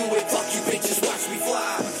couldn't do it, fuck you bitches, watch me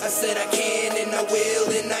fly. I said I can and I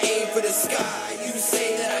will and I aim for the sky. You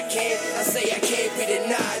say that I can't, I say I can't be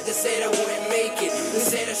denied. They said I wouldn't make it, they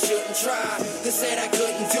said I shouldn't try. They said I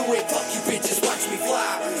couldn't do it, fuck you bitches, watch me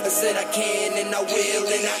fly. I said I can and I will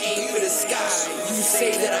and I aim for the sky. You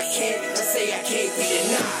say that I can't, I say I can't be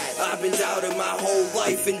denied. I've been doubting my whole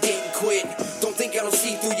life and didn't quit. Don't think I don't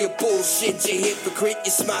see through your bullshit, you hypocrite.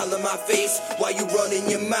 You smile in my face while you running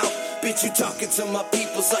your mouth. Bitch, you talking to my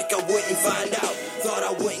peoples like I wouldn't find out. Thought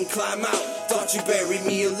I wouldn't climb out. Thought you buried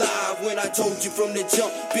me alive when I told you from the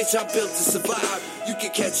jump. Bitch, I built to survive. You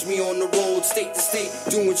can catch me on the road, state to state,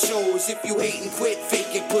 doing shows. If you hate and quit,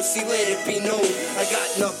 fake it, pussy, let it be known. I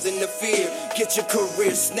got nothing to fear. Get your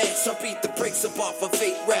career snatched. I beat the brakes up off a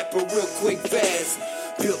fake rapper real quick fast.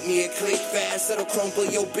 Built me a click fast that'll crumble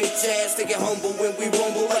your bitch ass. They get humble when we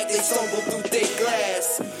rumble like they stumble through thick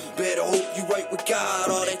glass. Better hope you right with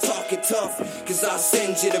God, all that talking tough. Cause I'll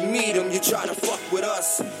send you to meet him, you try to fuck with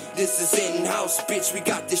us. This is in-house, bitch, we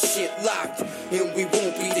got this shit locked. And we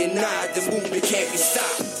won't be denied, the movement can't be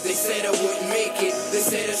stopped. They said I wouldn't make it, they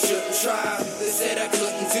said I shouldn't try. They said I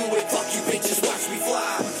couldn't do it, fuck you bitches, watch me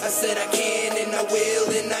fly. I said I can and I will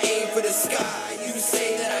and I aim for the sky. You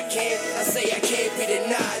say that I can't, I say I can't be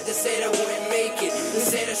denied. They said I wouldn't make it, they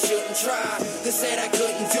said I shouldn't try. They said I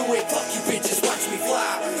couldn't do it, fuck you bitches, watch me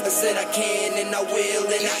fly. I said I can and I will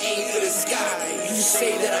and I aim for the sky. You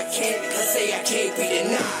say that I can't, I say I can't be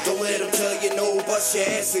denied. Don't let them tell you no, bust your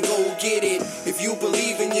ass and go get it. If you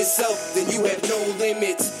believe in yourself, then you have no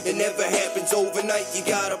limits. It never happens overnight, you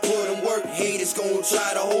gotta put in work. Haters gon'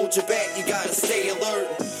 try to hold you back, you gotta stay alert.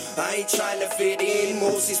 I ain't trying to fit in,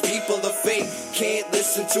 most these people are fake. Can't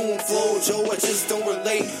listen to them flow, Joe, I just don't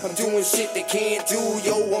relate. I'm doing shit they can't do,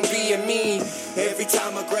 yo, I'm being mean. Every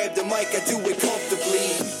time I grab the mic, I do it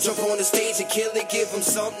comfortably. Jump on the stage and kill it, give them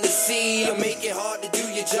something to see. I make it hard to do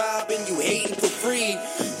your job and you hating for free.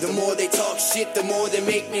 The more they talk shit, the more they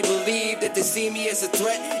make me believe that they see me as a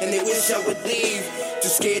threat and they wish I would leave. Too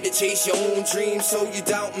scared to chase your own dreams, so you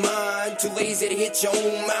doubt mine. Too lazy to hit your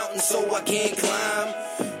own mountain, so I can't climb.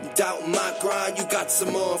 Doubt my grind, you got some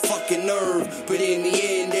motherfucking nerve. But in the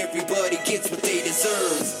end, everybody gets what they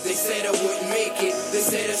deserve. They said I wouldn't make it, they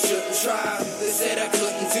said I shouldn't try. They said I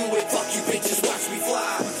couldn't do it, fuck you bitches, watch me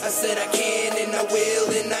fly. I said I can and I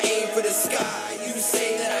will and I aim for the sky. You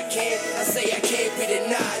say that I can't, I say I can't be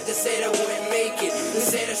denied. They said I wouldn't make it, they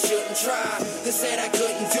said I shouldn't try. They said I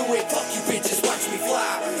couldn't do it, fuck you bitches, watch me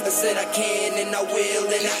fly. I said I can and I will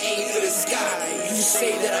and I aim for the sky. You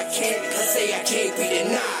say that I can't, I say I can't be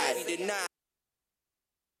denied.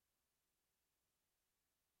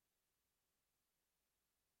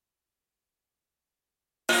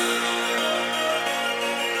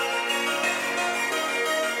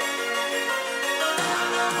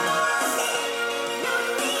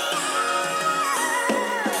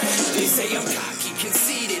 They say I'm cocky,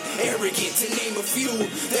 conceited, arrogant, to name a few.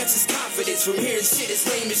 That's his confidence from hearing shit as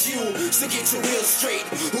lame as you. So get your wheels straight,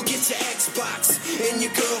 or get your Xbox, and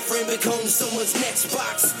your girlfriend becomes someone's next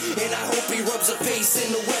box. And I hope he rubs a face in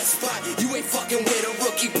the wet spot. You ain't fucking with a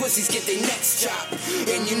rookie, pussies get their necks chopped.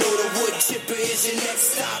 And you know the wood chipper is your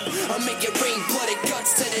next stop. I'll make it rain blooded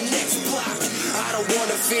guts to the next block. I don't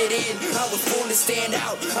wanna fit in, I was born to stand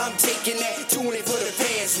out. I'm taking that, doing it for the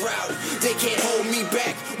fans route. They can't hold me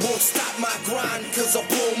back, won't stop my grind, cause I'll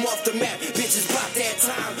blow them off the map. Bitches about that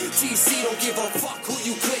time. TC don't give a fuck who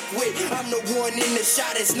you click with. I'm the one in the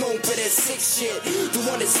shot that's known for that sick shit. The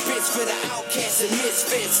one that spits for the outcasts and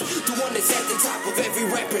misfits. The one that's at the top of every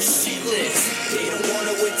rapper's shit list. They don't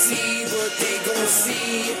wanna with T, but they gon'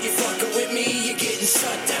 see. If you fucking with me, you're getting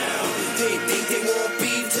shut down. They think they won't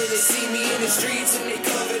beef till they see me in the streets and they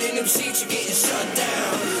covered in them sheets, you're getting shut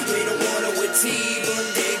down. They don't wanna with T, but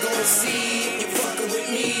they gon' see. If you fucking with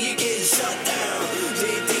me, you're getting shut down.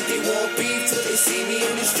 They think they won't beef till they see me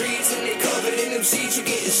in the streets and they covered in them sheets, you're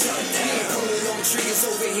getting shut down. Pulling on triggers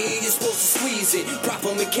over here, you're supposed to squeeze it.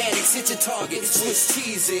 Proper mechanics, hit your target, Swiss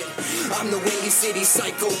cheese it. I'm the Windy City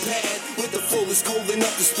psychopath with the fullest cold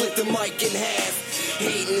enough to split the mic in half.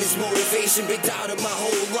 Hating is motivation, been doubted my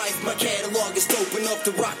whole life. My catalog is dope enough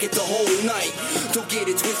to rock it the whole night. Don't get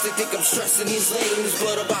it twisted, think I'm stressing these lanes,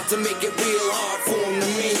 but about to make it real hard for them to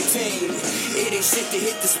maintain. It ain't shit to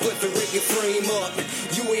hit the split and rip your frame up.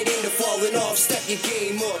 You ain't into falling off, step your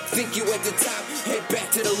game up. Think you at the top, head back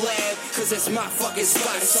to the lab. cause it's my fucking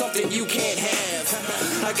spot, it's something you can't have.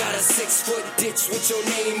 I got a 6-foot ditch with your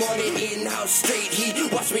name on it, in-house straight heat,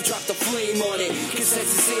 watch me drop the flame on it.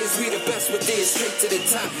 Consensus is we the best with this, straight to the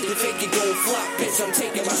top. The fake it gon' flop, bitch, I'm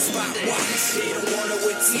taking my spot. Watch, they don't want it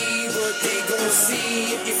with tea, but they gon'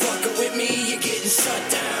 see. If you fucking with me, you're getting shut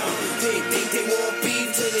down. They think they want beef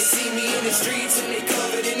till they see me in the streets and they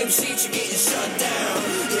covered in them sheets, you're getting shut down.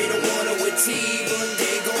 They don't want it with tea, but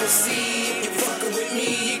they gon' see. If you fucking with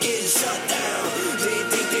me, you're getting shut down. They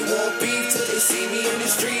think they want beef till they see me in the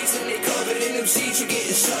streets and they covered in them sheets, you're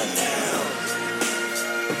getting shut down.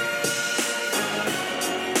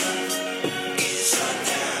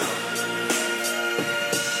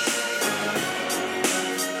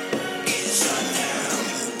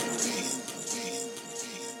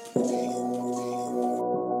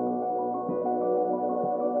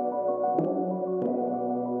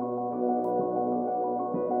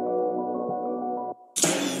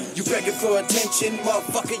 Begging for attention,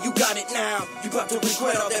 motherfucker, you got it now. You about to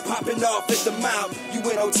regret all that popping off at the mouth. You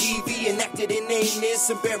went on TV and acted in nameless,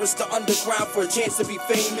 embarrassed the underground for a chance to be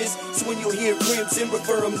famous. So when you hear Crimson,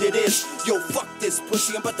 refer them to this. Yo, fuck this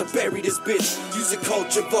pussy, I'm about to bury this bitch. Use a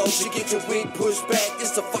culture vulture, get your wig pushed back.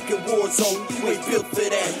 It's a fucking war zone, you ain't built for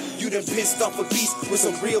that. You done pissed off a beast with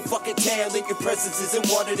some real fucking talent. Your presence isn't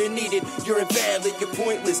water than needed. You're invalid, you're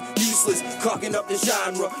pointless, useless, clogging up the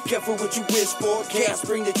genre. Careful what you wish for, chaos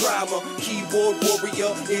bring the drama. Keyboard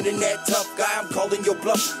warrior, internet tough guy. I'm calling your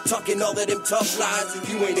bluff, talking all of them tough lies.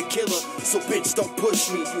 You ain't a killer, so bitch don't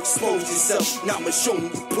push me. You expose yourself, now I'ma show you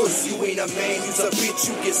puss. You ain't a man, you's a bitch,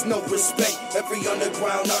 you get no respect. Every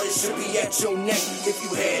underground artist should be at your neck. If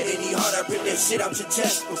you had any heart, I rip that shit out your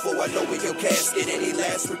chest before I lower your casket. Any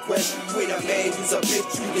last request? You ain't a man, you's a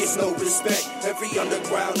bitch, you get no respect. Every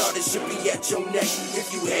underground artist should be at your neck.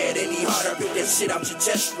 If you had any heart, I rip that shit out your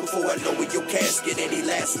chest before I lower your casket. Any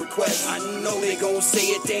last request? I know they gon'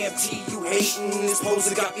 say it, damn G, you hatin'. This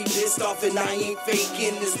poser got me pissed off and I ain't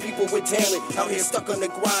faking. There's people with talent out here stuck on the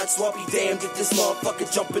grind, so I'll be damned if this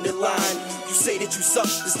motherfucker jumping in line. You say that you suck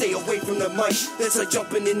to stay away from the mic. That's like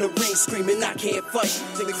jumping in the ring screaming I can't fight.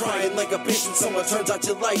 Then crying like a bitch when someone turns out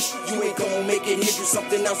your light. You ain't gon' make it here, do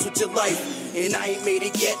something else with your life. And I ain't made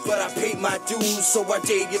it yet, but I paid my dues. So I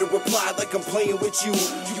dare you to reply like I'm playing with you.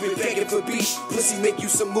 You been begging for beef, pussy make you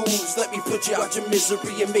some moves. Let me put you out your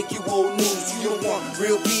misery and make you old news. You don't want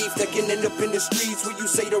real beef that can end up in the streets where you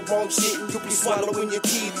say the wrong shit and you'll be swallowing your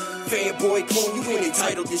teeth. Fanboy clone, you ain't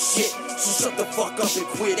entitled to shit. So shut the fuck up and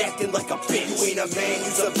quit acting like a bitch. You ain't a man,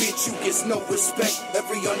 you's a bitch, you get no respect.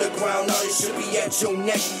 Every underground artist should be at your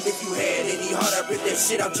neck. If you had any heart, I rip that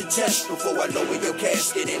shit out your chest before I lower your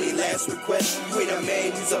casket. Any last request? You ain't a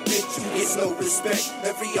man, you's a bitch, you get no respect.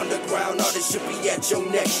 Every underground artist should be at your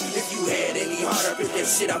neck. If you had any heart, I rip that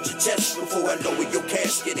shit out your chest before I lower your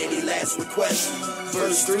casket. Any last request?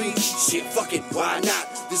 Verse 3, shit, fuck it, why not?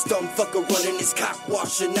 This dumb fucker running his cock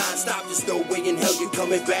washer non-stop. There's no way in hell you're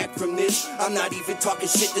coming back from this. I'm not even talking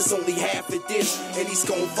shit, there's only half of this. And he's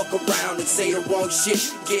gon' fuck around and say the wrong shit.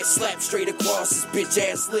 Get slapped straight across his bitch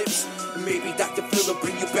ass lips. And maybe Dr. Phil will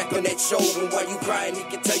bring you back on that show. And while you crying, he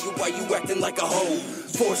can tell you why you acting like a hoe.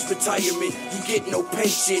 Forced retirement, you get no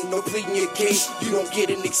pension. No pleading your case, you don't get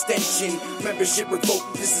an extension. Membership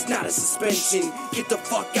revoked, this is not a suspension. Get the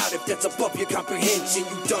fuck out if that's above your comprehension.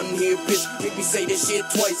 You done here, bitch, make me say this shit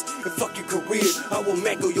twice. And fuck your career, I will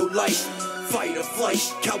mangle your life. Fight or flight,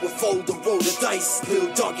 coward fold or roll the dice.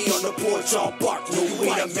 Little doggy on the porch, all bark, no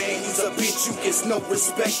you ain't a man, you's a bitch, you get no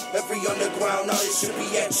respect. Every underground artist should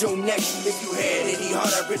be at your neck. If you had any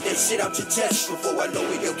heart, I rip that shit out your chest before I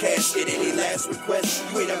lower your casket. Any last request?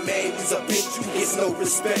 You ain't a man, you's a bitch, you get no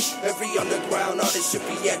respect. Every underground artist should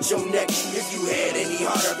be at your neck. If you had any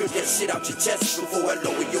heart, I rip that shit out your chest before I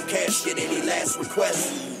lower your casket. Any last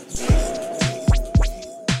request?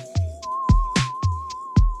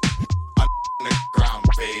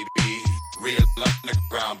 Baby, real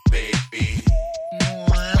underground, baby.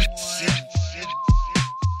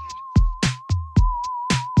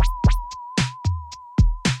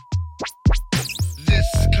 This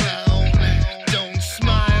clown don't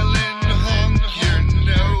smile and honk your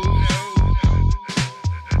nose.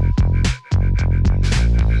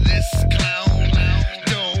 This clown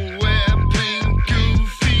don't wear pink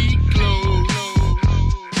goofy clothes.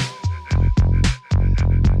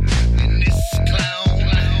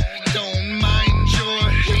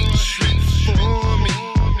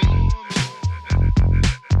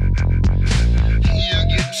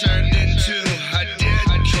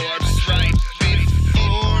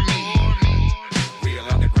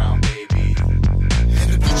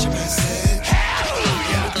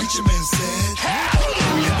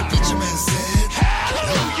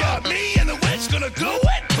 gonna do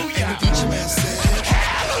it. Booyah. And the preacher man said,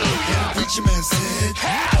 hallelujah. And the preacher man said,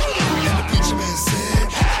 hallelujah. And the preacher man said,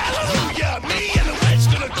 hallelujah. Me and the witch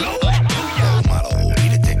gonna do it. Booyah. Motto,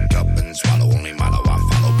 eat a dick up and swallow. Only motto I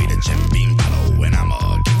follow. Be the Jim Beam bottle. And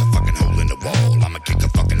I'ma kick a fucking hole in the wall. I'ma kick a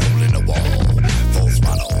fucking hole in the wall. Full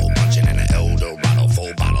throttle, punching in an Eldorado.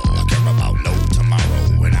 Full bottle. I care about no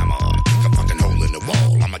tomorrow. And I'ma kick a fucking hole in the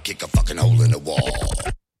wall. I'ma kick a fucking hole in the wall.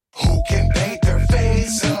 Who can paint their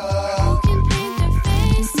face up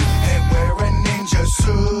and wear a ninja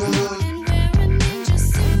suit?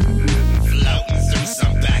 Floating through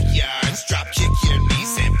some backyards, drop kick your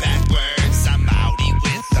knees and backwards. I'm outie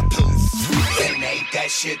with the poof. And ain't that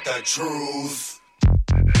shit the truth?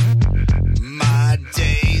 My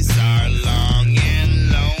days are long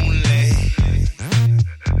and lonely.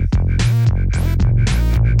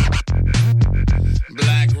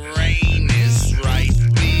 Black rain is right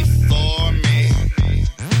before me.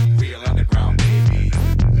 Real underground, baby.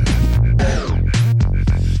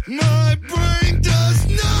 My brain does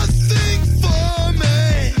nothing for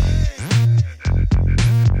me.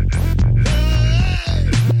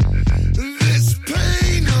 This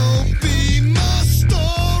pain'll be my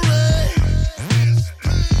story. This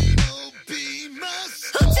pain'll be my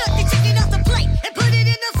story. Who took the chicken off the plate and put it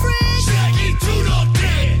in the fridge? Shaggy Doodle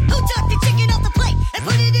did. Who took the chicken off the plate and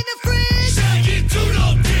put it in the fridge? Shaggy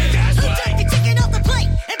Doodle did. Who took the chicken off the plate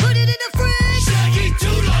and put it in the fridge? Shaggy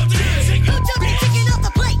Doodle did. Who took the chicken off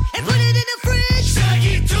the plate and put it in the fridge?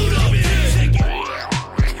 Shaggy Doodle did.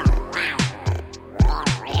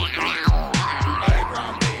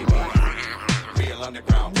 Underground, baby. Real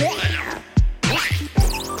underground, baby.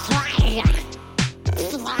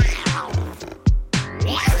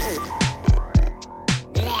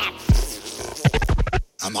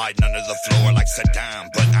 I'm hiding under the floor like Saddam,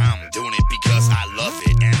 but I'm doing it because I love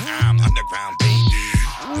it, and I'm underground, baby.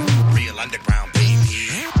 Real underground,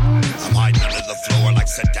 baby. I'm hiding under the floor like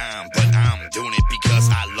Saddam, but I'm doing it because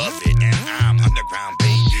I love it, and I'm underground,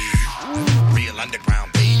 baby. Real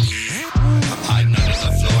underground, baby. I'm hiding under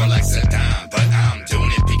the floor like Saddam, but I'm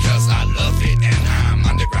doing it because I love it, and I'm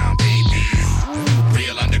underground, baby.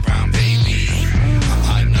 Real underground, baby. I'm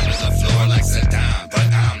hiding under the floor like Saddam, but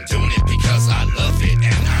I'm doing it because I love it,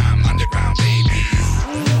 and I'm underground, baby.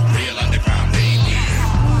 Real underground, baby.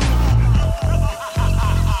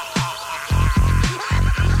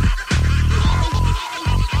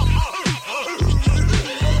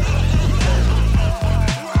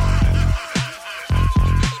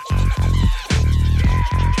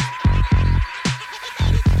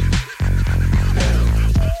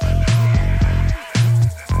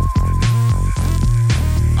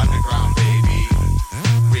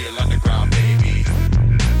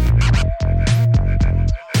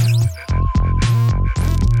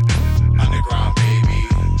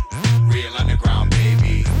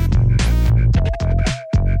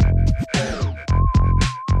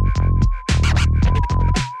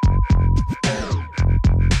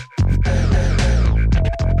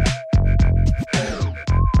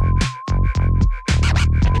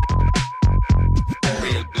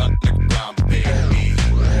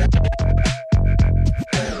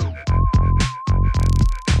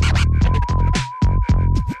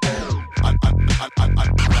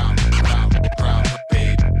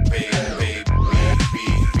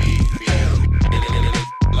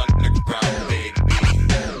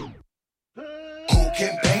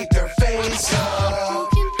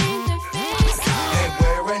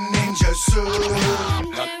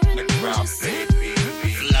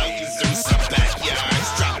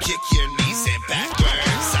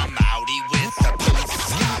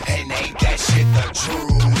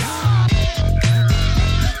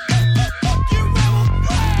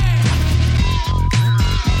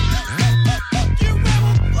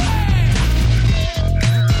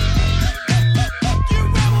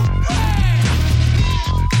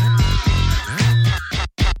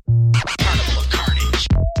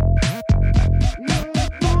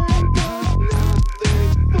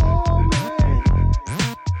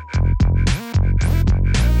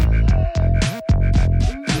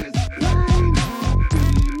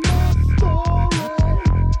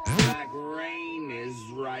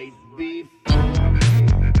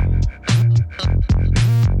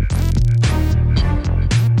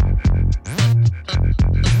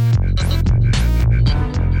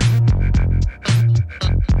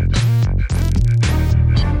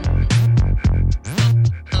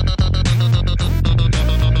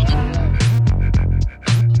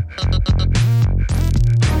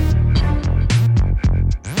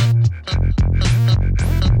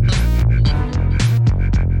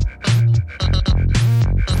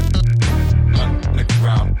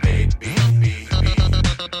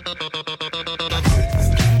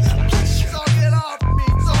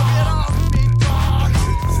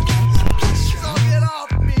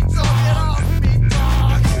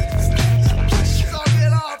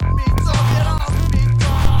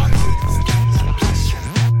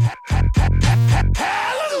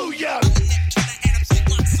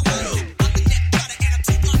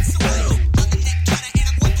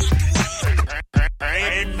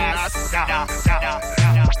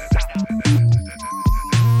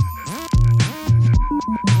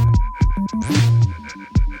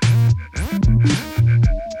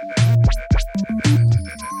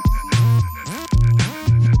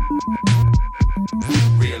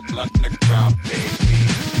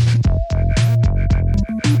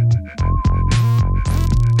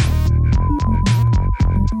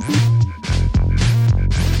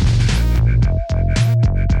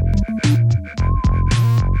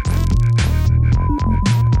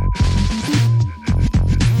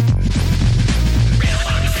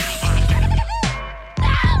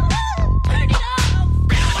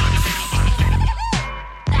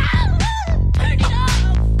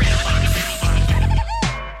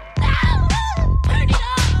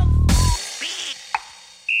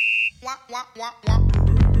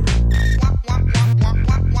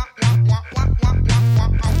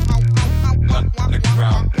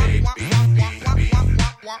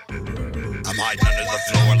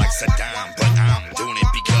 Saddam, but I'm doing it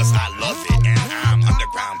because I love it, and I'm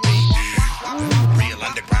underground, baby. Real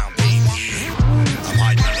underground, baby. I'm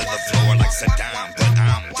hiding under the floor like Saddam, but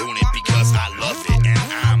I'm doing it because I love it, and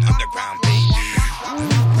I'm underground, baby.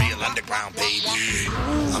 Real underground, baby.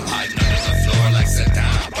 I'm hiding under the floor like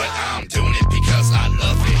Saddam, but I'm doing it because I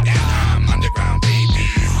love it, and I'm underground, baby.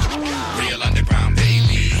 Real underground,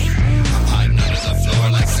 baby. I'm hiding under the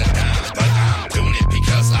floor like Saddam, but I'm doing it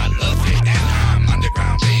because I love it, and I'm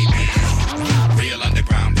underground, baby. Real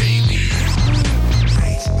underground, baby.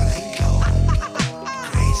 Crazy Malenko.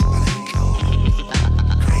 Crazy Malenko.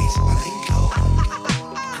 Crazy Malenko.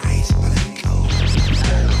 Crazy Malenko. Crazy Malenko.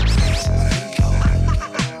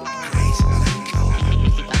 Crazy Malenko.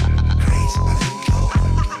 Crazy Malenko.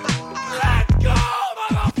 Let's go,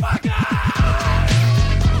 motherfucker!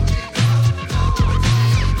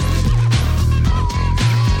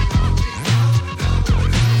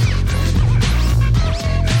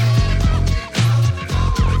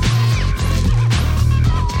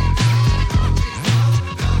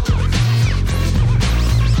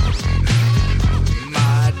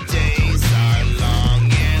 My days are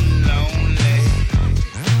long and lonely.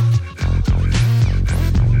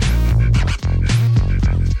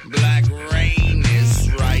 Black rain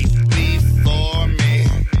is right before me.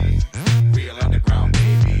 Real underground,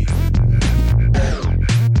 baby.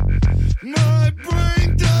 My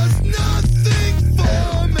brain does nothing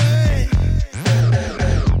for me.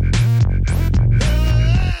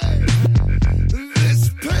 This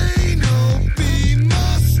pain will be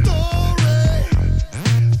my story.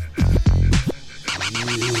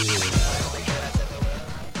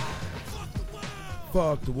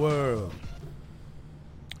 Fuck the world.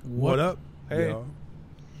 What up? Hey. y'all?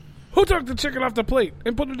 Who took the chicken off the plate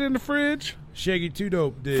and put it in the fridge? Shaggy Two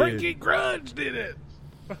Dope did. Frankie Grudge did it.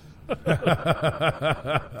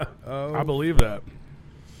 Oh. I believe that.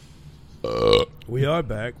 We are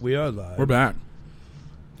back. We are live. We're back.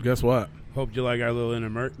 Guess what? Hope you like our little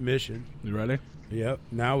intermission. You ready? Yep.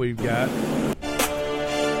 Now we've got.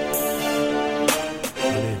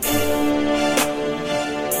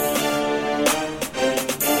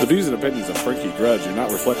 The views and opinions of Frankie Grudge do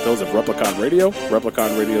not reflect those of Replicon Radio,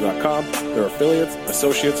 RepliconRadio.com, their affiliates,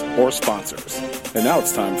 associates, or sponsors. And now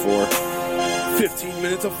it's time for 15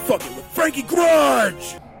 minutes of fucking with Frankie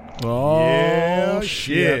Grudge. Oh, Yeah,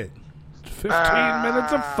 shit. 15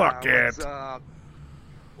 minutes of fuck it. What's up?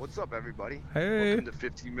 What's up, everybody? Hey. Welcome to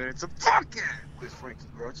 15 minutes of fuck it with Frankie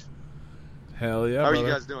Grudge. Hell yeah, How are brother.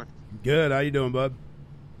 you guys doing? Good. How you doing, bud?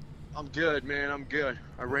 I'm good, man. I'm good.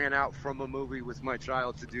 I ran out from a movie with my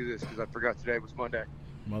child to do this because I forgot today was Monday.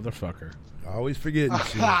 Motherfucker. Always forgetting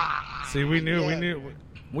shit. See, we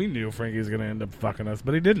knew Frankie was gonna end up fucking us,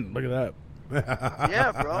 but he didn't. Look at that.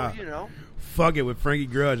 Yeah, bro. You know. Fuck it with Frankie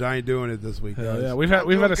Grudge. I ain't doing it this week. Hell guys. yeah, we've had a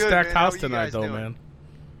good, stacked man. How house are you tonight, guys though, doing? man.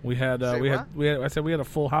 We had I said we had a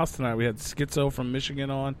full house tonight. We had Skitzo from Michigan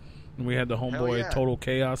on, and we had the homeboy yeah. Total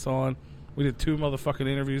Chaos on. We did 2 motherfucking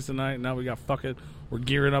interviews tonight. And now we got fucking. We're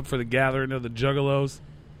gearing up for the gathering of the Juggalos.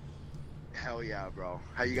 Hell yeah, bro.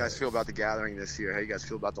 How you guys feel about the gathering this year? How you guys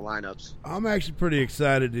feel about the lineups? I'm actually pretty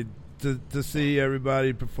excited to see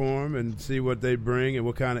everybody perform and see what they bring and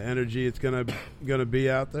what kind of energy it's gonna be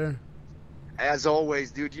out there. As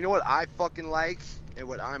always, dude. You know what I fucking like and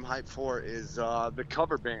what I'm hyped for is the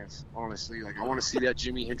cover bands. Honestly, like I want to see that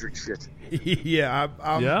Jimi Hendrix shit. Yeah,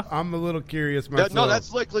 I'm a little curious myself. No,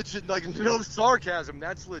 that's like legit. Like no sarcasm.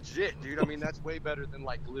 That's legit, dude. I mean, that's way better than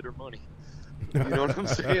like Glitter Money. You know what I'm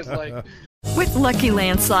saying? Like. With Lucky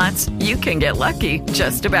Land Slots, you can get lucky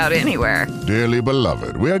just about anywhere. Dearly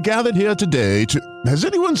beloved, we are gathered here today to... Has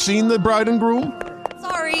anyone seen the bride and groom?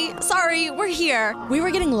 Sorry, we're here. We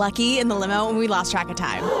were getting lucky in the limo and we lost track of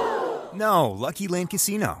time. No, Lucky Land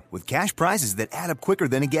Casino, with cash prizes that add up quicker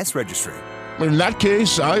than a guest registry. In that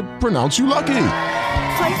case, I pronounce you lucky.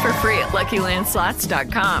 Play for free at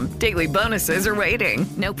LuckyLandSlots.com. Daily bonuses are waiting.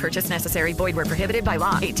 No purchase necessary. Void where prohibited by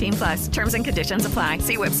law. 18+. Terms and conditions apply.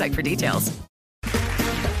 See website for details.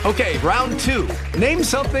 Okay, round 2. Name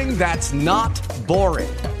something that's not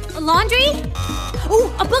boring. A laundry?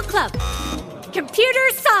 Ooh, a book club. Computer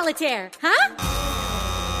solitaire, huh?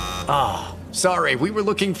 Ah, sorry, we were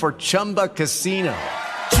looking for Chumba Casino.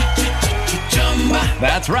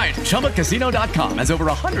 That's right. ChumbaCasino.com has over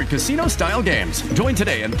 100 casino-style games. Join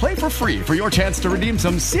today and play for free for your chance to redeem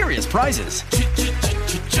some serious prizes.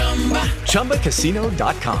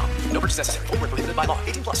 ChumbaCasino.com. No purchase necessary. Void where prohibited by law.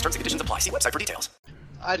 18+. Terms and conditions apply. See website for details.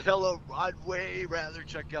 I'd way rather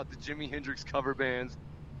check out the Jimi Hendrix cover bands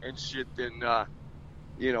and shit than,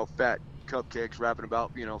 fat cupcakes, rapping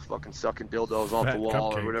about, fucking sucking dildos off Fat the wall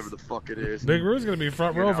cupcakes. or whatever the fuck it is. Big Roo's gonna be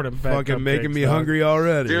front row for them. Fat Fucking making cupcakes, me dog. hungry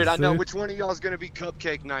already. Dude, I know see? which one of y'all's gonna be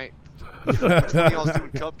cupcake night. Which one of y'all's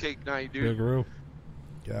doing cupcake night, dude? Big Roo.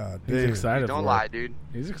 God He's damn. excited. Don't for lie, it. dude.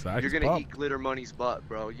 He's excited. You're He's gonna pumped. eat Glitter Money's butt,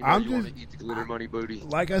 bro. You know I'm you want just- to eat the Glitter Money booty.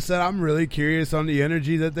 Like I said, I'm really curious on the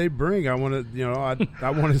energy that they bring. I want to, I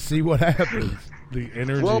want to see what happens. The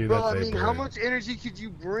energy Well, bro, that I they mean, bring. how much energy could you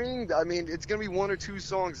bring? I mean, it's gonna be 1 or 2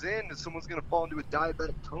 songs in, and someone's gonna fall into a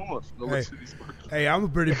diabetic coma from the looks of these fucking. Hey, I'm a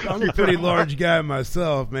pretty large guy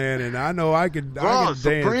myself, man, and I know I could So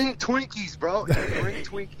dance. bring Twinkies, bro. If you bring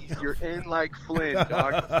Twinkies, you're in like Flynn,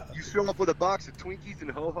 dog. You show up with a box of Twinkies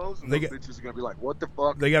and ho-hos, and They those got- bitches are gonna be like, "What the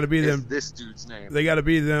fuck?" They got to be is them. this dude's name? They got to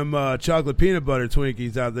be them chocolate peanut butter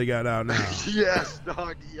Twinkies out they got out now. Yes,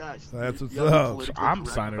 dog. Yes. That's what's You gotta be up. politically I'm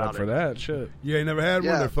correct signing about up for it. that shit. You ain't never had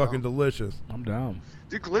Yeah, one? They're bro. fucking delicious. I'm down.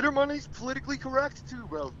 Dude, Glitter Money's politically correct too,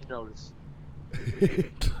 bro. You notice?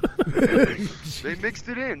 They mixed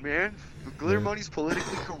it in, man. The Glitter Money's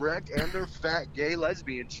politically correct, and they're fat, gay,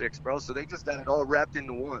 lesbian chicks, bro. So they just got it all wrapped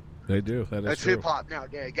into one. They do. That is That's true. hip hop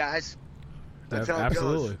nowadays, guys. That's how it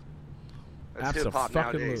absolutely. goes. That's hip hop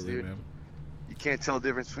nowadays, Absolutely, dude. man. You can't tell the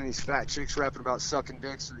difference between these fat chicks rapping about sucking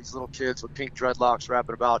dicks or these little kids with pink dreadlocks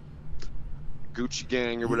rapping about Gucci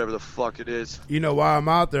Gang or whatever the fuck it is. You know, while I'm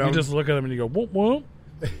out there, You I'm just look at them and you go, whoop, whoop.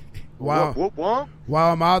 while, Whoop, whoop.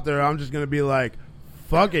 while I'm out there, I'm just gonna be like,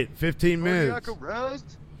 fuck it, 15 minutes. Cardiac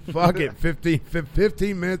arrest. Fuck it,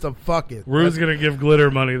 15 minutes of fuck it. Rue's going to give Glitter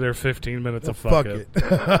Money their 15 minutes of fuck it.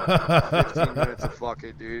 15 minutes of fuck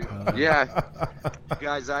it, dude. Yeah.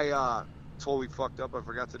 Guys, I totally fucked up. I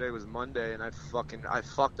forgot today was Monday, and I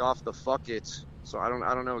fucked off the fuck it. So I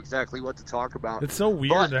don't know exactly what to talk about. It's so weird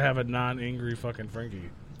But- to have a non-angry fucking Frankie.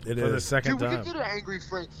 It for the is. second Dude, we time. could get an angry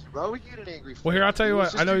Frankie, bro. We could get an angry Frankie. Well, here, I'll tell you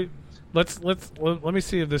It's what. I just- know. Let me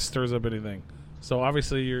see if this stirs up anything. So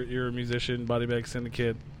obviously you're a musician, Body Bag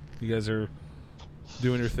Syndicate. You guys are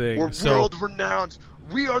doing your thing. We're so, world renowned.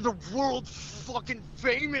 We are the world fucking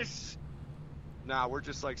famous. Nah, we're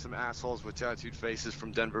just like some assholes with tattooed faces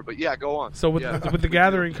from Denver. But yeah, go on. So with Yeah. with the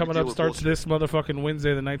gathering We coming deal up with starts bullshit. this motherfucking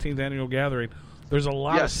Wednesday, the 19th annual gathering. There's a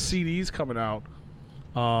lot Yes. of CDs coming out.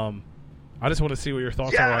 I just want to see what your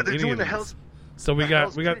thoughts Yeah, are on they're any doing of the these. Hell's- So we the got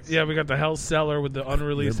Hell's Pits. the Hell's Cellar with the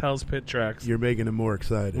unreleased Hell's Pit tracks. You're making it more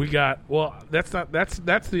exciting. We got that's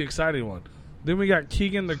the exciting one. Then we got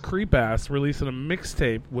Keegan the Creep Ass releasing a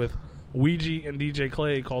mixtape with Ouija and DJ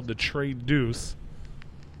Clay called The Trade Deuce.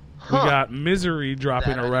 We got Misery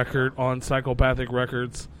dropping a record on Psychopathic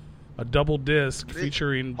Records, a double disc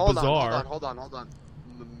featuring Bizarre. Hold on.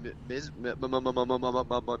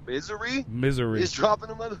 Misery? Misery. Is dropping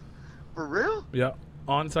a mother... For real? Yeah,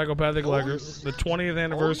 on Psychopathic Records, the 20th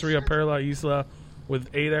anniversary of Perla Isla with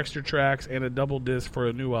 8 extra tracks and a double disc for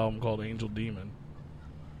a new album called Angel Demon.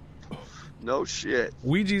 No shit.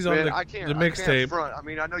 Ouija's on Man, the I can't mixtape. front. I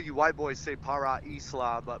mean, I know you white boys say Para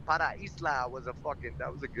Isla, but Para Isla was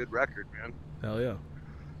that was a good record, man. Hell yeah.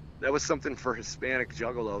 That was something for Hispanic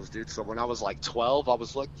juggalos, dude. So when I was like 12, I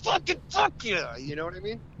was like, fuck yeah. You know what I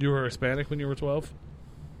mean? You were Hispanic when you were 12?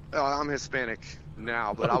 I'm Hispanic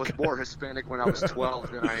now, but I was more Hispanic when I was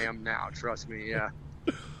 12 than I am now. Trust me, yeah.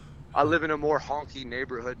 I live in a more honky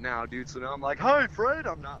neighborhood now, dude. So now I'm like, hi, Fred.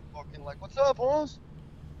 I'm not fucking like, what's up, Holmes?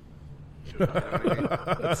 You know what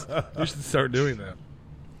I mean? You should start doing that.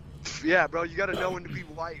 Yeah, bro, you gotta know when to be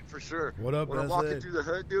white for sure. What up, when I'm SA? walking through the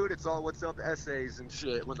hood, dude, it's all what's up essays and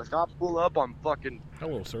shit. When the cops pull up, I'm fucking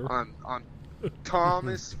hello, sir. I'm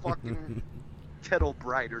Thomas fucking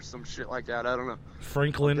Kettlebright or some shit like that. I don't know.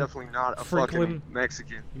 Franklin. I'm definitely not a Franklin fucking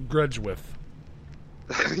Mexican. Grudgewith.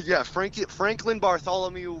 Yeah, Franklin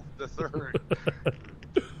Bartholomew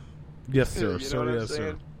III. Yes, sir. You know Sir, what I'm yes, sir.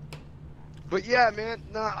 saying? But yeah, man,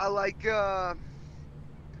 I like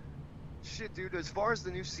shit, dude. As far as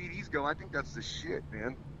the new CDs go, I think that's the shit,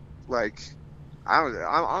 man. Like,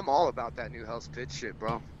 I'm all about that new Hell's Pit shit,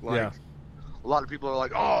 bro. Like, Yeah. a lot of people are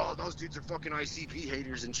like, oh, those dudes are fucking ICP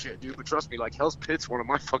haters and shit, dude. But trust me, like, Hell's Pit's one of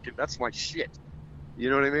my that's my shit. You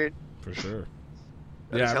know what I mean? For sure.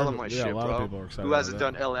 That's I hella remember- my yeah, shit, a lot bro. of people are excited Who hasn't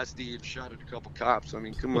about done LSD and shot at a couple cops? I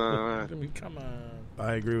mean, come on. Come on.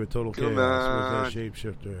 I agree with Total Come Chaos. Where's on. that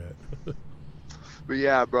shapeshifter at? But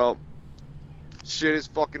yeah, bro, shit is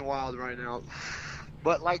fucking wild right now.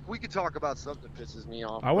 But like, we could talk about something that pisses me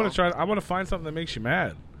off. I want to find something that makes you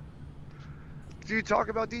mad. Dude, talk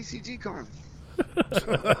about DCG Con.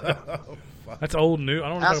 That's old news. I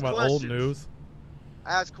don't want to talk Ask about old questions. news.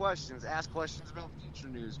 Ask questions about future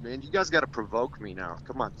news, man. You guys got to provoke me now.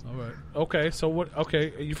 Come on. All right. Okay. So what?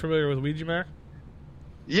 Okay. Are you familiar with Ouija Mac?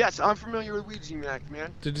 Yes, I'm familiar with Ouija Mac,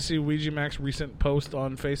 man. Did you see Ouija Mac's recent post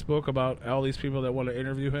on Facebook about all these people that want to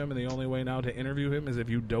interview him, and the only way now to interview him is if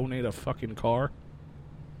you donate a fucking car?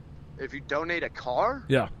 If you donate a car?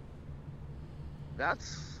 Yeah.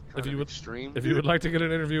 That's kind of extreme. If you would like to get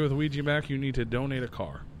an interview with Ouija Mac, you need to donate a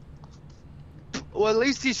car. Well, at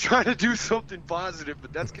least he's trying to do something positive,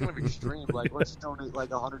 but that's kind of extreme. Like, let's donate like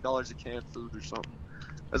 $100 a canned food or something.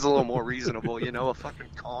 That's a little more reasonable, you know. A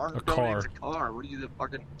fucking car. A car. A car. What are you, the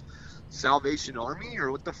fucking Salvation Army,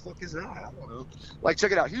 or what the fuck is that? I don't know. Like,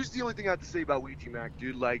 check it out. Here's the only thing I have to say about Ouija Mac,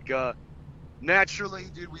 dude. Like, naturally,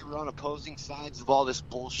 dude, we were on opposing sides of all this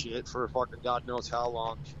bullshit for fucking God knows how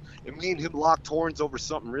long, and me and him locked horns over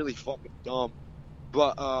something really fucking dumb.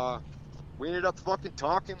 But we ended up fucking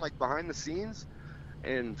talking like behind the scenes.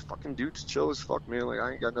 And fucking dude's chill as fuck, man. Like,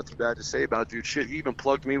 I ain't got nothing bad to say about dude. Shit, he even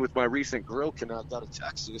plugged me with my recent grill connect out of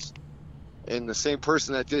Texas. And the same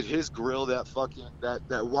person that did his grill, that fucking,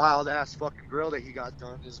 that wild ass fucking grill that he got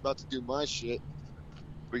done, is about to do my shit.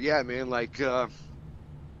 But yeah, man, like,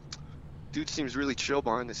 dude seems really chill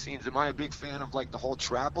behind the scenes. Am I a big fan of like the whole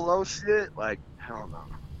Trapolo shit? Like, hell no.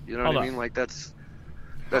 You know what I mean? Like, that's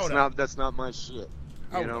not my shit.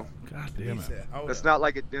 You know, God damn it. That's not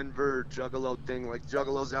like a Denver Juggalo thing. Like,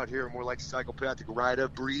 Juggalos out here are more like psychopathic rider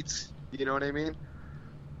breeds. You know what I mean?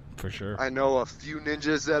 For sure. I know a few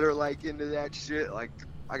ninjas that are like into that shit. Like,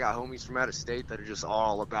 I got homies from out of state that are just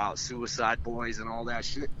all about suicide boys and all that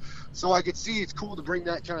shit. So I could see it's cool to bring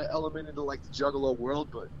that kind of element into like the Juggalo world,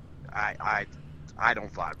 but I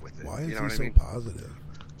don't vibe with it. Why is you know what he so I mean? positive?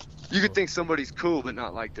 You could think somebody's cool, but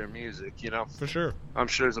not like their music, you know? For sure. I'm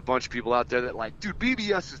sure there's a bunch of people out there that like, dude,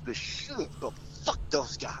 BBS is the shit, but fuck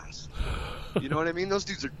those guys. You know what I mean? Those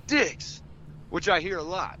dudes are dicks, which I hear a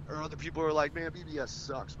lot. Or other people are like, man, BBS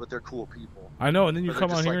sucks, but they're cool people. I know, and then you Or they're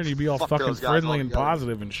come just on here like, and you be all fuck fucking those guys friendly and altogether.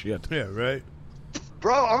 positive and shit. Yeah, right.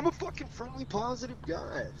 Bro, I'm a fucking friendly, positive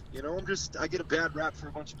guy. You know, I get a bad rap for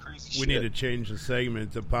a bunch of crazy shit. We need to change the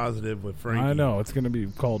segment to positive with Frankie. I know, it's going to be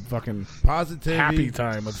called fucking Positivity. Happy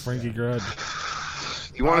Time with Frankie Grudge.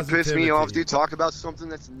 You want to piss me off, dude? Talk about something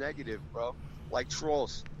that's negative, bro. Like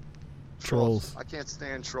trolls. Trolls. I can't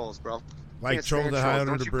stand trolls, bro. Like Can't trolls stand that hide trolls.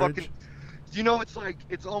 under Don't the you bridge? You know,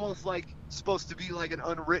 it's almost like supposed to be like an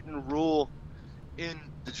unwritten rule in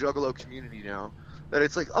the Juggalo community now. That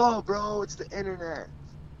it's like, oh, bro, it's the internet.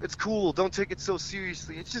 It's cool. Don't take it so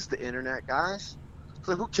seriously. It's just the internet, guys.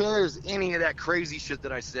 So who cares any of that crazy shit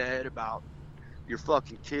that I said about your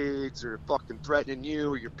fucking kids or fucking threatening you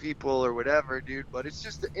or your people or whatever, dude? But it's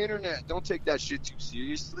just the internet. Don't take that shit too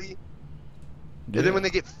seriously. Yeah. And then when they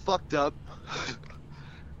get fucked up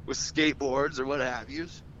with skateboards or what have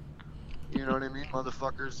yous, you know what I mean?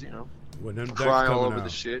 Motherfuckers, you know, When them cry decks all coming over out. the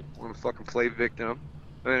shit, want to fucking play victim.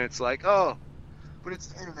 And then it's like, oh, but it's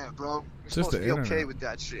the internet, bro. You're It's supposed just to the be okay internet. with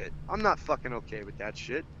that shit. I'm not fucking okay with that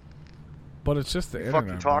shit. But it's just the You internet,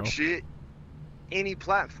 fucking talk bro. shit. Any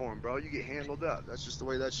platform, bro, you get handled up. That's just the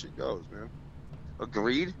way that shit goes, man.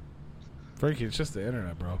 Agreed? Frankie, it's just the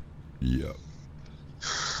internet, bro. Yep.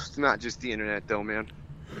 It's not just the internet, though, man.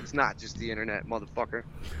 It's not just the internet, motherfucker.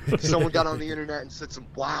 If someone got on the internet and said some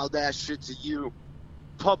wild-ass shit to you,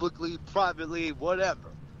 publicly, privately, whatever,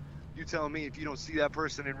 you tell me if you don't see that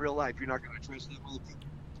person in real life, you're not going to trust that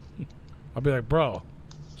motherfucker. I'll be like, bro,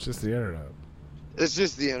 it's just the internet. It's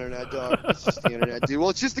just the internet, dog. It's just the internet, dude. Well,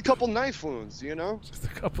 it's just a couple knife wounds, you know? Just a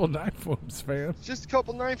couple knife wounds, fam. Just a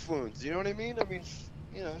couple knife wounds, you know what I mean? I mean,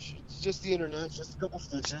 you know, it's just the internet. It's just a couple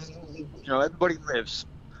stitches. You know, everybody lives.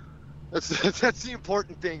 That's the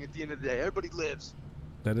important thing at the end of the day. Everybody lives.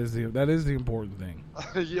 That is the important thing.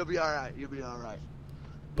 You'll be all right. You'll be all right.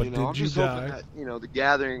 But you know, did I'm you just die? hoping that, you know, the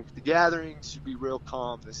gathering should be real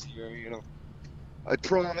calm this year, you know. I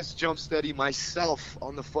promised Jump Steady myself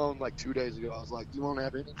on the phone like 2 days ago. I was like, you won't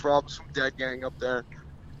have any problems from Dead Gang up there.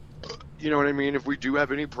 You know what I mean? If we do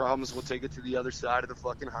have any problems, we'll take it to the other side of the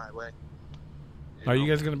fucking highway. Are you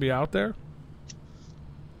guys going to be out there?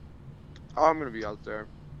 I'm going to be out there.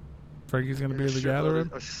 Frankie's going to be And at the gathering?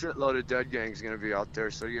 A shitload of Dead Gang's going to be out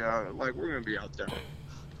there. So, yeah, like, we're going to be out there.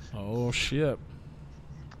 Oh, shit.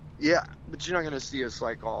 Yeah, but you're not going to see us,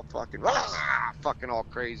 like, all fucking all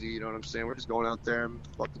crazy, you know what I'm saying? We're just going out there and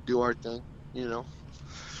fucking do our thing, you know?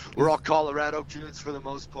 We're all Colorado kids for the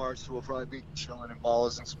most part, so we'll probably be chilling in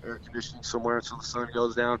balls and some air conditioning somewhere until the sun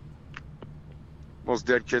goes down. Most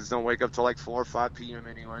dead kids don't wake up till like 4 or 5 p.m.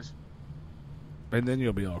 anyways. And then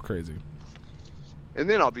you'll be all crazy. And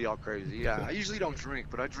then I'll be all crazy, yeah. I usually don't drink,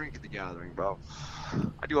 but I drink at the gathering, bro.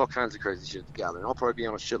 I do all kinds of crazy shit at the gathering. I'll probably be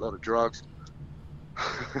on a shitload of drugs.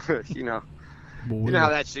 You know. You know how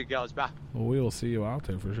that shit goes, bro. Well, we will see you out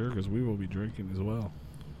there for sure, because we will be drinking as well.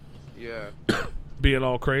 Yeah. being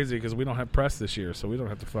all crazy because we don't have press this year, so we don't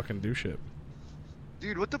have to fucking do shit.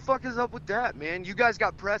 Dude, what the fuck is up with that, man? You guys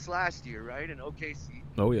got press last year, right? In OKC.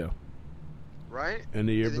 Oh yeah. Right? And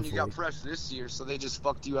the year then before. you got press this year, so they just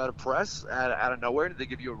fucked you out of press out of nowhere. Did they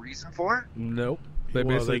give you a reason for it? Nope. They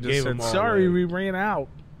Well, basically they just gave said, them all sorry, away. we ran out.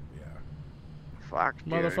 Fuck,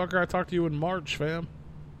 dude. Motherfucker, I talked to you in March, fam.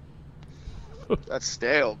 That's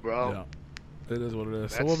stale, bro. Yeah. It is what it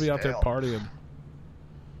is. So That's we'll be out there stale. partying.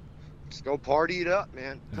 Just go party it up,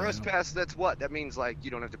 man. Press pass, that's what? That means, like,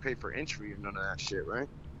 you don't have to pay for entry or none of that shit, right?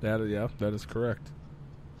 That is correct.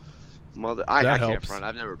 I That can't helps. front.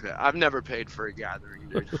 I've never paid for a gathering,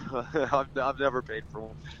 dude. I've never paid for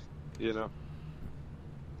one. You know.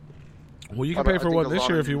 Well, you can pay for one this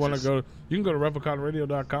year if you want to go. You can go to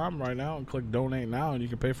repliconradio.com right now and click donate now, and you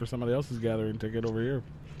can pay for somebody else's gathering ticket over here.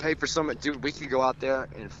 Pay for some, dude. We could go out there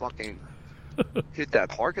and fucking hit that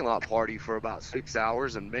parking lot party for about 6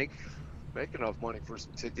 hours and make enough money for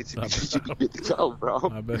some tickets. You'd be good to go, bro.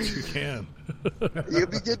 I bet you can. You'll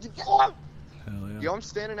be good to go. Hell yeah. Yo, I'm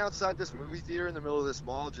standing outside this movie theater in the middle of this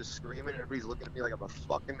mall just screaming. Everybody's looking at me like I'm a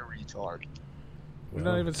fucking retard. We're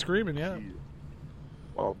not even screaming yet.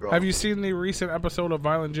 Oh, bro. Have you seen the recent episode of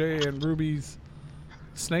Violent J and Ruby's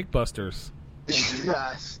Snake Busters?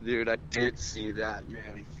 Yes, dude, I did see that,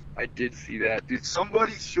 man. I did see that. Dude,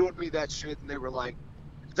 somebody showed me that shit, and they were like,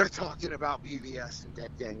 they're talking about BBS and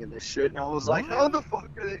Dead Gang and this shit. And I was like, how the fuck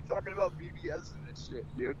are they talking about BBS and this shit,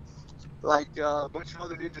 dude? Like, a bunch of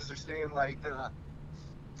other ninjas are saying, like,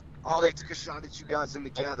 oh, they took a shot at you guys in the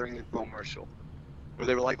gathering infomercial. Where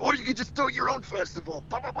they were like, oh, you can just throw your own festival,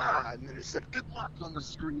 blah, blah, blah. And then it said, good luck on the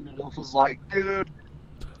screen. And I was like, dude.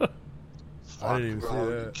 I didn't even bro, see are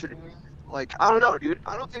that. you kidding me? Like, I don't know, dude.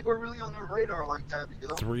 I don't think we're really on their radar like that.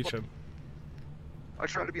 Because It's reaching. I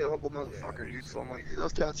try to be a humble motherfucker, dude. So I'm like,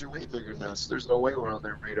 those cats are way bigger than us. There's no way we're on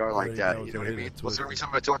their radar like that. You know what I mean? What's every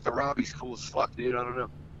time I talk to Rob, he's cool as fuck, dude. I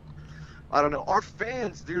don't know. Our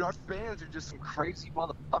fans, dude, are just some crazy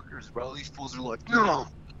motherfuckers, bro. These fools are like, no,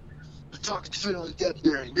 they're talking shit on the Dead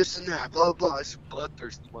Gang, this and that, blah, blah. It's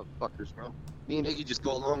bloodthirsty motherfuckers, bro. Me and Iggy just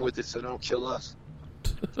go along with it so they don't kill us.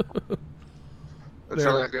 That's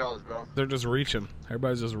how that goes, bro. They're just reaching.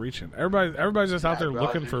 Everybody's just reaching. Everybody's just out there bro,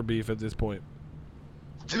 looking dude. for beef at this point.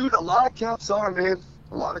 Dude, a lot of cats are, man.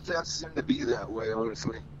 A lot of cats seem to be that way,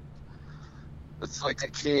 honestly. It's like they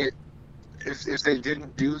can't... If they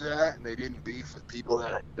didn't do that and they didn't beef with people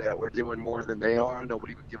that were doing more than they are,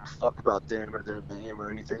 nobody would give a fuck about them or their name or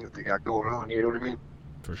anything that they got going on, you know what I mean?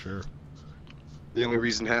 For sure. The only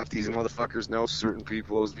reason half these motherfuckers know certain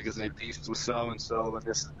people is because they beefed with so-and-so and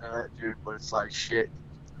this and that, dude. But it's like, shit.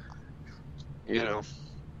 You know.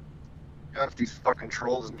 Half these fucking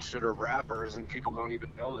trolls and shit are rappers and people don't even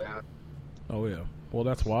know that. Oh, yeah. Well,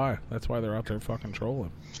 that's why. That's why they're out there fucking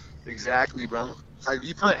trolling. Exactly, bro. Like,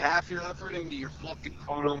 you put half your effort into your fucking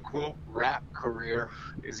quote-unquote rap career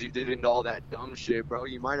as you did into all that dumb shit, bro.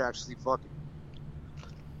 You might actually fucking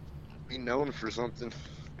be known for something.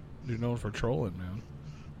 You're known for trolling, man.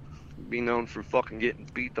 Be known for fucking getting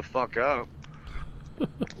beat the fuck up.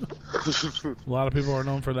 A lot of people are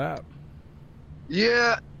known for that.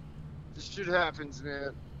 Yeah. This shit happens,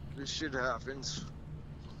 man. This shit happens.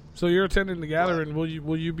 So you're attending the gathering. Will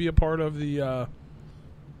you be a part of the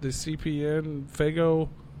CPN Fago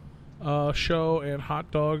show and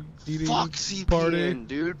hot dog eating Fuck CPN, party?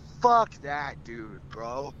 dude. Fuck that dude,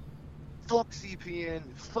 bro. Fuck CPN.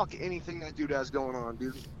 Fuck anything that dude has going on,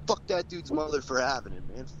 dude. Fuck that dude's mother for having him,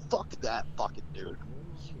 man. Fuck that fucking dude.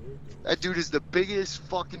 That dude is the biggest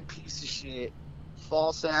fucking piece of shit.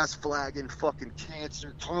 False ass flagging, fucking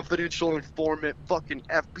cancer, confidential informant, fucking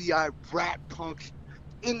FBI rat punk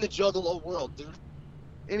in the Juggalo world, dude.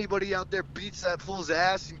 Anybody out there beats that fool's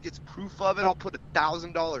ass and gets proof of it, I'll put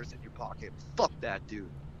 $1,000 in your pocket. Fuck that dude.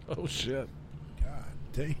 Oh shit. God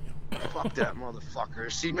damn. Fuck that motherfucker.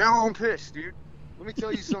 See, now I'm pissed, dude. Let me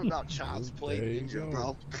tell you something about Child's Play There you Ninja, go.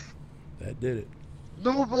 bro. That did it.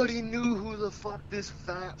 Nobody knew who the fuck this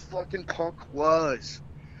fat fucking punk was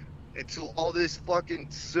until all this fucking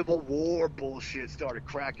Civil War bullshit started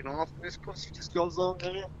cracking off. And this pussy just goes on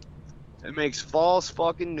there and makes false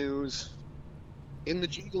fucking news in the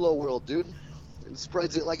Gigolo world, dude. And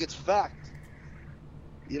spreads it like it's fact.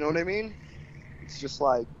 You know what I mean? It's just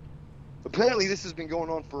like, apparently this has been going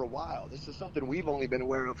on for a while. This is something we've only been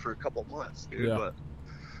aware of for a couple months, dude. Yeah. But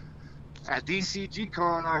at DCG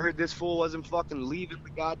Con, I heard this fool wasn't fucking leaving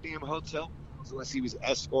the goddamn hotel unless he was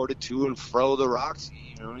escorted to and fro the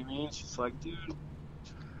Roxy. You know what I mean? It's just like, dude, do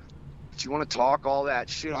you want to talk all that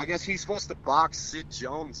shit? I guess he's supposed to box Sid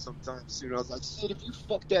Jones sometime soon. I was like, Sid, if you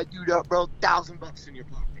fuck that dude up, bro, $1,000 in your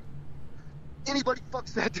pocket. Anybody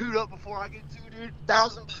fucks that dude up before I get to, dude,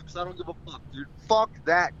 $1,000. I don't give a fuck, dude. Fuck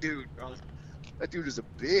that dude, bro. That dude is a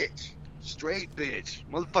bitch. Straight bitch.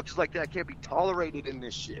 Motherfuckers like that can't be tolerated in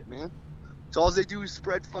this shit, man. So all they do is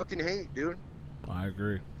spread fucking hate, dude. I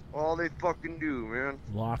agree. All they fucking do, man.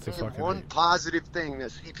 Lots of fucking one hate. positive thing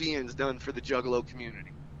that CPN's done for the Juggalo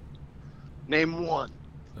community. Name one.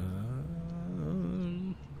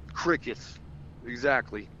 Crickets.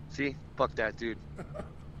 Exactly. See? Fuck that dude.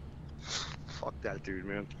 Fuck that dude,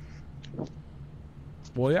 man.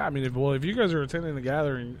 Well, yeah, I mean, if you guys are attending the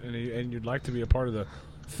gathering and you'd like to be a part of the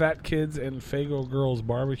Fat Kids and Fago Girls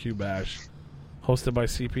Barbecue Bash hosted by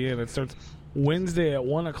CPN, it starts Wednesday at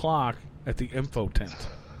 1 o'clock at the Info Tent.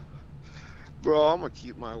 Bro, I'm going to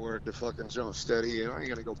keep my word to fucking jump steady. I ain't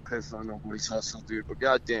going to go piss on nobody's hustle, dude, but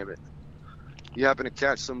god damn it. You happen to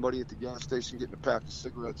catch somebody at the gas station getting a pack of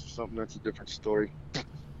cigarettes or something, that's a different story.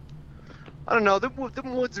 I don't know. Them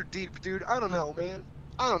woods are deep, dude. I don't know, man.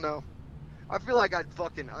 I don't know. I feel like I'd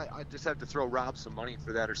just have to throw Rob some money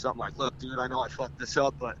for that or something. Like, look, dude, I know I fucked this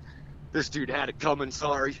up, but this dude had it coming,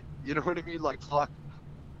 sorry. You know what I mean? Like, fuck.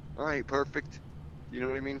 I ain't perfect. You know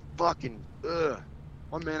what I mean? Fucking, ugh.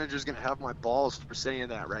 My manager's going to have my balls for saying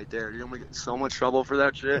that right there. You're going to get in so much trouble for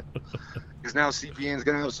that shit. Because now CPN's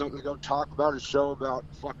going to have something to go talk about his show about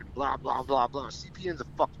fucking blah, blah, blah, blah. CPN's a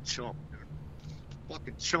fucking chump, dude.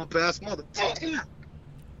 Fucking chump-ass motherfucker.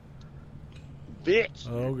 Bitch.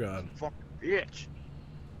 Oh, God. Fucking bitch.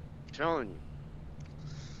 I'm telling you.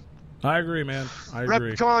 I agree, man. I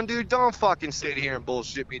agree. Replicon, dude, don't fucking sit here and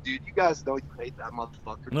bullshit me, dude. You guys know you hate that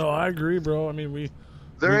motherfucker. No, I agree, bro. I mean,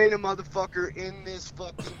 There ain't a motherfucker in this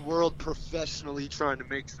fucking world professionally trying to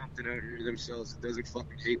make something out of themselves that doesn't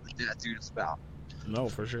fucking hate what that dude is about. No,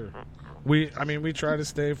 for sure. We try to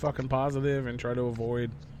stay fucking positive and try to avoid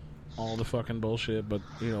all the fucking bullshit, but,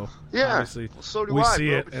 you know, yeah, obviously well, so do we I, see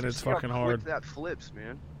bro, it but and you it's see how fucking quick hard. That flips,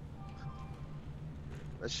 man.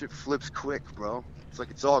 That shit flips quick, bro. It's like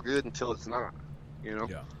it's all good until it's not, you know?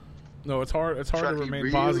 Yeah. No, it's hard. It's hard to remain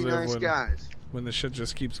really positive nice when the shit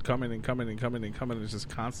just keeps coming and coming and coming and coming. It's just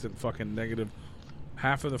constant fucking negative.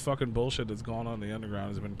 Half of the fucking bullshit that's gone on in the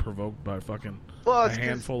underground has been provoked by fucking a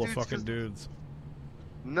handful of fucking dudes.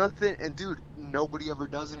 Nothing, and dude, nobody ever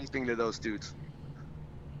does anything to those dudes.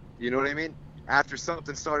 You know what I mean? After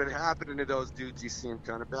something started happening to those dudes, you see them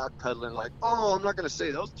kind of backpedaling, like, oh, I'm not going to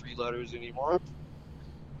say those 3 letters anymore.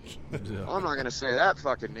 Yeah. I'm not going to say that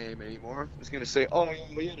fucking name anymore. I'm just going to say, oh,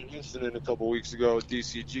 yeah, we had an incident a couple weeks ago with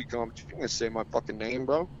DCG Comics. You're going to say my fucking name,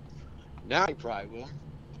 bro? Now you probably will.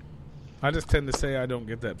 I just tend to say I don't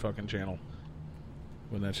get that fucking channel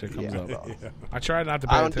when that shit comes up. Yeah. I try not to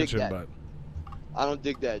pay attention, but I don't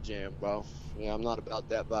dig that jam, bro. Yeah, I'm not about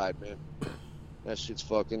that vibe, man. That shit's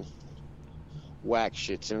fucking whack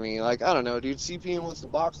shit to me. Like, I don't know, dude. CPN wants to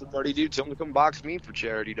box somebody, dude. Tell him to come box me for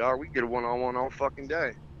charity, dog. We can get a one-on-one all fucking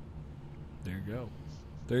day. There you go.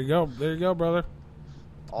 There you go. There you go, brother.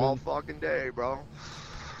 All fucking day, bro.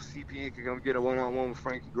 CPN can come get a one-on-one with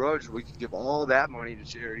Frankie Grudge. We can give all that money to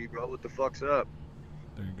charity, bro. What the fuck's up?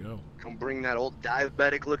 There you go. Come bring that old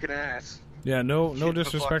diabetic-looking ass. Yeah, no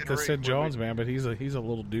disrespect to fucking Sid ring Jones, man, but he's a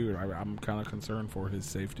little dude. I'm kind of concerned for his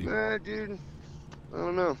safety. Nah, dude. I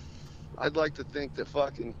don't know. I'd like to think that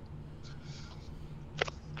fucking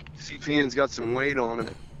CPN's got some weight on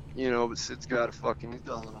him, you know, but Sid's got he's got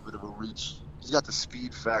a little bit of a reach. He's got the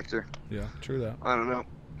speed factor. Yeah, true that. I don't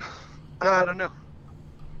know.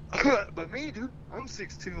 But me, dude, I'm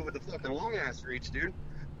 6'2" with a fucking long ass reach, dude.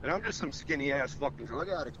 And I'm just some skinny ass fucking drug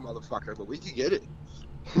addict motherfucker, but we can get it.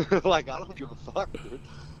 Like, I don't give a fuck, dude.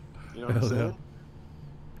 You know what I'm saying?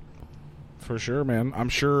 Yeah. For sure, man. I'm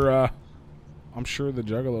sure the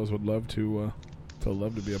Juggalos would love to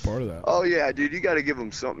be a part of that. Oh yeah, dude, you got to give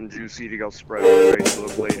them something juicy to go spread on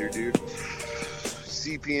Facebook later, dude.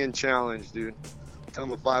 CPN challenge, dude. Tell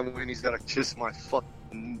him if I win, he's got to kiss my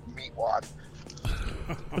fucking meat wad.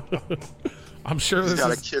 I'm sure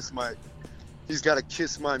He's got to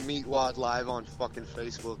kiss my meat wad live on fucking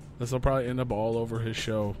Facebook. This will probably end up all over his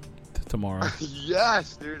show tomorrow.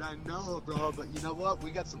 Yes, dude, I know, bro. But you know what?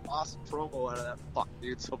 We got some awesome promo out of that fuck,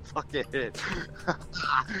 dude. So fuck it.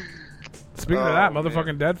 Speaking of that,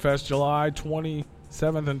 motherfucking Dead Fest, July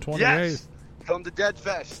 27th and 28th. Yes, come to Dead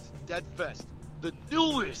Fest. Dead Fest, the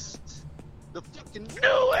newest, the fucking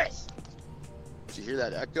newest. Did you hear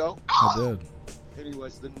that echo? I did.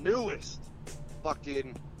 Anyways, the newest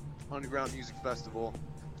fucking underground music festival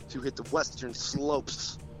to hit the western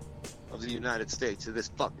slopes of the United States, of this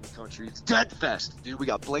fucking country. It's Dead Fest, dude. We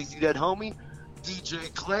got Blazy Dead Homie,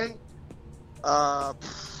 DJ Clay,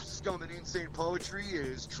 Scum and Insane Poetry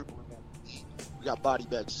is Triple M. We got Body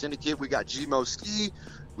Bag Syndicate. We got G-Mo Ski,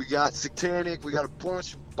 We got Satanic. We got a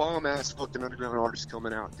bunch of bomb-ass fucking underground artists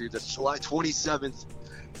coming out, dude. That's July 27th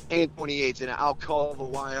and 28th in Alcova,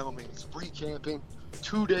 Wyoming. It's free camping,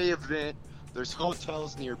 2-day event. There's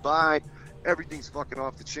hotels nearby. Everything's fucking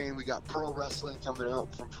off the chain. We got pro wrestling coming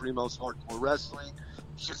out from Primo's Hardcore Wrestling.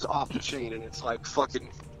 It's just off the chain, and it's like fucking,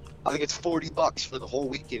 I think it's $40 for the whole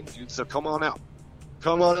weekend, dude. So come on out.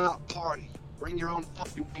 Come on out, party. Bring your own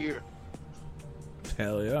fucking beer.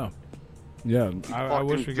 Hell yeah. Yeah, I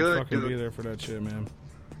wish we could fucking be there for that shit, man.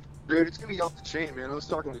 Dude, it's gonna be off the chain, man. I was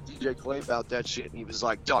talking to DJ Clay about that shit, and he was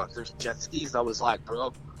like, "Doc, there's jet skis." I was like,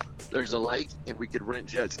 "Bro, there's a lake, and we could rent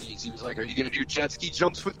jet skis." He was like, "Are you gonna do jet ski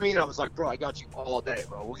jumps with me?" And I was like, "Bro, I got you all day,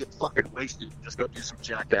 bro. We'll get fucking wasted. Just go do some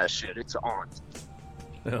jackass shit. It's on."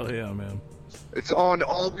 Hell yeah, man. It's on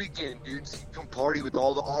all weekend, dude. So you come party with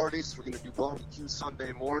all the artists. We're gonna do barbecue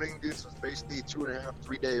Sunday morning, dude. So it's basically a 2.5,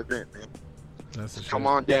 3-day event, man. That's the Come shit.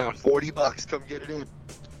 on down, $40. Come get it in.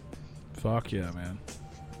 Fuck yeah, man.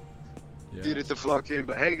 Yeah. Get it the fuck in.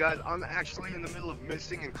 But hey, guys, I'm actually in the middle of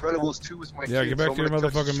Missing Incredibles 2 with my kids. Get back so to your I'm gonna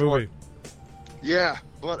cut motherfucking it short. movie. Yeah,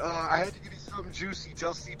 but I had to give you something juicy.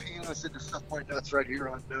 Tell CP and I said to stuff my nuts right here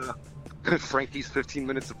on Frankie's 15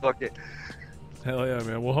 Minutes of Bucket. Hell yeah,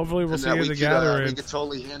 man. Well, hopefully we'll And see that you at we the could, gathering. we could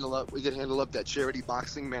totally handle up. We could handle up that charity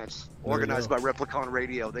boxing match There you organized go. by Replicon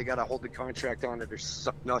Radio. They got to hold the contract on it. They're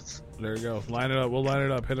suck nuts. There you go. Line it up. We'll line it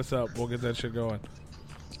up. Hit us up. We'll get that shit going.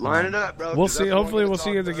 Line it up, bro. We'll 'cause see. that's what Hopefully, I'm we'll gonna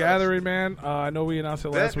see you at the talk about. gathering, man. I know we announced it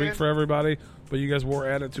last week man. for everybody, but you guys were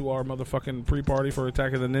added to our motherfucking pre-party for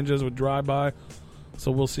Attack of the Ninjas with Drive-By. So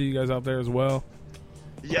we'll see you guys out there as well.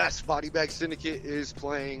 Yes, Body Bag Syndicate is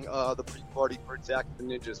playing the pre-party for Attack of the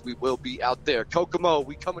Ninjas. We will be out there. Kokomo,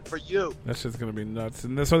 we coming for you. That shit's gonna be nuts.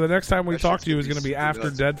 And so the next time we That talk shit's to you is gonna gonna be be super after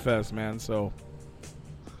nuts. Deadfest, man. So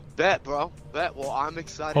Bet, bro. Bet. Well, I'm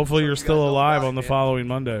excited. hopefully to you're tell you still guys all alive about on the it, man. following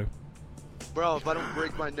Monday. Bro, if I don't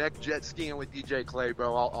break my neck jet skiing with DJ Clay,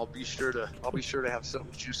 bro, I'll be sure to have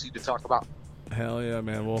something juicy to talk about. Hell yeah,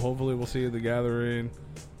 man. Well, hopefully we'll see you at the gathering.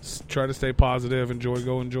 Try to stay positive. Enjoy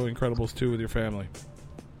Incredibles 2 with your family.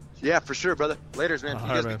 Yeah, for sure, brother. Laters, man. All You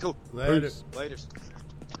right, guys man. be cool. Laters. Laters.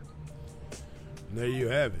 There you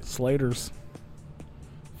have it. Slaters.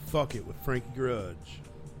 Fuck it with Frankie Grudge.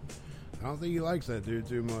 I don't think he likes that dude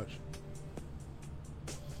too much.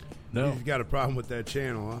 No. He's got a problem with that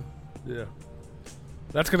channel, huh? Yeah.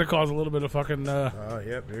 That's going to cause a little bit of fucking...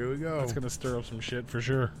 yep, here we go. That's going to stir up some shit for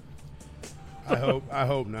sure. I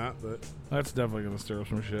hope not, but... That's definitely going to stir up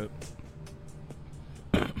some shit.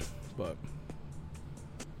 But...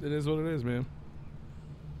 it is what it is, man.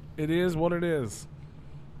 It is what it is.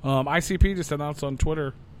 ICP just announced on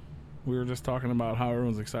Twitter, we were just talking about how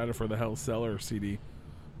everyone's excited for the Hell Cellar CD.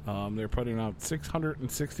 They're putting out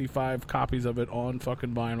 665 copies of it on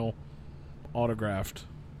fucking vinyl, autographed.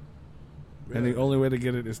 Really? And the only way to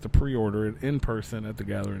get it is to pre-order it in person at the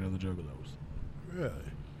Gathering of the Juggalos.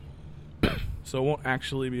 Really? So it won't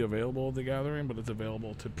actually be available at the Gathering, but it's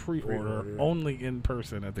available to pre-order only in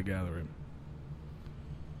person at the Gathering.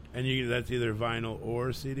 And that's either vinyl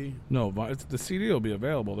or CD? No, the CD will be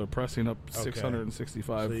available. They're pressing up Okay.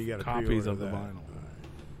 665 So you gotta copies pre-order of the that. vinyl.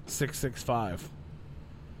 665.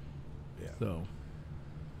 Yeah. So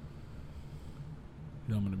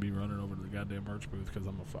I'm going to be running over to the goddamn merch booth because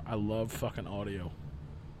I love fucking audio.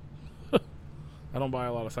 I don't buy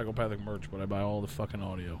a lot of psychopathic merch, but I buy all the fucking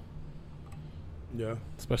audio. Yeah.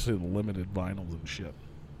 Especially the limited vinyls and shit.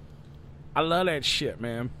 I love that shit,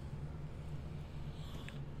 man.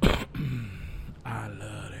 I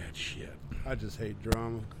love that shit. I just hate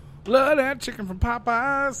drama. Love that chicken from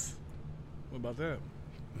Popeyes. What about that?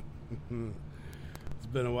 It's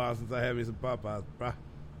been a while since I had me some Popeyes,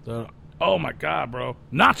 bro. Oh my god, bro.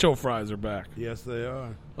 Nacho fries are back. Yes, they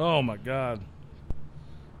are. Oh my god.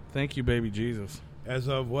 Thank you, baby Jesus. As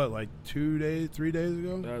of what, like 3 days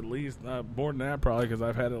ago? At least, more than that probably, because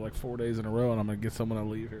I've had it like 4 days in a row, and I'm going to get some when I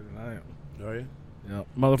leave here tonight. Are you? Yeah.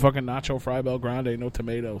 Motherfucking nacho fry Bel Grande, no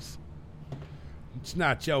tomatoes. It's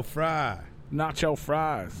nacho fry. Nacho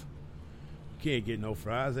fries. Can't get no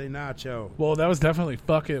fries, they nacho. Well, that was definitely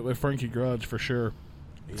Fuck It with Frankie Grudge for sure.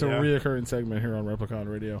 It's a Yeah. reoccurring segment here on Replicon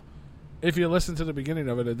Radio. If you listen to the beginning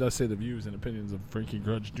of it, it does say the views and opinions of Frankie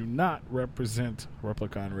Grudge do not represent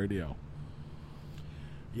Replicon Radio.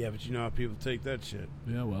 Yeah, but you know how people take that shit.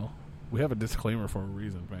 Yeah, well, we have a disclaimer for a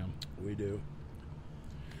reason, fam. We do.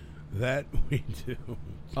 That we do.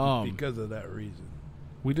 Because of that reason.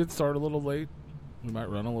 We did start a little late. We might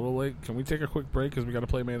run a little late. Can we take a quick break because we got to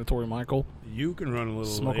play Mandatory Michael? You can run a little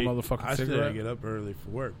Smoke late. a motherfucking I cigarette. still get up early for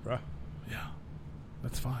work, bro. Yeah,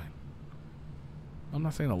 that's fine. I'm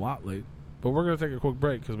not saying a lot late, but we're going to take a quick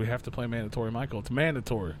break because we have to play Mandatory Michael. It's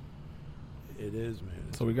mandatory. It is,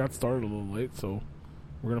 man. So we got started a little late, so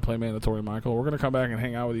we're going to play Mandatory Michael. We're going to come back and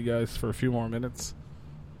hang out with you guys for a few more minutes.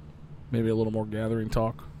 Maybe a little more gathering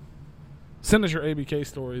talk. Send us your ABK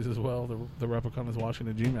stories as well. The Replicon is watching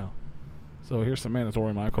at Gmail. So here's some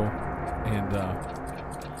Mandatory Michael. And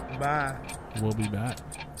bye. We'll be back.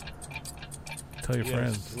 Tell your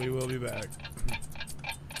friends. We will be back.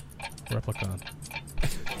 Replicon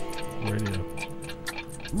Radio.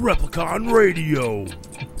 Replicon Radio.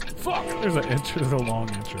 Fuck. There's a long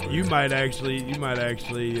intro. You might actually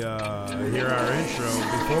hear our intro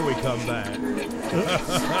before we come back.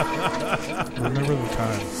 Remember the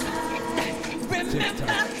time. Remember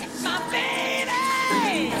my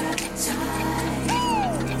baby.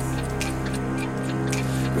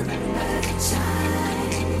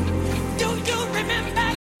 Do you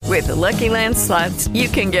remember? With the Lucky Land Slots, you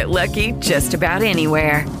can get lucky just about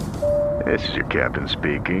anywhere. This is your captain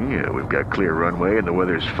speaking. We've got clear runway and the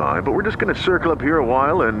weather's fine, but we're just going to circle up here a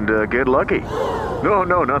while and get lucky.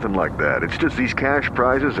 No, nothing like that. It's just these cash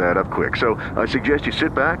prizes add up quick. So I suggest you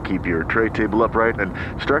sit back, keep your tray table upright, and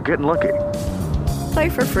start getting lucky. Play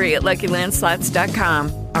for free at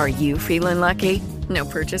LuckyLandSlots.com. Are you feeling lucky? No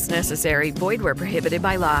purchase necessary. Void where prohibited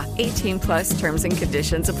by law. 18 plus terms and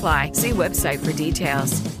conditions apply. See website for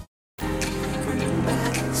details.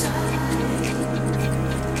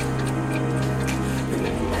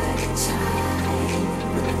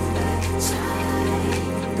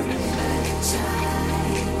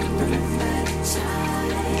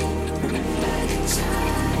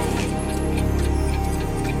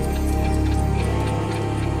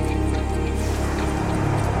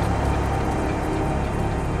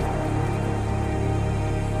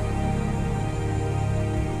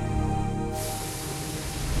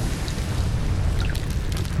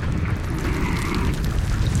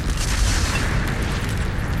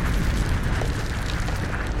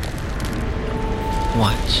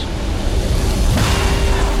 Watch.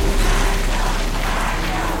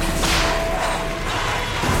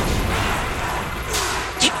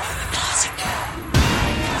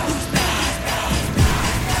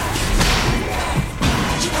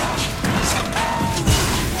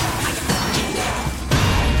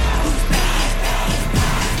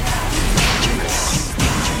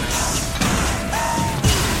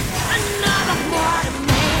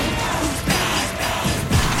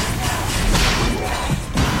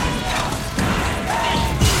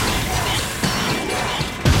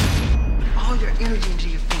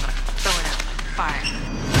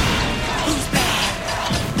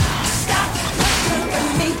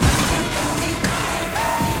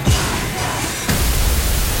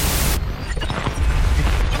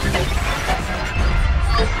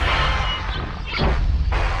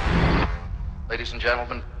 Ladies and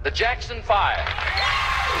gentlemen, the Jackson 5.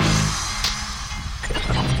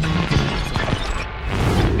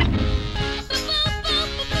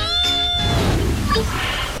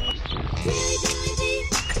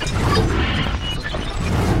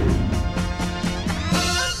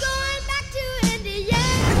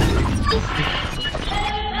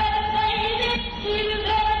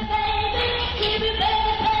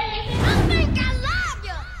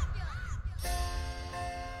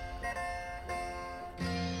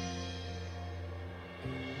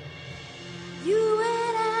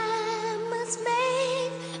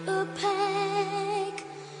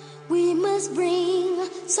 Bring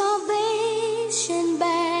salvation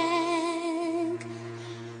back.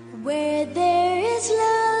 Where there is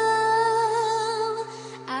love,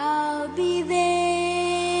 I'll be there.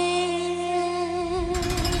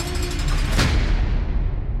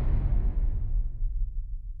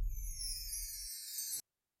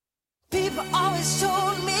 People always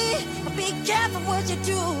told me, be careful what you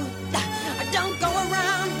do. Don't go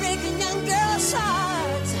around breaking young girls'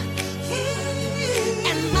 hearts.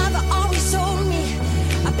 And mother always told me,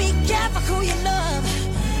 be careful who you love,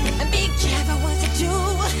 and be careful what you do.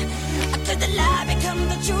 Could the lie become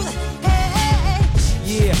the truth? Hey.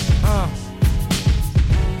 Yeah,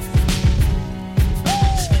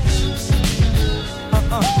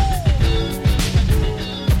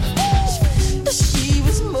 She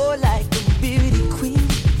was more like a beauty queen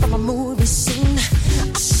from a movie scene.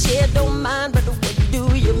 I said don't mind, but the way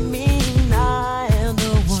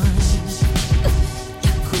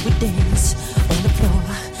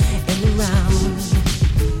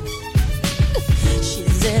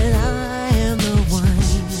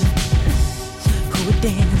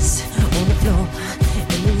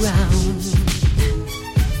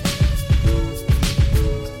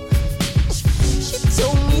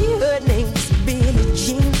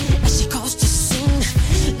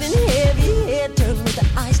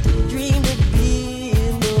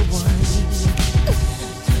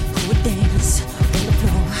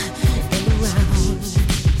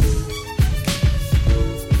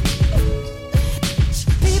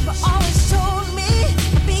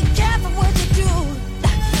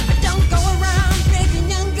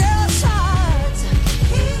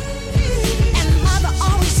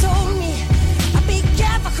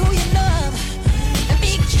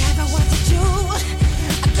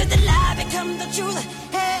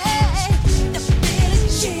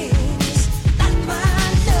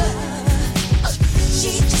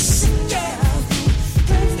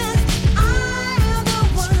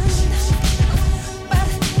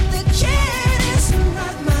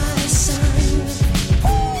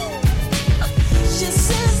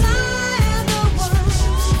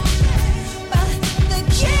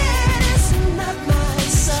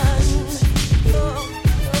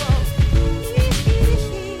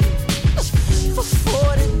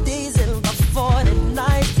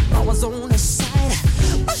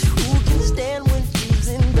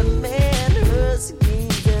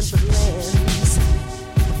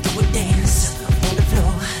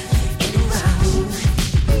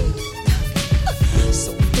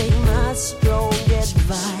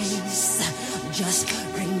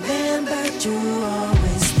that you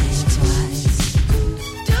always think twice.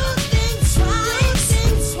 Do think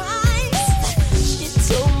twice. She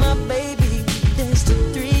told my baby there's the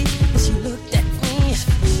three. And she looked at me,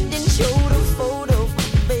 then showed a photo. My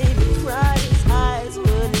baby cried, his eyes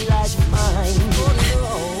were like mine.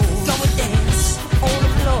 Go and dance on the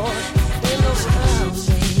floor in those clowns,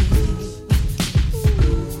 baby.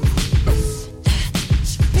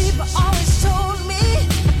 People always told me,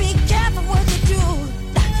 be careful what you do.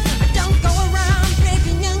 Don't go around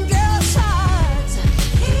breaking young girls' hearts.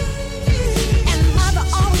 And mother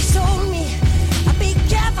always told me, be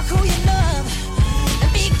careful who you love.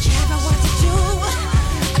 And be careful what you do.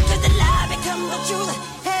 'Cause the lie becomes the truth.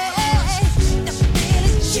 Hey, the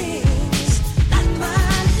Billie Jean's not my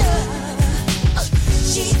love.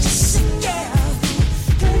 She's just a girl who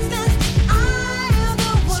claims that I'm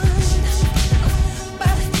the one.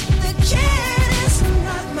 But the kid is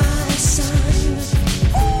not my son.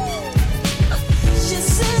 She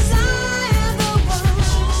says I am the one.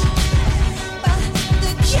 But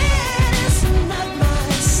the kid is not my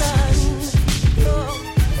son. No,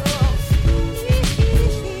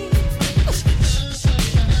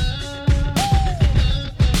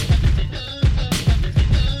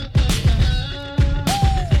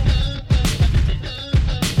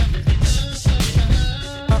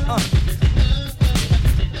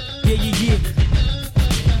 Yeah.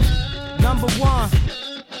 Number one.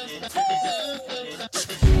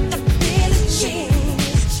 the Billie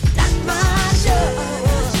Jean's not my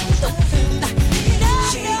love. The Billie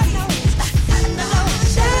Jean's not my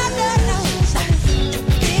love. The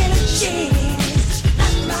Billie Jean's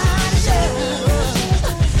not my love.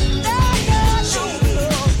 The Billie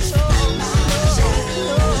Jean's not my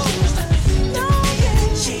love. No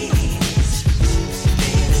Billie Jean's,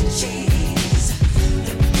 Billie Jean's,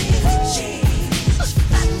 the Billie Jean's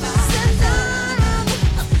not my love.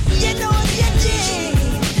 You know you did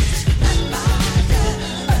not my love.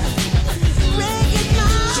 Breaking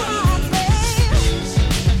my heart, babe.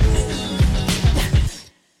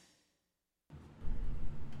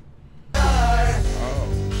 Oh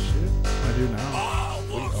shit! I do now.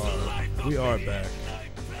 We are back.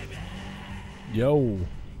 Yo.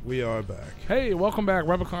 We are back. Hey, welcome back.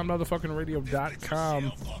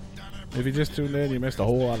 RepliconMotherfuckingRadio.com. If you just tuned in, you missed a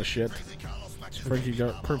whole lot of shit. Frankie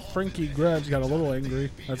Grudge got a little angry.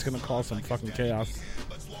 That's going to cause some fucking chaos.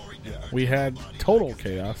 We had total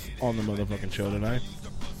chaos on the motherfucking show tonight.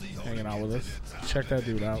 Hanging out with us. Check that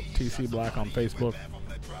dude out. TC Black on Facebook.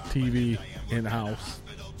 TV in-house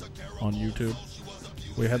on YouTube.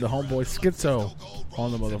 We had the homeboy Skitzo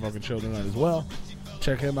on the motherfucking show tonight as well.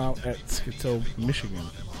 Check him out at Skitzo Michigan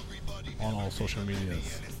on all social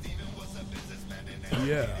medias.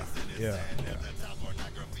 Yeah.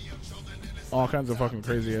 All kinds of fucking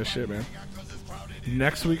crazy ass shit, man.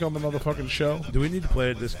 Next week on the motherfucking show. Do we need to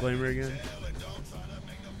play a disclaimer again?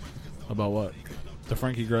 About what? The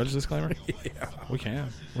Frankie Grudge disclaimer? Yeah. We can.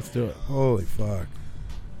 Let's do it. Holy fuck.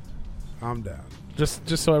 I'm down.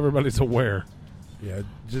 Just so everybody's aware. Yeah,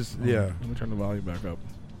 Let me turn the volume back up.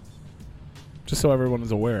 Just so everyone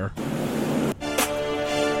is aware.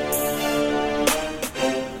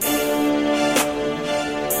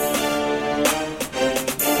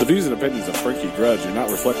 The views and opinions of Frankie Grudge do not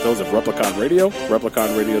reflect those of Replicon Radio,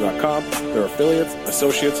 RepliconRadio.com, their affiliates,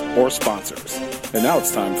 associates, or sponsors. And now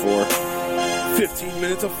it's time for 15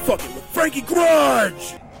 minutes of fucking with Frankie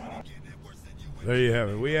Grudge! There you have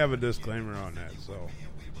it. We have a disclaimer on that, so.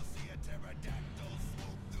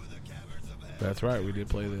 That's right. We did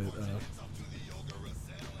play the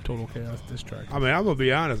Total Chaos diss track. I mean, I'm going to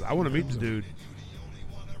be honest. I want to meet the dude.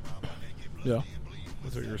 Yeah.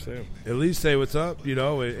 That's what you were saying. At least say what's up, you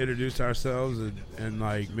know, introduce ourselves, and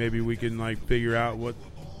like, maybe we can, like, figure out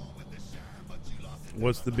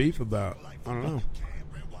what's the beef about. I don't know.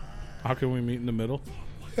 How can we meet in the middle?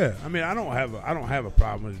 Yeah, I mean, I don't have a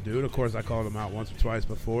problem with the dude. Of course, I called him out once or twice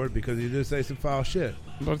before because he did say some foul shit.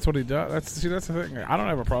 That's what he does. That's the thing. I don't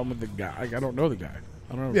have a problem with the guy. I don't know the guy.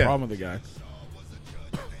 I don't have a problem with the guy.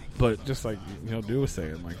 But just like, you know, dude was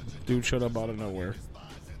saying, like, dude showed up out of nowhere.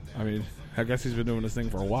 I mean, I guess he's been doing this thing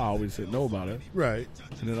for a while. We just didn't know about it. Right.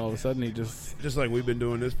 And then all of a sudden he just like we've been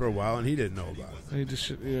doing this for a while and he didn't know about it. And he just,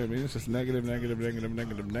 I mean, it's just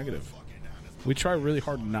negative. We try really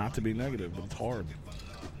hard not to be negative, but it's hard.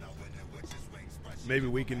 Maybe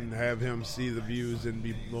we can have him see the views and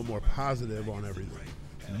be a little more positive on everything.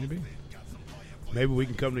 Maybe we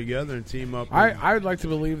can come together and team up. I'd like to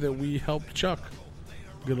believe that we helped Chuck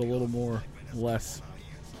get a little more less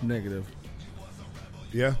negative.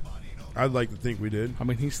 Yeah, I'd like to think we did. I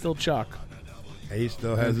mean, he's still Chuck. He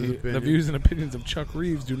still has his opinion. The views and opinions of Chuck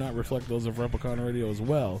Reeves do not reflect those of Replicon Radio as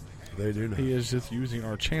well. They do not. He is just using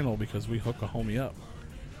our channel because we hook a homie up.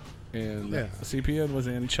 And CPN was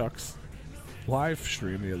in Chuck's live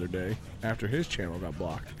stream the other day after his channel got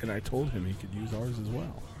blocked, and I told him he could use ours as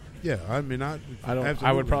well. Yeah, I mean, I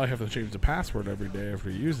would probably have to change the password every day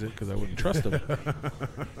after he used it because I wouldn't trust him.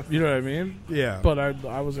 You know what I mean? Yeah. But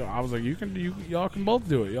I was like, y'all can both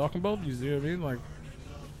do it. Y'all can both use it. You know what I mean? Like,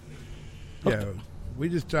 yeah, we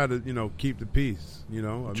just try to keep the peace. I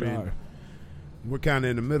mean, we're kind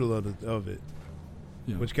of in the middle of it,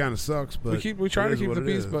 which kind of sucks. But we try to keep the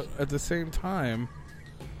peace, but at the same time,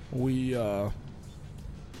 we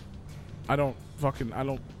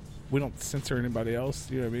we don't censor anybody else.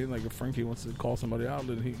 You know what I mean? Like if Frankie wants to call somebody out,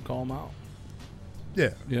 then he can call them out.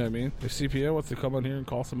 Yeah. You know what I mean? If CPN wants to come on here and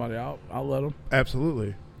call somebody out, I'll let him.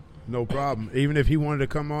 Absolutely. No problem. Even if he wanted to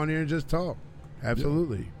come on here and just talk.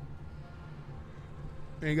 Absolutely.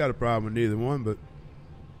 Ain't got a problem with neither one, but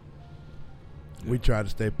we try to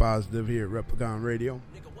stay positive here at Replicon Radio.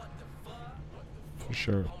 For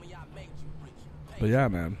sure. But yeah,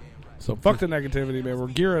 man. So fuck the negativity, man. We're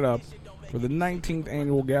gearing up for the 19th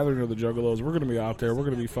annual Gathering of the Juggalos. We're going to be out there. We're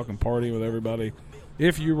going to be fucking partying with everybody.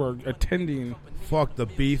 If you are attending... Fuck the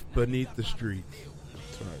beef beneath the streets.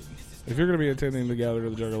 That's right. If you're going to be attending the Gathering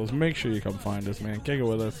of the Juggalos, make sure you come find us, man. Kick it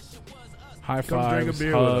with us. High fives,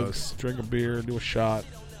 hugs, drink a beer, do a shot.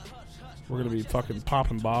 We're going to be fucking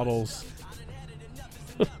popping bottles.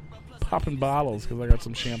 Popping bottles because I got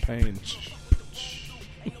some champagne.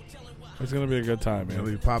 It's gonna be a good time, man.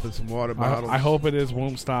 We'll be popping some water bottles. I hope it is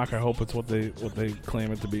womb stock. I hope it's what they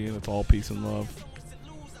claim it to be, and it's all peace and love.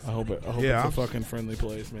 I hope it's a fucking friendly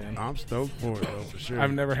place, man. I'm stoked for it, though, for sure.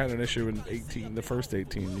 I've never had an issue in the first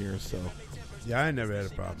 18 years, so yeah, I ain't never had a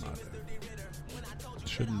problem out there.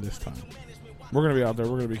 Shouldn't this time. We're gonna be out there.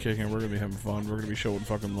 We're gonna be kicking. We're gonna be having fun. We're gonna be showing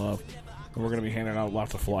fucking love, and we're gonna be handing out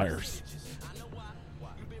lots of flyers.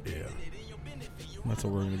 Yeah, that's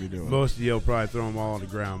what we're gonna be doing. Most of you will probably throw them all on the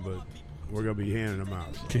ground, but we're gonna be handing them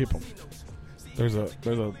out. So. Keep them. There's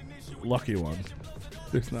a lucky one.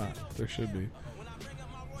 There's not. There should be.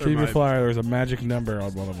 Keep your flyer. There's a magic number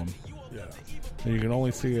on one of them. Yeah. And you can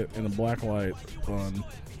only see it in a black light on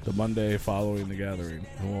the Monday following the gathering,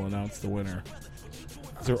 and we'll announce the winner.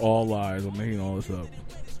 They're all lies. I'm making all this up.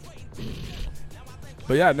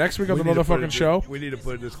 But yeah, next week on the motherfucking show, we need to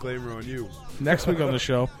put a disclaimer on you. Next week on the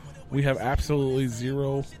show, we have absolutely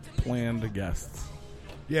zero planned guests.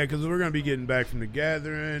 Yeah, because we're going to be getting back from the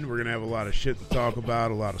gathering. We're going to have a lot of shit to talk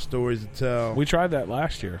about, a lot of stories to tell. We tried that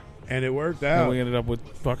last year. And it worked out. And we ended up with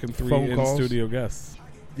fucking 3 in-studio guests.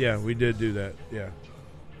 Yeah, we did do that. Yeah.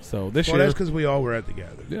 So this year... Well, that's because we all were at the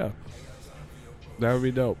gathering. Yeah. That would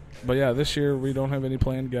be dope. But yeah, this year we don't have any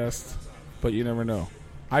planned guests, but you never know.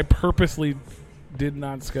 I purposely did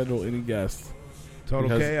not schedule any guests.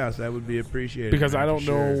 Total chaos. That would be appreciated. Because I don't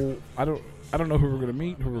know... I don't know who we're going to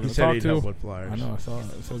meet, who we're going to talk to. Help with flyers. I know, I saw it.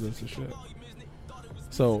 It said this shit.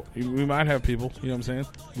 So, we might have people, you know what I'm saying?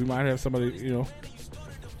 We might have somebody, you know.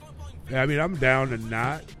 Yeah, I mean, I'm down to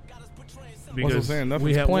not. Because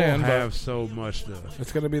nothing's planned. We'll have so much stuff.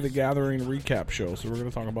 It's going to be the Gathering recap show. So, we're going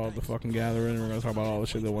to talk about the fucking Gathering. We're going to talk about all the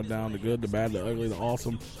shit that went down, the good, the bad, the ugly, the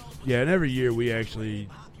awesome. Yeah, and every year we actually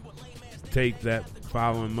take that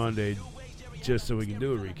following Monday just so we can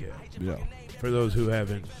do a recap. Yeah. For those who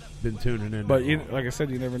haven't been tuning in. But like I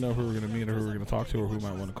said, you never know who we're going to meet or who we're going to talk to or who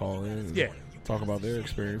might want to call in and talk about their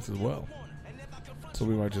experience as well. So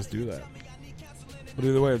we might just do that. But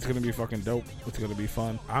either way, it's going to be fucking dope. It's going to be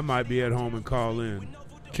fun. I might be at home and call in.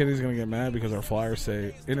 Kitty's going to get mad because our flyers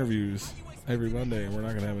say interviews every Monday and we're not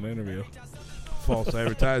going to have an interview. False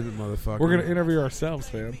advertisement, motherfucker. We're going to interview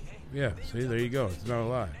ourselves, man. Yeah, see, there you go. It's not a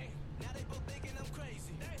lie.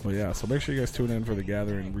 Well, yeah, so make sure you guys tune in for the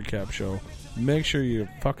Gathering recap show. Make sure you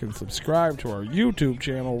fucking subscribe to our YouTube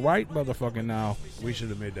channel right motherfucking now. We should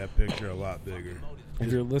have made that picture a lot bigger.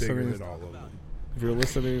 If you're listening, bigger than all of them. If you're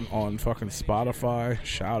listening on fucking Spotify,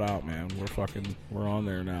 shout out, man. We're on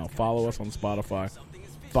there now. Follow us on Spotify.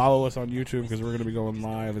 Follow us on YouTube because we're going to be going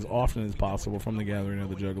live as often as possible from the Gathering of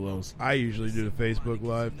the Juggalos. I usually do the Facebook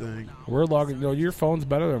Live thing. We're logging. No, your phone's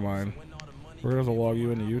better than mine. We're going to log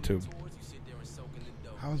you into YouTube.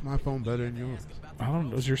 How is my phone better than yours? I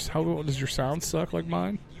don't know. Does your sound suck like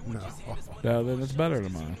mine? No. Yeah, then it's better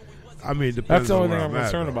than mine. I mean, it depends. That's the only on thing I'm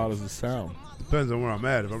concerned though. about is the sound. Depends on where I'm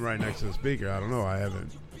at. If I'm right next to the speaker, I don't know. I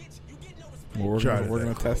haven't. Well, we're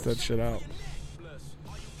gonna test that shit out.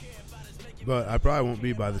 But I probably won't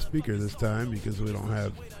be by the speaker this time because we don't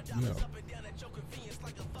have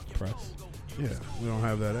press. Yeah, we don't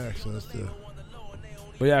have that access to.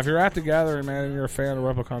 But yeah, if you're at the Gathering, man, and you're a fan of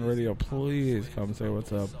Replicon Radio, please come say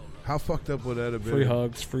what's up. How fucked up would that have been? Free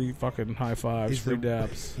hugs, free fucking high fives, free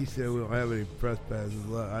dabs. He said we don't have any press passes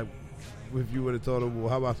left. If you would have told him, well,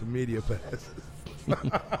 how about some media passes?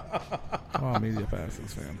 Oh, media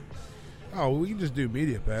passes, fam. Oh, we can just do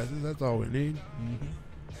media passes. That's all we need. Mm-hmm.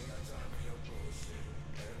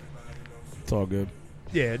 It's all good.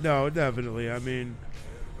 Yeah, no, definitely. I mean,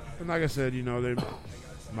 and like I said, you know, they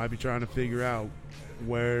might be trying to figure out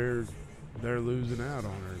where they're losing out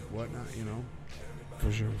on or whatnot, you know.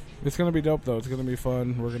 For sure. It's going to be dope, though. It's going to be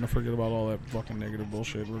fun. We're going to forget about all that fucking negative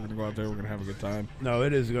bullshit. We're going to go out there. We're going to have a good time. No,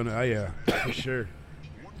 it is going to, yeah, for sure.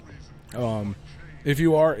 If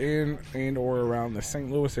you are in and or around the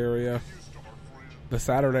St. Louis area, the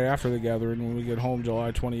Saturday after the gathering, when we get home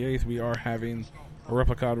July 28th, we are having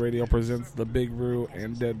Replicon Radio presents the Big Brew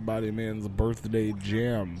and Dead Body Man's Birthday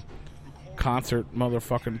Jam concert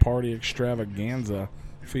motherfucking party extravaganza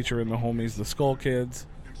featuring the homies, the Skull Kids,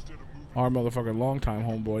 our motherfucking longtime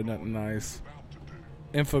homeboy, Nothing Nice,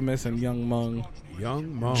 Infamous and Young Mung,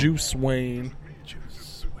 Juice Wayne,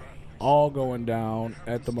 all going down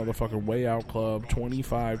at the motherfucking Way Out Club,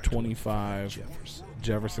 2525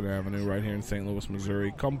 Jefferson Avenue, right here in St. Louis,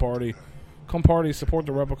 Missouri. Come party, support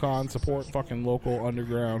the Replicon, support fucking local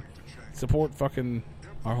underground, support fucking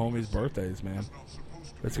our homies' birthdays, man.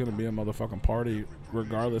 It's going to be a motherfucking party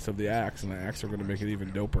regardless of the acts, and the acts are going to make it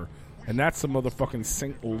even doper. And that's some motherfucking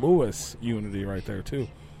St. Louis unity right there, too.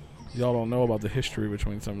 Y'all don't know about the history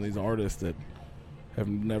between some of these artists that have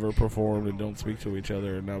never performed and don't speak to each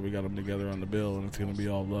other, and now we got them together on the bill, and it's going to be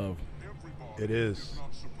all love. It is.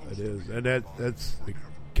 It is. And that's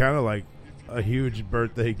kind of like a huge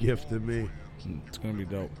birthday gift to me. It's going to be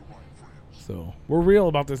dope. So, we're real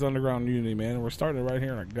about this underground unity, man, and we're starting it right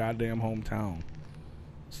here in our goddamn hometown.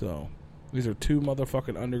 So, these are two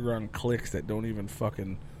motherfucking underground cliques that don't even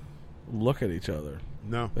fucking look at each other.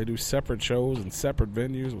 No. They do separate shows and separate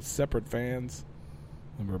venues with separate fans,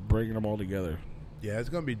 and we're bringing them all together. Yeah, it's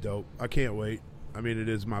going to be dope. I can't wait. I mean, it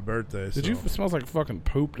is my birthday. Did you? It smells like fucking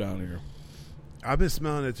poop down here. I've been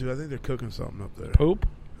smelling it, too. I think they're cooking something up there. Poop?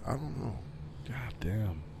 I don't know. God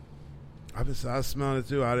damn. I was smelling it,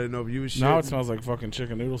 too. I didn't know if you was shitting. Now it smells like fucking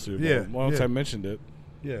chicken noodle soup. Yeah. Once I mentioned it.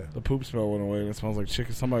 Yeah. The poop smell went away, and it smells like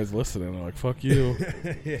chicken. Somebody's listening. They're like, fuck you.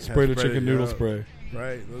 Yeah, spray the chicken noodle spray.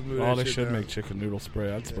 Right. Oh, they should make chicken noodle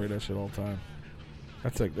spray. I'd spray that shit all the time.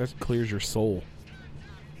 That clears your soul.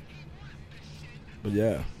 But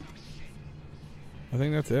yeah. I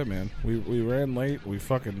think that's it, man. We ran late. We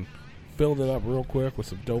fucking filled it up real quick with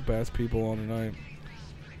some dope-ass people on tonight.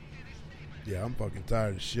 Yeah, I'm fucking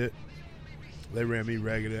tired of shit. They ran me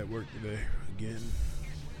ragged at work today again.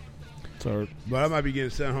 But I might be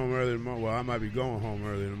getting sent home early tomorrow. Well, I might be going home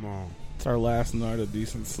early tomorrow. It's our last night of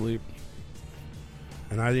decent sleep.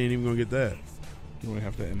 And I ain't even going to get that. We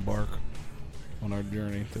have to embark on our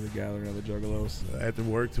journey to the gathering of the Juggalos. After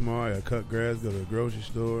work tomorrow, I cut grass, go to the grocery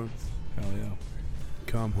store. Hell yeah.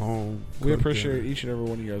 Come home. We appreciate each and every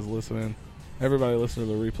one of you guys listening. Everybody listening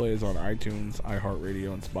to the replays on iTunes,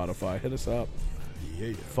 iHeartRadio, and Spotify. Hit us up.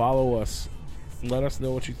 Yeah. Follow us. Let us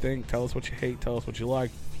know what you think. Tell us what you hate. Tell us what you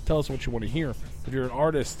like. Tell us what you want to hear. If you're an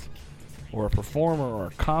artist or a performer or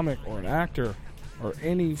a comic or an actor or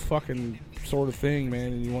any fucking sort of thing,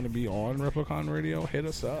 man, and you want to be on Replicon Radio, hit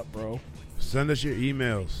us up, bro. Send us your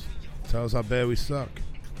emails. Tell us how bad we suck.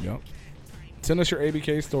 Yep. Send us your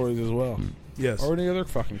ABK stories as well. Yes. Or any other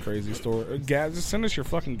fucking crazy story. Just send us your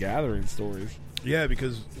fucking gathering stories. Yeah,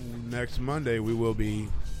 because next Monday we will be...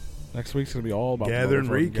 Next week's going to be all about gathering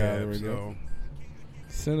recap. Gathering, so.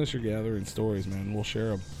 Send us your gathering stories, man. We'll share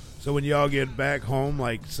them. So when y'all get back home,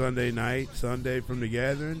 like Sunday from the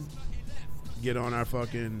gathering, get on our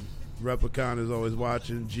fucking Replicon is always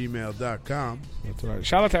watching gmail.com. That's right.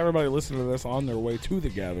 Shout out to everybody listening to this on their way to the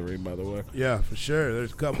gathering, by the way. Yeah, for sure.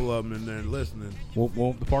 There's a couple of them in there listening.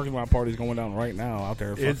 Well, the parking lot party's going down right now out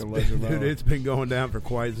there. Dude, it's been going down for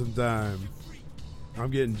quite some time.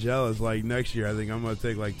 I'm getting jealous. Like next year, I think I'm going to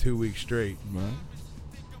take like 2 weeks straight. Right.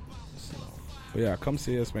 So, but yeah, come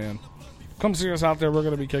see us, man. Come see us out there. We're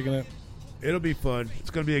going to be kicking it. It'll be fun. It's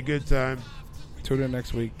going to be a good time. Tune in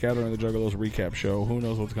next week. Gathering the Juggalos recap show. Who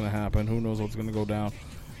knows what's going to happen? Who knows what's going to go down?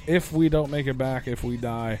 If we don't make it back, if we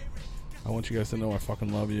die, I want you guys to know I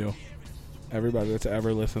fucking love you. Everybody that's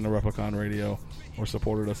ever listened to Replicon Radio or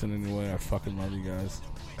supported us in any way, I fucking love you guys.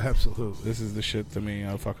 Absolutely. This is the shit to me.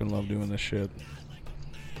 I fucking love doing this shit.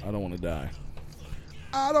 I don't want to die.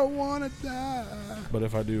 I don't want to die. But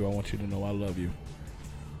if I do, I want you to know I love you.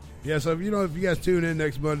 Yeah, so if you guys tune in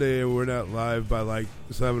next Monday and we're not live by like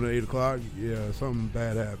 7 or 8 o'clock, yeah, something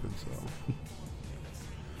bad happens. So,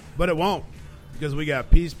 but it won't, because we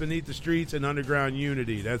got peace beneath the streets and underground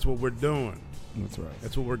unity. That's what we're doing. That's right.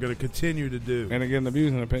 That's what we're going to continue to do. And again, the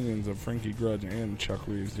views and opinions of Frankie Grudge and Chuck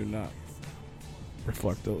Reeves do not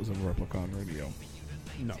reflect those of Replicon Radio.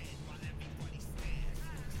 No.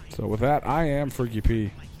 So with that, I am Freaky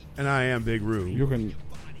P. And I am Big Roo. You can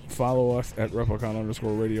follow us at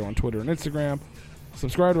Replicon_radio on Twitter and Instagram.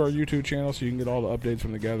 Subscribe to our YouTube channel so you can get all the updates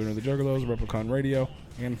from the Gathering of the Juggalos, Replicon Radio,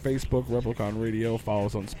 and Facebook, Replicon Radio. Follow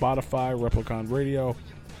us on Spotify, Replicon Radio,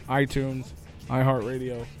 iTunes,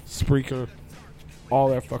 iHeartRadio, Spreaker, all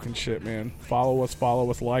that fucking shit, man. Follow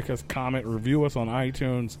us, like us, comment, review us on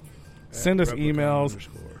iTunes. Send us emails.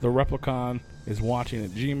 The Replicon is watching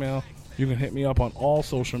at Gmail. You can hit me up on all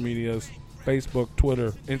social medias, Facebook,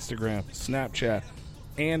 Twitter, Instagram, Snapchat,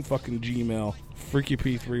 and fucking Gmail,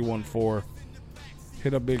 FreakyP314.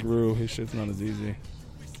 Hit up Big Roo. His shit's not as easy.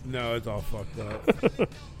 No, it's all fucked up.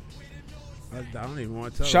 I don't even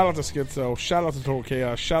want to tell Shout out to Skitzo. Shout out to Total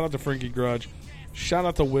Chaos. Shout out to Frankie Grudge. Shout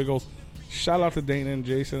out to Wiggles. Shout out to Dana and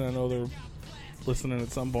Jason. I know they're listening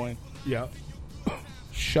at some point. Yeah.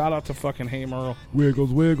 Shout out to fucking Hey Merle.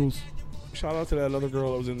 Wiggles. Shout out to that other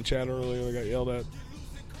girl that was in the chat earlier that got yelled at.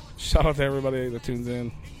 Shout out to everybody that tunes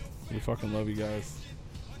in. We fucking love you guys.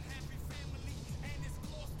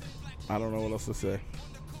 I don't know what else to say.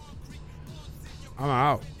 I'm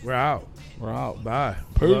out. We're out. Bye.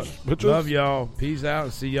 Peace. Love y'all. Peace out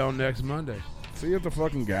and see y'all next Monday. See you at the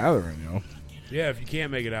fucking Gathering, yo. Yeah, if you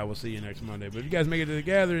can't make it out, we'll see you next Monday. But if you guys make it to the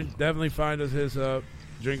Gathering, definitely find us, his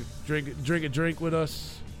drink a drink with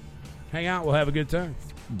us. Hang out. We'll have a good time.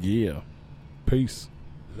 Yeah. Peace.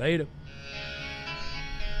 Later.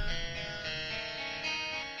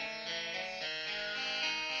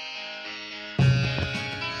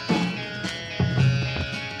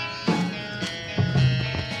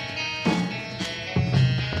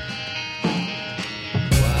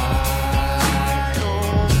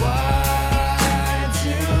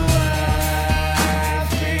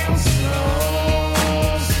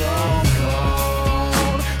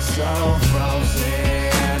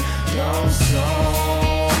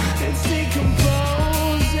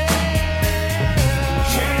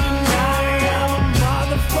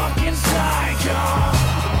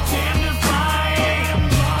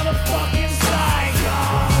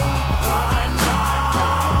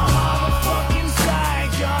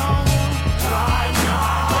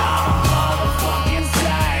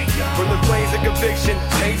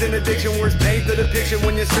 Addiction, words paint the depiction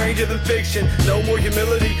when you're stranger than fiction. No more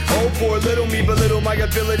humility, oh poor little me, belittle my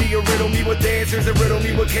ability, or riddle me with answers, or riddle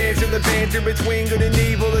me with cancer. The banter between good and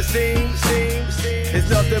evil, it seems it's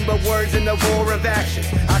nothing but words in the war of action.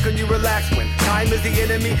 How can you relax when time is the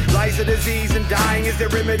enemy? Life's a disease and dying is the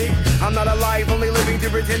remedy. I'm not alive, only living to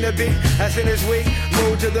pretend to be. As sinners we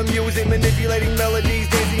move to the music, manipulating melodies,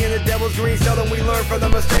 dancing in the devil's green. Seldom we learn from the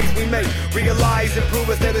mistakes we make. Realize and prove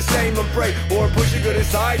us they're the same, and pray or push the good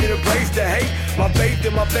inside and embrace the hate. My faith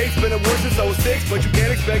in my faith's been a worse since 06, but you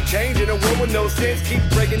can't expect change in a world with no sense. Keep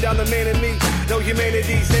breaking down the man in me. No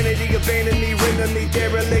humanity, sanity, abandon me, render me,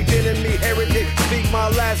 derelict, enemy, heretic. Speak my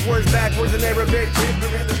last words backwards in Arabic.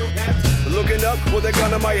 Looking up with a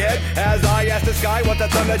gun on my head as I ask the sky what the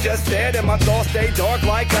thunder just said, and my thoughts stay dark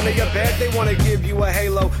like under your bed. They want to give you a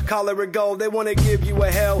halo, call it a gold. They want to give you a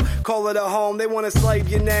hell, call it a home. They want to slave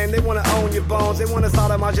your name, they want to own your bones. They want to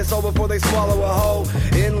sodomize your soul before they swallow a whole.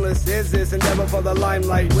 Endless is this endeavor for the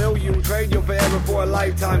limelight. Will you trade your forever for a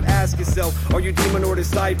lifetime? Ask yourself, are you demon or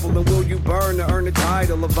disciple? And will you burn to earn the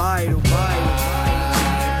title of vital?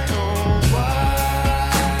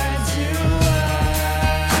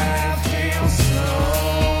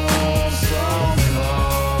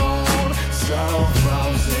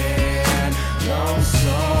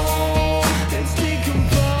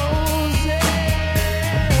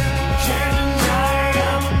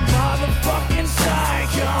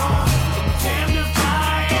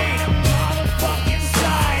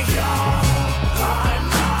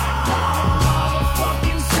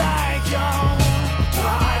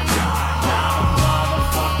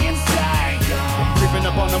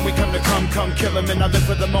 Come kill him, and I live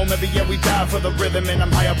for the moment, but yeah, we die for the rhythm, and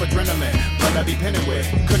I'm high up adrenaline. Blood I be pinning with,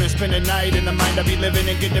 couldn't spend a night in the mind I be living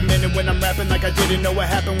and get demented when I'm rapping like I didn't know what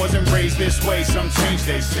happened, wasn't raised this way. Some change,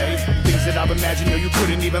 they say, things that I've imagined, yo, you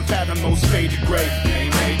couldn't even fathom. Most fade to gray, they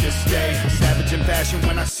made to stay. Savage in fashion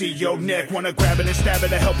when I see your neck, wanna grab it and stab it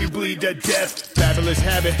to help you bleed to death. Fabulous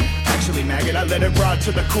habit, actually maggot, I let it rot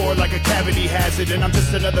to the core like a cavity hazard, and I'm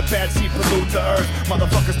just another bad seed pollute the earth.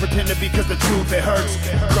 Motherfuckers pretend to be cause the truth, it hurts.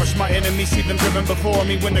 Crush my enemies, see them driven before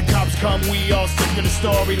me. When the cops come, we all stick to the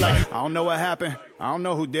story like, I don't know what happened, I don't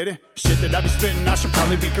know who did it. Shit that I be spitting, I should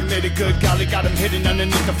probably be committed. Good golly, got him hidden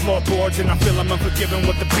underneath the floorboards. And I feel I'm unforgiving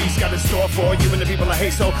what the beast got in store for you and the people I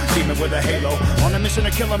hate so. Demon with a halo. On a mission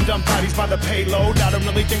to kill them, dumb bodies by the payload. I don't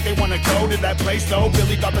really think they wanna go to that place though.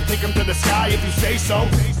 Billy about to take them to the sky if you say so.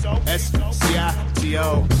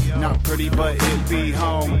 SCITO. Not pretty, but it be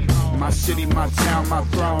home. My city, my town, my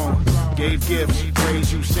throne. Gave gifts,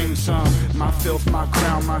 praise you, sing some. My filth, my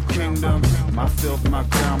crown, my kingdom. My filth, my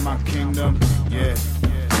crown, my kingdom. Yeah,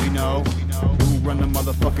 we know who run the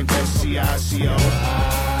motherfucking SCICO.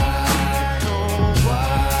 Why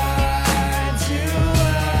do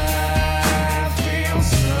I feel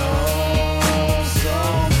so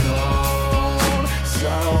cold,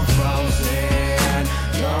 so frozen,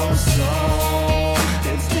 no soul,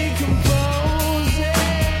 it's decomposing.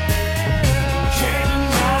 Can't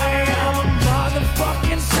deny I'm a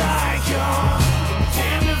motherfucking psycho.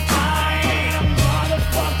 Damn if I ain't a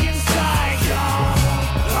motherfucking psycho.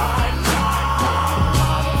 I'm not a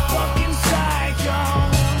motherfucking psycho.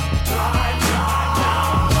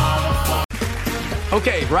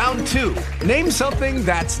 Okay, round two. Name something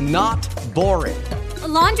that's not boring. A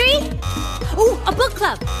laundry? Ooh, a book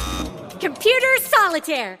club. Computer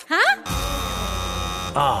solitaire, huh?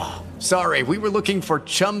 Ah, sorry, we were looking for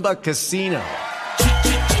Chumba Casino.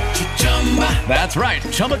 That's right,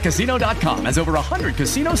 ChumbaCasino.com has over 100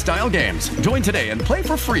 casino-style games. Join today and play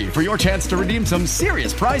for free for your chance to redeem some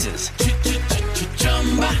serious prizes.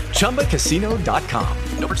 ChumbaCasino.com.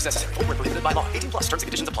 No purchase necessary. Void where prohibited by law. 18+ terms and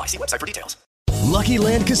conditions apply. See website for details. Lucky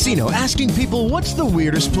Land Casino, asking people, what's the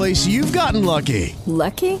weirdest place you've gotten lucky?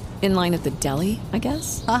 Lucky? In line at the deli, I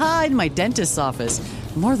guess? Aha, in my dentist's office.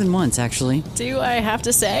 More than once, actually. Do I have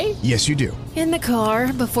to say? Yes, you do. In the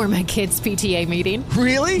car before my kids' PTA meeting.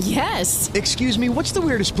 Really? Yes. Excuse me, what's the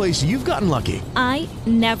weirdest place you've gotten lucky? I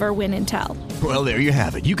never win and tell. Well, there you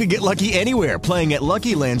have it. You can get lucky anywhere, playing at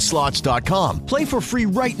LuckyLandSlots.com. Play for free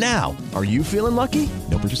right now. Are you feeling lucky?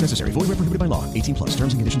 No purchase necessary. Void where prohibited by law. 18+.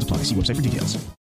 Terms and conditions apply. See website for details.